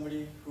give to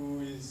somebody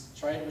who is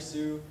trying to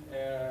pursue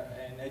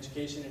an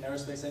education in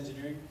aerospace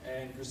engineering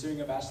and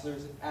pursuing a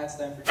bachelor's at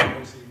Stanford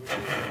University, which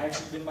has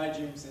actually been my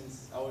dream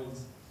since I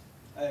was,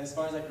 as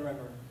far as I can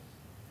remember?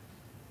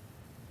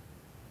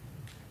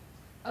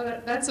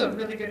 That's a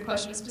really good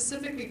question,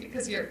 specifically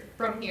because you're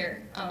from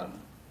here.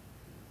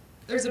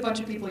 There's a bunch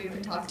of people you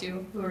can talk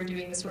to who are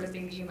doing the sort of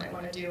thing that you might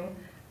want to do.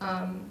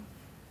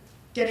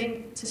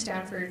 Getting to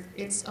Stanford,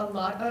 it's a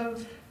lot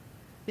of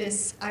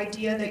this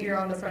idea that you're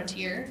on the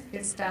frontier.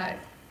 It's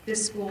that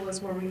this school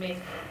is where we make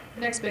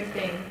the next big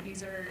thing.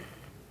 These are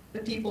the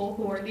people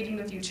who are leading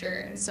the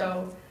future. And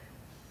so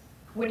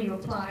when you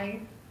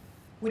apply,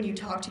 when you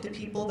talk to the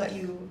people that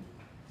you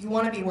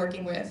want to be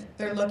working with,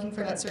 they're looking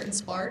for that certain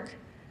spark.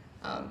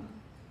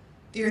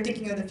 You're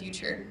thinking of the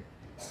future.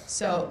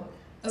 So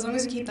as long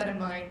as you keep that in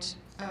mind,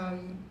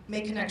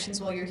 make connections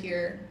while you're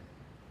here,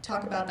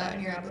 talk about that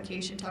in your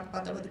application, talk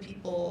about that with the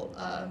people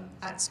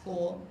at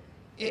school.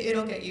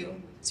 It'll get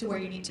you to where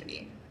you need to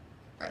be.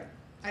 Right?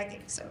 I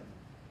think so.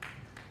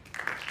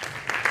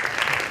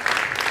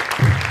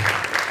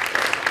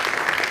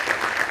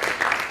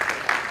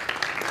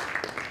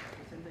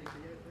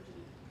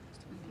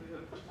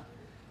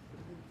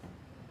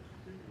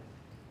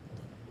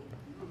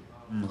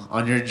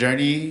 On your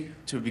journey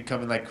to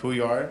becoming like who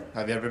you are,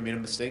 have you ever made a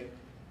mistake?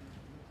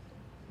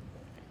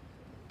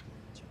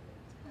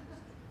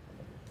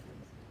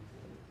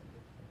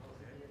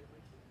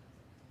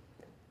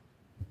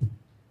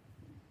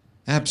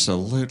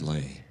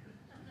 Absolutely.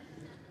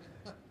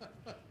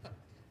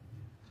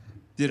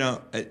 You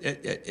know,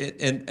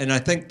 and I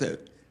think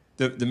that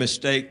the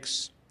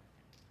mistakes,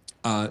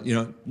 you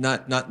know,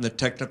 not in the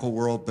technical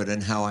world, but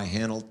in how I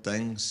handled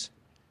things.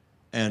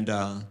 And,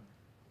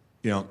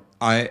 you know,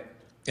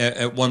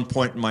 at one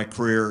point in my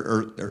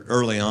career,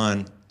 early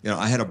on, you know,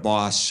 I had a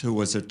boss who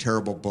was a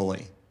terrible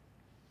bully.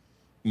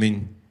 I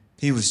mean,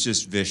 he was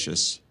just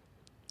vicious,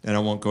 and I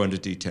won't go into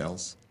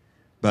details.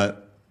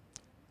 but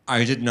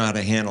I didn't know how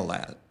to handle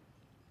that.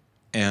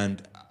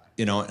 And,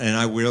 you know, and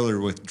I really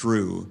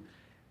withdrew,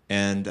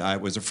 and I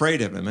was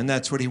afraid of him, and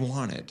that's what he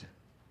wanted.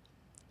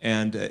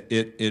 And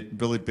it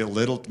really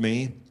belittled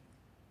me.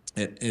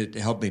 It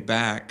held me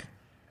back,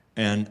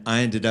 and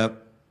I ended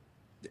up,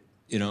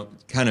 you know,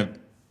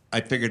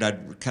 I figured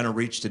I'd kind of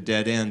reached a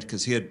dead end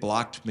because he had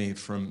blocked me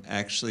from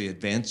actually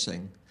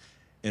advancing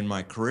in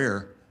my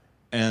career,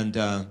 and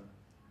I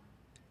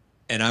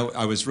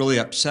was really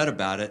upset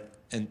about it.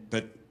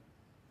 But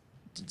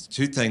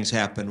two things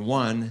happened.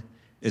 One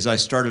is I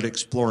started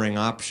exploring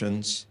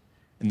options,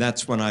 and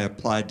that's when I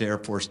applied to Air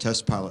Force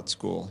Test Pilot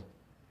School.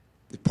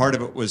 Part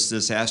of it was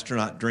this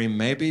astronaut dream,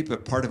 maybe,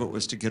 but part of it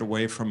was to get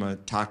away from a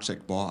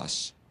toxic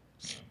boss.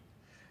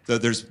 So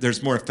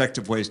there's more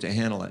effective ways to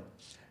handle it.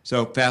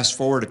 So fast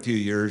forward a few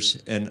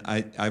years, and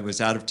I was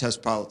out of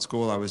test pilot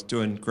school. I was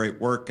doing great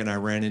work, and I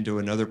ran into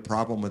another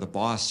problem with a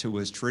boss who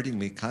was treating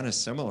me kind of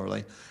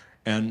similarly.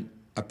 And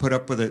I put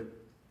up with it.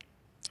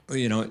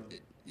 You know,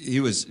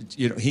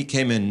 he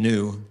came in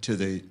new to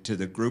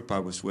the group I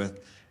was with,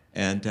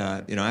 and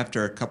you know,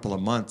 after a couple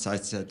of months, I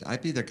said,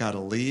 I've either got to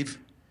leave,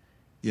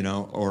 you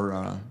know,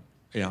 or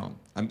you know,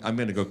 I'm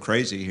going to go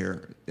crazy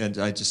here. And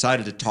I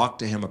decided to talk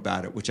to him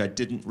about it, which I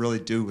didn't really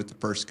do with the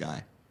first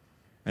guy.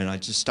 And I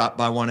just stopped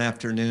by one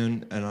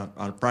afternoon, and on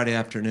a Friday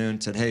afternoon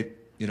said, hey,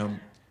 you know,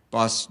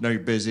 boss, I know you're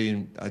busy,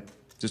 and I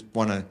just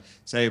want to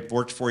say I've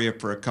worked for you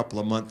for a couple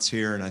of months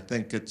here, and I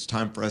think it's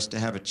time for us to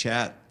have a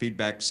chat,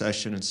 feedback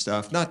session and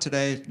stuff. Not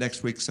today,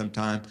 next week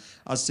sometime.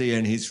 I'll see you.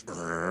 And he's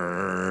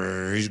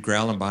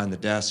growling behind the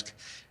desk.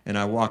 And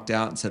I walked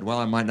out and said, well,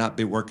 I might not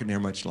be working here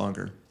much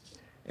longer.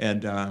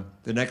 And the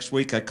next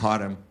week I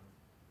caught him,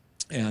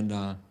 and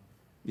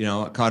you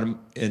know, I caught him,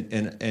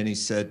 and he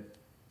said,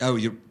 oh,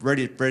 you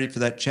ready for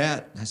that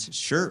chat? And I said,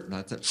 sure. And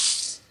I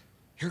thought,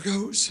 here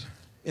goes.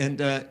 And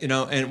you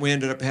know, and we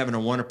ended up having a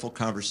wonderful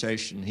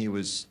conversation. He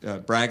was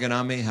bragging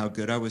on me how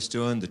good I was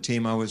doing, the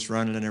team I was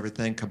running, and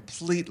everything.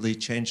 Completely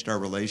changed our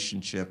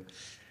relationship,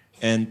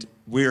 and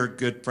we're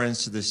good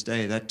friends to this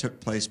day. That took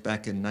place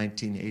back in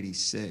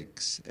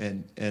 1986,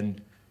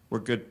 and we're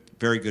good,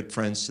 very good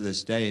friends to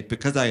this day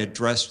because I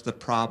addressed the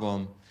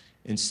problem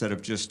instead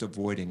of just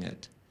avoiding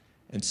it.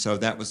 And so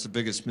that was the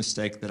biggest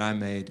mistake that I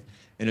made.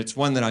 And it's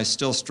one that I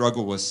still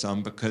struggle with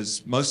some,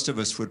 because most of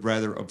us would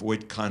rather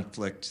avoid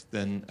conflict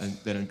than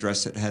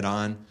address it head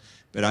on.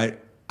 But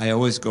I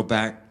always go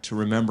back to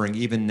remembering,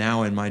 even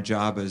now in my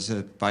job as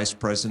a vice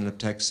president of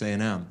Texas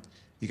A&M,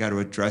 you got to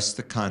address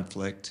the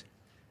conflict.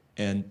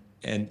 And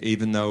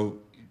even though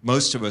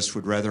most of us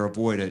would rather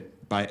avoid it,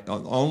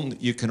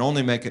 you can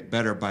only make it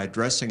better by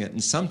addressing it.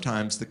 And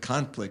sometimes the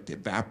conflict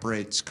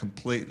evaporates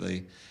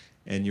completely,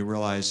 and you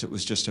realize it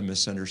was just a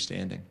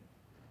misunderstanding.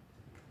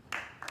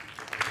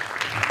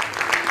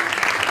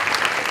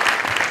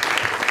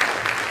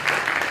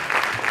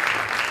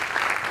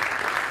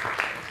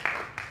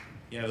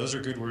 Yeah, those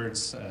are good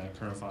words,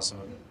 Colonel Fosso.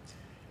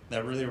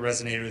 That really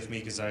resonated with me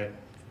because I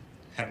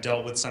have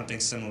dealt with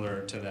something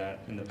similar to that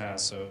in the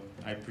past, so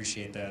I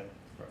appreciate that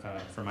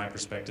from my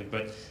perspective.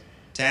 But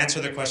to answer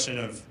the question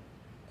of,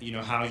 you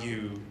know, how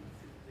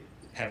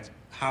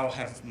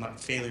have my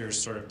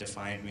failures sort of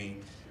defined me,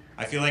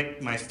 I feel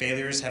like my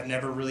failures have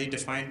never really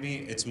defined me.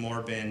 It's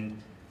more been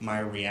my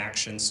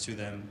reactions to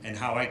them and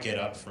how I get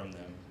up from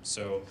them.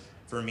 So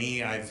for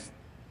me, I've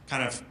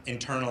kind of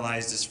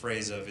internalized this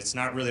phrase of, it's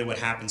not really what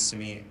happens to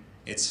me,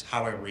 it's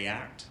how I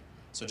react.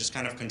 So just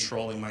kind of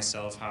controlling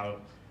myself, how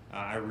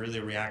I really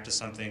react to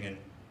something, and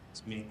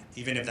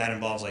even if that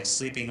involves like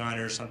sleeping on it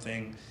or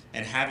something,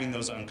 and having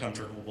those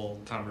uncomfortable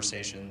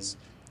conversations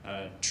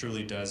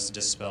truly does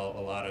dispel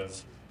a lot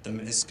of the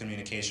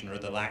miscommunication or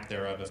the lack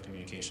thereof of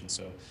communication.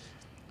 So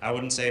I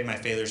wouldn't say my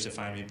failures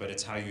define me, but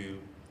it's how you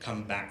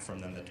come back from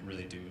them that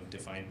really do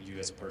define you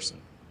as a person.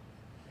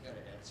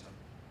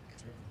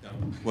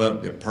 Well,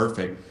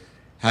 perfect.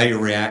 How you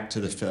react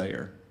to the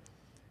failure.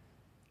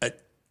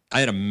 I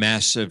had a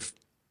massive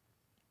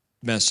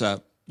mess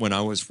up when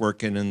I was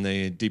working in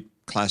the deep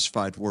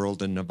classified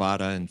world in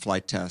Nevada in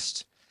flight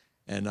test.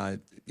 And I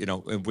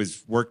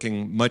was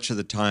working much of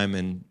the time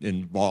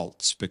in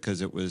vaults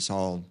because it was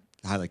all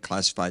highly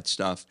classified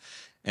stuff.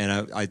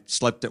 And I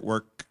slept at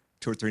work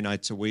 2 or 3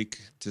 nights a week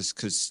just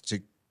because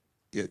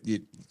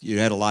you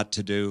had a lot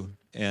to do.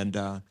 And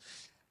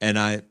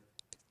I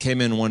came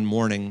in one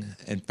morning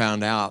and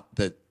found out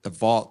that the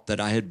vault that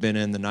I had been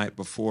in the night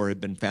before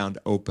had been found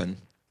open.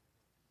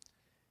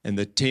 And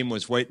the team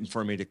was waiting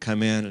for me to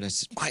come in, and I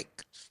said,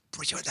 Mike,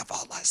 were you in the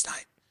vault last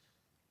night?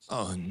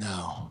 Oh,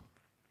 no.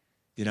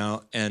 You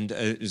know, and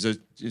it was a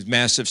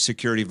massive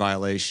security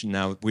violation.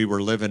 Now, we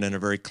were living in a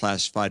very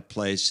classified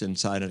place,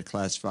 inside of a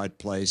classified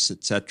place,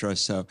 et cetera.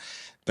 So,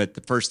 but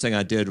the first thing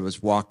I did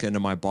was walk into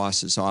my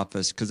boss's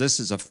office, because this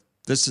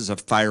is a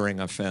firing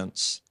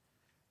offense.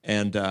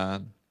 And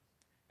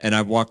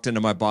I walked into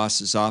my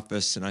boss's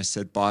office and I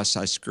said, boss,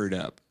 I screwed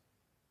up.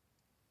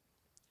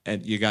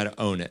 And you got to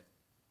own it.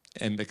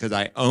 And because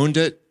I owned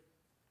it,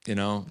 you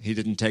know, he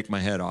didn't take my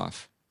head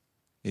off.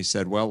 He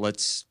said, well,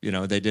 let's,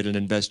 they did an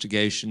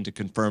investigation to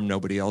confirm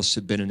nobody else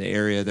had been in the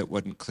area that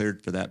wasn't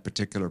cleared for that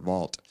particular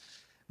vault.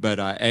 But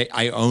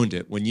I owned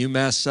it. When you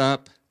mess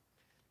up,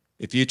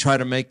 if you try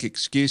to make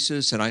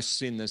excuses, and I've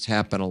seen this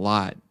happen a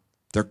lot,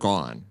 they're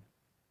gone.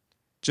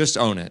 Just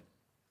own it.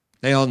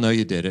 They all know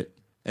you did it.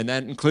 And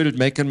that included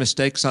making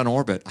mistakes on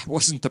orbit. I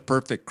wasn't the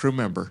perfect crew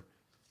member.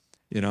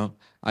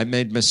 I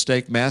made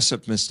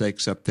massive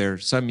mistakes up there.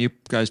 Some of you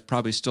guys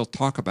probably still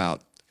talk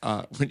about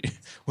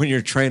when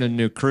you're training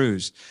new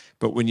crews.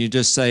 But when you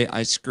just say,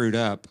 I screwed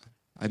up,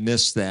 I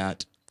missed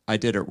that, I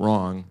did it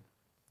wrong,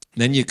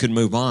 then you can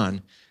move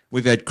on.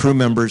 We've had crew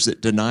members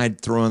that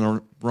denied throwing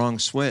a wrong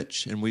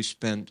switch, and we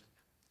spent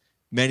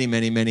many,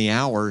 many, many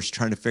hours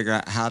trying to figure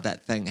out how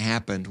that thing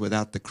happened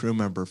without the crew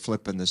member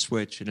flipping the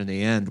switch. And in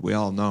the end, we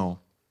all know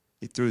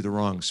he threw the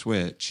wrong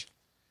switch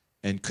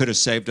and could have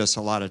saved us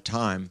a lot of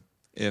time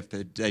if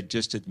they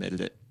just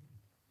admitted it.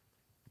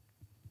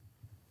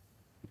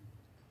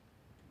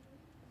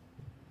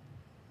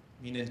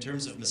 I mean, in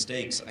terms of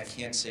mistakes, I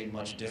can't say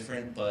much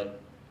different,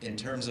 but in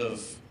terms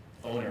of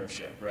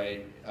ownership,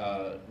 right?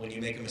 When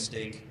you make a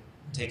mistake,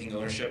 taking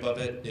ownership of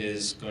it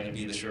is going to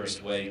be the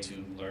surest way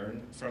to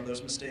learn from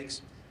those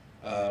mistakes.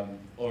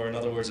 Or in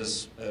other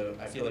words,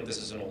 I feel like this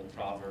is an old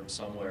proverb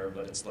somewhere,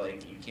 but it's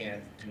like you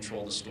can't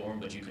control the storm,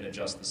 but you can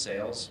adjust the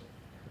sails.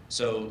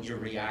 So your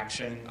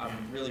reaction,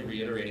 I'm really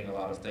reiterating a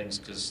lot of things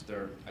because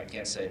I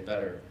can't say it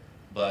better,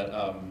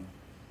 but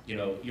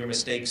your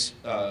mistakes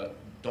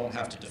don't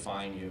have to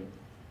define you,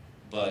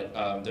 but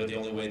they're the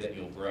only way that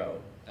you'll grow.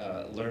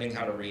 Learning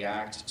how to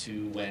react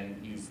to when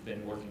you've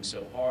been working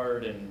so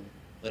hard, and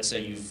let's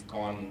say you've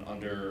gone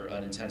under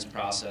an intense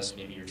process,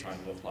 maybe you're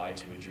trying to apply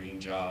to a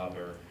dream job,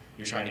 or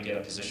you're trying to get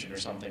a position or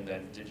something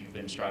that you've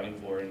been striving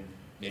for, and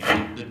maybe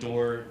the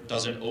door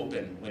doesn't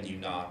open when you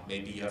knock.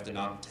 Maybe you have to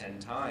knock 10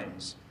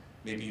 times.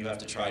 Maybe you have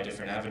to try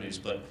different avenues,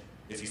 but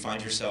if you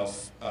find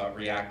yourself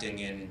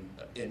reacting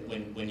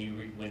when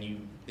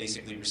you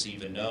basically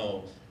receive a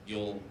no,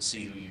 you'll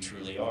see who you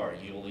truly are.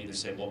 You'll either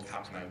say, well,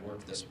 how can I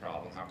work this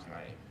problem? How can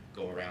I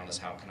go around this?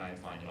 How can I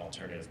find an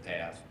alternative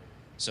path?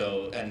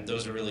 So, and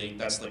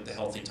that's like the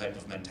healthy type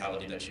of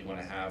mentality that you want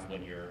to have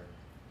when you're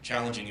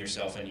challenging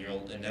yourself, and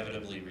you'll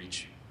inevitably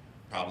reach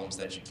problems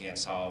that you can't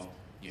solve.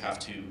 You have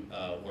to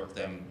work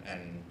them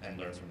and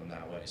learn from them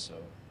that way, so.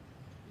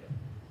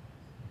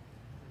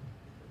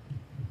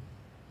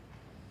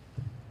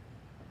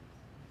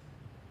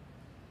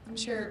 I'm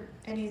sure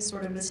any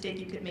sort of mistake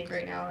you could make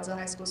right now as a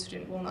high school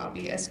student will not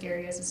be as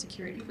scary as a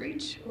security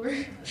breach or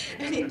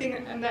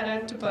anything on that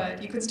end,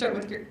 but you can start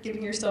with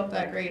giving yourself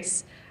that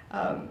grace.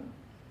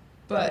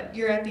 But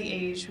you're at the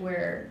age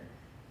where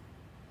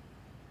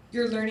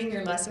you're learning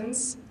your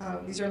lessons.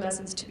 These are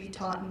lessons to be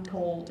taught and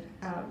told.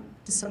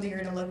 This is something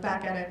you're going to look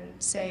back at and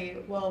say,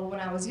 well,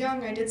 when I was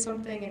young, I did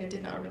something and it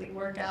did not really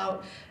work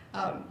out.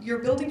 You're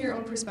building your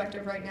own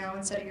perspective right now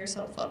and setting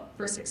yourself up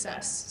for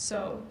success.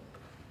 So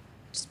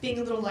just being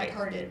a little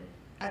lighthearted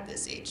at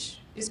this age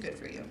is good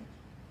for you.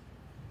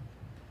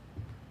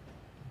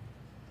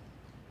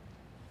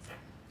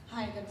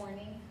 Hi, good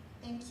morning.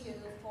 Thank you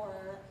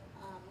for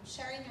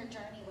sharing your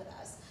journey with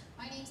us.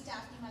 My name is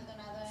Daphne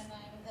Maldonado, and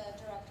I'm the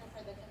director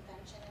for the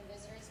Convention and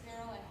Visitors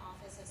Bureau and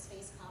Office of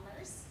Space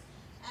Commerce.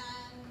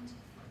 And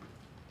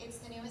it's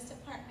the newest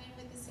department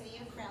with the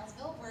city of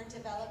Brownsville. We're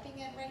developing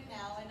it right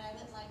now, and I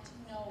would like to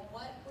know,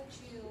 what would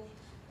you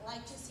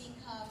like to see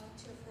come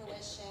to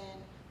fruition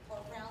for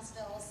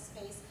Brownsville's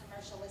space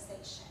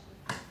commercialization?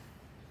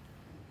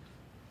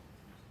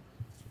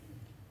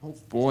 Oh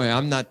boy,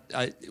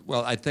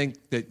 I think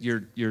that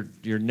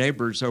your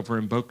neighbors over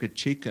in Boca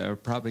Chica are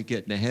probably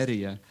getting ahead of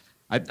you.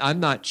 I'm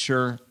not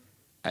sure,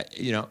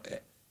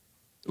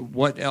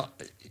 what else.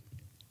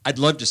 I'd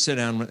love to sit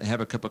down and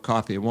have a cup of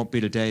coffee. It won't be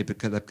today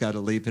because I've got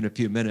to leave in a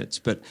few minutes.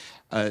 But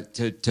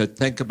to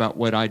think about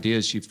what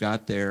ideas you've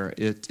got there,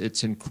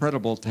 it's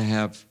incredible to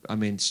have. I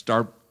mean,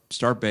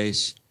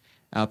 Starbase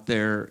out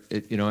there.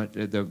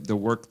 The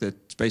work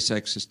that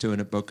SpaceX is doing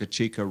at Boca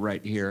Chica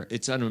right here.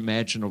 It's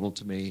unimaginable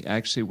to me.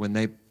 Actually, when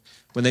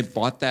they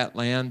bought that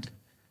land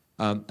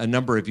a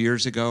number of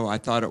years ago, I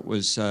thought it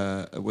was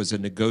a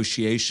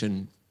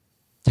negotiation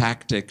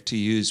tactic to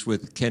use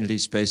with Kennedy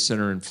Space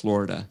Center in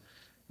Florida.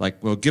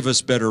 Like, well, give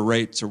us better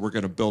rates or we're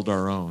going to build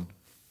our own.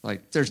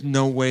 Like, there's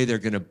no way they're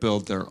going to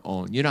build their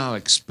own. You know how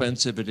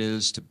expensive it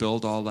is to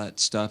build all that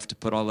stuff, to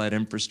put all that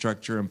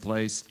infrastructure in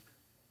place?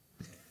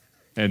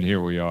 And here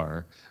we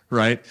are,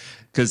 right?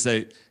 Because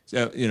but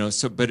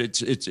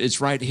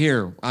it's right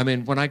here. I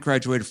mean, when I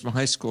graduated from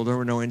high school, there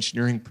were no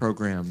engineering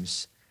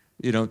programs.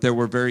 There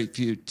were very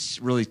few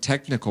really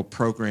technical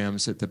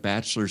programs at the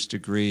bachelor's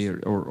degree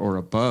or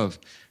above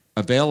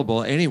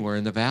available anywhere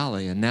in the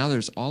valley. And now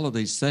there's all of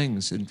these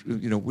things. And,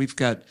 we've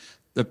got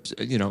the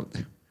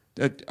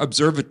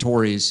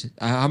observatories.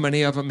 How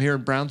many of them here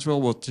in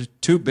Brownsville? Well,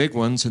 two big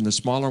ones and the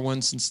smaller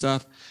ones and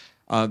stuff.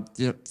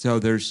 So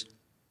there's,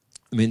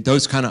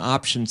 those kind of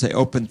options, they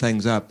open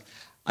things up.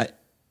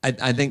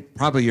 I think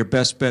probably your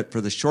best bet for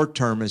the short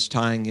term is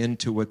tying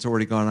into what's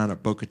already gone on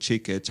at Boca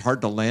Chica. It's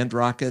hard to land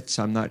rockets.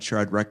 I'm not sure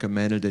I'd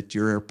recommend it at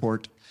your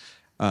airport.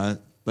 Let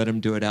them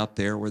do it out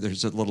there where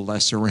there's a little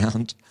less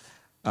around.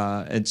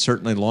 And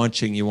certainly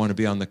launching, you want to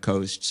be on the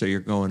coast, so you're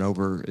going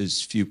over as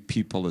few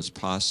people as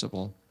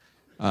possible.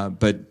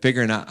 But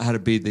figuring out how to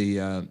be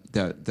the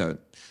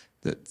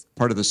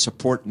part of the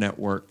support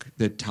network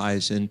that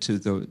ties into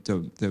the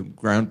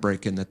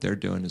groundbreaking that they're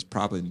doing is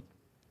probably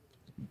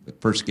the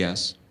first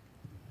guess.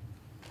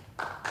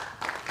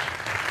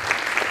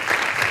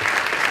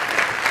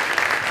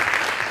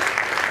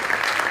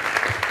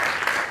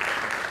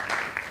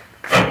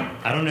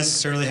 I don't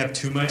necessarily have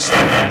too much to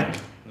add.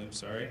 Oops,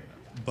 sorry.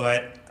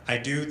 But I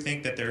do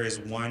think that there is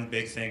one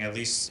big thing, at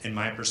least in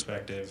my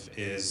perspective,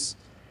 is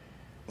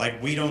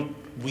like we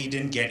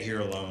didn't get here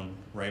alone,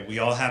 right? We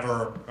all have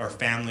our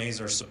families,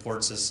 our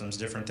support systems,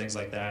 different things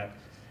like that.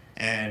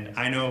 And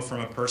I know from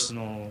a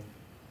personal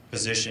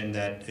position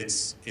that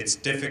it's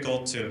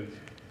difficult to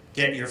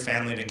get your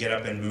family to get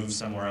up and move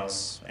somewhere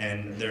else,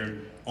 and there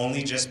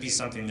only just be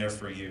something there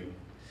for you.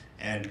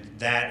 And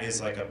that is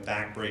like a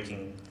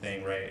back-breaking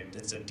thing, right?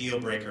 It's a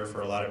deal breaker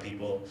for a lot of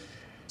people.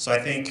 So I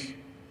think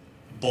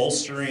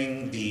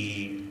bolstering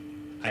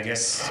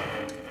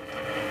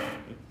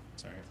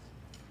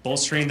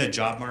bolstering the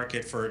job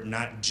market for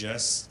not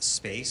just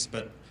space,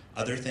 but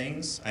other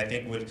things, I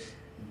think would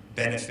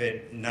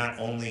benefit not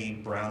only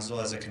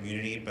Brownsville as a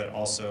community, but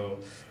also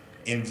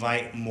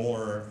invite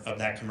more of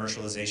that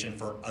commercialization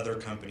for other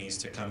companies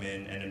to come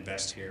in and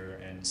invest here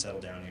and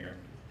settle down here.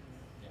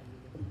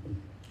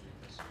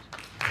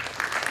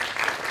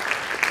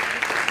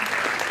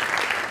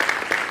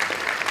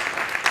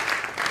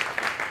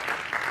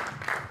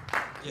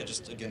 Yeah,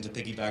 just again to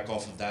piggyback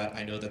off of that,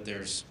 I know that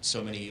there's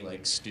so many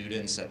like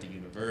students at the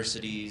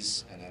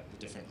universities and at the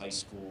different high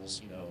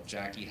schools. You know,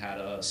 Jackie had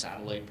a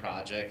satellite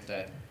project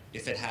that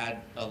if it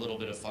had a little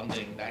bit of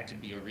funding, that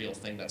could be a real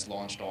thing that's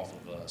launched off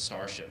of a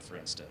Starship, for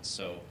instance.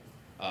 So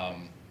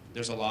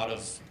there's a lot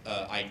of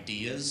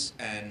ideas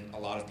and a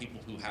lot of people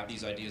who have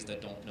these ideas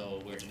that don't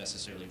know where to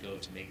necessarily go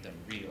to make them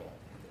real.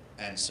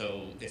 And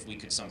so if we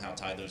could somehow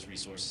tie those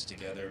resources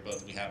together,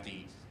 both we have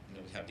the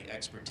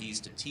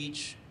expertise to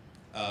teach.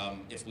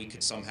 If we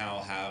could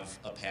somehow have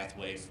a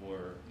pathway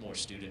for more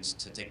students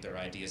to take their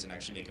ideas and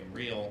actually make them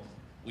real,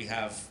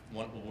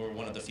 we're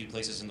one of the few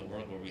places in the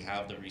world where we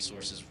have the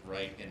resources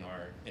right in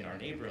our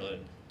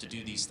neighborhood to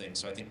do these things.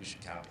 So I think we should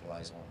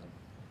capitalize on them.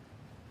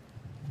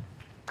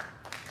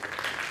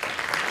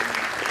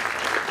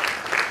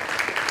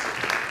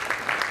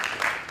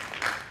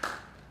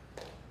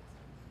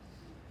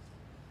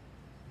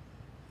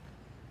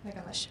 Oh my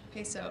gosh.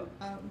 Okay, so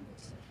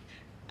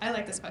I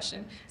like this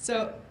question.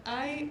 So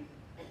I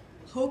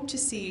hope to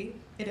see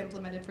it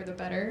implemented for the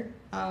better,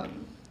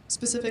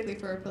 specifically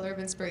for a pillar of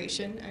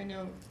inspiration. I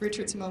know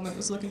Richard's moment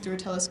was looking through a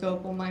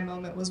telescope, while my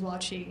moment was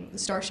watching the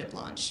Starship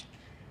launch.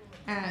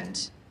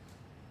 And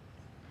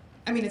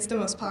I mean, it's the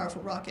most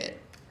powerful rocket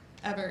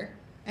ever,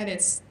 and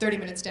it's 30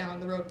 minutes down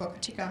the road, Boca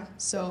Chica.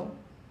 So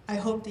I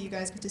hope that you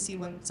guys get to see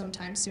one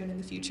sometime soon in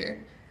the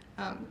future.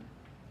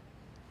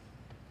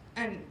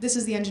 And this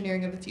is the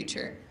engineering of the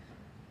future.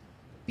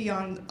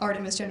 Beyond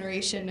Artemis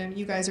generation,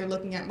 you guys are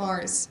looking at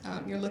Mars.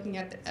 You're looking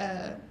at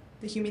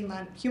the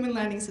human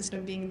landing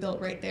system being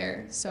built right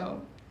there. So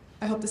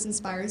I hope this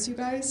inspires you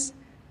guys.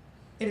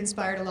 It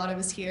inspired a lot of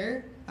us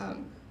here.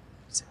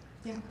 So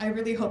yeah, I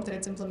really hope that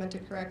it's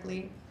implemented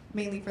correctly,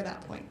 mainly for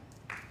that point.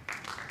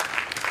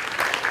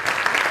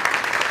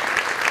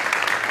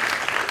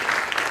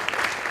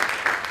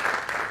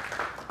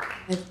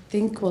 I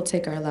think we'll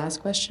take our last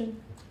question.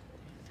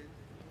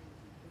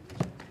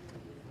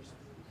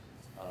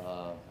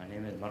 My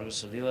name is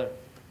Marcos Oliva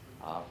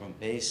from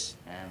PACE,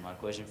 and my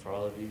question for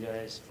all of you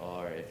guys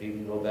are, if you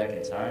can go back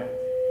in time,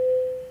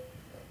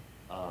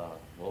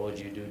 what would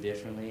you do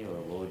differently,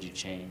 or what would you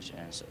change,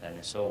 and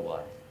if so,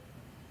 why?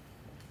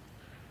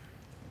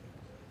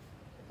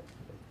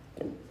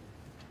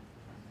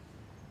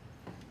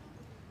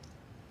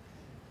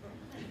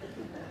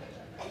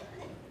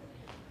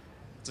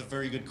 It's a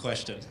very good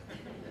question.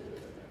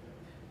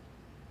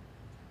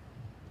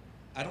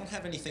 I don't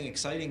have anything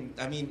exciting.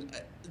 I mean,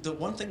 the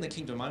one thing that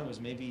came to mind was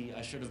maybe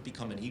I should have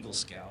become an Eagle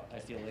Scout. I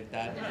feel like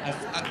that.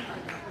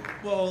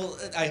 Well,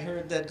 I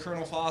heard that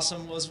Colonel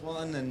Fossum was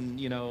one, and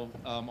you know,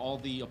 all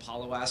the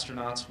Apollo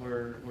astronauts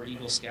were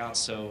Eagle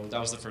Scouts. So that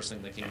was the first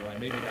thing that came to mind.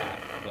 Maybe that.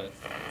 But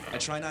I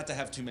try not to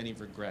have too many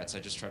regrets. I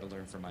just try to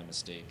learn from my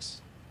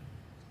mistakes.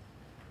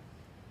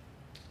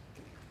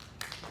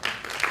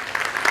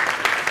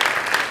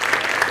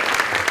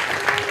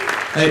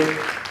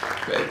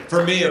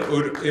 For me, it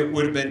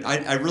would have been,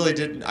 I really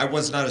didn't, I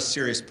was not a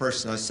serious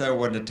person. I said I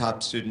wasn't a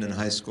top student in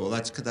high school.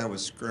 That's because I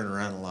was screwing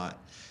around a lot.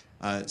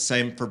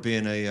 Same for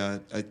being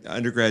a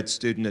undergrad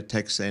student at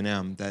Texas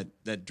A&M.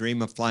 That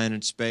dream of flying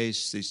in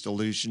space, these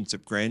delusions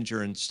of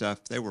grandeur and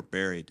stuff, they were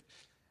buried.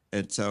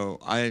 And so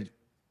I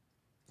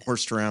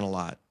horsed around a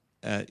lot,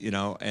 you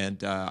know,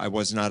 and I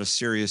was not a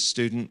serious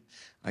student.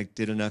 I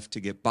did enough to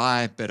get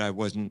by, but I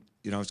wasn't,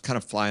 I was kind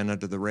of flying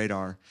under the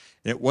radar.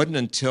 And it wasn't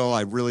until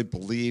I really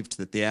believed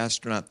that the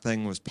astronaut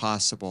thing was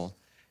possible,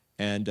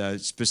 and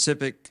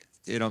specific,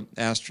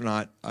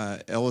 astronaut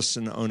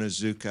Ellison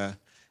Onizuka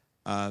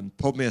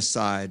pulled me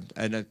aside,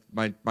 and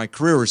my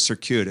career was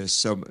circuitous.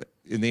 So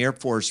in the Air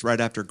Force, right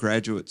after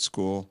graduate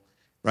school,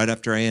 right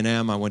after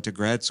A&M, I went to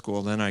grad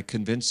school. Then I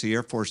convinced the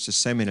Air Force to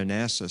send me to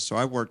NASA. So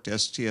I worked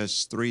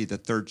STS-3, the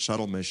third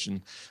shuttle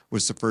mission,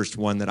 was the first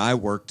one that I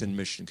worked in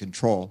mission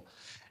control.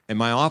 And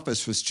my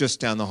office was just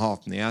down the hall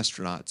from the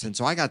astronauts. And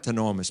so I got to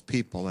know them as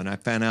people, and I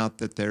found out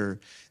that they're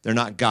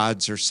not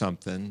gods or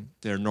something.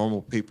 They're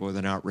normal people with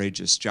an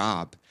outrageous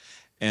job.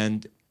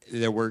 And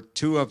there were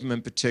two of them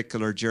in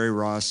particular, Jerry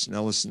Ross and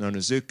Ellison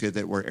Onizuka,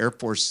 that were Air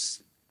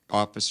Force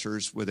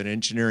officers with an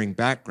engineering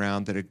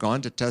background that had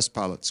gone to test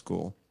pilot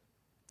school.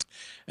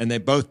 And they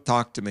both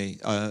talked to me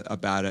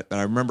about it. But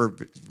I remember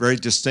very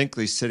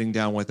distinctly sitting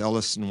down with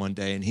Ellison one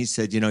day, and he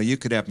said, you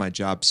could have my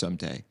job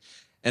someday.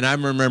 And I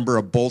remember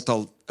a jolt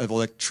of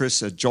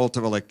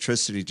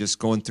electricity just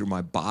going through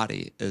my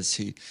body as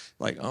he,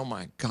 like, oh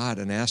my God,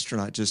 an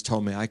astronaut just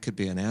told me I could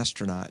be an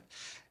astronaut.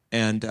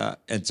 And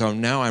so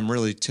now I'm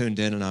really tuned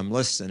in and I'm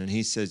listening. And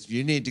he says,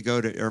 you need to go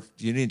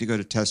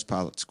to test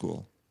pilot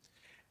school,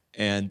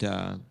 and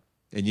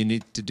you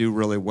need to do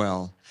really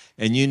well.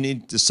 And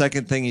the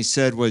second thing he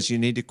said was, you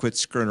need to quit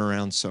screwing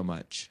around so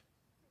much.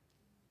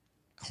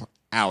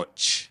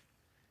 Ouch.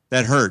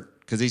 That hurt,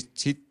 because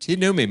he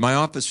knew me. My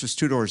office was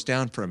 2 doors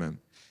down from him,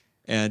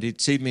 and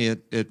he'd see me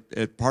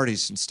at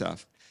parties and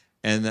stuff.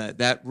 And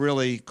that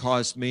really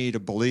caused me to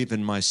believe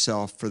in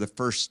myself for the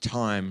first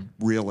time,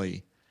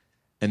 really.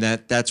 And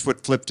that's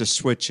what flipped a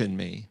switch in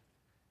me.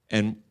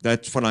 And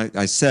that's when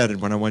I said,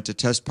 and when I went to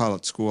test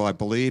pilot school, I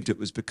believed it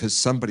was because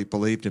somebody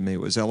believed in me.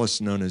 It was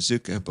Ellison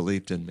Onizuka who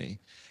believed in me.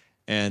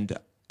 And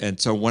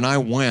so when I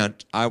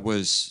went, I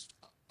was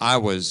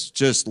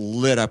just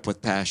lit up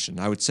with passion.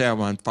 I would say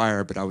I'm on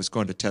fire, but I was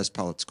going to test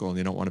pilot school, and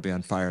you don't want to be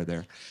on fire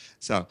there.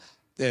 So,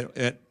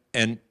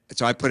 and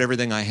so I put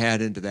everything I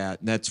had into that.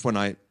 And that's when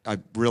I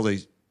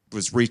really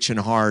was reaching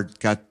hard,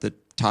 got the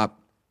top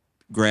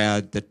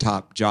grad, the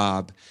top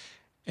job.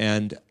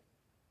 And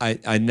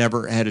I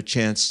never had a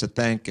chance to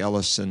thank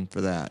Ellison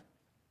for that,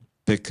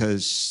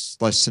 because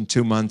less than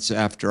 2 months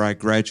after I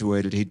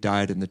graduated, he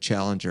died in the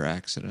Challenger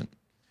accident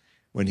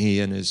when he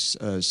and his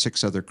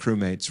 6 other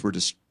crewmates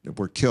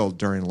were killed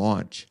during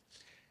launch.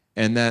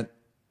 And that,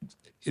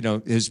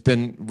 has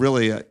been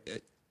really,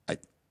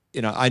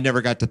 I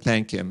never got to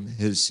thank him.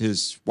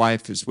 His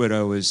wife, his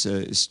widow,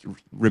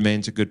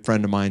 remains a good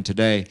friend of mine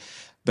today.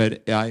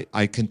 But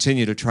I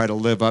continue to try to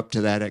live up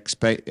to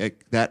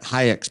that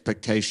high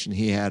expectation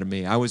he had of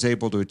me. I was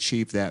able to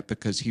achieve that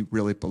because he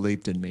really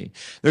believed in me.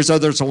 There's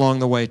others along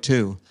the way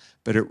too,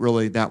 but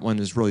that one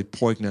is really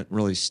poignant and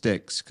really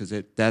sticks, because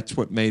that's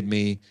what made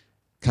me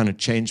kind of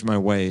change my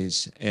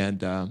ways.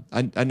 And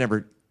I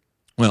never,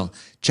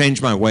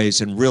 changed my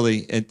ways, and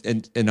really,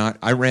 and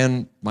I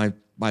ran my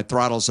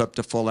throttles up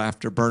to full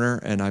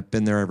afterburner, and I've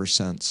been there ever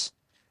since,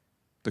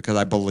 because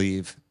I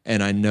believe.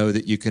 And I know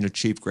that you can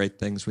achieve great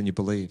things when you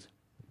believe.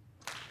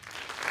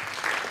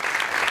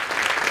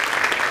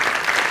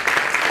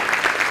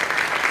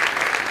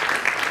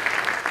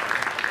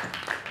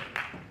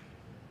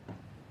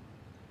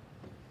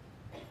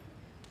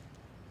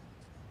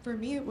 For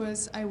me, it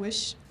was, I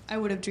wish I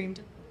would have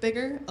dreamed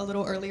bigger a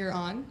little earlier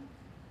on.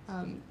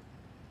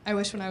 I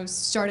wish when I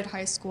started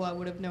high school, I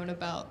would have known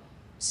about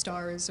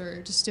stars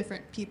or just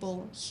different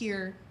people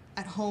here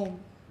at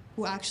home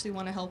who actually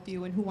want to help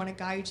you and who want to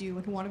guide you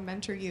and who want to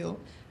mentor you.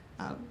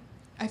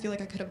 I feel like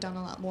I could have done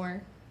a lot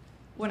more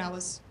when I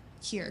was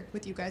here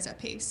with you guys at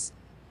PACE.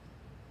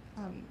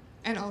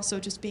 And also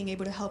just being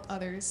able to help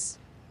others.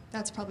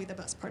 That's probably the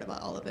best part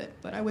about all of it.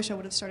 But I wish I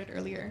would have started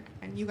earlier,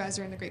 and you guys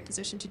are in a great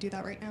position to do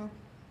that right now.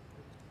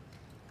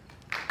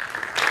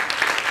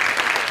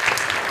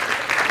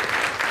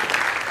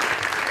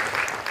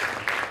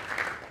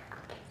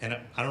 And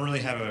I don't really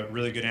have a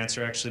really good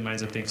answer, actually.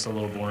 Mine's, I think, is a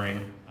little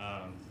boring.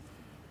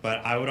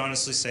 But I would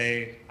honestly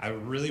say I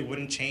really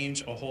wouldn't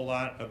change a whole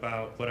lot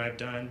about what I've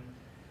done.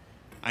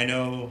 I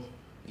know,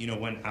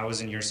 when I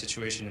was in your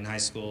situation in high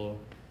school,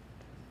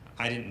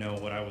 I didn't know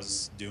what I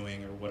was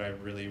doing or what I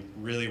really,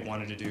 really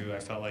wanted to do. I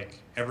felt like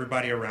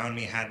everybody around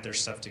me had their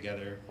stuff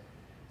together.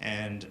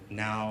 And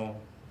now,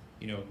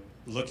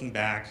 looking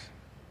back,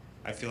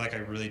 I feel like I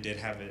really did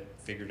have it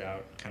figured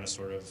out, kind of,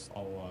 sort of,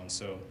 all along.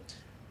 So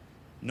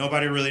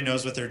nobody really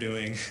knows what they're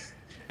doing.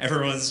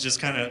 Everyone's just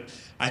kind of,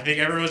 I think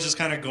everyone's just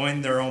kind of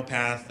going their own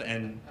path,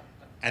 and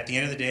at the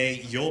end of the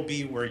day, you'll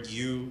be where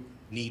you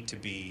need to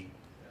be,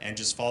 and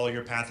just follow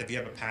your path. If you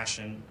have a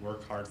passion,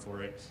 work hard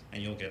for it,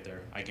 and you'll get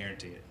there. I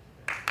guarantee it.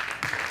 All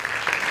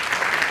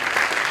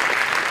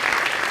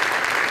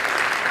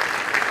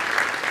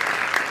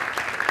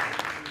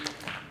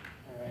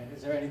right.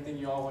 Is there anything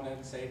you all want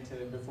to say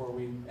before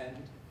we end,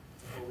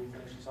 before we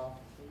finish this off?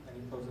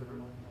 Any closing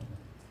remarks?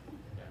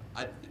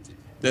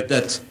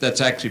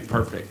 That's actually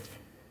perfect.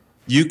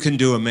 You can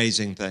do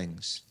amazing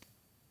things.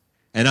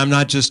 And I'm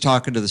not just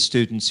talking to the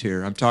students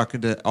here. I'm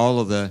talking to all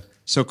of the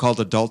so-called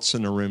adults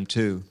in the room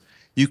too.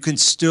 You can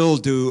still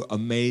do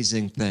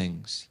amazing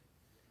things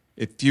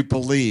if you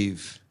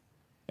believe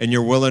and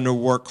you're willing to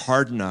work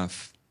hard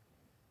enough.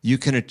 You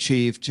can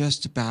achieve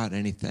just about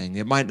anything.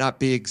 It might not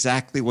be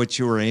exactly what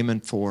you were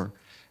aiming for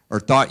or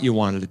thought you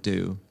wanted to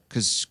do,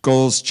 because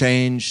goals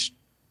change,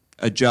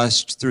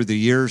 adjust through the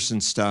years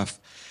and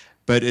stuff.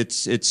 But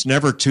it's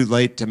never too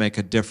late to make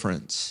a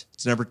difference.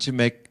 It's never too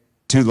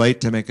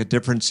late to make a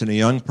difference in a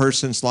young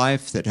person's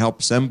life that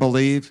helps them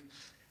believe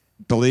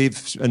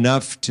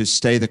enough to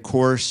stay the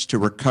course, to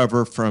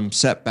recover from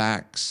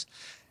setbacks.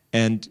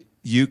 And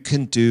you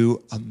can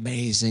do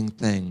amazing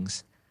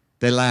things.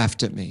 They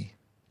laughed at me.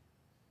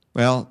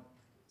 Well,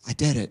 I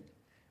did it.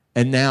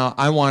 And now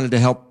I wanted to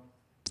help.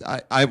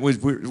 We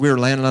were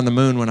landing on the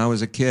moon when I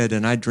was a kid,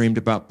 and I dreamed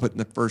about putting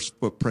the first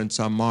footprints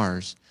on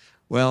Mars.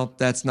 Well,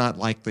 that's not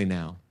likely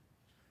now.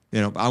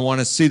 You know, I want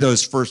to see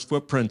those first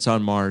footprints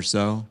on Mars,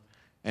 though,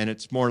 and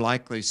it's more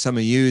likely some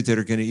of you that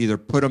are going to either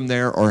put them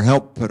there or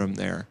help put them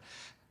there.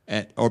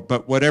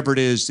 But whatever it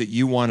is that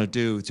you want to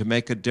do to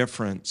make a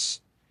difference,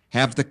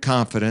 have the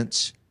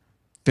confidence,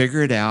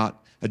 figure it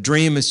out. A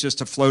dream is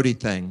just a floaty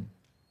thing.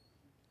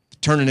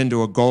 Turn it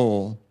into a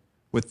goal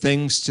with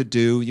things to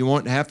do. You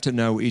won't have to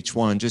know each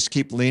one. Just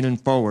keep leaning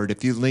forward.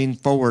 If you lean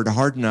forward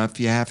hard enough,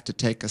 you have to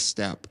take a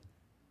step.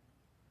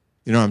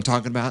 You know what I'm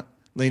talking about?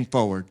 Lean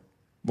forward.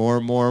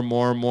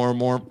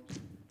 More.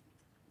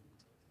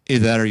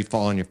 Either that or you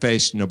fall on your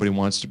face and nobody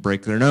wants to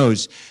break their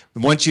nose.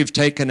 But once you've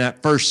taken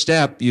that first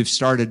step, you've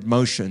started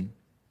motion.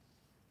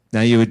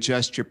 Now you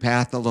adjust your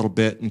path a little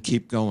bit and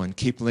keep going.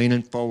 Keep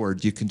leaning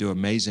forward. You can do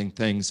amazing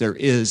things. There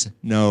is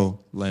no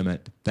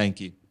limit. Thank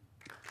you.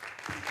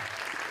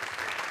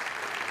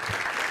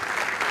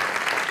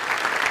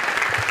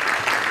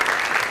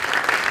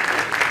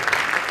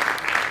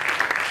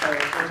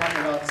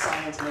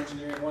 And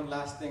engineering. One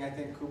last thing, I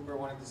think Cooper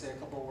wanted to say a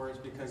couple of words,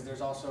 because there's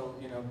also,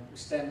 you know,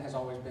 STEM has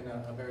always been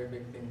a very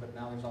big thing, but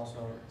now there's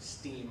also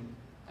STEAM,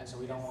 and so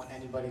we don't want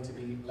anybody to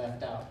be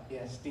left out.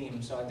 Yeah,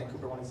 STEAM. So I think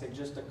Cooper wanted to say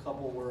just a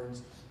couple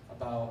words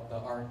about the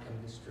art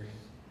industry.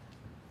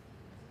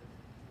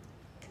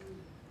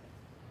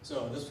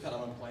 So this was kind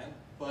of unplanned,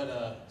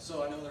 but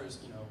so I know there's,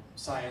 you know,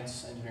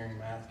 science, engineering,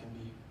 math can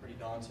be pretty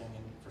daunting,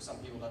 and for some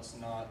people that's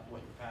not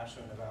what you're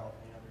passionate about.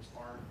 You know,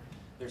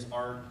 there's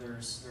art,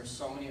 there's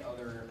so many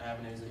other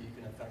avenues that you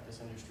can affect this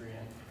industry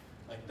in.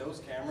 Like those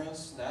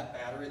cameras, that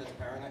battery that's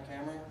powering that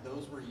camera,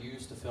 those were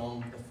used to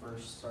film the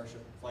first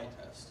Starship flight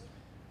test.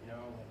 You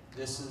know,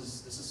 this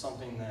is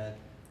something that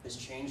has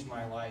changed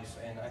my life,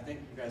 and I think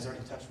you guys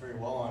already touched very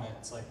well on it.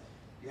 It's like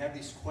you have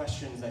these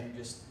questions that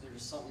there's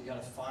something you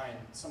gotta find,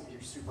 something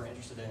you're super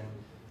interested in.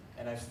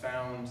 And I've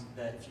found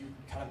that if you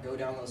kind of go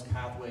down those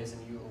pathways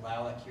and you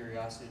allow that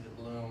curiosity to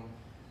bloom,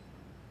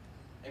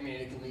 I mean,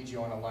 it can lead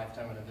you on a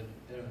lifetime of an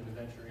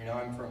adventure. You know,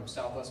 I'm from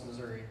Southwest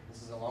Missouri.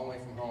 This is a long way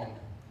from home.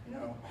 You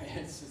know,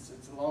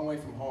 it's a long way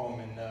from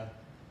home, and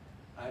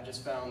I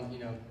just found, you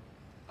know,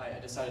 I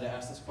decided to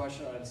ask this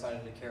question. I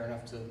decided to care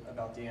enough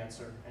about the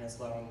answer, and it's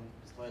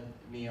led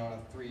me on a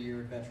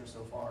 3-year adventure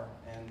so far.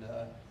 And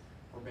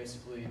we're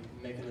basically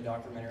making the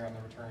documentary on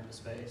the return to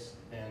space,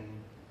 and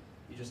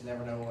you just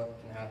never know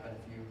what can happen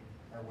if you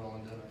are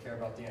willing to care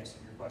about the answer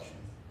to your question.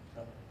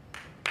 So.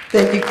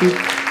 Thank you, Keith.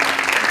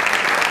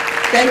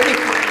 Thank you.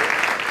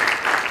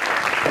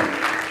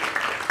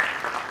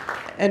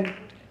 And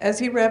as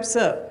he wraps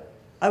up,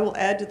 I will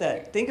add to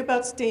that. Think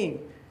about STEAM,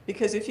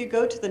 because if you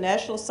go to the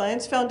National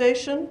Science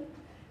Foundation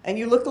and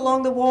you look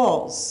along the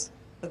walls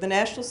of the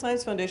National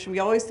Science Foundation, we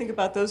always think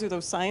about those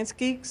science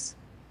geeks.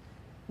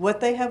 What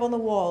they have on the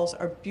walls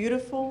are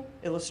beautiful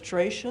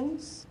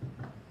illustrations,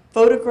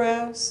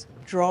 photographs,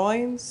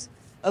 drawings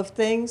of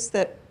things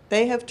that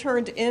they have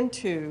turned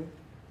into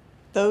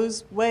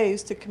those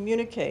ways to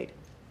communicate.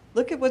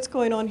 Look at what's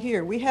going on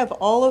here. We have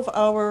all of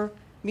our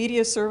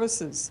media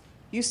services.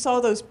 You saw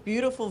those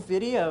beautiful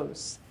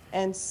videos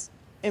and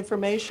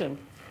information.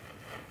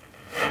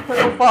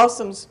 Colonel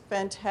Fossum's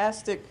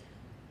fantastic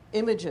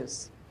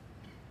images.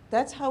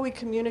 That's how we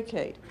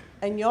communicate.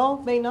 And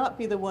y'all may not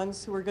be the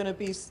ones who are going to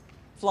be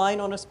flying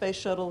on a space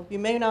shuttle. You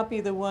may not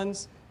be the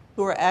ones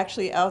who are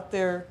actually out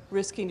there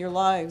risking your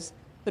lives.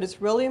 But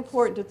it's really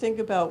important to think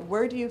about,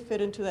 where do you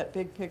fit into that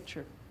big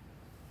picture?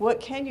 What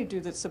can you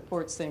do that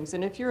supports things?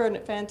 And if you're a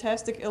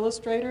fantastic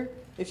illustrator,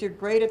 if you're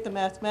great at the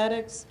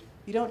mathematics,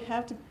 you don't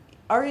have to,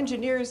 our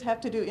engineers have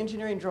to do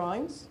engineering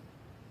drawings.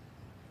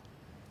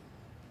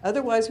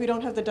 Otherwise, we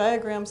don't have the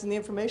diagrams and the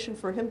information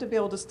for him to be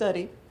able to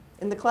study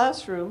in the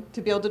classroom,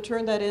 to be able to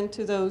turn that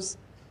into those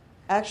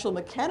actual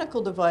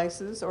mechanical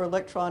devices or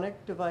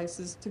electronic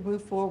devices to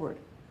move forward.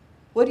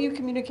 What do you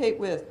communicate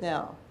with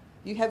now?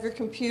 You have your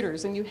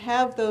computers, and you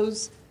have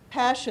those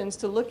passions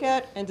to look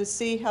at and to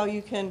see how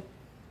you can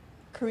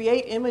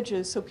create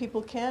images so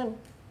people can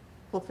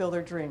fulfill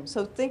their dreams.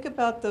 So think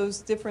about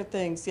those different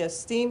things. Yes,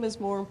 STEAM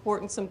is more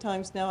important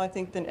sometimes now, I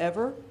think, than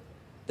ever,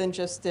 than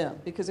just STEM.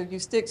 Because if you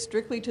stick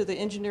strictly to the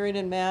engineering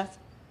and math,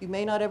 you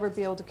may not ever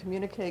be able to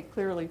communicate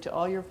clearly to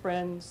all your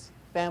friends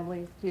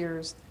family,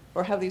 peers,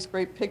 or have these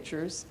great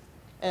pictures.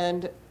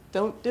 And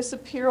don't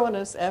disappear on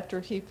us after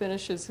he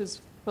finishes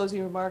his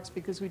closing remarks,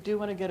 because we do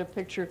want to get a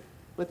picture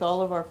with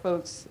all of our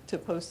folks to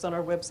post on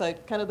our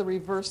website, kind of the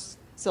reverse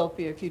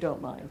selfie, if you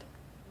don't mind.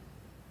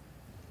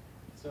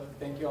 So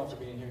thank you all for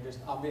being here. Just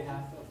on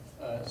behalf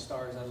of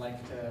STARS, we'd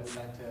like to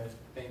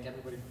thank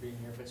everybody for being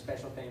here, but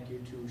special thank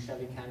you to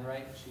Shelley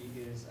Canwright. She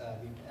is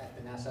at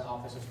the NASA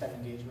Office of STEM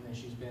Engagement, and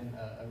she's been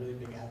a really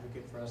big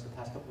advocate for us the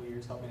past couple of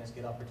years, helping us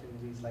get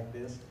opportunities like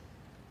this.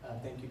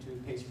 Thank you to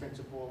PACE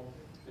Principal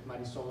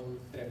Marisol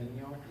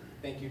Trevino.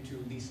 Thank you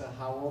to Lisa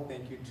Howell.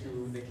 Thank you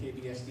to the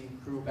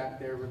KBSD crew back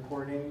there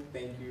recording.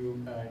 Thank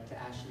you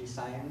to Ashley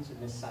Science and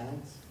Miss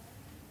Science.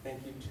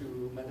 Thank you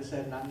to Melissa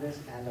Hernandez,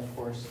 and of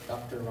course,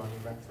 Dr. Ronnie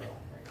Renfro.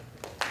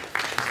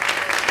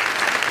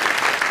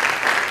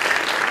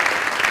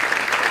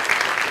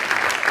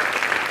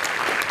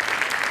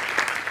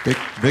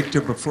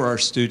 Victor, before our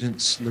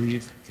students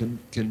leave,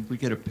 can we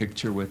get a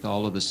picture with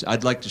all of this?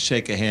 I'd like to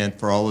shake a hand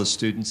for all the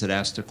students that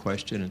asked a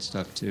question and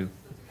stuff too.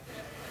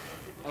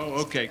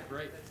 Oh, okay,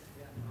 great.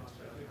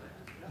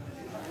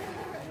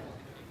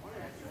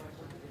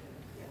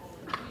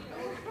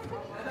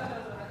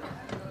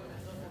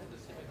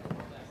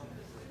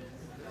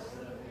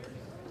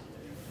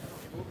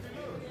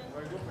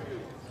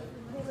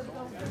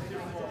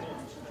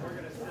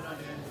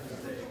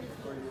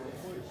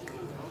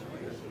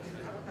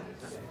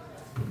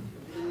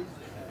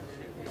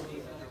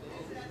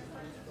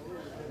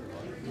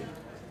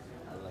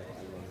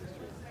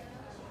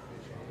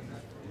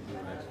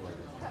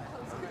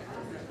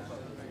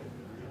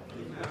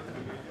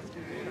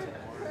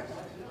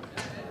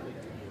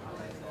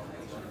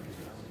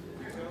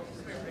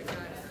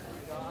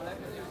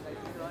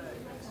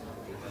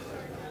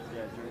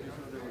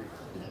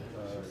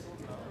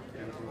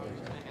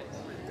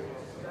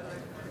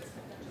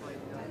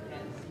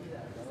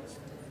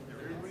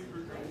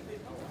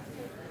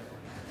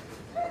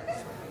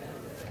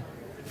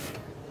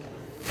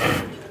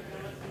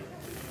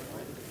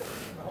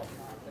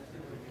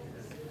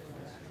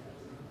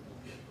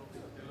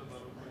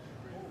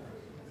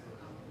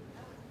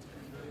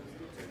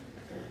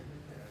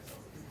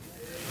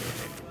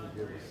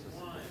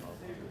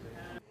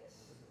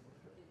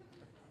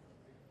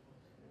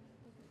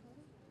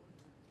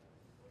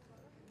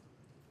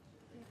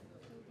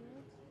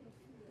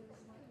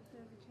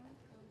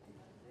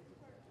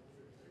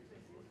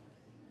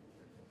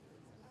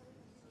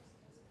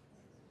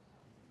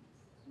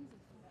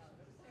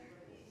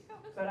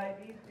 But I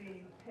need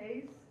the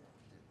PACE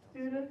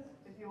students,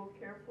 if you will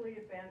carefully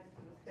advance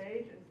to the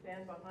stage and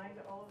stand behind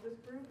all of this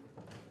group.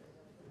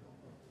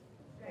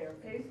 Okay, our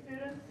PACE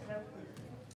students,